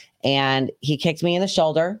 and he kicked me in the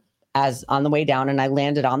shoulder as on the way down, and I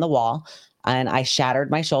landed on the wall, and I shattered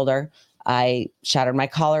my shoulder. I shattered my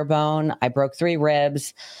collarbone. I broke 3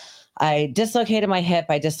 ribs. I dislocated my hip.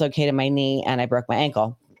 I dislocated my knee, and I broke my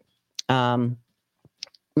ankle.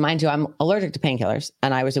 Mind you, I'm allergic to painkillers,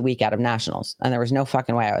 and I was a week out of nationals, and there was no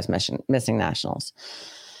fucking way I was missing nationals.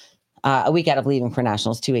 A week out of leaving for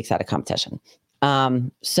nationals, 2 weeks out of competition.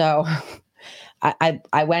 So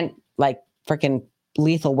I went like freaking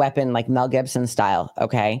Lethal Weapon, like Mel Gibson style.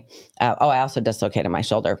 Okay. I also dislocated my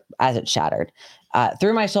shoulder as it shattered.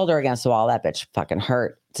 Threw my shoulder against the wall. That bitch fucking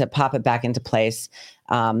hurt. To pop it back into place.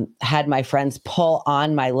 Had my friends pull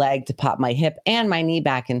on my leg to pop my hip and my knee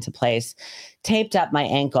back into place. Taped up my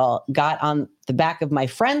ankle. Got on the back of my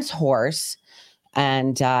friend's horse,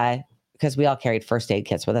 and because we all carried first aid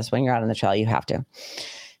kits with us. When you're out on the trail, you have to.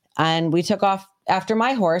 And we took off after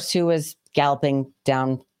my horse, who was galloping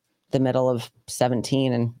down the middle of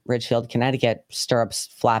 17 in Ridgefield, Connecticut, stirrups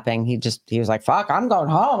flapping. He was like, fuck, I'm going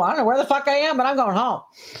home. I don't know where the fuck I am, but I'm going home.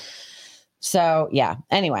 So yeah,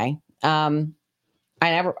 anyway, I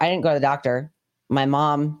didn't go to the doctor. My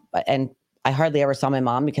mom, and I hardly ever saw my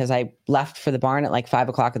mom because I left for the barn at like 5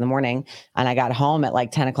 o'clock in the morning, and I got home at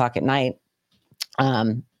like 10 o'clock at night.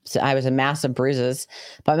 So I was a mass of bruises,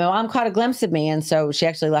 but my mom caught a glimpse of me. And so she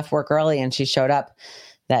actually left work early, and she showed up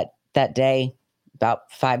that day,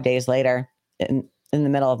 about 5 days later, in the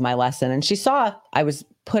middle of my lesson. And she saw I was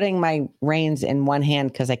putting my reins in one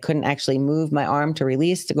hand because I couldn't actually move my arm to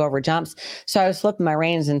release to go over jumps. So I was flipping my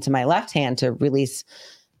reins into my left hand to release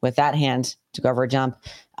with that hand to go over a jump.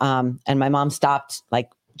 And my mom stopped,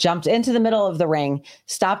 like jumped into the middle of the ring,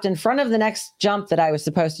 stopped in front of the next jump that I was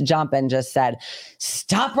supposed to jump, and just said,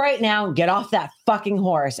 stop right now, get off that fucking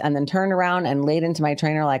horse. And then turned around and laid into my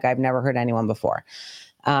trainer like I've never heard anyone before.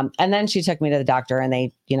 And then she took me to the doctor, and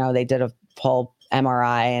they did a full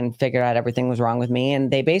MRI and figured out everything was wrong with me.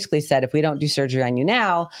 And they basically said, if we don't do surgery on you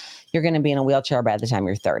now, you're going to be in a wheelchair by the time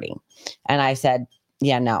you're 30. And I said,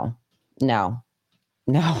 yeah, no,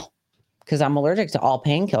 because I'm allergic to all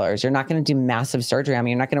painkillers. You're not going to do massive surgery on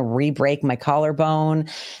me. You're not going to re-break my collarbone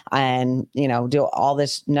and, do all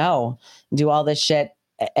this. No, do all this shit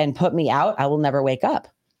and put me out. I will never wake up.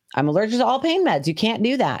 I'm allergic to all pain meds. You can't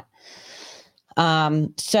do that.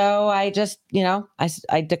 So I just,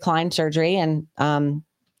 I declined surgery, and,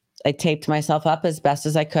 I taped myself up as best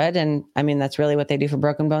as I could. And I mean, that's really what they do for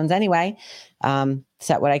broken bones anyway.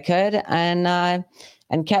 Set what I could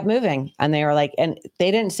and kept moving. And they were like, and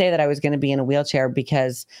they didn't say that I was going to be in a wheelchair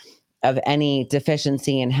because of any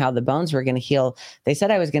deficiency in how the bones were going to heal. They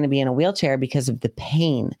said I was going to be in a wheelchair because of the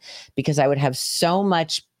pain, because I would have so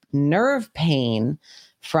much nerve pain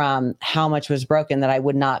from how much was broken that I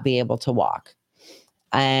would not be able to walk.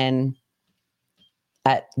 And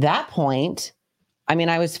at that point, I mean,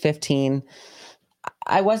 I was 15.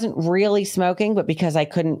 I wasn't really smoking, but because I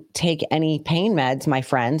couldn't take any pain meds,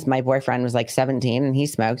 my boyfriend was like 17 and he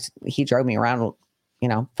smoked. He drove me around you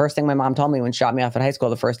know, first thing my mom told me when she dropped me off at high school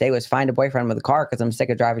the first day was find a boyfriend with a car because I'm sick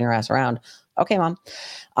of driving your ass around. Okay, Mom.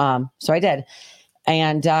 So I did.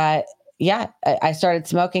 And I started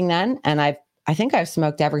smoking then. And I think I've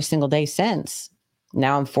smoked every single day since.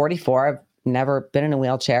 Now I'm 44. I've never been in a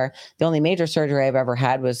wheelchair. The only major surgery I've ever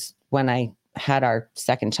had was when I had our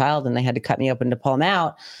second child and they had to cut me open to pull him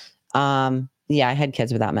out. I had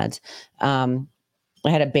kids without meds. I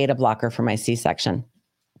had a beta blocker for my C-section.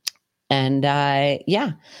 And I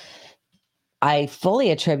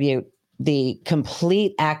fully attribute the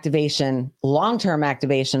complete activation, long-term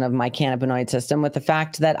activation of my cannabinoid system with the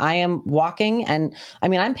fact that I am walking and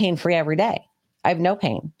I'm pain-free every day. I have no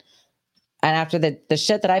pain. And after the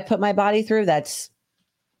shit that I put my body through, that's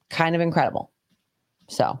kind of incredible.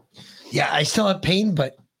 So. Yeah, I still have pain,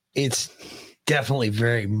 but it's definitely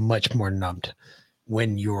very much more numbed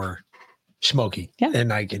when you're smoking. Yeah.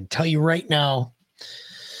 And I can tell you right now,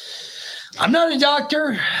 I'm not a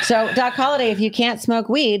doctor. So, Doc Holliday, if you can't smoke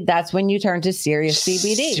weed, that's when you turn to Serious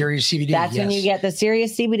CBD. Serious CBD. That's when you get the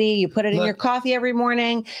Serious CBD. You put it in your coffee every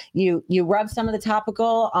morning. You rub some of the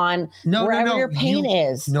topical on wherever your pain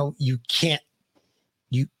is. No, you can't.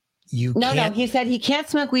 You No, can't. he said he can't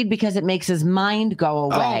smoke weed because it makes his mind go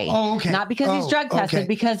away. Oh, okay. Not because he's drug tested,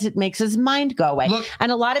 because it makes his mind go away. And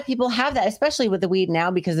a lot of people have that, especially with the weed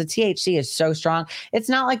now, because the THC is so strong. It's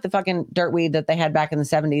not like the fucking dirt weed that they had back in the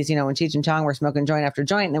 70s, you know, when Cheech and Chong were smoking joint after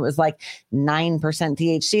joint, and it was like 9%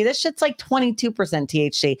 THC. This shit's like 22%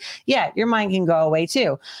 THC. Yeah, your mind can go away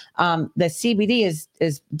too. The CBD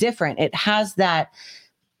is different. It has that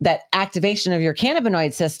activation of your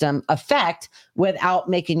cannabinoid system effect without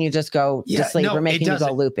making you just go to sleep or making you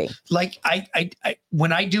go loopy. Like I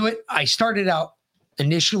when I do it, I started out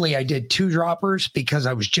initially, I did 2 droppers because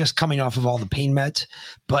I was just coming off of all the pain meds.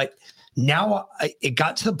 But now it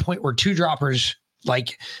got to the point where 2 droppers,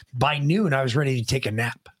 like by noon, I was ready to take a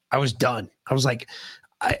nap. I was done. I was like,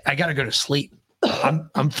 I got to go to sleep.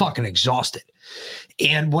 I'm fucking exhausted.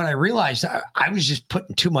 And when I realized I was just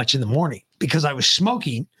putting too much in the morning because I was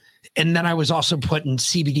smoking, and then I was also putting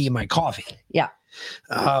CBD in my coffee. Yeah.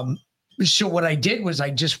 So what I did was I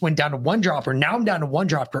just went down to 1 dropper. Now I'm down to 1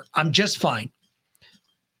 dropper. I'm just fine.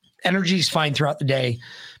 Energy's fine throughout the day.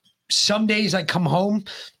 Some days I come home.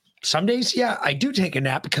 Some days, I do take a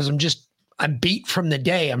nap because I'm beat from the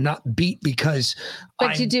day. I'm not beat because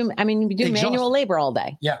you do manual labor all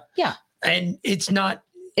day. Yeah. Yeah. And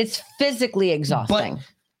it's physically exhausting. But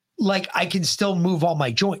like I can still move all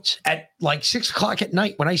my joints at like 6 o'clock at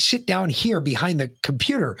night when I sit down here behind the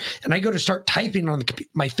computer and I go to start typing on the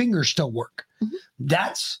computer, my fingers still work. Mm-hmm.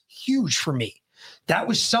 That's huge for me. That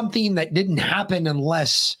was something that didn't happen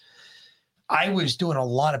unless I was doing a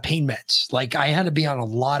lot of pain meds. Like I had to be on a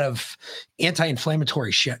lot of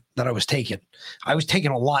anti-inflammatory shit that I was taking. I was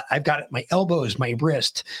taking a lot. I've got it, my elbows, my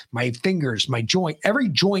wrist, my fingers, my joint, every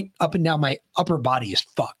joint up and down my upper body is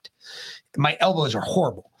fucked. My elbows are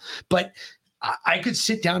horrible, but I could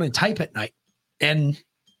sit down and type at night. And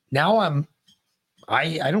now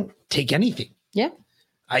I don't take anything. Yeah.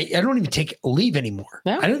 I don't even take leave anymore.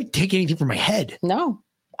 No. I don't take anything for my head. No.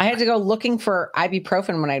 I had to go looking for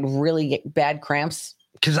ibuprofen when I'd really get bad cramps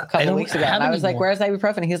because a couple of weeks ago. And I was like, where's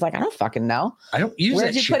ibuprofen? He's like, I don't fucking know. I don't use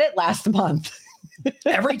Where'd you put it last month?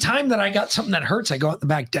 Every time that I got something that hurts, I go out the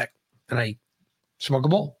back deck and I smoke a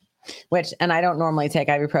bowl. And I don't normally take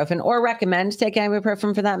ibuprofen or recommend taking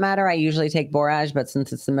ibuprofen for that matter. I usually take Borage, but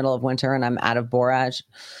since it's the middle of winter and I'm out of Borage,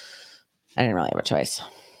 I didn't really have a choice.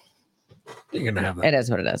 You're going to have that. It is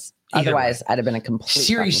what it is. Otherwise, I'd have been a complete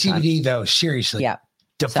Serious CBD though. Seriously. Yeah.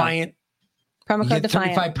 Defiant. Promo code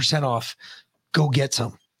Defiant. 35% off. Go get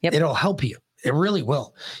some. Yep. It'll help you. It really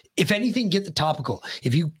will. If anything, get the topical.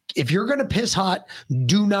 If you're going to piss hot,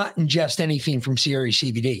 do not ingest anything from Serious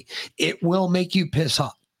CBD. It will make you piss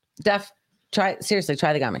hot. Try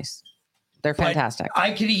the gummies. They're fantastic. But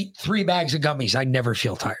I could eat 3 bags of gummies. I never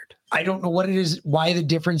feel tired. I don't know what it is, why the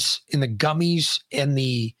difference in the gummies and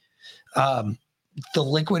the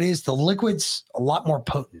liquid is. The liquid's a lot more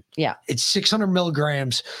potent. Yeah. It's 600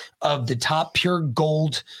 milligrams of the top pure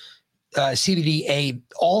gold CBD,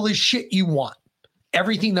 all the shit you want.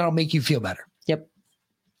 Everything that'll make you feel better. Yep.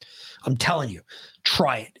 I'm telling you,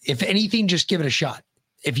 try it. If anything, just give it a shot.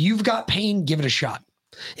 If you've got pain, give it a shot.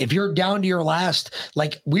 If you're down to your last,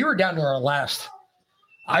 like we were down to our last,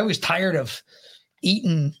 I was tired of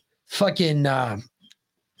eating fucking,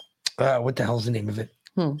 what the hell's the name of it?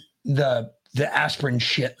 The aspirin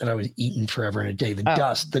shit that I was eating forever and a day, the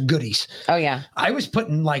dust, the goodies. Oh yeah. I was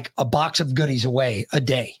putting like a box of goodies away a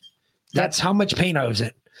day. That's how much pain I was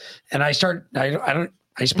in. And I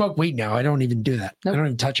smoke weed now. I don't even do that. Nope. I don't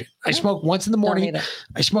even touch it. I smoke once in the morning.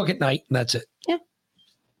 I smoke at night and that's it. Yeah.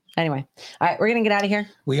 Anyway, all right, we're gonna get out of here.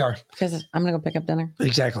 We are, because I'm gonna go pick up dinner.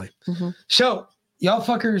 Exactly. Mm-hmm. So y'all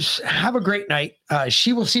fuckers have a great night.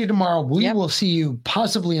 She will see you tomorrow. We will see you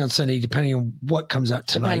possibly on Sunday, depending on what comes out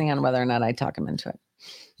tonight. Depending on whether or not I talk him into it.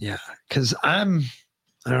 Yeah, because I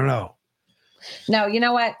don't know. No, you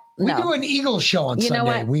know what? We do an Eagles show on Sunday.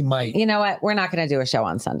 What? We might. You know what? We're not going to do a show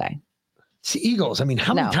on Sunday. It's the Eagles. I mean,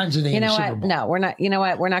 how many times are they in the Super Bowl? No, we're not. You know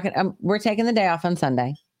what? We're not going to. We're taking the day off on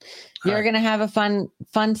Sunday. You're going to have a fun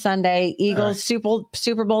Sunday. Eagles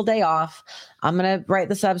Super Bowl day off. I'm going to write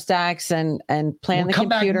the Substacks and plan the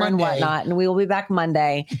computer and whatnot. And we will be back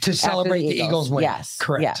Monday to celebrate the Eagles win. Yes.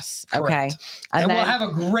 Correct. Yes. Correct. Okay. And then we'll have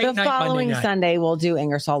a great the night following Monday night. Sunday, we'll do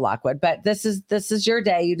Ingersoll Lockwood. But this is your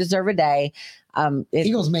day. You deserve a day.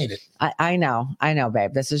 Eagles made it. I know,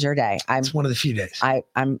 babe. This is your day. It's one of the few days.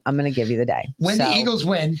 I'm going to give you the day. When the Eagles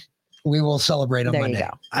win, we will celebrate on There you Monday.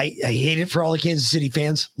 go. I hate it for all the Kansas City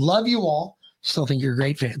fans. Love you all. Still think you're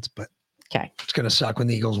great fans, but it's going to suck when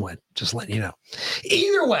the Eagles win. Just letting you know.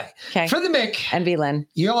 Either way, for the Mick and V-Lyn,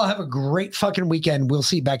 you all have a great fucking weekend. We'll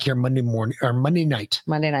see you back here Monday morning or Monday night.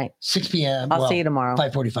 6 p.m. I'll see you tomorrow.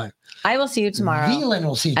 5:45. I will see you tomorrow. V-Lyn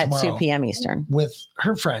will see you at tomorrow 2 p.m. Eastern with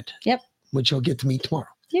her friend. Yep. Which you'll get to meet tomorrow.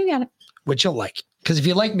 You got it. Which you'll like. Because if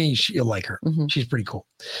you like me, you'll like her. She's pretty cool.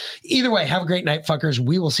 Either way, have a great night, fuckers.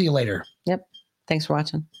 We will see you later. Yep. Thanks for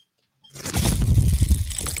watching.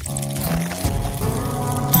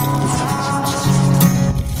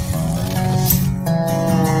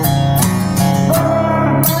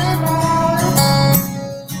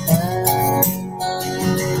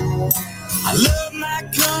 I love my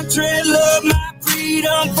country, love my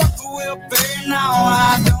freedom, fuck the welfare, now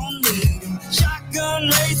I don't need them. Shotgun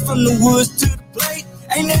race from the woods to the plate,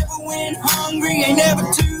 ain't never went hungry, ain't never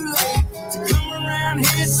too late to come around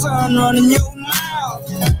here, son, running your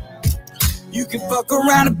mouth. You can fuck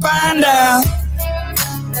around and find out.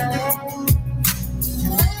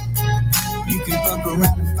 You can fuck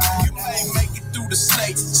around and find out. You may make it through the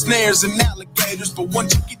snakes, snares, and alligators, but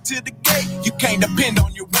once you get to the gate, you can't depend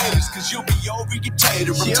on your waiters, cause you'll be over your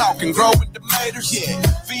tater. I'm talking growing tomatoes,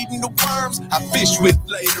 feeding the worms I fish with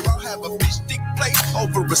later. I'll have a fish stick plate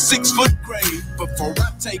over a 6-foot grave before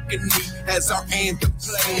I take a knee as our anthem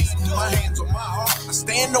plays. My hands on my heart, I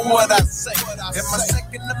stand on what I say, and my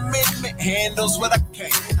Second Amendment handles what I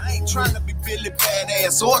can. I ain't trying to be Billy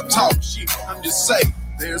Badass or talk shit, I'm just saying,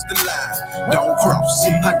 there's the line, don't cross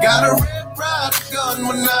it. I got a Red Ryder gun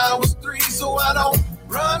when I was 3, so I don't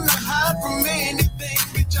run or hide from anything.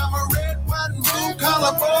 Bitch, I'm a red, white, and blue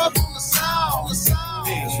collar boy from the South.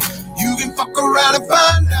 You can fuck around and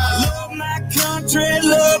find out. Love my country,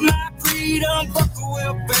 love my freedom, fuck the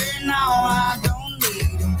welfare, now I don't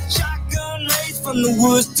need them. Shotgun race from the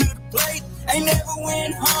woods to the plate, ain't never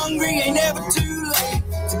went hungry, ain't never too late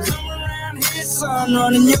to come around here, son,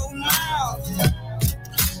 running your mouth.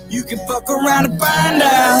 You can fuck around and find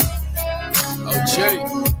out. Oh, Jay.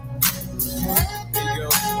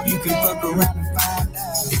 You can fuck around and find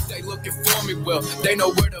out. If they looking for me, well, they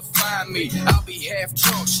know where to find me. I'll be half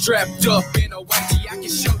drunk, strapped up in a onesie. I can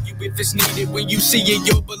show you if it's needed. When you see it,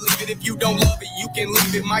 you'll believe it. If you don't love it, you can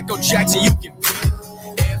leave it. Michael Jackson, you can beat it.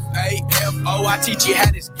 F-A-F-O, I teach you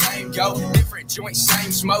how this game go. Different joints,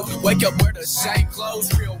 same smoke. Wake up, wear the same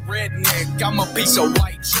clothes. Real redneck, I'm a piece of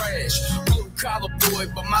white trash. Collar boy,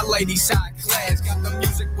 but my lady's high class. Got the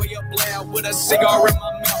music way up loud with a cigar in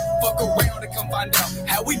my mouth. Fuck around and come find out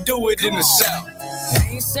how we do it in the South. I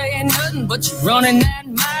ain't saying nothing, but you running that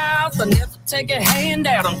mouth. I never take a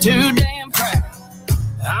handout, I'm too damn proud.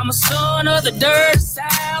 I'm a son of the dirty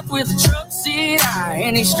South with a truck seat high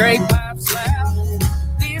and these straight pipes loud.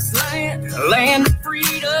 This land of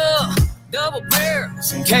freedom, double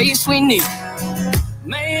barrels in case we need.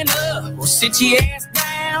 Man up, we'll sit your ass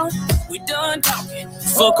down. We done talking,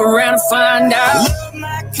 fuck around and find out. Love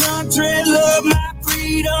my country, love my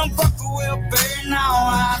freedom, fuck the welfare, now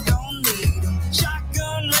I don't need them.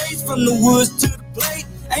 Shotgun race from the woods to the plate,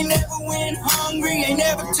 ain't never went hungry, ain't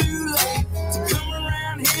never too late to come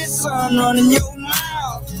around here, son, running your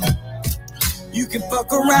mouth. You can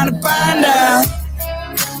fuck around and find out.